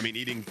cocking. I mean,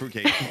 eating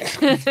fruitcake.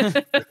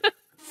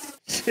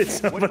 Shit, What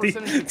somebody.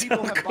 percentage of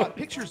people have bought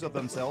pictures of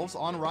themselves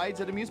on rides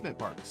at amusement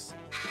parks?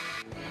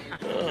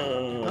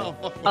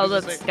 Oh,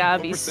 that's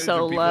gotta be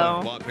so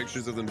low. Bought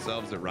pictures of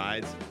themselves at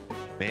rides.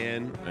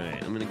 Man, all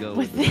right, I'm gonna go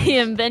With the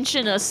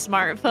invention of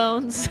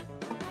smartphones.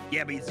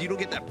 Yeah, but you don't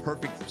get that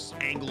perfect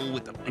angle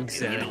with the you know, with the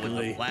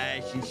Exactly.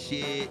 flash and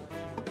shit.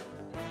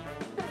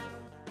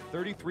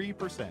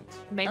 33%.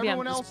 Maybe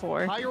Everyone I'm just else,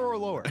 poor. higher or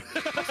lower?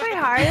 I'd say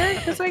higher,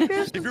 because like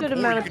there's a If you're good poor,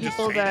 amount you of can just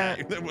people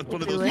say that with one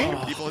of do those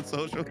it. people on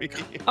social media.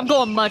 I'm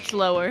going much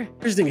lower.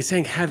 Here's the thing: it's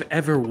saying have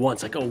ever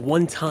once, like a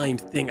one-time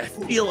thing. I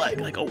feel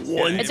like a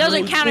one. It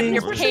doesn't count if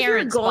your Especially if you're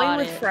parents going bought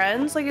with it.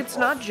 friends. Like it's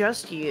not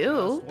just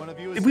you. One of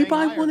you is Did we saying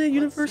buy higher. one at Let's see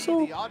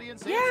Universal? the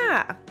audience answer.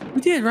 Yeah,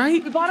 We did,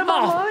 right? we bought them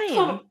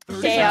online.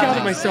 Damn. Proud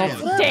of myself.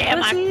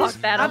 Damn, I Pussies.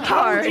 fucked that I up told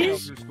hard. you.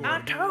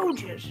 I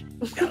told you.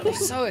 They're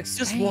so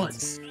Just expensive.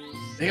 once.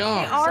 They They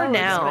are. are So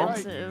now.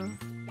 expensive.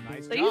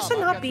 Nice They used to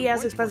job. not I've be got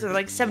as some points expensive,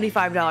 like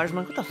 $75. I'm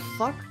like, what the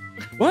fuck?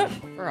 What?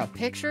 For a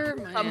picture?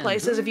 Some Man.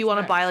 places, if you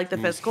want to buy like the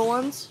physical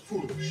ones.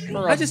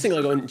 I just think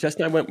like when Jess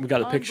and I went, we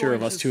got a picture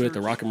of us two at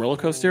the Rock and Roller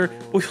Coaster.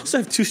 But we also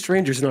have two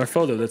strangers in our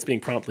photo that's being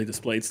promptly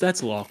displayed. So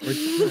that's a little awkward.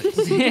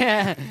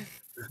 Yeah.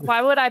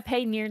 Why would I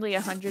pay nearly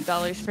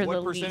 $100 for What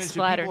the percentage least of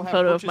flattering people have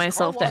photo of purchased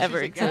myself car to ever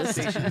washes at gas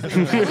exist?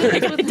 stations?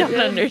 I don't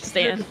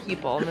understand.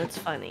 People, and it's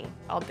funny.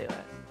 I'll do it.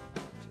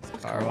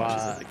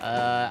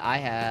 I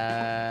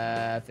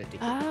have 50.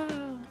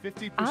 Oh.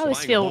 50%. I always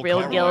Buying a feel whole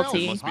real car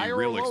guilty. must be Higher or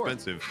real lower?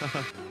 expensive.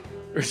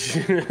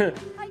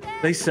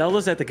 They sell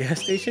those at the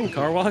gas station,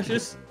 car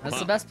washes. That's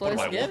the best place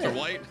By to get Walter it.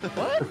 White.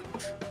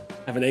 What?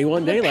 Have an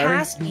A1 day, The Larry.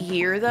 past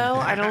year, though,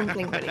 I don't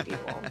think many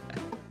people.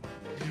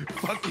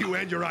 Fuck you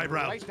and your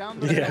eyebrows. Right down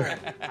the Yeah.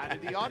 middle. How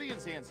did the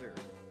audience answer?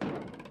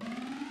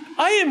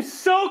 I am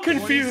so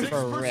confused.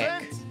 For Rick.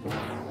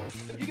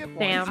 26%. You get points,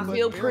 Damn. I but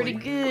feel barely. pretty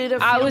good.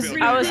 I was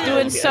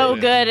doing so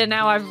Yeah. good and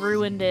now I've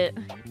ruined it.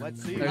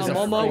 Let's see. There's I'm a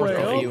on my fourth way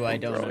of up. you I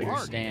don't Bro.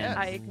 understand.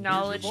 I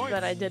acknowledged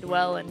that I did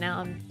well and now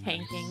I'm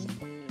tanking.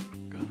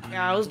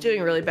 Yeah, I was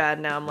doing really bad.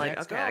 Now I'm like,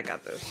 Next okay, up. I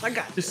got this. I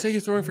got this. Just say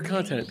you're throwing for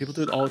content. People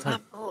do it all the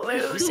time.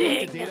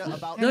 Losing. Data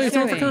about No, you're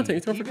throwing for Kidding.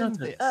 content. You're throwing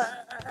for even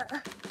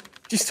content. this.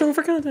 Just throwing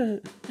for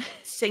content.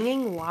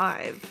 Singing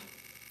live.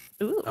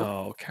 Ooh.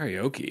 Oh,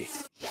 karaoke.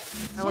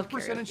 I What love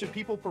percentage karaoke. of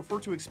people prefer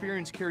to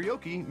experience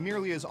karaoke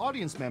merely as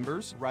audience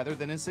members rather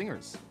than as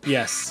singers?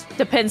 Yes.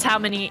 Depends how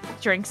many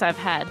drinks I've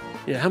had.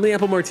 Yeah. How many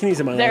apple martinis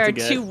am I There allowed are to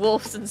get? two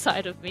wolves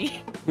inside of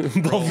me.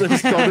 Both of them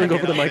struggling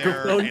over the Get up there,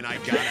 microphone. And I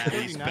gotta at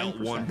least belt 39%.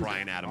 one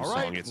Bryan Adams All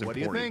song. right, It's what do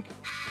you important.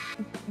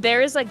 think?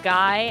 There is a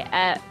guy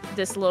at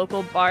this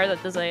local bar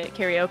that does a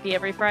karaoke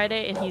every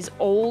Friday, and he's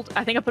old.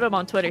 I think I put him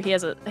on Twitter. He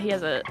has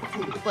a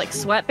like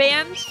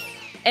sweatband,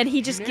 and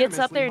he just gets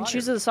up there and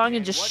chooses a song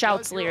and just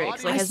shouts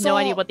lyrics. Like I has no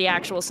idea saw- what the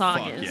actual song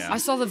Fuck is. yeah. I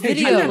saw the Hey,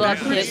 video I love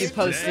that you Chris.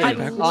 posted I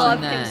on love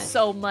him that.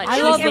 so much. I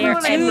He's love there him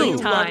Everyone I too. every knew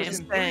time. loved his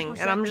thing,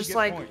 and I'm just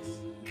like,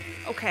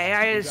 okay,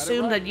 I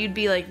assumed that you'd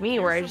be like me,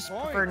 where I just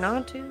prefer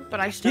not to, but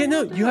I still. Yeah,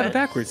 no, do you have it. it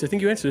backwards. I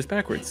think you answered this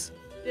backwards.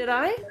 Did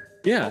I?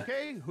 Yeah.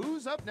 Okay,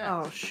 who's up next?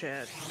 Oh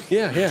shit.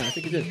 Yeah, I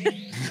think you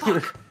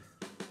did.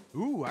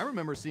 Ooh, I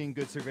remember seeing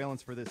good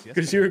surveillance for this Because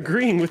yesterday. you're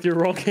agreeing with your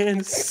wrong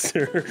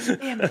answer.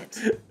 Damn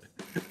it.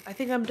 I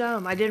think I'm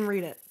dumb. I didn't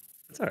read it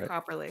It's all right.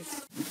 properly.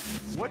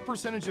 What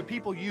percentage of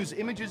people use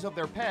images of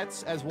their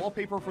pets as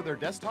wallpaper for their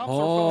desktops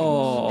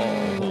Oh. or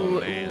Oh,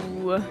 man.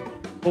 Ooh.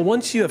 Well,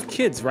 once you have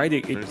kids, right?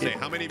 I'm gonna say,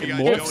 how many of you it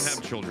guys don't morphs.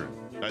 have children?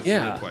 That's Yeah.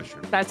 the real question.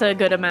 That's a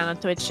good amount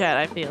of Twitch chat,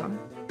 I feel.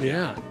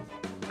 Yeah.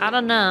 I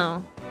don't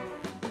know.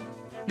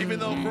 Even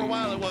though for a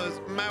while it was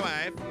my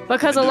wife.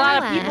 Because a lot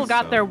of Yes. people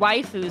got their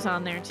waifus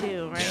on there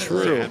too, right?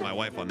 True. I had my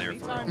wife on there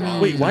for a Time while.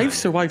 out. Wait,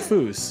 wives or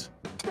waifus?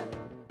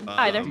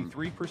 Either.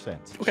 53%.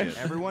 Okay.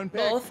 Everyone pick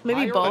Both,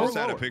 maybe higher or I both. just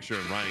had a lower? picture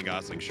of Ryan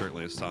Gosling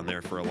shirtless on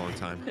there for a long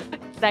time.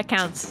 That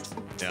counts.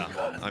 Yeah,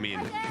 I mean,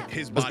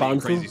 his Was body,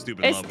 Bond crazy cool?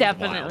 stupid It's love. was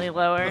definitely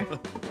lower.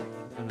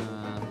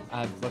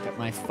 I look at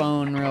my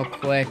phone real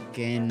quick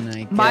and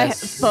I guess... My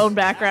phone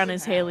background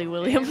is Haley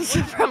Williams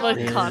from a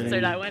Yeah.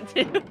 concert I went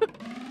to. wild.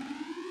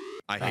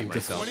 I hate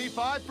myself.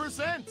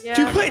 25%. Yeah.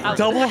 Do you play I-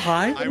 double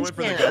high? I went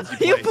for the Yeah. gutsy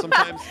play.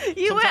 Sometimes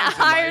You went sometimes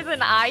in higher life-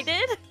 than I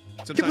did?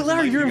 sometimes Yeah, but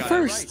Larry, life you're you in gotta-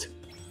 first.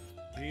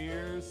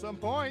 Here's some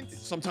points.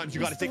 Sometimes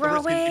you got to take the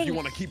risk if you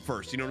want to keep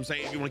first. You know what I'm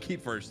saying? If you want to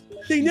keep first.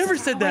 They never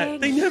said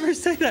that. They never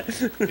said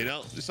that. You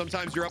know,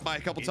 sometimes you're up by a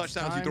couple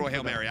touchdowns, you throw a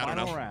Hail Mary. I don't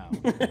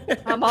know.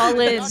 I'm all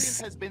in. I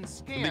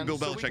think Bill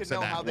Belichick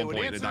said that at one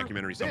point in a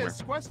documentary somewhere.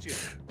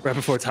 Right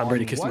before Tom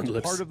Brady kissed him on the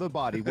lips. Part of the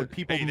body would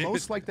people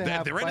most like to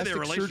have the end of their plastic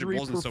relationship surgery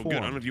wasn't so good. I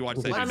don't know if you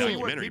watched that performed?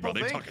 documentary, bro.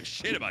 They're talking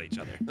shit about each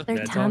other.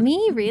 Their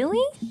tummy?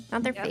 Really?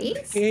 Not their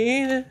face?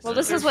 Yeah. Well,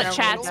 this is what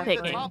chat's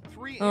picking.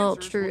 Oh,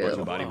 true.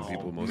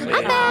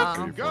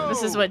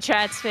 This is what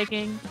chat's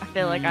picking. I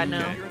feel like I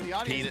know.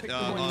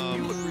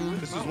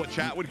 This is what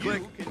chat would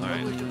click. All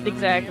right.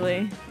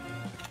 Exactly.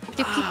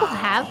 Do people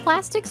have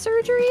plastic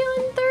surgery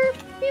on their,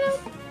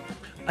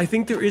 I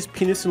think there is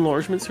penis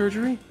enlargement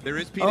surgery. There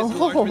is penis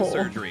enlargement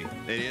surgery.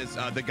 It is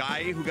the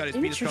guy who got his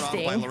penis cut off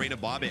by Lorena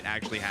Bobbitt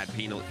actually had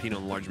penile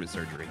enlargement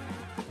surgery.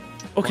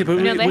 Okay, but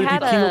would it be penile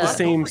the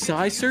same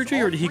size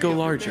surgery, or did he go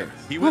larger?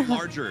 He went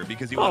larger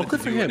because he wanted to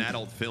do an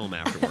adult film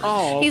afterwards.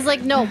 Oh, He's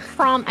like, no,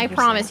 I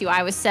promise you,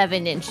 I was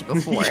 7 inches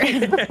before.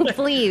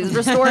 Please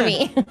restore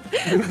me.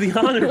 The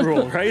honor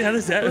roll, right? How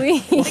does that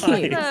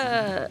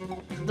fly?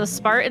 The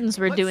Spartans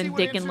were doing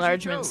dick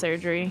enlargement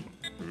surgery.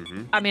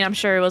 I mean, I'm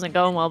sure it wasn't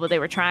going well, but they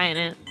were trying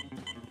it.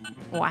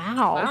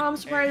 Wow. I'm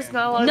surprised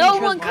not a lot of No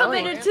these one shows follow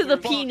committed it. to the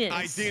penis.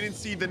 I didn't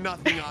see the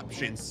nothing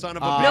option, son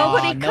of a bitch.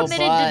 Nobody committed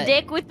to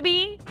dick with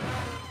me.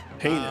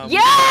 Penis.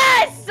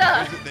 Yes!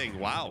 Here's the thing.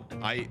 Wow.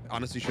 I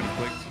honestly should have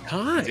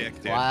clicked dick,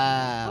 dude.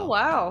 Oh,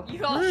 wow.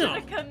 You all should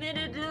have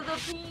committed to the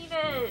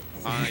penis.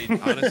 I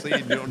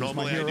honestly don't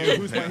normally I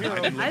do.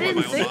 I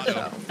didn't think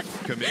so.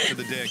 Commit to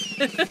the dick.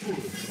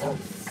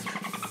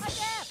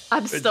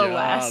 I'm still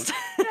last.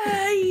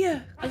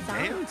 Hey!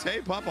 Damn,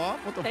 Tay, pop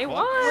off. What the They fuck?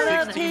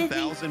 won.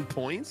 16,000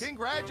 points?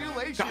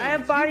 Congratulations. I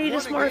have body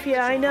dysmorphia.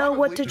 I know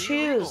what to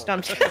choose. No,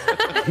 I'm just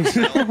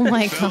kidding. Oh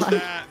my Felt god.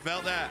 that.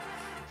 Felt that.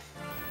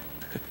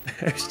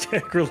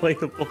 Hashtag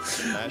relatable.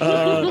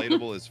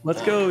 Relatable as Let's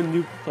fuck. go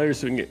new players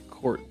so we can get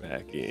Court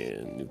back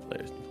in. New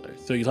players, new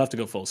players. So you'll have to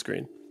go full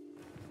screen.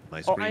 My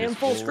Oh, screen I am is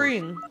full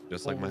screen.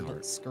 Just like my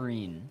heart.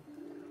 Screen.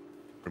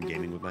 From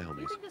gaming with my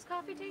homies.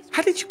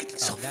 How did you get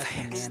so That's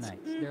the fast?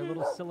 nanites. They're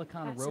little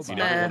silicon robots. You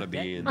never want to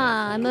be in.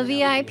 I'm a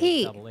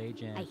VIP. Double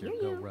agent I or hear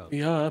go you. rogue.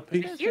 Yeah,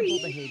 They're a simple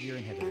behavior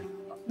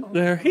inhibitor.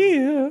 they're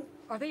here.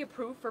 Are they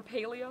approved for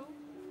paleo?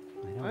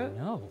 I don't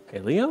know. Okay,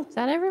 Leo? Is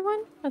that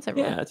everyone? That's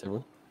everyone. Yeah, that's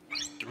everyone.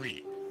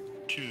 3,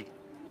 2,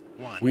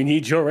 1. We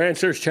need your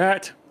answers,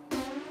 chat.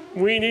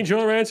 We need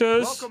your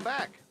answers. Welcome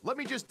back. Let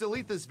me just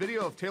delete this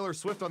video of Taylor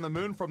Swift on the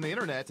moon from the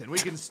internet, and we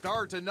can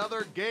start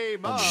another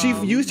game of... She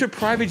used her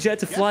private jet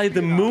to fly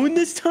the moon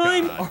this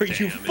time? God Are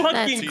you damn it.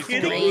 fucking She's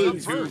kidding going me?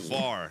 too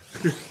far.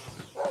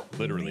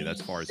 Literally, that's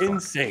far as far.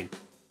 Insane.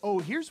 Oh,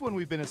 here's one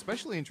we've been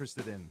especially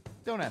interested in.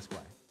 Don't ask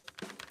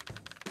why.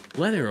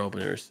 Letter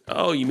openers.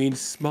 Oh, you mean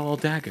small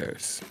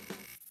daggers.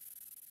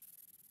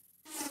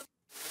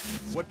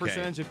 What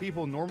percentage of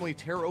people normally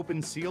tear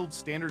open sealed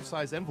standard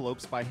size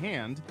envelopes by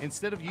hand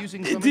instead of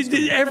using some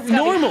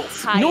Normals.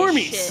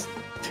 Normies.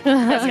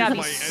 That's gotta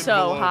be My so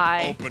envelope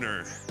high.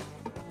 Opener.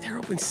 They're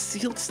open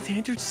sealed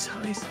standard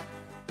size.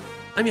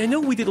 I mean, I know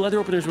we did letter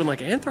openers when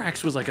like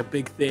anthrax was like a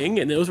big thing,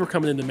 and those were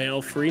coming in the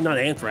mail free. Not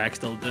anthrax,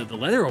 the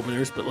letter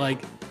openers, but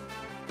like.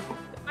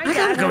 My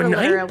dad had a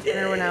letter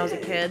opener when I was a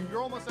kid.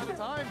 You're almost out of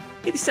time.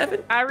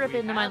 87. I rip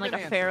into mine like a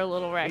fair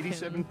little raccoon.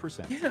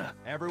 87%. Yeah.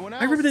 Everyone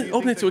else, I ripped it do you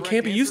open think it so the it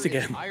can't be correct used answer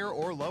is again. Higher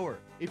or lower?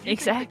 If you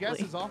Exactly. think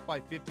the guess is off by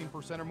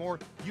 15% or more,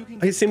 you can I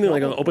get something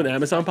like an double open points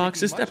Amazon by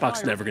box. picking That box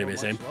is much never gonna be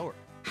higher the or same. much lower.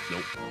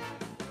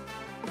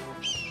 Nope.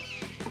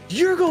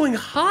 You're going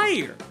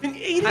higher. An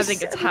 87%. I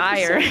think it's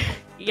higher.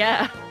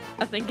 Yeah,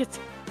 I think it's.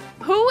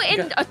 Who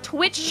in a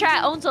Twitch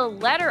chat owns a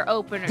letter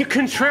opener? The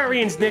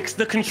contrarians, Nix.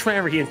 The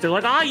contrarians. They're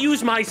like, I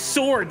use my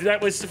sword that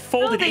was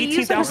folded they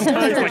use 18,000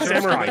 their times by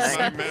swords.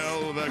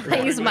 samurais.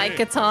 I use my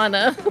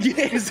katana. Yeah,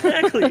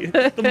 exactly.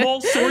 The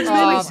mole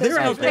swordsmen, they're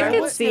out I there.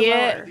 can see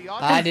it.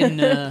 I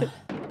didn't.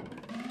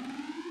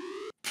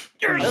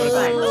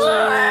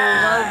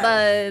 Well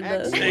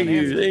done. Thank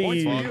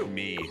you. Fuck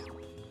me.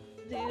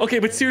 Okay,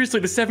 but seriously,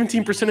 the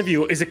 17% of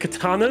you, is it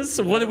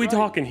katanas? What are we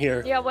talking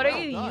here? Yeah, what are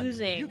you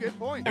using? You get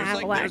points.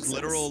 There's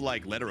literal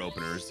like letter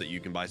openers that you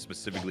can buy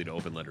specifically to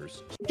open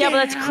letters. Yeah, but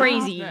that's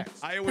crazy.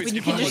 I always When you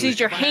if can I just was- use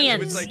your if I had- If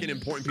hands. it's like an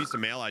important piece of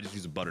mail, I just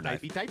use a butter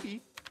knife.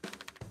 Typey.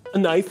 A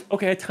knife.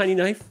 Okay, a tiny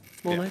knife.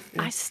 Small knife.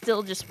 I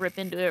still just rip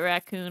into a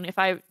raccoon. If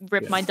I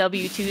rip my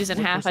W-2s in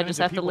half, I just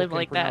have to live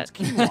like that.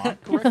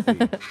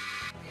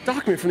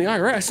 Document from the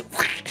IRS.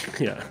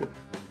 Yeah.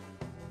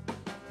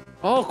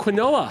 Oh,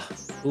 quinoa.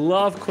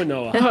 Love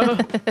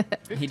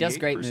quinoa. He does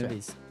great 58%.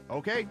 movies.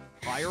 Okay,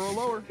 higher or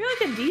lower? I feel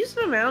like a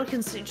decent amount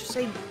can just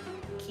say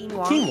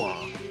quinoa.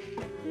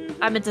 Quinoa.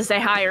 I meant to say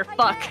higher.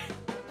 Fuck.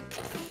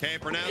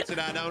 Can't pronounce it.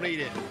 I don't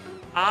eat it.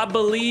 I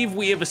believe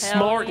we have a Hell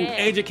smart yeah. and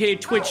educated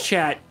Twitch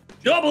chat.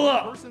 Double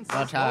up.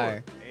 Much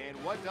higher.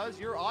 And what does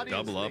your audience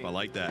Double up. I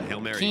like that.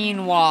 Hail Mary.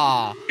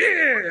 Quinoa.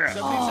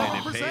 Yeah.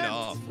 And it paid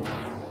off.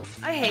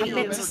 I hate I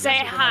meant it. to say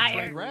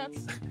higher.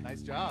 Congrats.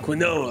 Nice job.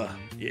 Quinoa.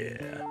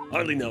 Yeah.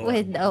 Hardly know.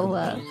 With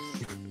Noah.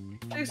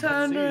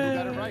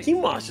 600.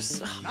 Quinoa's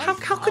just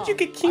how could you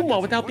get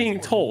quinoa without being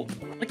told?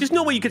 Like, there's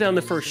no way you get it on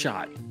the first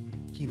shot.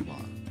 Quinoa.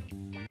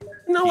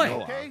 No way.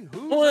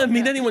 Well, I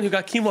mean, anyone who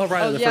got quinoa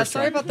right on the yeah, first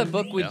sorry try. about the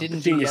book we didn't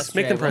do Genius.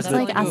 yesterday. Make them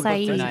president. It's like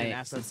acai.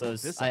 Tonight, since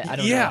those, I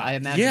don't know. I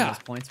imagine those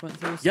points went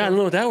through. Yeah, I don't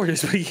know what that word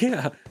is, but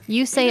yeah.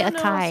 You say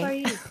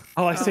acai.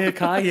 Oh, I say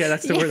acai? Yeah,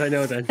 that's the word I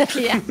know then.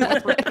 Yeah.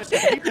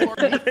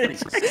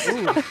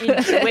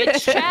 In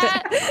Twitch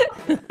chat.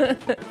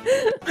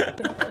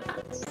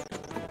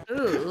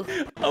 Ooh.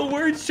 A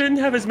word shouldn't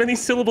have as many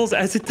syllables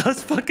as it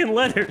does fucking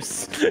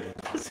letters. It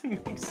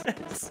doesn't make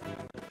sense.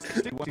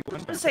 I'm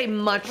gonna say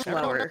much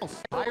lower.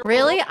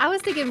 Really? I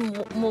was thinking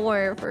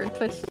more for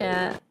Twitch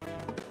chat.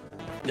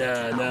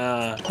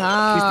 Nah.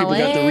 Oh, These people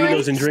got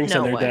Doritos and drinks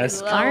on their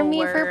desk.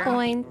 Army for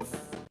points.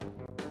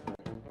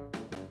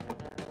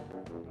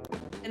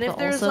 And if But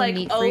there's also like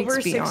neat over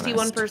freaks, be honest.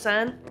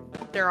 61%,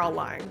 they're all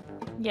lying.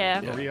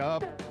 Yeah. Hurry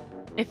up.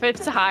 If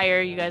it's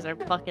higher, you guys are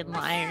fucking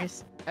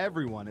liars.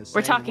 Everyone is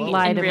We're saying talking low.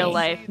 in real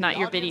life, not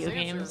your video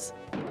games.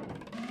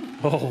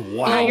 Oh,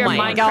 wow. Not your Oh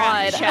my Minecraft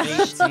God.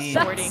 challenge That's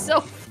sorting. so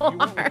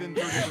far.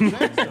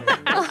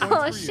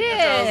 Oh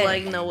shit. I was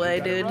like, no way,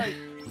 dude.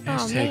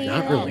 Hashtag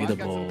not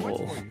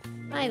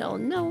relatable. I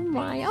don't know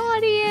my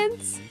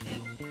audience.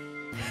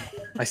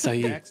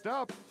 Acai. Next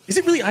up. Is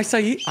it really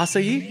acai?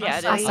 Acai? Yeah, it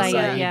is.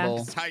 Acai, yeah.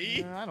 Bowl.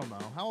 I don't know.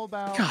 How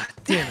about? God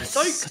damn it.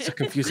 Such a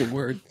confusing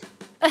word.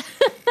 I'm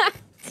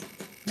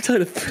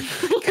trying to.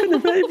 I couldn't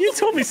imagine. You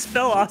told me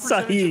spell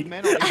acai.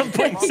 I'm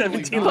putting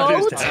 17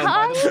 letters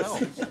down.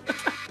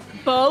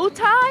 Bow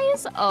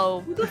ties?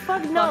 Oh. Who the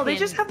fuck? No, they fucking-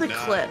 just have the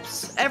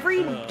clips.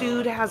 Every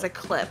dude has a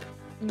clip.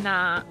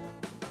 Nah.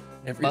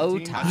 Bow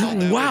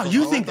tie. Wow,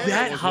 you think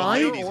that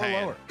high?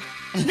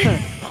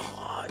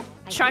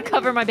 Try to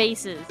cover my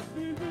bases.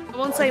 I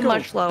won't say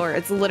much lower.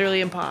 It's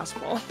literally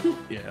impossible.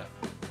 Yeah.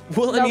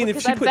 Well, I No, mean, if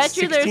because she I puts bet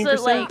you there's 16%.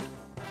 a like.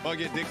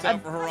 Bucket dicks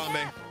out for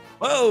Harambe.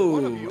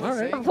 Whoa! All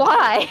right.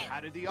 Why? How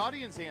did the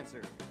audience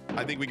answer?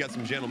 I think we got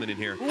some gentlemen in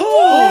here.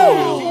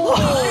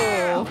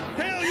 Oh!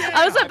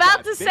 I was about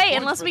to Big say, points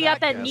unless for we got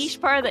that that guess.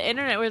 niche part of the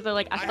internet where they're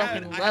like, I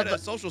fucking I had love a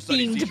social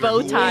studies themed teacher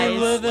bow who ties. wore,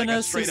 live in like,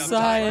 a straight up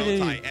society.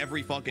 bow tie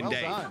every fucking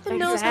day. done. Who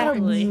knows how to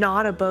Exactly.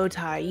 not a bow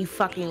tie, you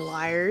fucking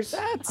liars.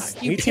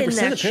 You pin 18%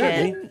 that shit.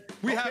 apparently.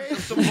 We have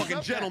some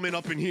fucking gentlemen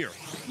up in here.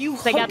 You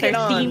They got their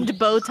hook it on. themed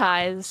bow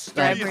ties for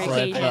That every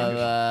clip occasion.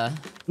 of,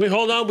 Wait,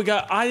 hold on.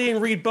 I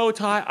didn't read bow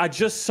tie. I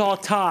just saw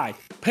tie.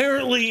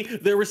 Apparently,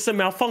 there was some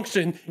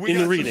malfunction We in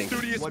got the reading. some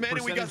studious men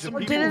and we got some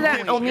Well, people didn't who that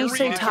can't only read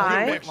say and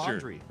tie? read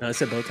texture. No, I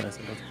said bow tie. I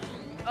said bow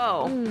tie.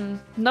 Oh.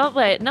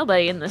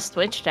 Nobody in this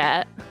Twitch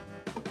chat.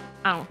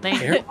 I don't think.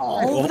 Hair?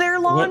 All of their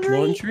What, laundry?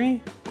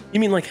 laundry? You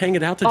mean like hang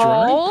it out to dry?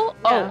 All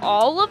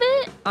of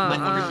it?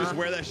 Motherfuckers just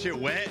wear that shit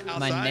wet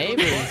outside. my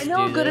neighbors I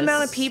know a do good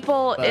amount of this,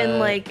 people in but-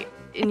 like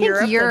in I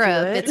think Europe.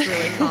 that do it's it.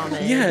 really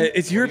common. Yeah,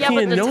 it's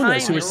European the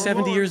nonas who are timing.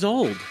 70 years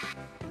old.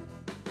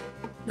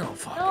 No,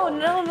 fuck.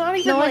 No, not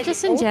even No, like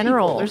just in old people.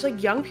 general. There's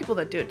like young people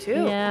that do it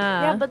too.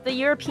 Yeah, but the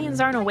Europeans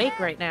aren't awake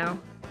right now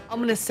I'm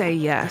gonna say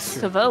yes.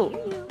 to vote.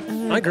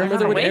 My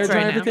grandmother would awake air dry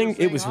right now. everything.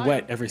 It was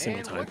wet every single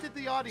And time. what did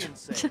the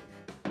audience say?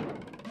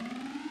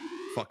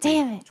 Fuck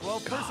Damn it.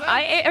 12%.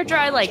 I air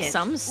dry like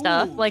some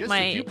stuff, Ooh, like just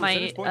a few my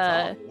percentage points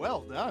off.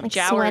 Well done. Like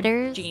shower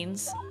sweaters?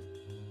 jeans.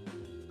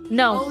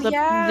 No, Oh, the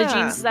yeah.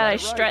 jeans that I Right.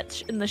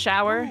 stretch in the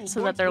shower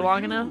so that they're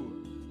long enough.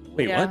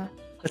 Wait, Yeah. what?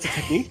 That's a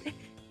technique?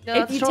 No, If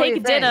that's you totally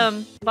take a thing.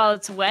 denim while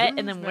it's wet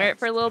and then wear it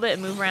for a little bit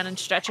and move around and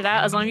stretch it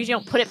out, as long as you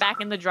don't put it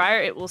back in the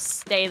dryer, it will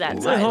stay that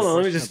Wait, size. hold on.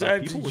 Let me just.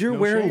 About people with You're no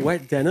wearing shame.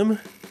 wet denim?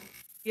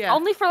 Yeah.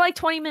 Only for like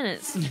 20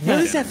 minutes. What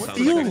does that Sounds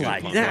feel like a good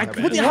like? pump. That- Not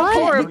what the bad. hell?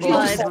 Horrible.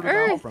 on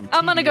earth?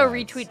 I'm gonna go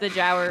retweet the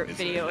Jower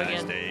video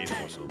again.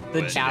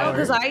 The No, Jower.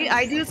 because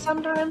I do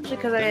sometimes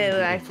because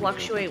I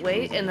fluctuate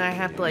weight and I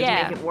have to like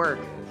Yeah. make it work.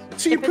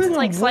 So you If put it's it on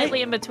like wet-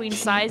 slightly in between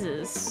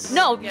sizes.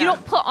 No, you Yeah.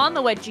 don't put on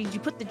the wet jeans. You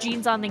put the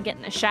jeans on, then get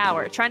in the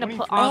shower. Trying to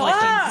put on wet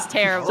Ah! jeans is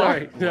terrible.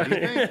 Sorry. What do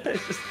you think?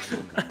 It's just-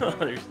 I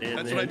don't understand.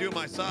 That's man. what I do with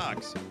my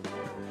socks.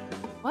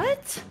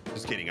 What?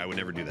 Just kidding. I would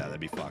never do that. That'd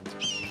be fucked.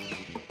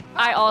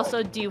 I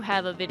also do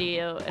have a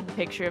video and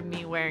picture of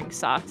me wearing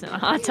socks in a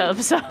hot tub.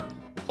 So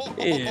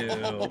Ew.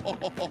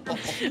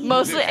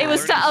 mostly it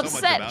was to Learning so much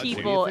upset about you.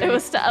 people. It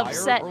was to Higher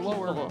upset or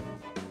lower? people.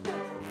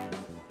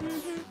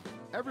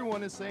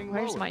 Everyone is saying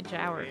Where's lower. my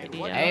Jower And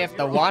video? what Hey, does if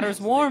the your water's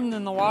audience warm,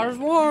 then the water's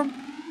warm.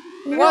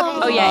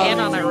 Oh yeah, and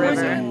on a river.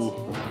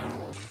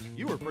 say?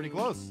 You were pretty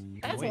close.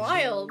 That's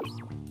wild.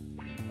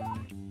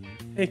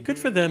 Hey, good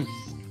for them.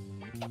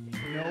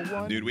 No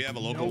one. Dude, we have a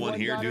local no one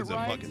here. got Dude's it a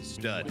right. fucking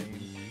stud.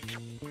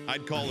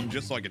 I'd call him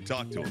just so I could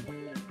talk to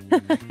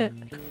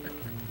him.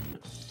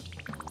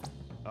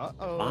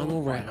 Uh-oh.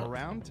 Final round. Final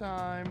round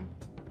time.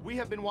 We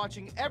have been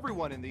watching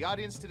everyone in the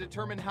audience to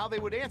determine how they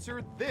would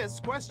answer this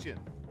question.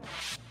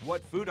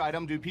 What food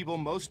item do people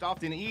most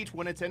often eat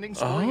when attending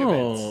sporting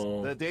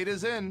Oh. events? The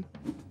data's in.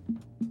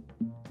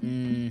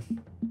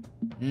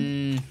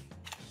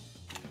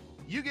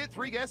 You get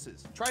 3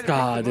 guesses. Try to pick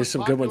God, the there's most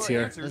some good ones popular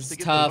here. answers This to is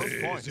get tough.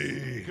 the most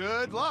points.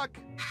 Good luck.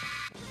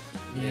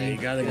 Yeah, you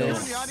gotta go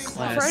French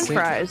classic.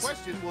 fries.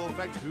 Question will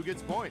affect who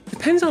gets points.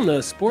 Depends on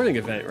the sporting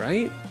event,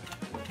 right?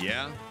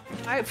 Yeah.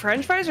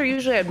 French fries are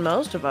usually at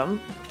most of them.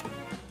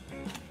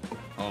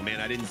 Oh man,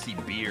 I didn't see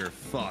beer.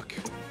 Fuck.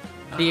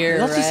 Beer,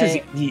 It also says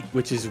right? eat,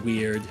 which is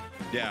weird.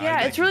 Yeah. Yeah,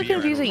 I it's really beer,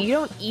 I don't confusing. You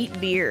don't eat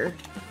beer.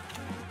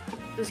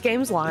 This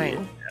game's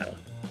lying.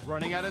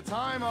 Running out of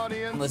time,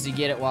 audience. Unless you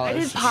get it while I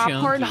it's did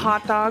popcorn, chunky.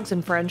 hot dogs,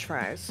 and French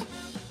fries.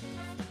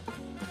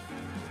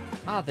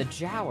 Ah, the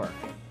jower.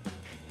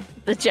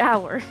 The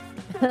jower.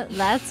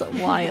 That's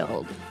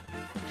wild.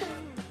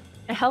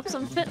 It helps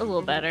them fit a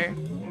little better.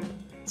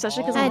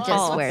 Especially because I I'm just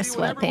tall. wear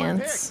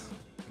sweatpants.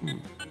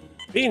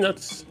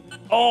 Peanuts.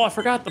 Oh, I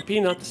forgot the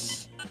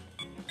peanuts.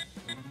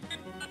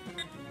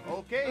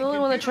 Okay, The only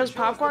one that chose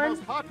computer, show us the popcorn?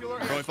 most popular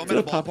Bro, if I'm The in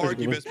a popcorn's ballpark,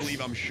 you good. best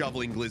believe I'm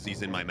shoveling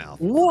glizzies in my mouth.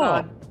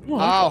 Whoa.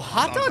 Oh,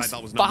 hot Dogs I dogs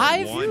thought was number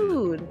 5? one.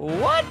 Dude.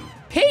 What?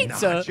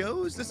 Pizza?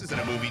 Nachos? This isn't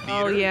a movie theater.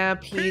 Oh yeah,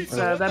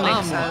 pizza. That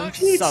makes sense.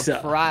 Pizza.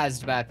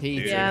 Surprised by Dude,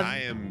 pizza.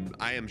 Yeah.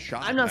 I am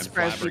shocked. I'm not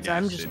surprised with pizza.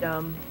 I'm just flabbergasted.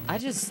 dumb. I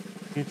just,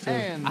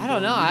 And I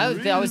don't know.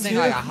 I always think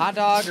like a hot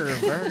dog or a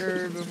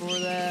burger before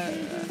that.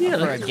 Yeah, for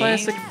like a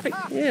classic. game.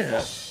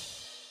 Yeah.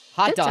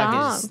 Hot Good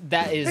dog is job.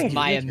 that is Thank you,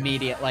 my thank you.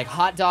 immediate like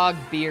hot dog,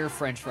 beer,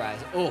 French fries.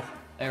 Oh,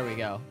 there we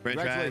go. French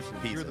fries,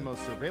 Congratulations, pizza. you're the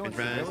most surveillance.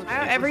 French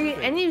fries.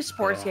 Any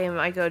sports game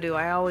I go to,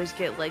 I always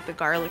get like the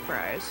garlic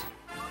fries.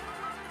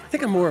 I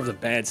think I'm more of the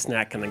bad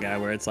snack kind of guy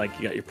where it's like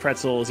you got your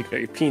pretzels, you got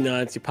your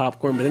peanuts, your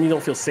popcorn, but then you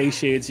don't feel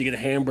satiated, so you get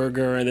a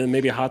hamburger and then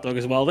maybe a hot dog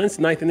as well. Then it's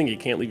the ninth inning, you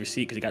can't leave your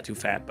seat because you got too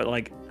fat. But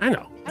like, I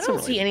know. I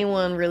don't see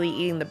anyone really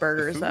eating the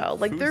burgers Food- though.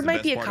 Like food's there the might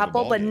best be a part of a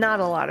couple, ball but game. not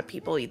a lot of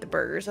people eat the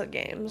burgers at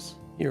games.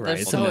 You're They're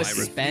right. It's so a I mess.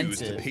 refuse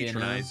expensive, to you know?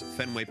 patronize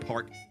Fenway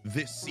Park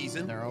this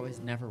season. They're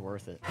always never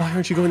worth it. Why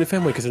aren't you going to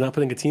Fenway? Because they're not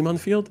putting a team on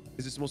the field?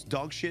 Is this the most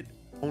dog shit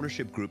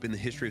ownership group in the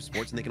history of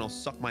sports, and they can all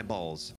suck my balls.